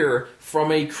fear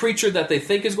from a creature that they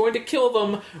think is going to kill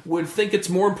them would think it's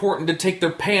more important to take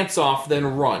their pants off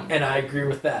than run. And I agree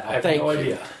with that. I have no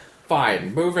idea.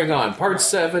 Fine, moving on. Part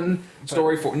 7,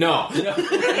 story 4. No. You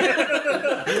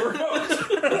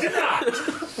did not.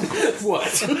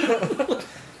 What?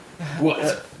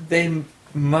 What? They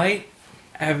might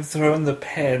have thrown the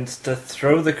pants to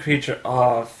throw the creature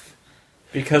off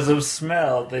because of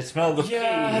smell. They smell the pee.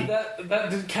 That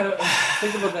did kind of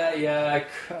think about that. Yeah,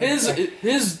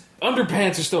 His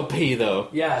underpants are still pee though.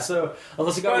 Yeah, so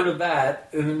unless he got rid of that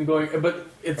and then but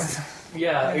it's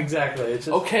exactly. It's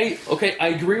just, okay, I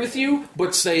agree with you,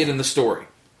 but say it in the story.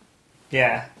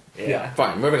 Yeah.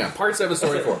 Fine, moving on. Part 7,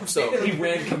 story 4. So he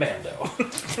ran commando.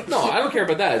 No, I don't care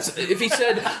about that. If he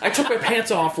said, I took my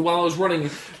pants off while I was running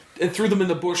and threw them in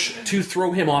the bush to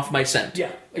throw him off my scent.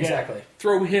 Yeah, exactly. Yeah.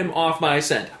 Throw him off my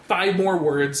scent. 5 more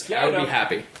words, I would be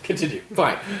happy. Continue.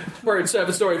 Fine. Part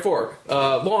 7, story 4.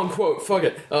 Long quote, fuck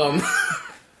it.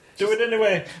 Do it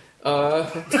anyway. Oh,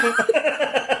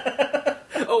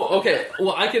 okay.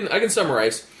 Well, I can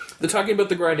summarize. They're talking about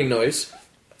the grinding noise.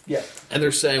 Yeah. And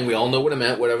they're saying, we all know what it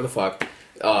meant, whatever the fuck.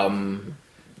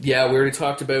 Yeah, we already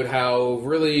talked about how,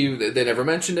 really, they never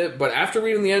mentioned it, but after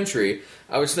reading the entry,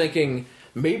 I was thinking,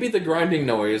 maybe the grinding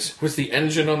noise was the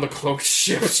engine on the cloaked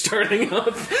ship starting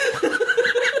up.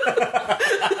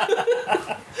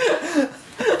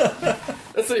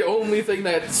 That's the only thing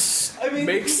that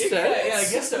makes sense. Yeah, I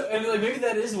guess so. And like maybe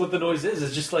that is what the noise is.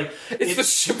 It's just like it's the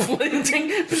ship landing.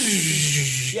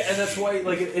 Yeah, and that's why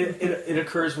like it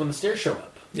occurs when the stairs show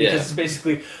up. Yeah, it's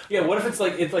basically what if it's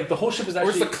like the whole ship is actually.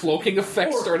 Or it's the cloaking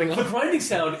effect starting up. The grinding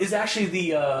sound is actually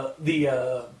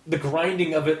the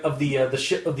grinding of the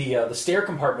ship of the stair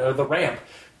compartment or the ramp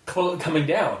coming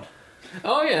down.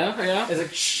 Oh yeah. It's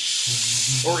like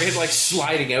shh. Or it like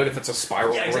sliding out if it's a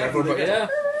spiral or whatever. But yeah.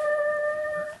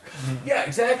 Yeah,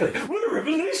 exactly. What a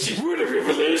revelation! What a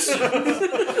revelation!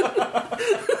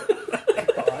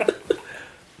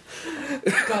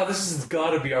 God, this has got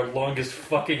to be our longest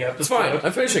fucking episode. It's fine.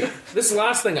 I'm finishing. This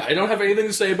last thing, I don't have anything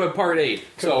to say about part 8.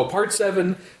 So, part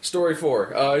 7, story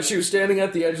 4. She was standing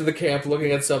at the edge of the camp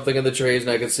looking at something in the trees, and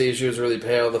I could see she was really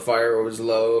pale. The fire was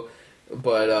low,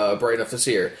 but bright enough to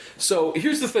see her. So,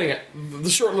 here's the thing. The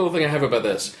short little thing I have about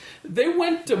this. They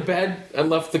went to bed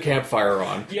and left the campfire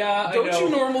on. Yeah, Don't you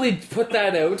normally put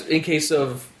that out in case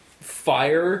of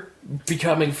fire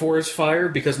becoming forest fire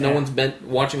because no one's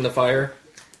watching the fire?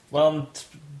 Well,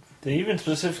 they even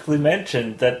specifically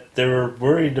mentioned that they were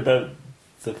worried about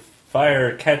the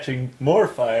fire catching more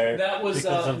fire. That was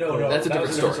no, that's a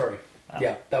different story.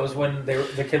 Yeah, that was when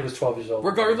the kid was 12 years old.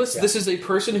 Regardless, this is a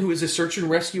person who is a search and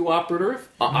rescue operative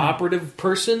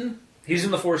person. He's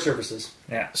in the Forest Services.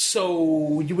 Yeah.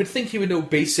 So you would think he would know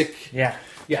basic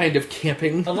kind of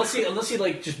camping. Unless he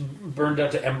like just burned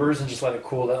out to embers and just let it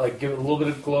cool, that like give it a little bit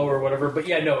of glow or whatever. But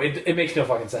yeah, no, it makes no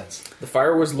fucking sense. The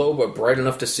fire was low but bright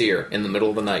enough to see her in the middle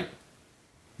of the night.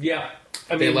 Yeah.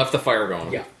 They left the fire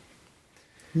going. Yeah.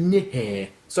 Nah.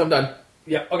 So I'm done.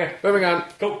 Yeah, okay. Moving on.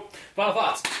 Go. Final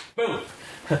thoughts. Boom.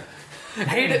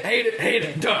 Hate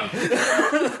it, done.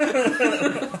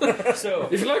 So,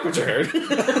 if you like what you heard.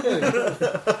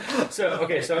 So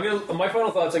my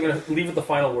final thoughts, I'm gonna lead with the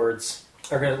final words.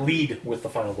 And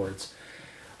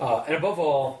above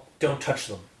all, don't touch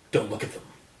them. Don't look at them.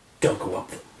 Don't go up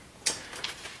them.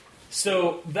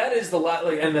 So that is the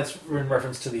and that's in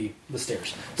reference to the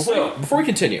stairs. Before we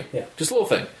continue, yeah, just a little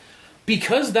thing.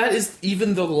 Because that is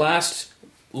even the last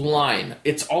line.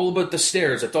 It's all about the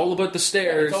stairs. It's all about the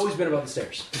stairs. It's always been about the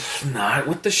stairs. Not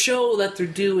with the show that they're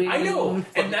doing. I know,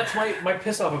 and that's my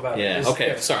piss off about it. Yeah.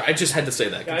 Okay. Sorry, I just had to say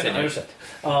that. Continue. I understand.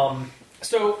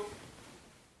 So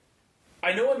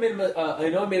I know I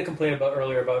made a complaint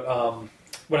earlier about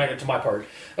when I got to my part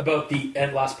about the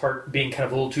last part being kind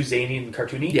of a little too zany and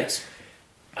cartoony. Yes.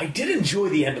 I did enjoy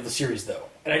the end of the series though,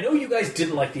 and I know you guys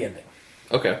didn't like the ending.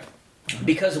 Okay.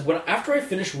 Because by the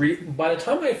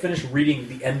time I finished reading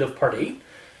the end of part 8,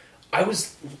 I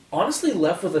was honestly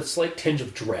left with a slight tinge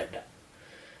of dread.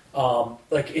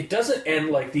 Like it doesn't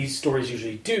end like these stories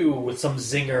usually do, with some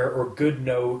zinger or good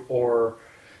note or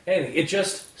anything. It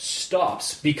just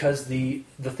stops because the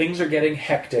things are getting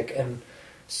hectic and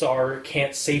Sar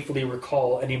can't safely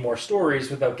recall any more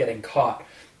stories without getting caught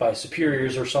by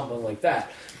superiors or something like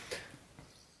that.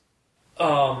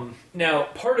 Now,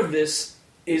 part of this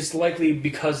is likely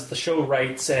because the show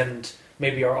writes and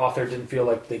maybe our author didn't feel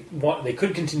like they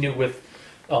could continue with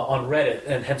on Reddit,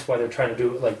 and hence why they're trying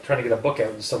to get a book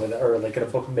out and stuff like that, or like get a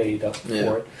book made up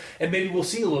for it. And maybe we'll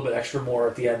see a little bit extra more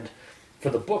at the end for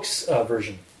the books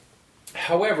version.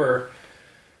 However,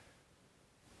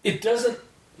 it doesn't.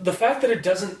 The fact that it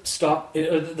doesn't stop,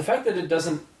 the fact that it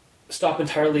doesn't stop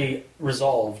entirely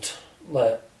resolved,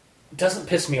 doesn't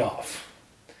piss me off.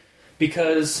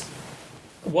 Because,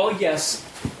 well, yes,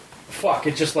 fuck,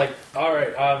 it's just like,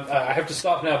 alright, I have to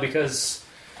stop now because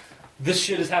this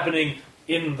shit is happening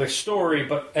in the story,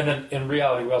 and then in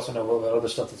reality we also know a little bit of other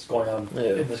stuff that's going on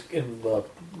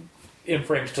in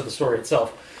frames to the story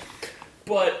itself.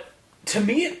 But, to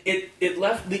me, it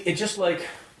left, it just like,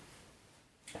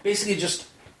 basically just,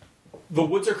 the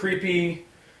woods are creepy,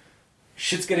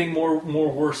 shit's getting more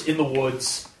worse in the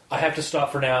woods, I have to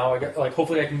stop for now.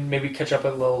 Hopefully I can maybe catch up a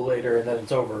little later, and then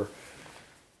it's over.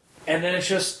 And then it's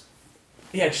just,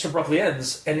 it just abruptly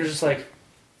ends, and you're just like,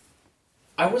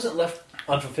 I wasn't left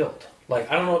unfulfilled.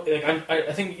 Like, I don't know, like,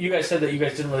 I think you guys said that you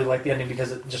guys didn't really like the ending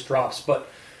because it just drops, but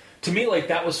to me, like,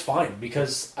 that was fine,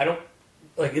 because I don't,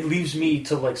 like, it leaves me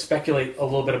to, like, speculate a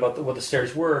little bit about what the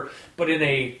stairs were, but in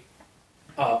a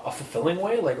fulfilling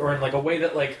way, like, or in, like, a way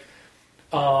that, like,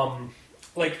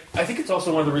 I think it's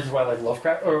also one of the reasons why I like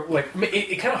Lovecraft, or like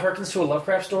it kind of harkens to a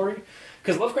Lovecraft story,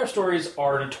 because Lovecraft stories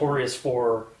are notorious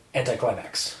for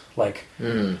anticlimax. Like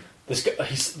this guy,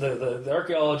 the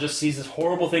archaeologist sees this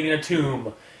horrible thing in a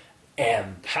tomb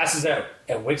and passes out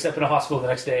and wakes up in a hospital the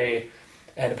next day,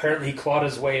 and apparently he clawed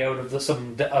his way out of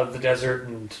the desert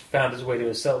and found his way to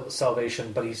his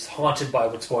salvation, but he's haunted by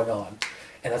what's going on,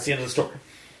 and that's the end of the story.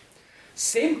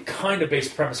 Same kind of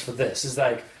base premise for this is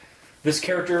like, this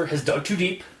character has dug too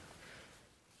deep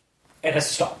and has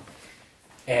to stop.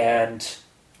 And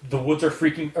the woods are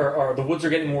or the woods are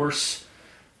getting worse.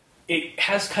 It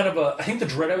has kind of I think the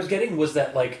dread I was getting was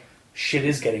that, like, shit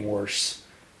is getting worse.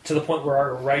 To the point where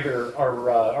our writer,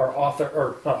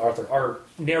 our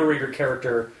narrator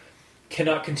character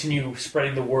cannot continue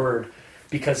spreading the word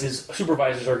because his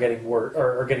supervisors are getting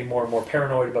are getting more and more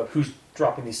paranoid about who's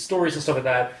dropping these stories and stuff like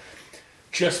that.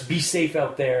 Just be safe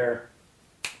out there.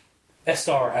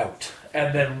 SR out.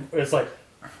 And then it's like,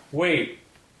 wait,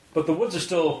 but the woods are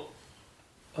still...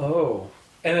 Oh.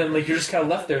 And then, like, you're just kind of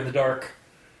left there in the dark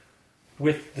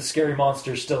with the scary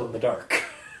monsters still in the dark.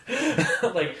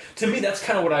 Like, to me, that's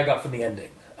kind of what I got from the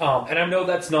ending. And I know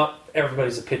that's not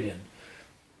everybody's opinion.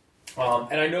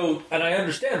 And I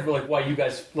understand, like, why you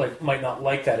guys, like, might not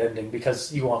like that ending,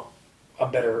 because you want a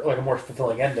better, like, a more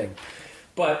fulfilling ending.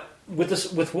 But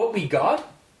with what we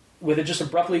got, with it just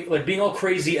abruptly, like, being all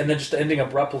crazy and then just ending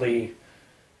abruptly,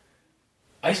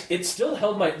 it still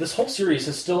held this whole series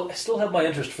has still held my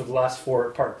interest for the last 4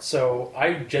 parts. So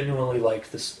I genuinely like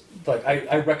this. Like,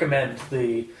 I recommend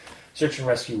the Search and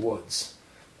Rescue Woods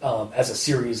as a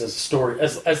series, as a story,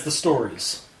 as the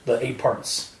stories, the 8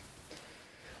 parts.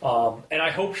 And I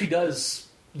hope she does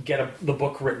get the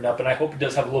book written up, and I hope it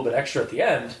does have a little bit extra at the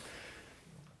end.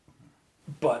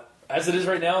 But as it is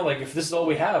right now, like, if this is all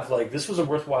we have, like, this was a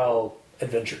worthwhile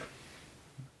adventure.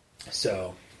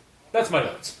 So, that's my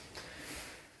notes.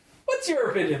 What's your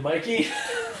opinion, Mikey?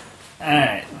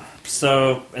 Alright,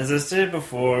 so, as I stated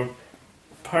before,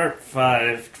 part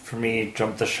 5, for me,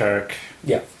 jumped the shark.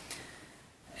 Yeah.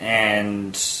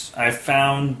 And I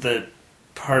found that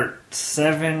part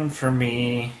 7, for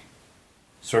me,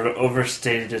 sort of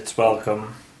overstated its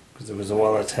welcome, because it was a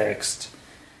wall of text.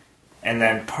 And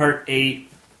then part 8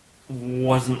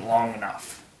 wasn't long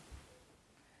enough.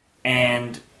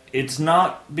 And it's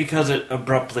not because it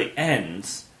abruptly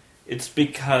ends, it's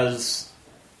because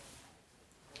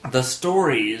the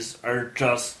stories are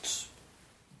just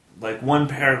like one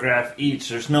paragraph each.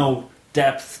 There's no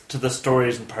depth to the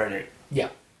stories in part 8. Yeah.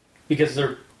 Because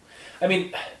it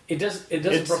does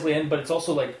abruptly end, but it's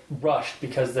also, like, rushed,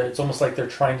 because it's almost like they're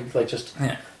trying to, like, just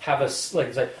have us, like,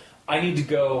 it's like, I need to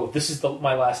go, this is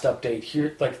my last update.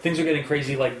 Here, like, things are getting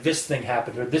crazy, like, this thing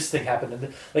happened, or this thing happened.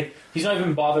 And like, he's not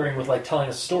even bothering with, like, telling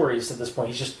us stories at this point.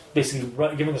 He's just basically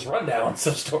giving us rundowns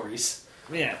of stories.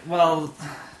 Yeah, well,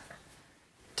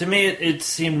 to me, it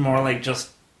seemed more like just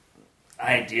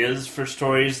ideas for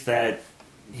stories that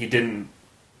he didn't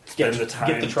spend the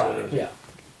time to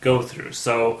go through.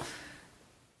 So,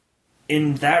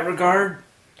 in that regard,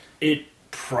 it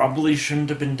probably shouldn't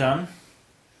have been done.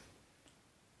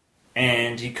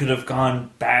 and he could have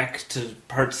gone back to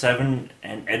part 7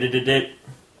 and edited it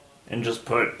and just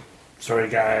put, sorry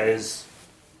guys,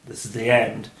 this is the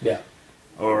end. Yeah.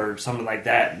 Or something like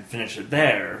that and finish it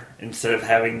there, instead of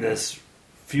having this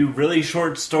few really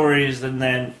short stories and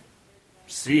then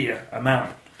see ya, I'm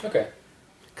out. Okay.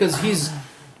 Because he's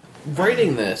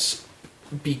writing this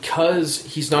because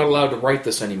he's not allowed to write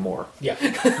this anymore. Yeah.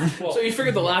 Well, so you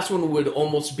figured the last one would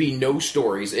almost be no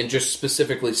stories and just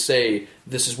specifically say,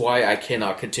 this is why I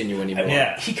cannot continue anymore.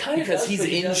 Yeah. He kind of because does,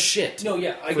 he's in shit No,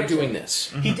 yeah, I for get doing you. this.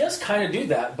 Mm-hmm. He does kind of do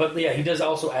that, but yeah, he does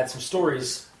also add some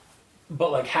stories,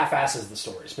 but like half-asses the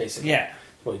stories, basically. Yeah.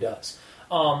 That's what he does.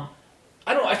 I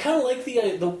don't know, I kind of like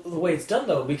the way it's done,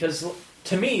 though, because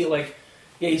to me, like,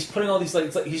 yeah, he's putting all these, like,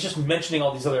 it's like he's just mentioning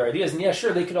all these other ideas, and yeah,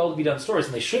 sure, they could all be done stories,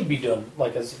 and they should be done,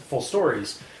 like, as full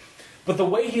stories. But the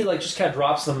way he, like, just kind of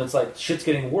drops them, it's like, shit's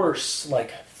getting worse,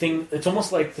 like, it's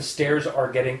almost like the stairs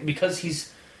are getting, because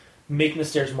he's making the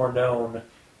stairs more known,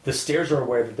 the stairs are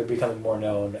aware that they're becoming more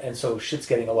known, and so shit's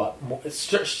getting a lot more,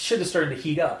 shit is starting to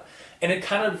heat up. And it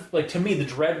kind of, like, to me, the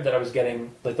dread that I was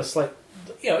getting, like, the slight,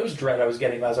 it was dread I was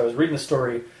getting as I was reading the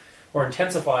story, or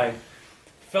intensifying,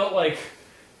 felt like,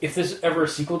 if there's ever a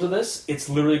sequel to this, it's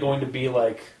literally going to be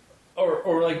like,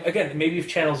 or like, again, maybe if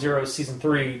Channel Zero's Season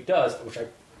 3 does, which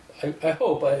I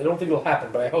hope, I don't think it'll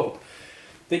happen, but I hope,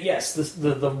 that yes,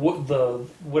 the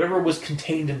whatever was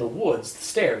contained in the woods, the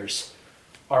stairs,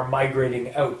 are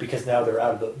migrating out because now they're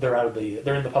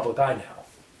in the public eye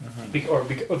now. Mm-hmm. Or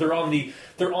they're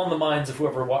on the minds of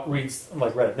whoever reads,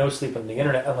 like, Reddit No Sleep on the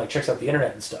internet, and like checks out the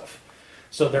internet and stuff.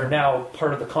 So they're now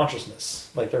part of the consciousness,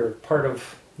 like they're part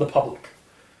of the public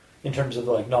in terms of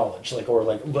like knowledge, like, or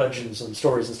like legends and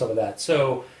stories and stuff like that.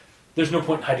 So there's no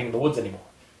point in hiding in the woods anymore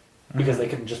because they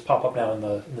can just pop up now in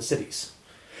the cities.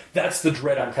 That's the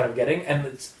dread I'm kind of getting, and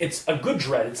it's a good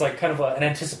dread. It's like kind of an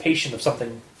anticipation of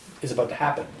something is about to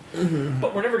happen. Mm-hmm.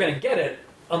 But we're never going to get it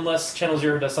unless Channel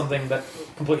Zero does something that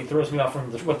completely throws me off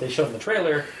from what they showed in the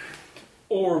trailer,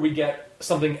 or we get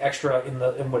something extra in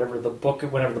whenever the book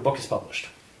is published.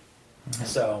 Mm-hmm.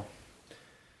 So,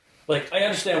 like, I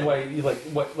understand why you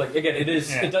again,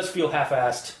 it does feel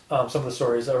half-assed. Some of the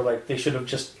stories are like they should have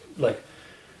just like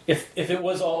if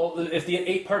the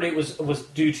 8 was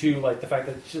due to like the fact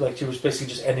that she was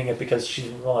basically just ending it because she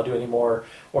didn't want to do it anymore,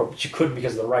 or she couldn't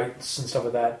because of the rights and stuff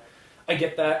like that. I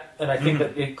get that, and I think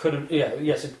that it could have. Yeah,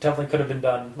 yes, it definitely could have been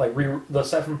done. Like the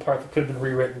 7th part could have been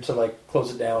rewritten to like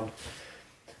close it down.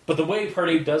 But the way Part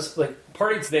 8 does, like,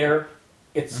 Part 8's there,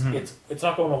 it's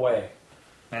not going away.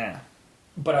 Yeah.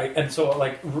 But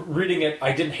so reading it,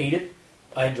 I didn't hate it.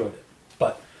 I enjoyed it,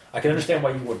 but I can understand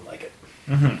why you wouldn't like it.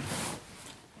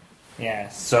 Mm-hmm. Yeah.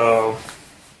 So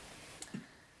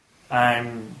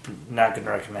I'm not going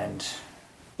to recommend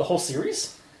the whole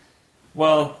series.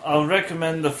 Well, I'll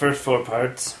recommend the first 4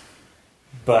 parts,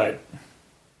 but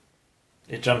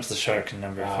it jumps the shark in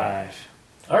number 5.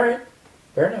 All right,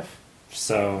 fair enough.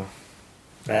 So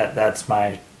that's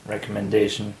my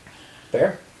recommendation.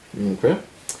 Fair. Okay.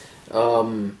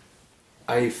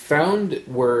 I found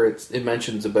where it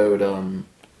mentions about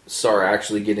Sar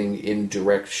actually getting in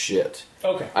direct shit.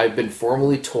 Okay. I've been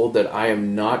formally told that I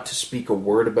am not to speak a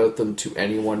word about them to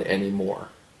anyone anymore.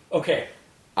 Okay.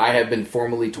 I have been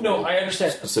formally told. No, I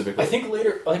understand. Specifically. I think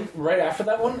right after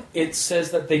that one, it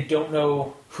says that they don't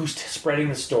know who's spreading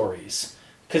the stories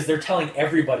because they're telling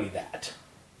everybody that.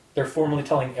 They're formally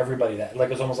telling everybody that. Like,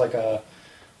 it was almost like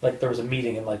there was a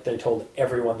meeting and like they told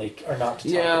everyone they are not to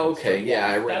talk. Yeah, okay. Yeah,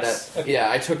 I read that. Okay.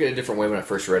 Yeah, I took it a different way when I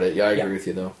first read it. Yeah, I agree with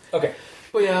you though. Okay.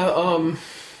 But yeah,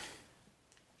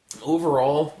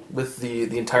 overall with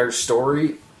the entire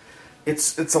story,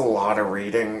 it's a lot of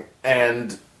reading,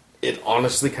 and it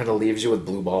honestly kind of leaves you with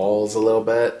blue balls a little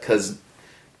bit because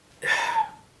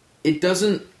it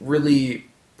doesn't really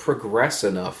progress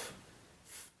enough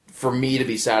for me to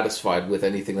be satisfied with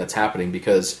anything that's happening,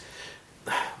 because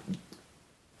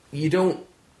you don't,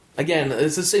 again,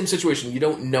 it's the same situation, you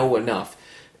don't know enough.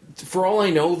 For all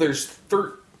I know, there's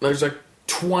like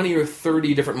 20 or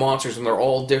 30 different monsters and they're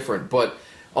all different, but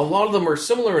a lot of them are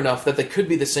similar enough that they could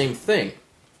be the same thing.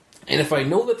 And if I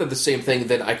know that they're the same thing,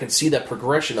 then I can see that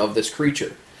progression of this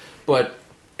creature. But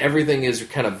everything is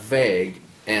kind of vague,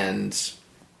 and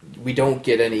we don't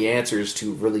get any answers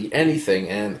to really anything,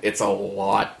 and it's a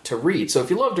lot to read. So if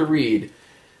you love to read,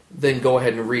 then go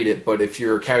ahead and read it, but if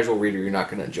you're a casual reader, you're not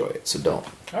going to enjoy it, so don't.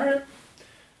 Alright.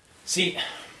 See,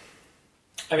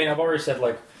 I mean, I've already said,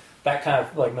 like, that kind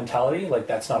of, like, mentality, like,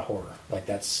 that's not horror. Like,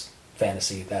 that's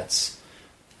fantasy, that's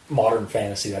modern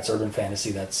fantasy, that's urban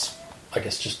fantasy, that's, I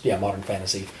guess, just, yeah, modern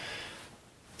fantasy.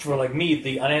 For, like, me,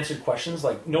 the unanswered questions,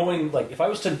 like, knowing, like, if I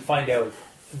was to find out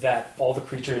that all the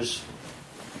creatures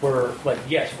were like,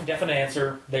 yes, definite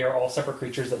answer, they are all separate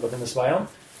creatures that live in this biome,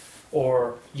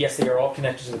 or yes, they are all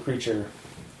connected to the creature,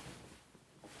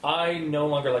 I no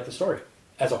longer like the story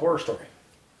as a horror story,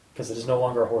 because it is no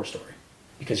longer a horror story,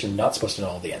 because you're not supposed to know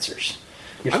all the answers.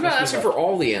 I'm not asking for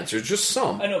all the answers, just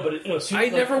some. I know, but I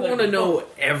never want to know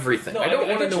everything. I don't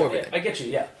want to know everything. I get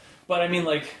you, yeah. But I mean,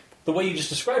 like, the way you just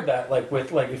described that, like,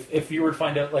 with, like, if you were to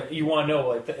find out, like, you want to know,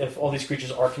 like, if all these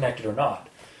creatures are connected or not,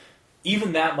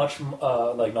 even that much,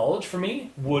 like, knowledge for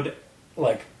me would,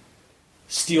 like,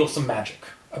 steal some magic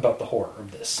about the horror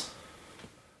of this.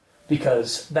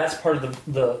 Because that's part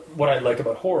of the what I like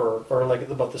about horror, or like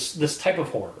about this type of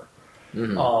horror,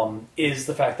 is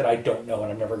the fact that I don't know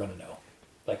and I'm never going to know.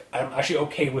 Like, I'm actually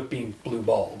okay with being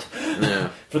blue-balled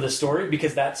for this story,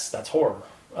 because that's horror.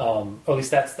 Or at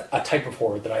least that's a type of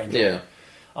horror that I enjoy. Yeah.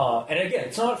 And again,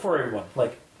 it's not for everyone.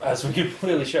 Like, as we can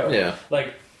clearly show. Yeah.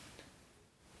 Like,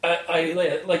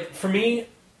 I like for me.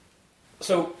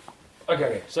 So,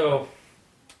 okay. So,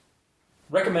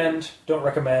 recommend, don't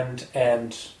recommend,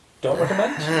 and don't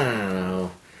recommend. I don't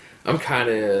know. I'm kind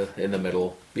of in the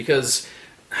middle, because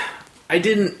I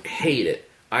didn't hate it.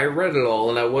 I read it all,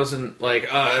 and I wasn't like,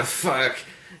 fuck.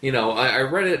 You know, I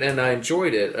read it, and I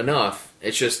enjoyed it enough.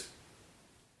 It's just,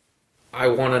 I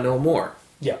want to know more.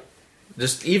 Yeah.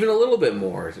 Just even a little bit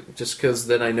more, just because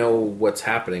then I know what's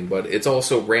happening. But it's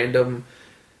also random.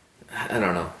 I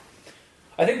don't know.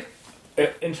 I think,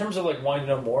 in terms of, like, wanting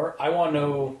to know more, I want to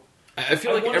know... I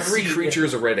feel like every creature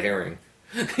is a red herring.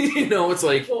 You know, it's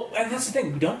like... Well, and that's the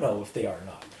thing. We don't know if they are or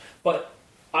not. But...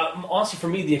 honestly, for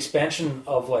me, the expansion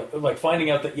of like finding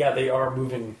out that they are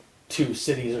moving to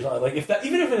cities or something, like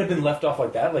even if it had been left off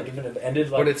like that, like even if it ended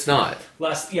like, but it's not.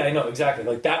 I know exactly.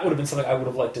 Like that would have been something I would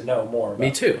have liked to know more about.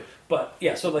 Me too. But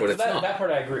yeah, so like that part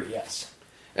I agree. Yes.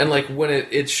 And like when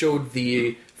it showed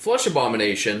the flesh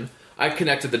abomination, I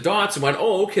connected the dots and went,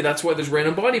 oh, okay, that's why there's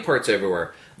random body parts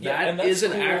everywhere. That is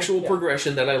an actual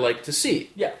progression that I like to see.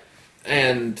 Yeah.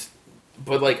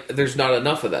 But like, there's not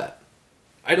enough of that.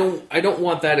 I don't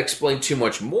want that explained too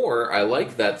much more. I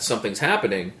like that something's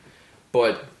happening,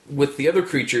 but with the other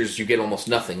creatures, you get almost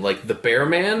nothing. Like the bear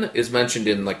man is mentioned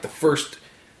in like the first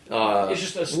it's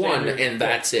just a standard, one, and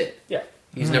that's it. Yeah,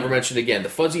 he's never mentioned again. The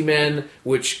fuzzy man,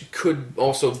 which could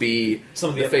also be some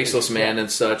of the faceless man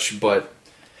and such, but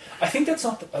I think that's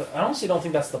not. I honestly don't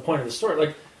think that's the point of the story.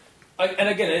 Like, and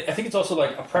again, I think it's also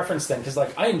like a preference thing, because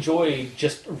like I enjoy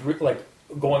just like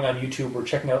going on YouTube or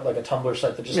checking out like a Tumblr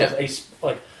site that just has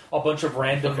a bunch of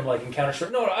random like encounter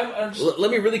stories. No, I'm just...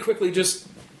 Let me really quickly just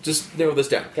narrow this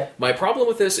down. Okay. My problem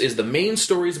with this is the main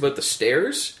story is about the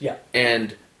stairs. Yeah.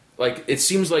 And like it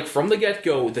seems like from the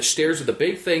get-go, the stairs are the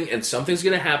big thing, and something's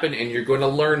going to happen, and you're going to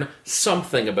learn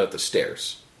something about the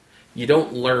stairs. You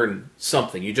don't learn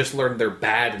something. You just learn they're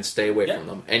bad and stay away from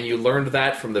them. And you learned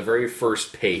that from the very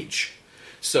first page.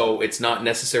 So it's not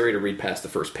necessary to read past the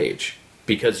first page,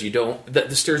 because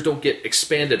the stairs don't get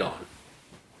expanded on.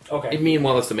 Okay.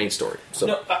 Meanwhile, that's the main story. So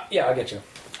no, I get you.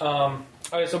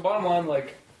 Okay, so bottom line,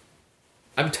 like,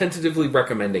 I'm tentatively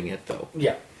recommending it though.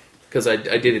 Yeah. Because I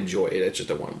did enjoy it. It's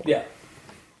just I want more. Yeah.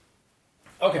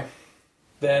 Okay.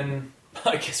 Then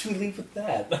I guess we leave with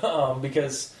that,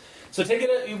 because so take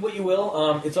it what you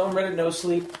will. It's on Reddit No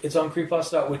Sleep. It's on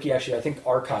creepypasta.wiki. Actually, I think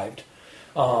archived.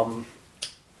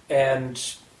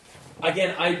 And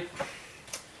again,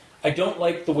 I don't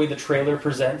like the way the trailer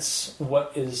presents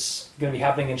what is going to be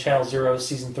happening in Channel Zero's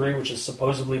Season 3, which is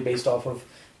supposedly based off of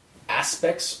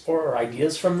aspects or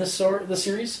ideas from this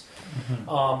series.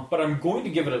 Mm-hmm. But I'm going to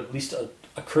give it at least a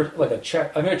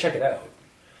check. I'm going to check it out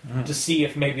to see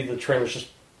if maybe the trailer's just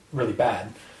really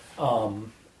bad.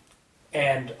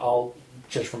 And I'll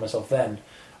judge for myself then.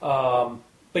 But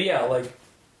yeah, like,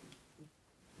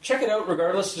 check it out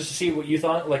regardless, just to see what you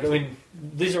thought. Like, I mean,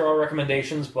 these are all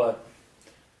recommendations, but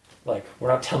like, we're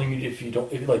not telling you if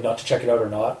not to check it out or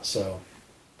not. So,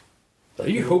 are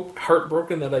you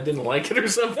heartbroken that I didn't like it or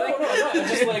something? No. I'm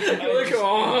just like,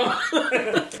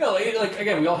 no, like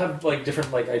again, we all have like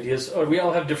different like ideas, or we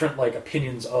all have different like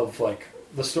opinions of like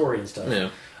the story and stuff.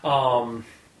 Yeah.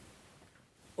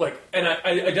 Like, and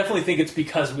I definitely think it's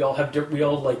because we all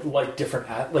like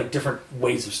different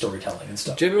ways of storytelling and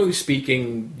stuff. Generally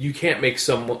speaking, you can't make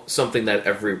something that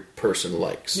every person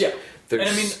likes. Yeah. And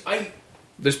I mean,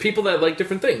 there's people that like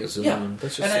different things, and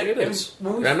that's just the way it is.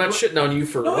 I'm not shitting on you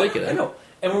for liking it. I know.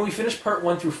 And when we finished part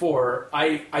 1 through 4,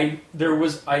 I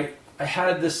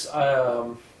had this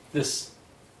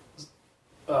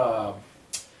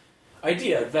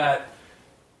idea that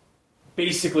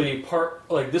basically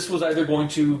this was either going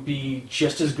to be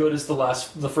just as good as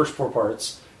the first 4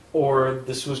 parts, or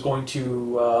this was going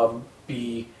to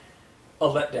be a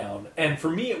letdown. And for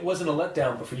me, it wasn't a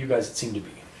letdown, but for you guys, it seemed to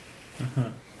be. Mm-hmm.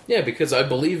 Yeah, because I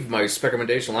believe my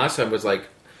recommendation last time was like,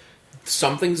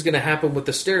 something's going to happen with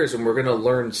the stairs, and we're going to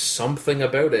learn something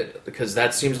about it, because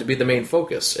that seems to be the main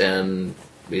focus, and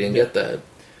we didn't get that.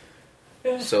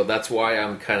 Yeah. So that's why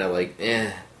I'm kind of like,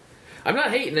 eh. I'm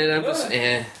not hating it, I'm just,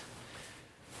 eh.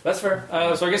 That's fair.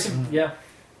 So I guess,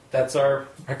 that's our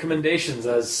recommendations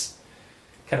as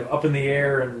kind of up in the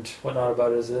air and whatnot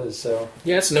about it as it is. So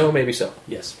yes, no, maybe so.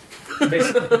 Yes.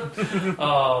 Basically.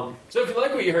 So if you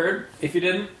like what you heard, if you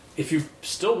didn't, if you're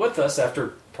still with us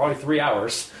after probably 3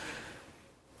 hours,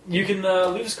 you can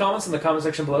leave us comments in the comment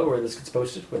section below where this gets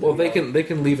posted. Well, they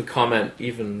can leave a comment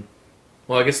even...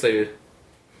 Well, I guess they...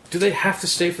 Do they have to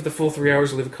stay for the full 3 hours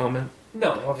to leave a comment?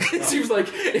 No, obviously not. It seems like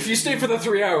if you stay for the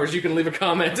 3 hours, you can leave a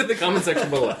comment in the comment section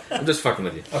below. I'm just fucking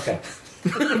with you. Okay.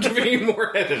 I'm giving you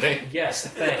more editing. Yes,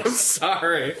 thanks. I'm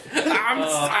sorry.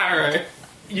 Sorry.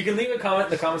 You can leave a comment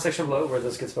in the comment section below where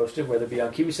this gets posted, whether it be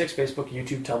on Kiwi6, Facebook,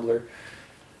 YouTube, Tumblr.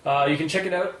 You can check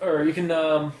it out, or you can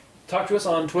talk to us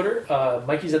on Twitter.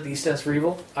 Mikey's at the East Stands for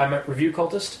Evil. I'm at Review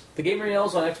Cultist. The Gamer in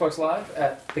Yellow's on Xbox Live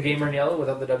at The Gamer in Yellow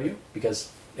without the W, because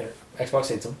Xbox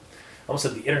hates them. I almost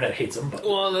said the internet hates them. But...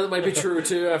 Well, that might be true,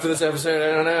 too, after this episode. I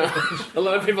don't know. A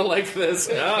lot of people like this.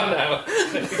 Oh, no.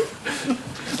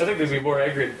 I think they'd be more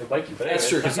angry than Mikey. But that's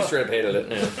true, because he straight up hated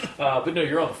it. Yeah. But no,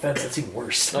 you're on the fence. That's even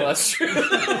worse. Oh, that's true.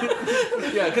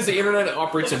 Yeah, because the internet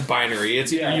operates in binary.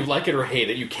 It's either you like it or hate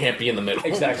it. You can't be in the middle.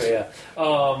 Exactly, yeah.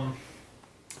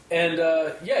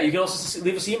 You can also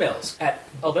leave us emails at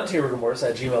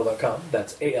aldenterigamortis@gmail.com.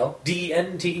 That's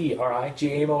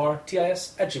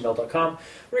ALDENTERIGAMORTIS @gmail.com.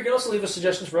 Where you can also leave us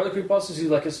suggestions for other creepypastas you'd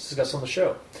like us to discuss on the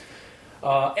show.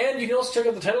 And you can also check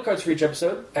out the title cards for each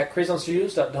episode at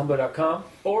crazonstudios.tumblr.com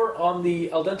or on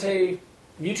the Al Dente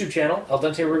YouTube channel, Al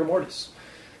Dente Rigor Mortis.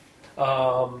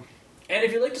 And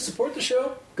if you'd like to support the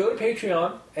show, go to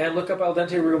Patreon and look up Al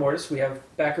Dente Rigor Mortis. We have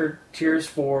backer tiers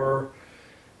for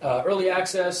early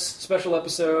access, special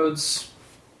episodes.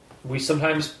 We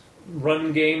sometimes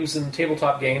run games and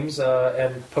tabletop games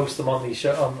and post them on the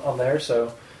show on there,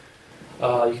 so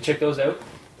you can check those out.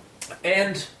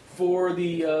 And for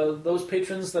the those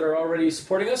patrons that are already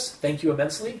supporting us, thank you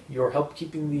immensely. You're helping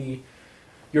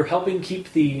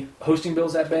keep the hosting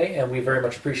bills at bay, and we very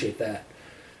much appreciate that.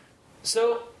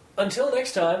 So until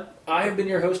next time, I have been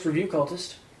your host, Review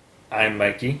Cultist. I'm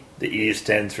Mikey. The E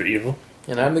stands for evil.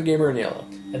 And I'm the Gamer in Yellow.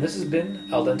 And this has been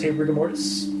Al Dente Rigor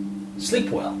Mortis. Sleep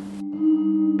well.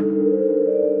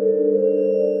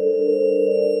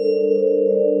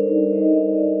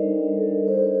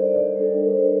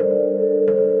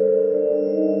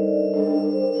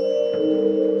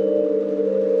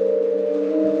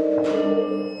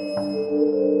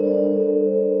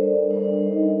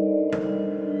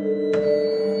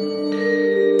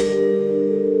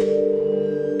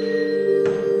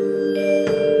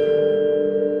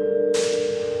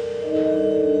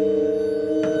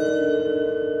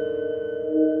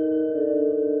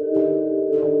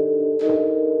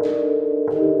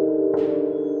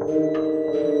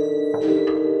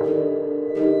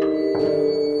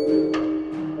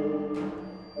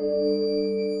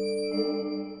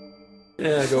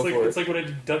 It's like when I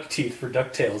did Duck Teeth for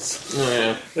DuckTales. Oh,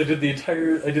 yeah. I did the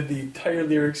entire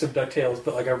lyrics of DuckTales,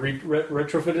 but like I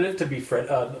retrofitted it to be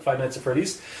Five Nights at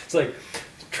Freddy's. It's like,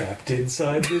 trapped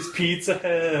inside this pizza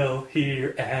hell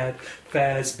here at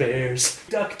Fazbear's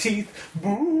Duck Teeth.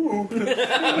 Boo!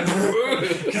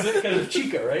 Because it's kind of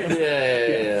Chica, right?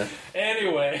 Yeah.